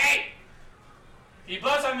do... Hey! Did you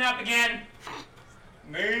blow something up again?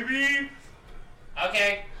 Maybe?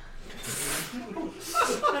 Okay. Bro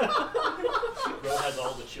has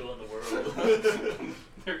all the chill in the world.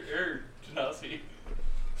 They're Genasi.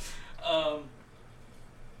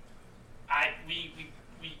 We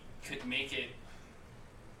could make it.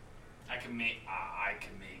 I could make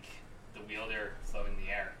the wielder float in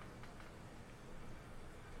the air.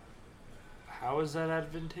 How is that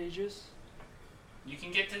advantageous? You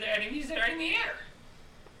can get to the enemies that are in the air.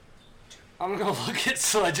 I'm gonna look at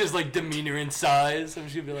Sledge's like demeanor and size. I'm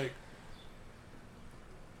just gonna be like,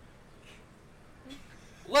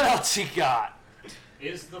 what else you got?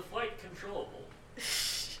 Is the flight controllable?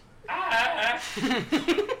 Can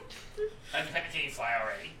you fly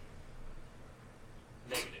already?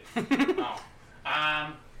 Negative. Oh.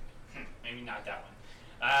 Maybe not that one.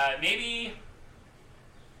 Maybe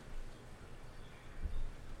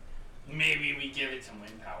we give it some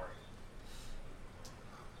wind power.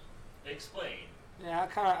 Explain. Yeah,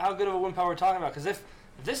 how good of a wind power we're talking about? Because if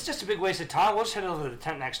this is just a big waste of time, we'll just head over to the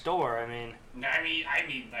tent next door. I mean,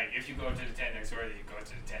 like if you go to the tent next door, then you go to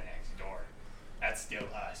the tent next door. That's still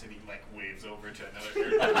us, and he like waves over to another.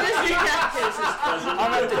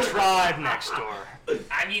 I'm at the tribe next door.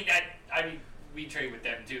 We trade with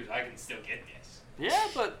them too, so I can still get this. Yeah,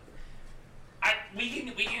 but we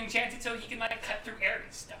can enchant it so he can like cut through air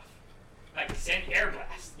and stuff, like send air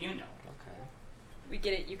blast. You know. Okay. We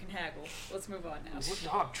get it. You can haggle. Let's move on now.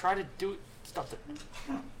 Dog, try to do stuff that.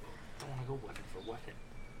 Don't want to go weapon for weapon.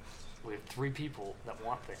 We have 3 people that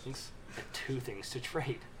want things and 2 things to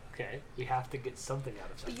trade. Okay, we have to get something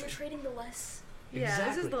out of something. But you're trading the less. Yeah,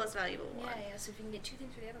 exactly. this is the less valuable one. Yeah. So if you can get 2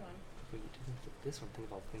 things for the other one. If we get 2 things for this one, think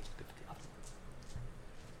about things good for the other one.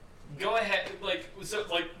 Go ahead,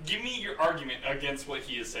 give me your argument against what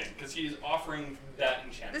he is saying, because he is offering that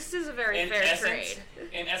enchantment. This is a very fair trade.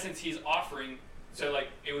 In essence, he's offering, so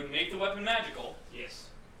it would make the weapon magical. Yes.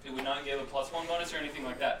 It would not give a +1 bonus or anything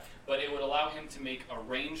like that, but it would allow him to make a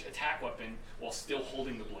ranged attack weapon while still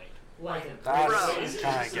holding the blade. Like a That's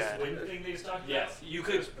kind of this good. wind thing they talked Yes, about? you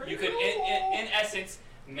could in essence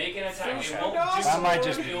make an attack. It won't do. That might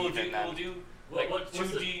just be it will even do, then. it will do What's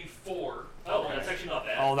 2d4. Oh, that's actually not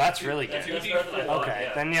bad. Oh, that's really good. That's better than I thought, Okay,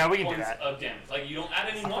 yeah. then yeah, we can do Points that. of damage. Like you don't add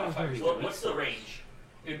any modifiers. What's the range?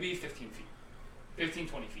 It would be 15 feet. 15,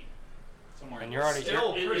 20 feet. Somewhere. And you're already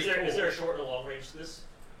Still Is pretty there, cool. is there a short and a long range to this?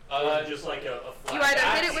 Or just like a flat? You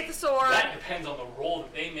either hit it with the sword That depends on the roll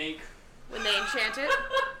that they make. when they enchant it.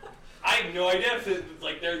 I have no idea if it's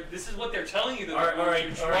like this is what they're telling you that they're All going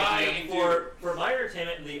right, to try and do. for my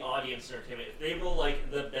entertainment and the audience entertainment, if they roll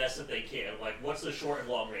like the best that they can, like what's the short and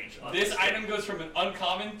long range? On This thing? item goes from an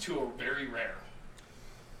uncommon to a very rare.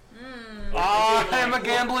 I'm a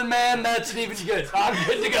gambling man. That's even good. I'm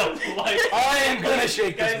good to go. Like, I am gonna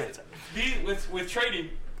shake guys, this. with trading,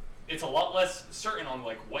 it's a lot less certain on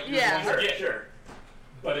like what you're Yeah. going to get. Sure.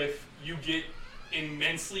 But if you get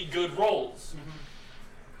immensely good rolls,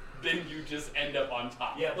 then you just end up on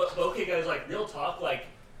top. Yeah, but okay, guys, like they'll talk like.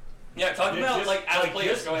 Yeah, talk about just, like as players.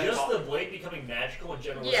 just, Go ahead. and just talk. the blade becoming magical in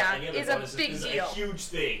general. Yeah, any other is a bonuses big is deal. a huge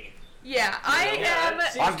thing. Yeah, I am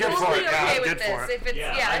I'm good for totally it. Yeah, okay I'm with good this. for it. If it's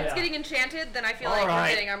Yeah, if it's getting enchanted, then I feel All like right.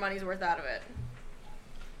 we're getting our money's worth out of it.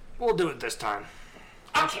 We'll do it this time.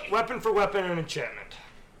 Okay. Weapon for weapon and enchantment.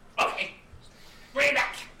 Okay. Bring it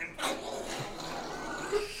back.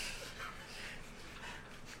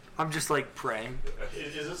 I'm just like praying.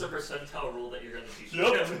 Is this a percentile rule that you're going to teach?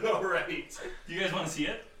 Yep. All right. Do you guys want to see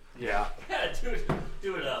it? Yeah. Yeah,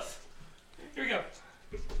 do it up. Here we go.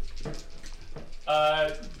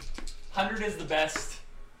 100 is the best.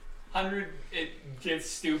 100, it gets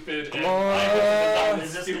stupid. And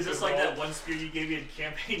Is this like that one spear you gave me in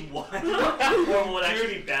campaign 1? Or will it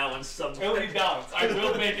actually be balanced somewhere? It'll be balanced. I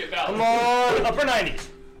will make it balanced. Come on, upper 90s.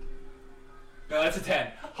 No, that's a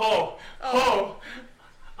 10. Oh.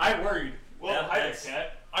 I worried. Well, That's-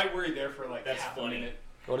 I worried there for like That's half funny. a minute.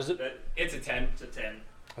 What is it? It's a 10. It's a 10.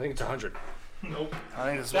 I think it's 100. Nope. I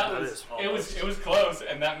think that's That what was, that is. it was close,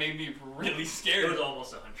 and that made me really It scared. was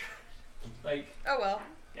almost 100. Like, Oh well.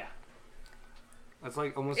 That's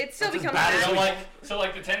like almost. It still that's as becomes bad as bad. we- so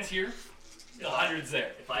like the 10's here, the 100's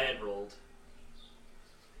there. If I had rolled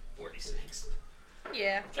 46.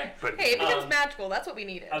 Yeah. Okay. But Hey, it becomes magical. That's what we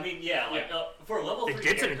needed. I mean, yeah, like for a level 3 it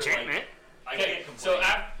gets an character, enchantment. Like, I Okay, can't so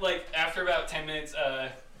complain. after about 10 minutes,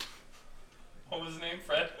 what was his name?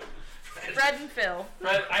 Fred? Fred and Phil.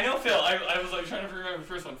 Fred, I know Phil. I was like trying to remember the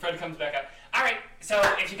first one. Fred comes back out. All right, so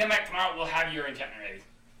if you come back tomorrow, we'll have your enchantment ready.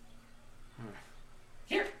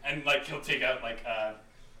 Here, and like he'll take out like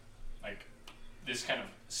this kind of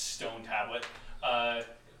stone tablet. It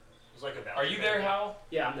was like a Are you there, Hal?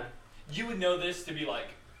 Yeah, I'm there. You would know this to be like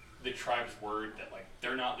the tribe's word that like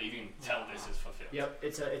they're not leaving until this is fulfilled. Yep,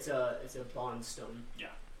 it's a bond stone. Yeah.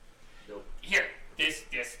 Nope. Here, this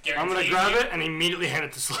I'm gonna guarantees grab you- it and immediately hand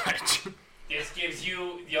it to Sledge. This gives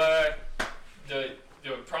you the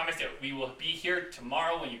promise that we will be here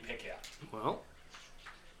tomorrow when you pick it up. Well,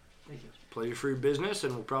 pleasure for your business,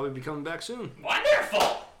 and we'll probably be coming back soon.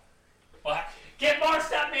 Wonderful! Well, get more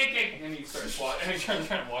stuff making! And he starts walking, and he turns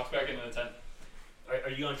around and walks back into the tent. Are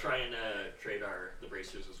you going to try and trade the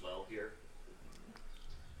bracers as well here?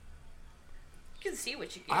 You can see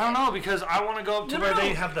what you get. I don't know, because I want to go up to No, where no.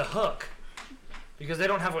 they have the hook. Because they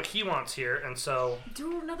don't have what he wants here, and so...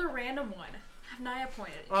 Do another random one. Have Naya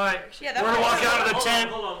point it. Alright, Yeah, we're that gonna works. walk out of the Hold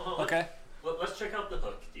tent. on. Okay. Let's check out the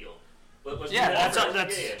hook deal. Let's Yeah, do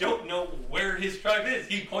that's- Yeah. Don't know where his tribe is.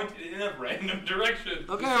 He pointed in a random direction.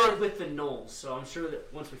 He said with the knolls, so I'm sure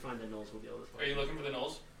that once we find the knolls, we'll be able to Are find you looking for the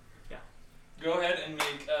knolls? Yeah. Go ahead and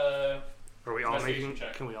make Are we all investigation making...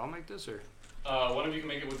 check. Can we all make this, or...? One of you can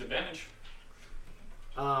make it with advantage.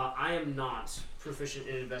 I am not proficient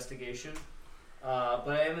in investigation, but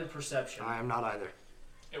I am in perception. I am not either.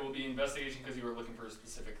 It will be investigation because you were looking for a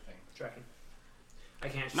specific thing. Tracking. I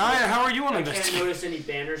can't. Naya, how are you on I can't investigation? notice any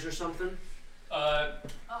banners or something.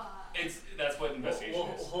 That's what investigation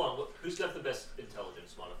Well, is. hold on. Who's got the best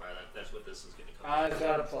intelligence modifier? That's what this is going to come. I've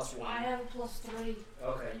got a +1. I have a +3.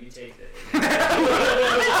 Okay, you take it. No.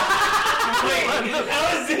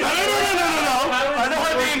 I know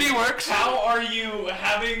how D&D works. How are you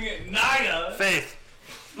having Naya Faith.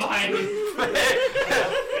 find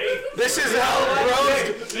This is how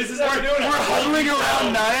bros... This is how we're doing it. We're huddling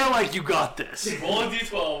around Naya like you got this. Roll a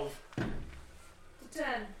d12.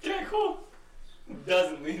 10. Okay, cool.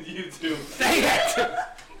 Doesn't lead you to. Dang it!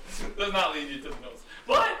 Does not lead you to the nose.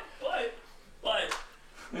 But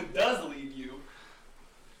it does lead you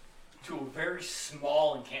to a very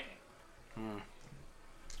small encampment.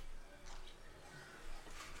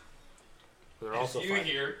 They're also As you fine.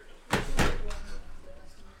 hear,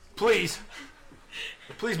 Please.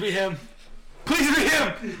 Please be him. Please be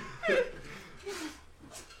him! you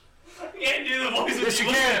can't do the voice Yes, of you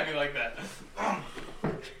looking can. at me like that.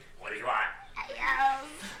 What do you want?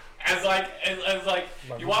 As like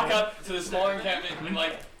you walk up to the smaller encampment and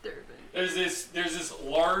like there's this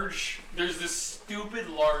stupid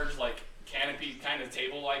large like canopy kind of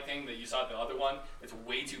table-like thing that you saw at the other one. It's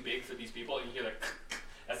way too big for these people, and you hear like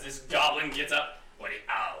as this goblin gets up.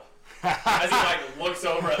 As he like looks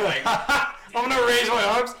over at like. I'm gonna raise my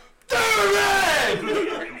arms. Dude!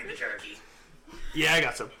 Bring me the jerky. Yeah, I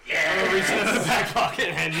got some. Yeah. I'm gonna reach into the back pocket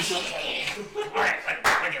and hand you some. Alright, what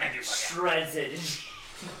can I do for you? Shreds it.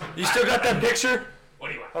 You still got that picture? What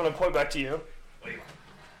do you want? I'm gonna point back to you. What do you want?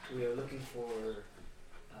 We are looking for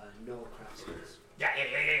no craft skills. Yeah.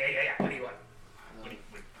 What do you want?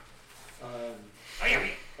 Oh yeah,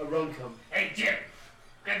 a rum-cum. Hey Jim,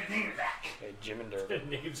 grab the thing with that. Hey, Jim and Durbin.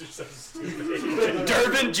 The names are so stupid.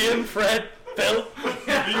 Durbin, Jim, Fred, Bill. What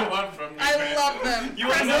do you want from me? I love them. You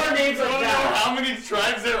want to know names like that? How many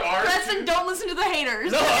tribes there are? Preston, don't listen to the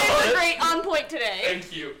haters. No, They were great, on point today.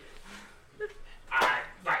 Thank you. Right.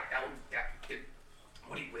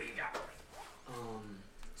 What do you got?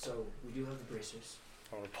 So we do have the bracers.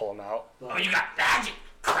 I'm gonna pull them out. Oh, you got magic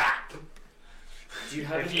crap. Do you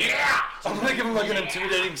have any? Yeah. I'm gonna give him like an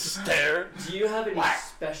intimidating stare. Do you have any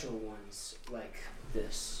special ones like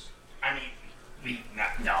this? I mean,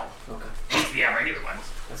 no. Okay. We have regular ones.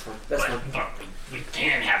 That's fine. That's fine. But we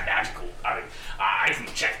can have magical. I can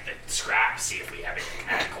check the scraps, see if we have anything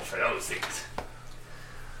magical for those things.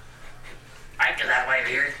 Alright, get that way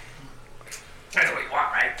here. That's what you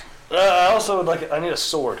want, right? I also would like. I need a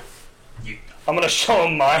sword. I'm gonna show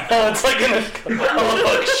him mine. It's like in a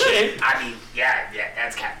hook shape. I mean, yeah,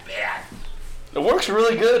 that's kind of bad. It works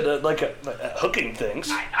really good at like at hooking things.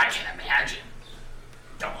 I can imagine.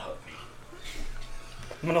 Don't hook me.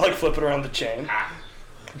 I'm gonna like flip it around the chain.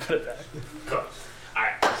 Put it back. Cool.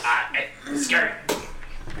 Alright, hey, skirt.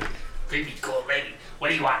 Creepy cool lady. What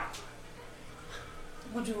do you want?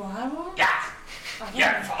 What do I want? Yeah.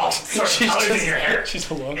 Yeah, all sorts of colors in your hair. She's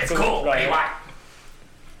alone. It's cool. What do you want?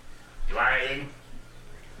 You want anything?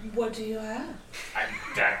 What do you have? I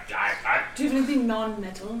Do you have anything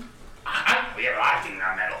non-metal? we have a lot of things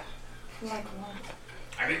on metal. Like what?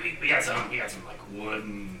 I mean, we got some like wood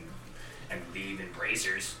and leaf and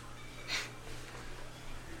bracers.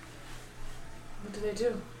 What do they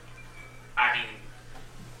do? I mean,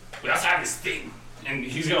 we also have this thing, and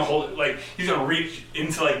he's gonna hold it like he's gonna reach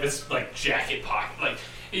into like this like jacket pocket, like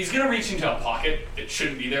he's gonna reach into a pocket that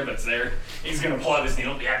shouldn't be there, but it's there. He's gonna pull out this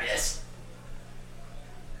needle. We have this.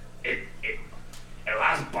 It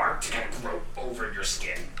allows bark to kind of grow over your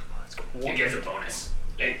skin. It gives a bonus.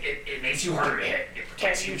 It makes you harder to hit. It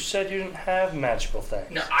protects you. You said you didn't have magical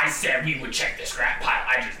things. No, I said we would check the scrap pile.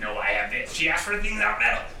 I just know I have this. She asked for things out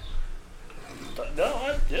metal. No,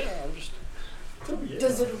 I'm just.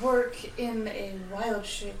 Does it work in a wild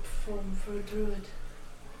shape form for a druid?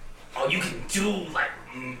 Oh, you can do like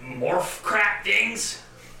morph crap things?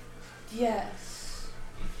 Yes.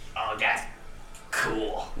 Oh, that's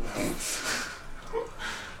cool.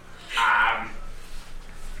 I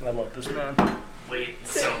love this man. Wait,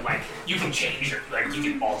 so like you can change your you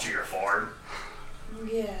can alter your form?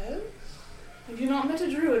 Yes. Have you not met a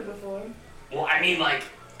druid before? Well, I mean like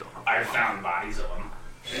I've found bodies of them.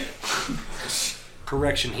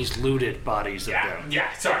 Correction, he's looted bodies of them.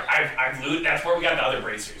 Yeah, sorry, I've looted. That's where we got the other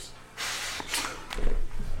bracers.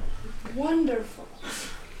 Wonderful.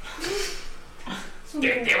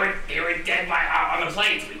 They were dead on the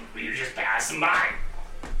planes. We were just passing by.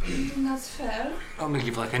 That's fair. I'm gonna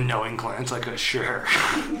give like a knowing glance, like a sure.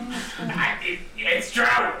 It's true.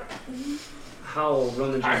 How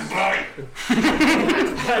run the I'm blowing.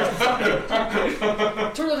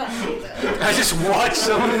 I just watched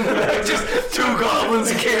someone in the back, just two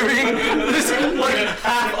goblins carrying this like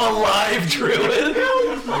half alive druid.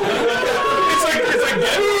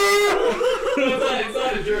 It's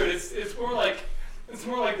not a druid. It's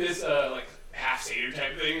more like this like half satyr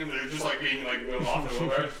type thing, and they're just like being like moved off and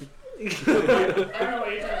over. I don't know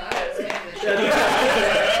what you're talking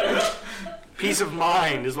about. Peace of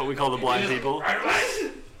mind is what we call the blind people. Right.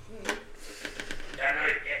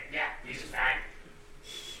 Yeah, he's fine.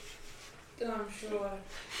 I'm sure.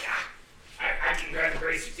 Yeah, I can grab the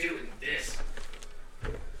bracer too with this.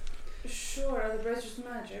 Sure. Are the bracers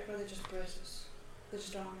magic or are they just braces? They're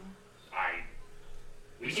just armor.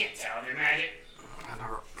 We can't tell they're magic. And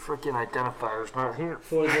our freaking identifier's not here.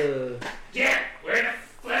 For the... Yeah, where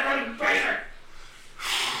the bracer?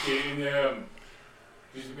 Getting them.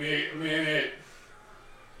 Just a minute.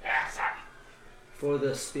 Yeah, sorry. For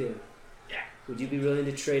the spear. Yeah. Would you be willing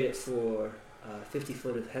to trade it for 50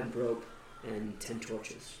 foot of hemp rope and 10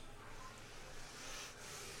 torches?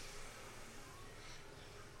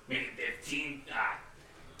 Maybe 15.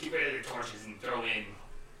 Get rid of the torches and throw in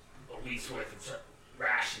a week's worth of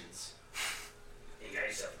rations. You got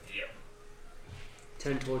yourself a deal.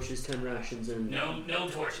 10 torches, 10 rations, and... No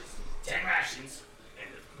torches. 10 rations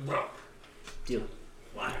and a rope. Deal.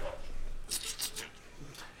 Wonderful.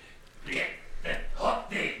 You get the hook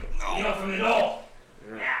thing, from the door.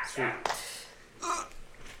 Yeah, sweet.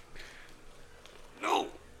 No.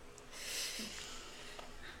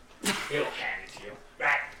 He'll hand it to you.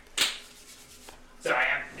 Right. So I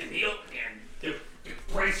have the needle and the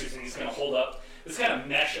bracers, and he's gonna hold up this kind of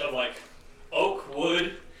mesh of like oak,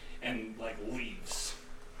 wood, and like leaves.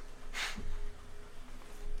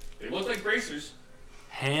 They look like bracers.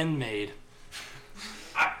 Handmade.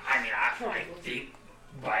 I think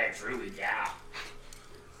by a druid, yeah.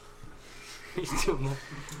 He's doing that.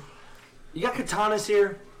 You got katanas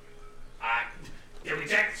here? Did we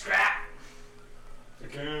check the strap?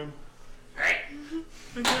 Again. Right.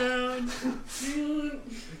 Again.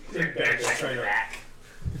 They're checking the back.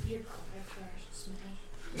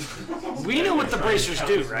 We know what the bracers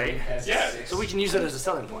do, right? Yeah. So we can use it as a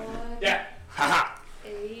selling point. Yeah. Haha.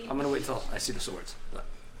 I'm gonna wait till I see the swords.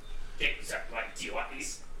 Okay, so, do you want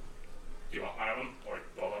these? Do you want one of them or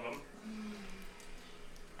both of them?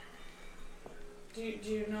 Do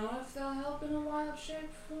you know if they'll help in a wild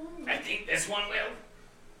shape form? I think this one will.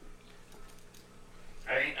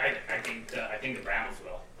 I think the brambles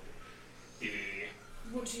will.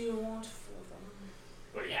 What do you want for them?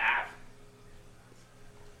 What do you have?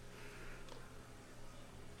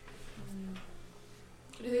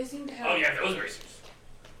 Do they seem to have? Oh yeah, those bracers.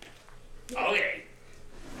 Okay.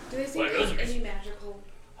 Do they seem What to are those have any bracers? magical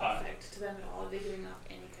effect to them at all? Are they giving off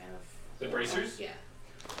any kind of? The bracers? Yeah.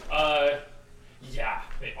 Yeah,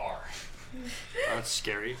 they are. That's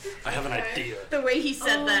scary. I have an idea. The way he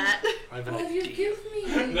said that. I have an Well, if you idea. give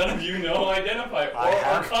me. None of you know Identify or I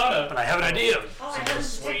have, Arcana. but I have an idea. Oh, I have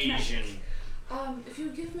Persuasion. If you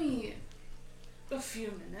give me a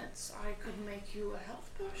few minutes, I could make you a health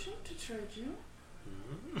potion to trade you.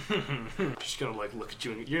 Just gonna like look at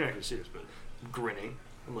you and you're not gonna see this, but grinning.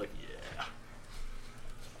 I'm like, yeah.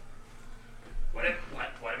 What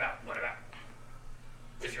about?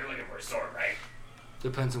 Because you're looking for a sword, right?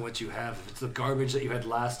 Depends on what you have. If it's the garbage that you had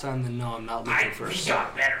last time, then no, I'm not looking for a We sword.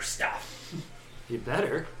 got better stuff. You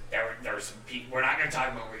better. There were some people. We're not gonna talk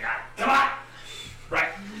about what we got. Come on. Right.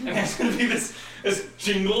 And there's gonna be this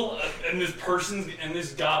jingle and this person and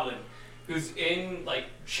this goblin who's in like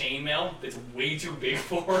chainmail that's way too big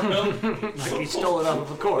for him. Like he stole it off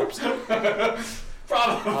of a corpse.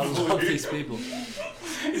 Probably. I love these people.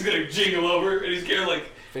 He's gonna jingle over and he's carrying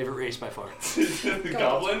like Favorite race by far. the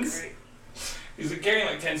goblins. He's carrying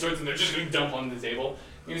like 10 swords and they're just gonna dump on the table.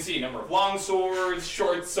 You're gonna see a number of long swords,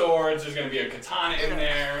 short swords. There's gonna be a katana in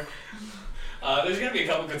there. There's gonna be a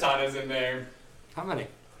couple katanas in there. How many?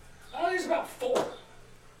 There's about 4.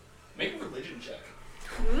 Make a religion check.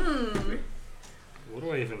 What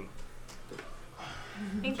do I even?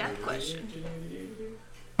 Ain't that the question?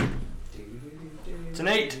 It's an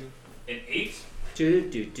 8. An 8? Do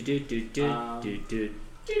do do do do do do do.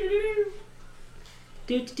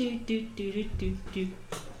 Do do do do do do.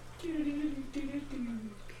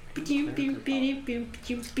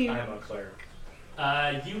 I am a cleric.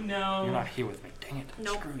 You know. You're not here with me. Dang it.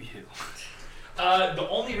 Nope. Screw you. The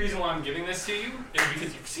only reason why I'm giving this to you is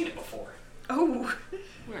because you've seen it before. Oh.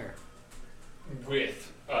 Where?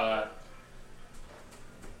 With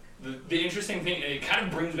the interesting thing, it kind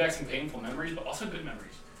of brings back some painful memories, but also good memories.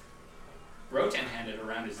 Rotan had it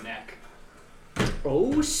around his neck,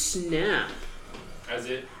 Oh snap! as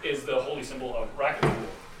it is the holy symbol of Rak'tul.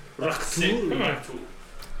 Rak'tul. Rak'tul.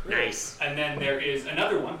 Nice. And then there is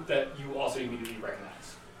another one that you also immediately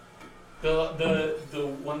recognize.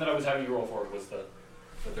 The one that I was having you roll for was the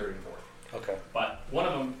third and fourth. Okay. But one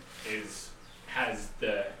of them has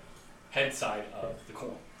the head side of the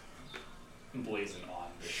coin emblazoned on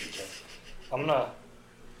the sheet. I'm gonna.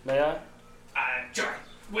 May I? Sure.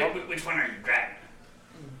 Which one are you grabbing?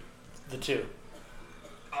 The 2.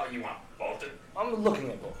 Oh, you want both? I'm looking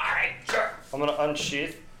at both. Alright, sure. I'm gonna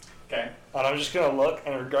unsheath. Okay. And I'm just gonna look,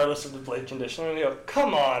 and regardless of the blade condition, I'm gonna go,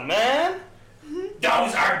 come on, man!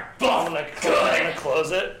 Those are both I'm gonna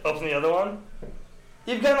close it, open the other one.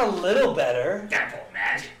 You've gotten a little better. They're both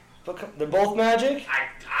magic. But they're both magic?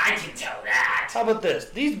 I can tell that. How about this?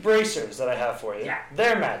 These bracers that I have for you,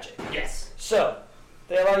 they're magic. Yes. So,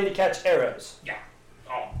 they allow you to catch arrows. Yeah.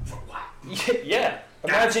 Oh, for what? Yeah.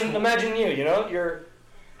 Imagine you know, you're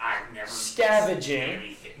I've never scavenging.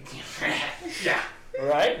 anything. Yeah.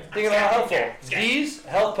 Right? Think about how helpful. Yeah. These,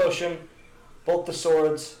 health potion, both the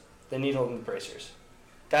swords, the needle, and the bracers.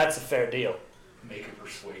 That's a fair deal. Make a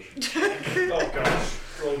persuasion. Oh gosh,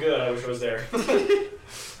 roll good. I wish I was there.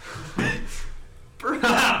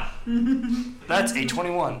 That's a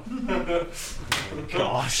 21.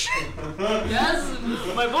 Gosh. Yes,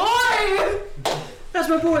 my boy. That's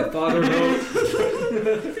my boy, Father. It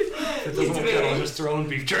doesn't work out. I'll just throw in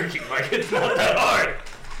beef jerky. Like, it's not that hard.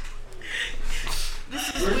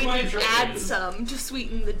 This is when you add some to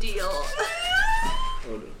sweeten the deal.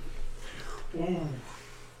 Oh, no. Ooh.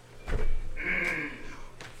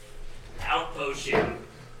 Health potion,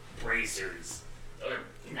 bracers. Those are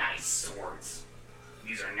nice swords.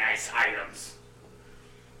 These are nice items.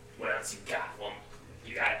 What else you got? Well,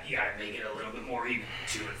 you gotta make it a little bit more even.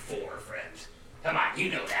 2 and 4, friend. Come on, you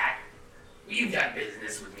know that. You've done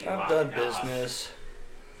business with me. I've done business.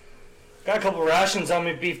 Got a couple rations on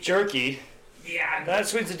me beef jerky. Yeah. That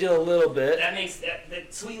sweetens the deal a little bit.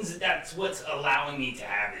 That sweetens it. That's what's allowing me to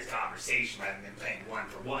have this conversation rather than playing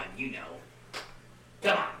 1-for-1. You know.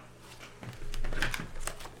 Come on.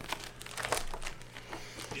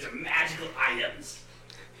 These are magical items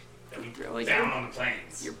that we found on the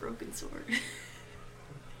plains. Your broken sword.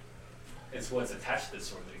 It's what's attached to the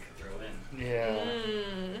sword that you can throw in. Yeah.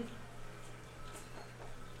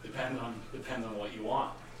 Depends on what you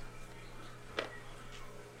want.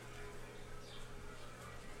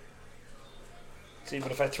 See,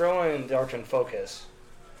 but if I throw in the Arcane Focus.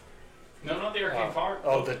 No, not the arcane part.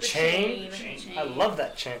 Oh, the chain? Chain. I love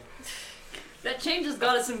that chain. That chain just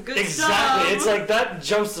got us some good stuff. Exactly. It's like that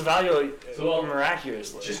jumps the value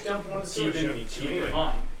miraculously. Just dump one of the Keep swords. in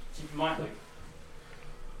mind, like,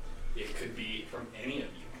 it could be from any of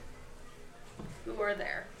you. Who are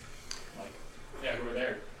there? Like, yeah, who were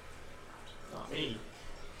there? Not me.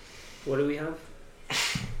 What do we have?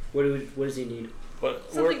 What does he need?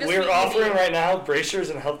 But Something to we're sweeten the offering deal. right now bracers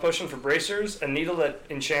and a health potion for bracers, a needle that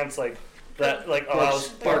enchants like that, like allows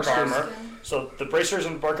bark armor. So the bracers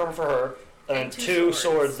and bark armor for her, and then And 2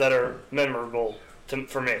 swords that are memorable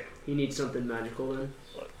for me. He needs something magical then.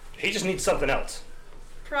 He just needs something else.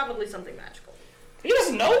 Probably something magical. He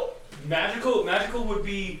doesn't know. Magical would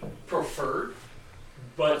be preferred,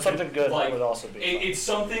 but Something good like, would also be. It's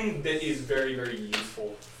something that is very, very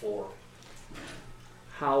useful for.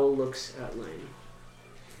 Howl looks at Lane.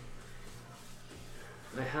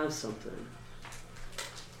 I have something,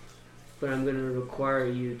 but I'm going to require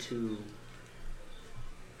you to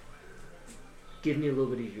give me a little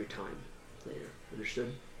bit of your time later.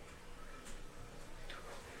 Understood?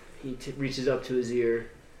 He reaches up to his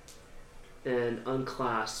ear and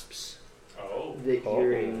unclasps the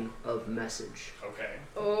earring of message. Okay.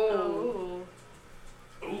 Oh.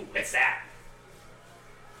 Ooh, what's that?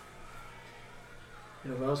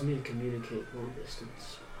 It allows me to communicate long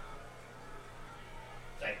distance.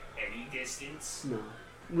 Like any distance? No.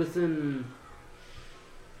 Within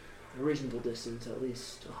a reasonable distance, at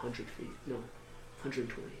least 100 feet. No,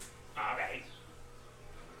 120. Alright.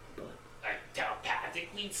 But Like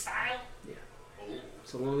telepathically style? yeah. Ooh.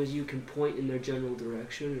 So long as you can point in their general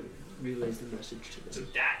direction, it relays the message to So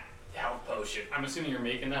them. that health potion. I'm assuming you're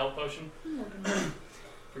making the health potion?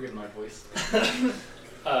 Forgive my voice.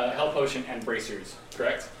 Health potion and bracers,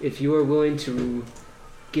 correct? If you are willing to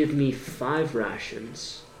give me 5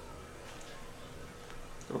 rations,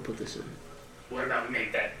 I'll put this in. What about we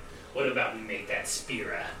make that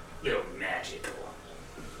spear a little magical?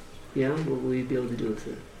 Yeah, what will you be able to do with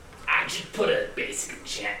it? I just put a basic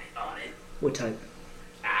enchantment on it. What type?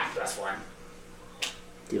 +1.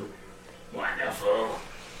 Deal. Wonderful.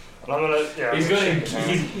 And I'm gonna. Yeah. He's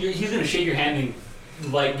gonna shake your hand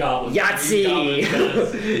and like goblin. Yahtzee!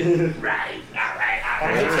 Right. All right.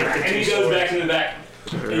 Take the And he 2 goes swords. back in the back.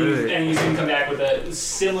 And he's gonna come back with a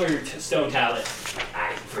similar stone tablet.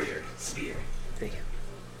 For your spear. Thank you.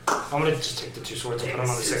 I'm gonna just take the 2 swords and put them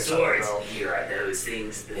on the 6 swords. belt. Here are those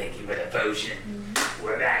things. Thank you for the potion.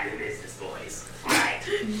 We're back in business, boys. Right.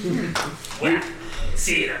 Well,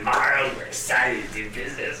 see you tomorrow. We're excited to do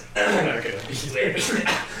business. My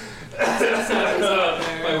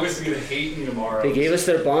wits are gonna hate me tomorrow. They gave us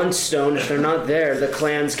their bond stone. If they're not there, the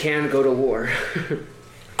clans can go to war. Have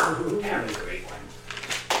a great one.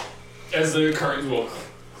 As the curtains will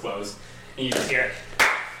close, and you just hear,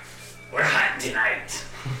 "We're hunting tonight."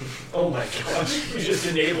 Oh my gosh. You just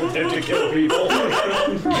enabled him to kill people.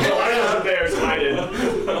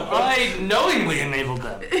 I knowingly enabled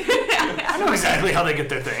them. I know exactly how they get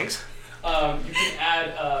their things. You can add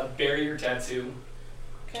a barrier tattoo,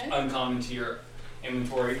 uncommon to your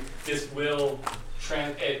inventory. This will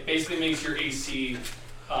it basically makes your AC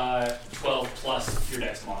 12 plus your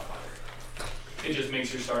dex modifier. It just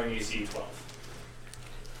makes your starting AC 12.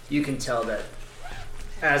 You can tell that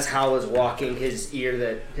as Hal is walking, his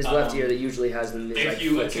left ear that usually has them is If like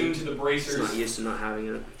you flicking. attune to the He's bracers, not used to not having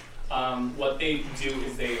it. what they do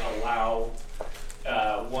is they allow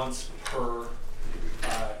once per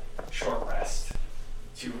short rest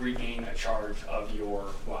to regain a charge of your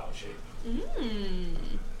wild shape.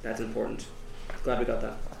 That's important. Glad we got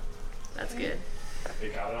that. That's good. They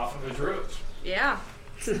got it off of the druids. Yeah.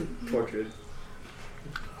 Poor druid.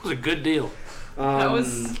 It was a good deal. That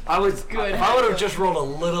was I was good. If I would have just rolled a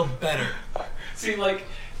little better. See, like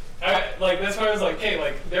that's why I was like, hey,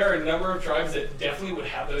 like there are a number of tribes that definitely would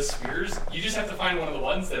have those spears. You just have to find one of the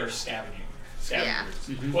ones that are scavengers. Yeah.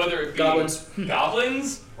 Whether it be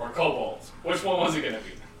goblins or kobolds. Which one was it gonna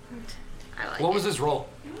be? I like What was his roll?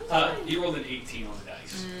 He rolled an 18 on the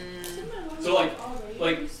dice. So like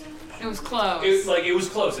It was close. it was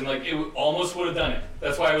close, and like it almost would have done it.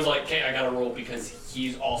 That's why I was like, okay, I gotta roll because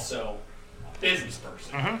he's also a business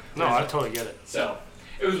person. No, I totally get it. So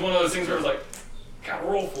it was one of those things where I was like, gotta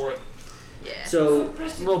roll for it. Yeah. So a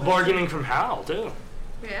little bargaining from Hal too.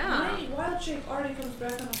 Yeah. My wild shape already comes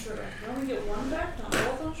back on a short rest. I only get one back, not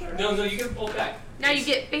both on short rest? No, you get both back. Now you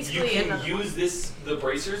get basically You can another use the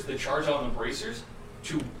bracers, the charge on the bracers,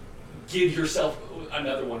 to give yourself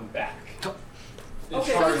another one back.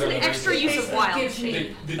 Okay, so it's an extra use of wild gives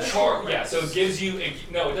shape. me The a charge, short yeah. rest. So it gives you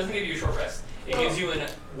no, it doesn't give you a short rest. It gives you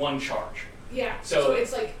one charge. Yeah, So- so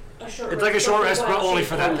it's like a short It's rest. like a short for rest, but wild only shape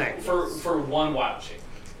for that thing. For one wild shape.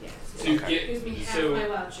 Yes. So you Okay. Gives me get half so my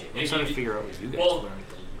wild shape. I'm trying to figure out what you guys Well,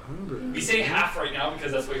 learned. we say half right now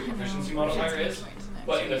because that's what your proficiency modifier is.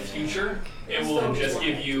 But in the future, it will just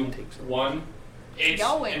give you one. And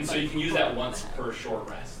so you can use that once per short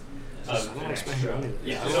rest. I don't expect money.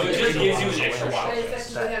 Yeah, so it just gives you an extra I wild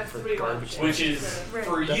rest, effectively have 3 wild shape. which is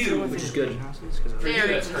for you. which is good. For you,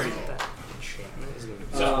 Very that's crazy.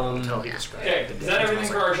 So, Yeah. okay, is that everything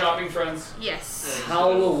for our shopping, friends? Yes.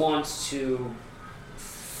 Hal will want to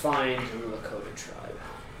find the Lakota tribe,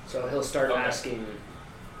 so he'll start Okay. asking.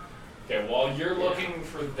 Okay, while you're looking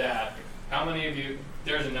for that, how many of you?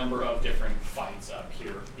 There's a number of different fights up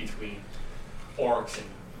here between orcs and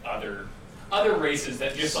other races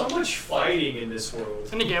that just So much fighting in this world.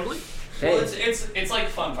 Any gambling? Well, Hey, it's like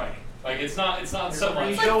fun fighting. Like it's not so much.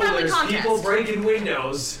 It's like friendly there's contest. people breaking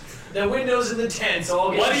windows. The windows in the tents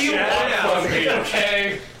all get What do you want shattered out. from me?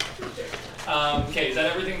 Okay. Okay, is that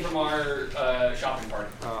everything from our shopping party?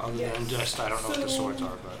 Other than just, I don't know what the swords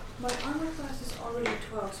are, but. My armor class is already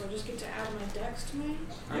 12, so I just get to add my dex to my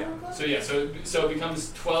armor class? So it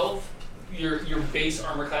becomes 12. Your base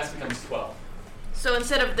armor class becomes 12. So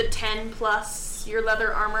instead of the 10 plus your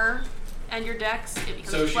leather armor and your dex, it becomes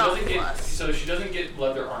So she 12 doesn't plus. get. So she doesn't get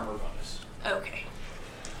leather armor bonus. Okay.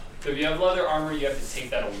 So if you have leather armor, you have to take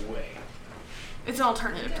that away. It's an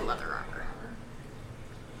alternative to leather armor.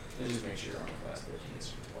 And just make sure your armor class 13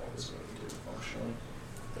 is 12 is what we do functionally.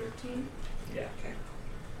 13? Yeah. Okay.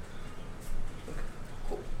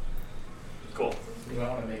 Cool. You might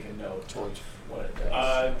want to make a note of what it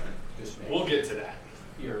does. Just make We'll get to that.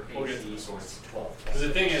 your We'll get to AC the swords. 12. Because the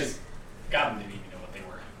thing is, Goblin didn't even know what they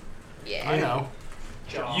were. Yeah. I know.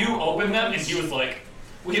 You opened them, and he was like,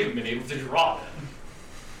 "We haven't been able to draw them."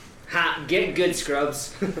 ha! Get good,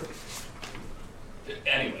 scrubs.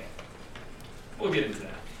 Anyway, we'll get into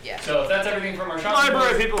that. Yeah. So if that's everything from our shopping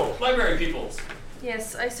Library party- people. Library peoples.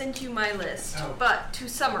 Yes, I sent you my list. Oh. But to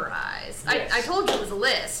summarize, Yes. I told you it was a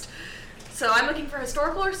list. So I'm looking for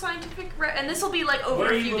historical or scientific, and this will be like over What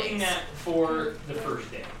are a you few looking days. at for the first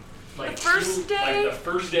day? Like The first day? Like the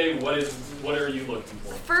first day, what are you looking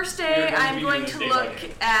for? First You're day, going to I'm be going doing to this day by look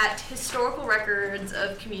day. at historical records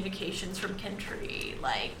of communications from Kentry,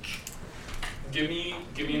 like Give me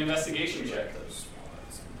an investigation check.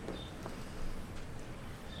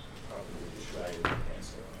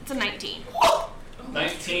 it's a 19.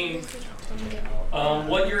 19.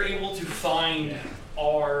 What you're able to find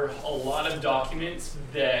are a lot of documents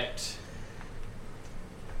that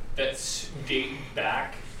date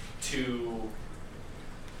back to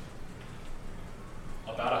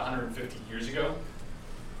about 150 years ago.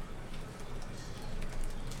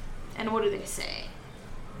 And what do they say?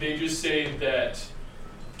 They just say that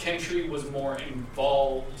Kentry was more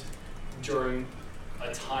involved during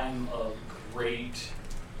a time of great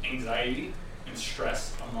anxiety and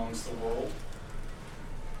stress amongst the world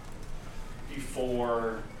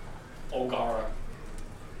before Ogara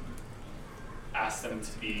asked them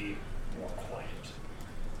to be more quiet.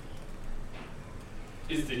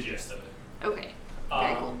 Is the gist of it. Okay.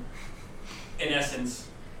 Very cool. In essence,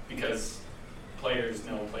 because players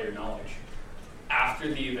know player knowledge,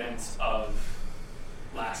 after the events of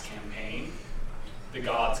last campaign, the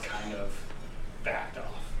gods kind of backed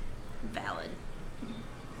off. Valid.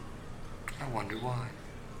 I wonder why.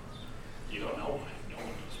 You don't know why. No one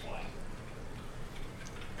knows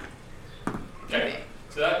why. Okay.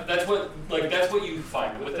 So that's what you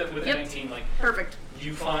fine with it. With Yep. 19, like Perfect.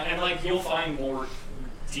 you find, and like you'll find more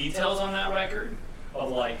details on that record of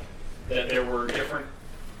like that there were different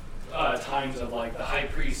times of like the high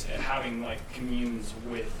priest having like communes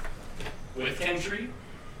with Kendry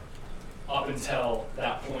up until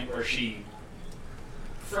that point where she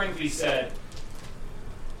frankly said,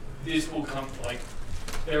 "This will come, like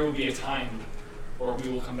there will be a time where we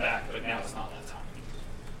will come back, but now it's not that time."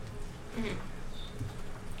 Mm-hmm.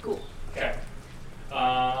 Cool. Okay.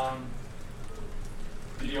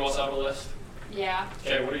 Did you also have a list? Yeah.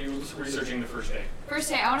 Okay, what are you researching the first day? First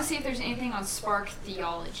day, I want to see if there's anything on Spark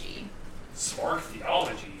Theology. Spark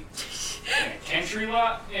Theology? In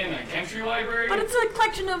a Kendry library? But it's a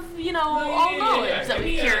collection of, all knowledge that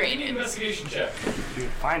we Give me an curated. investigation check. You can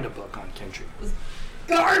find a book on Kendry.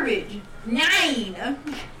 Garbage. 9.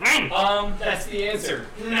 That's the answer.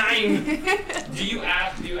 9. Do you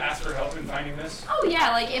ask for help in finding this? Oh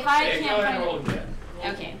yeah, like if I Okay, can't go ahead find and roll it. again.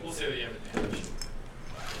 Okay. We'll say that you have advantage.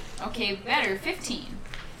 Okay, better. 15.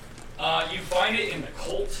 You find it in the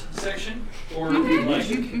cult section, or like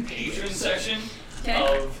patron section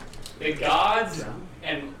of the gods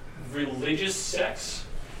and religious sects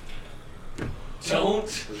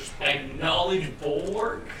don't acknowledge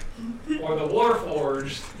Bulwark or the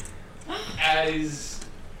Warforged as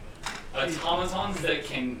automatons that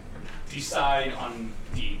can decide on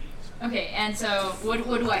deities. Okay, and so what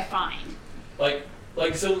do I find? Like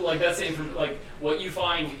that's the like what you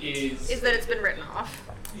find is that it's been written off.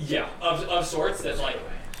 Yeah, of sorts that like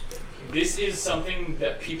this is something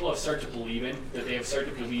that people have started to believe in, that they have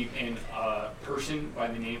started to believe in a person by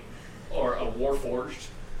the name, or a Warforged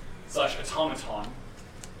 / automaton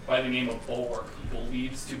by the name of Bulwark, who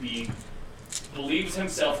believes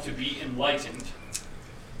himself to be enlightened.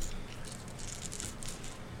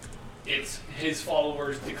 It's his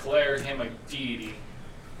followers declare him a deity.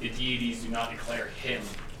 The deities do not declare him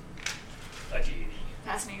a deity.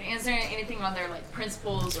 Fascinating. Is there anything on their like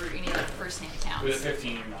principles or any like first-hand accounts? With a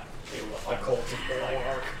 15, you're not able to find cult of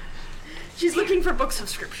Bulwark. She's looking for books of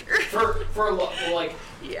scripture. For a lot, well, like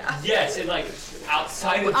yeah. Yes, and like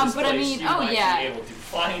outside of this but place, I mean, you might be yeah. able to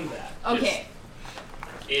find that. Okay.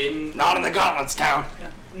 Not in the Gauntlets town.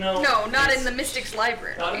 No, not it's in the Mystics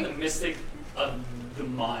Library. Not in the Mystic of the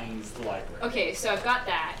Mind's library. Okay, so I've got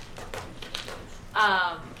that.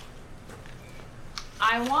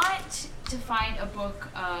 I want to find a book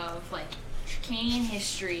of like Tracanian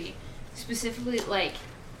history, specifically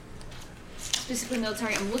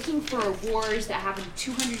military. I'm looking for wars that happened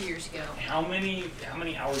 200 years ago. How many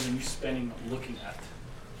hours are you spending looking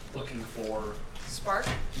for Spark?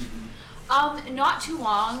 Mm-hmm. Not too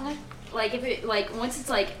long. Like if it once it's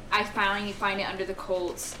like I finally find it under the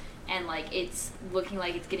Colts and like it's looking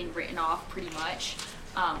like it's getting written off pretty much.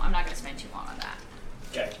 I'm not gonna spend too long on that.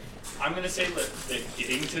 Okay, I'm gonna say that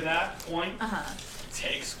getting to that point Uh-huh.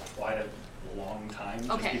 takes quite a long time,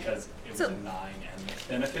 just Okay. because it was a 9 and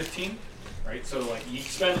then a 15, right? So like you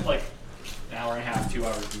spend like an hour and a half, 2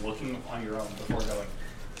 hours looking on your own before going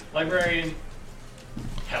librarian,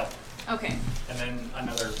 help. Okay. And then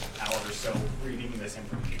another hour or so reading this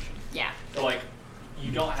information. Yeah. So like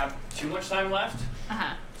you don't have too much time left.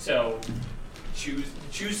 Uh-huh. So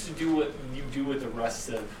choose to do what you do with the rest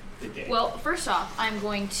of the day. Well, first off, I'm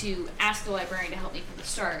going to ask the librarian to help me from the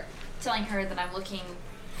start, telling her that I'm looking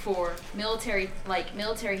for military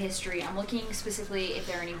history. I'm looking specifically if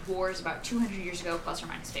there are any wars about 200 years ago, plus or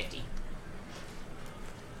minus 50.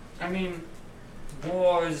 I mean,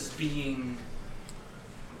 wars being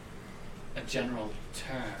a general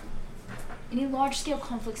term. Any large-scale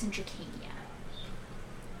conflicts in Tracania?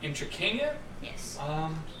 In Tracania? Yes.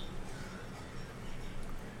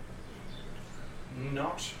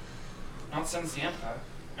 Not since the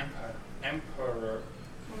Emperor.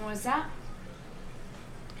 When was that?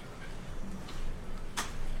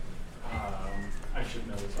 I should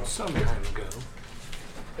know this. Some time ago.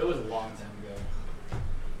 It was a long time ago.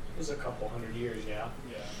 It was a couple hundred years, yeah.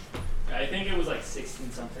 Yeah. I think it was like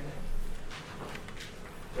 16 something.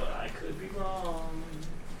 But I could be wrong.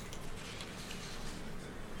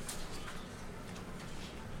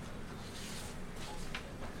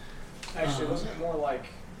 Actually, wasn't it more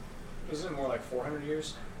like 400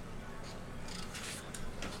 years?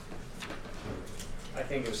 I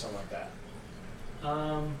think it was something like that.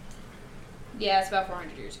 Yeah, it's about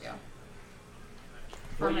 400 years ago.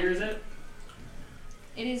 What year is it?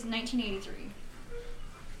 It is 1983.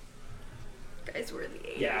 Guys, we're in the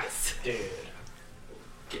 80s. Yeah, dude.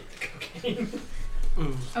 Get the cocaine.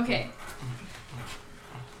 Okay.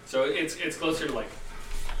 So it's closer to like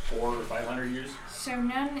 400 or 500 years. So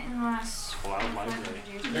none in the last. Well, I don't mind 500 it.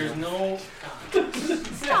 years. There's no.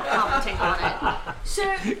 Stop commenting on it. So,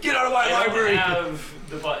 Get out of my I library! don't have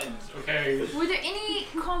the buttons, okay? were there any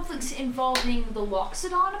conflicts involving the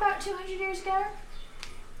Loxodon about 200 years ago?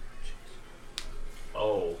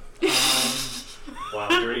 Oh. Wow,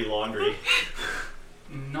 dirty laundry.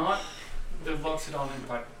 Not the Loxodon in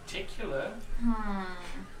particular.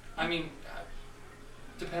 I mean,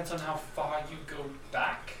 depends on how far you go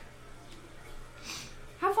back.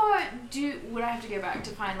 How far would I have to go back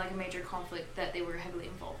to find like a major conflict that they were heavily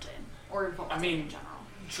involved in, or involved in general?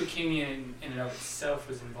 Trachania in and of itself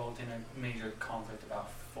was involved in a major conflict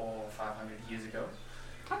about 400 or 500 years ago.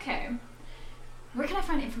 Okay. Where can I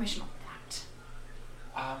find information on that?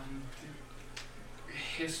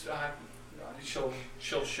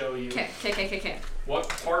 She'll show you. Okay. What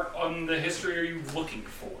part on the history are you looking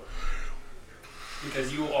for?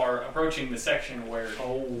 Because you are approaching the section where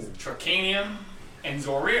Trachania and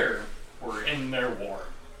Zorir were in their war.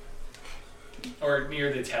 Or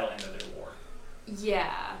near the tail end of their war.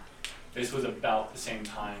 Yeah. This was about the same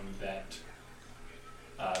time that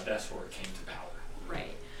Vesor came to power.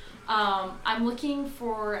 Right. I'm looking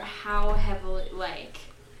for how heavily,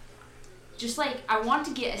 just I want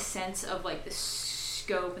to get a sense of the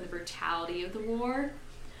scope and the brutality of the war.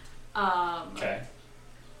 Okay.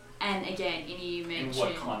 And again, you mentioned. In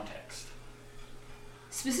what context?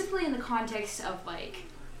 Specifically in the context of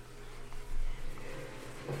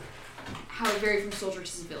how it varied from soldier to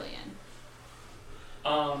civilian.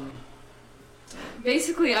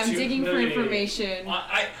 Basically, I'm digging for information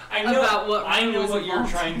I know, about what I know was what you're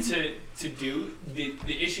involved. trying to do.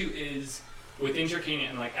 The issue is within Trachania,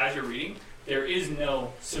 and as you're reading, there is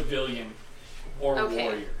no civilian or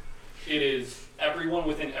warrior. It is everyone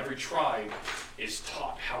within every tribe is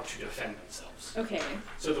taught how to defend themselves. Okay.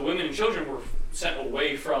 So the women and children were sent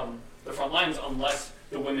away from the front lines unless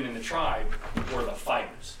the women in the tribe were the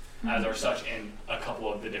fighters, as are such in a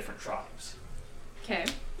couple of the different tribes. Okay.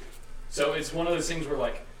 So it's one of those things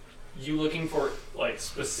where you looking for a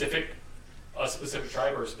specific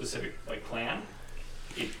tribe or a specific clan,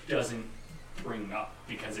 it doesn't bring up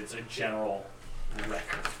because it's a general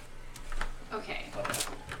record. Okay.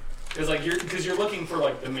 Because you're looking for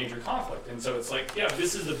the major conflict, and so it's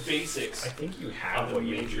this is the basics. I think you have of what the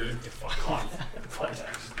you major need to find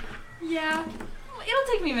context. Yeah. It'll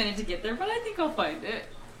take me a minute to get there, but I think I'll find it.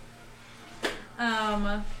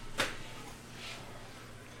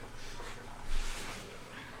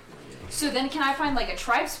 So then can I find a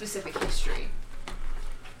tribe-specific history?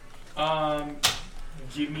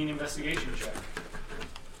 Give me an investigation check.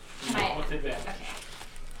 Can Not I? with advantage. Okay.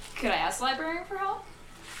 Could I ask the librarian for help?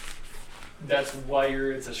 That's why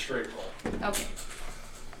it's a straight roll. Okay.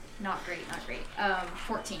 Not great.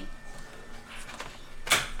 14.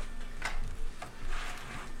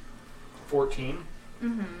 14.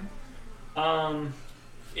 Mm-hmm.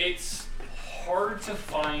 It's hard to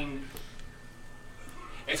find.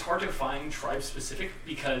 It's hard to find tribe specific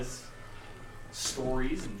because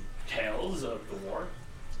stories and tales of the war,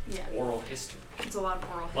 oral history. It's a lot of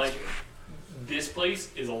oral history. This place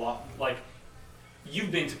is a lot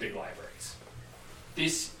you've been to big libraries.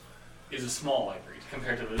 This is a small library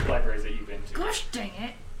compared to the libraries that you've been to. Gosh dang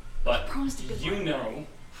it! But Promised a big you library. know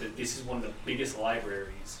that this is one of the biggest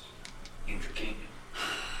libraries in Trachania.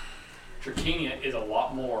 Trachania is a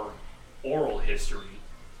lot more oral history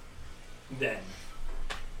than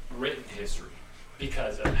written history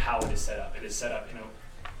because of how it is set up. It is set up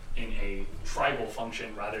in a tribal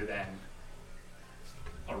function rather than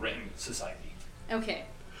a written society. Okay.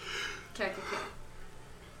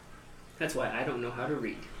 That's why I don't know how to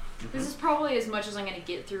read. This is probably as much as I'm going to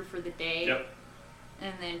get through for the day. Yep.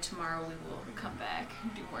 And then tomorrow we will come back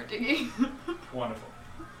and do more digging. Wonderful.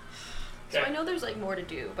 So I know there's more to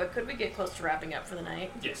do, but could we get close to wrapping up for the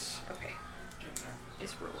night? Yes. Okay.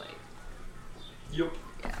 It's real late. Yep.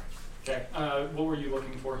 Yeah. Okay. What were you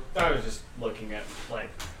looking for? I was just looking at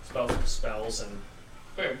spells and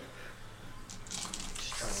Okay.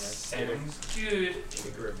 just trying to Sounds good. get a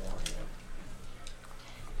grimoire.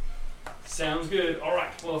 Sounds good. All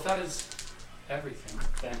right. Well, if that is everything,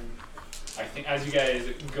 then I think as you guys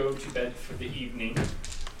go to bed for the evening,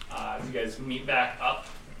 you guys meet back up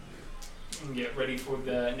and get ready for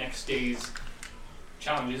the next day's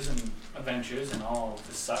challenges and adventures and all of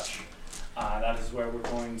the such. That is where we're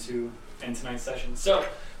going to end tonight's session. So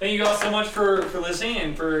thank you all so much for listening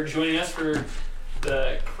and for joining us for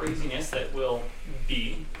the craziness that will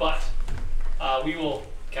be. But we will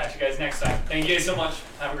catch you guys next time. Thank you guys so much.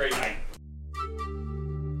 Have a great night.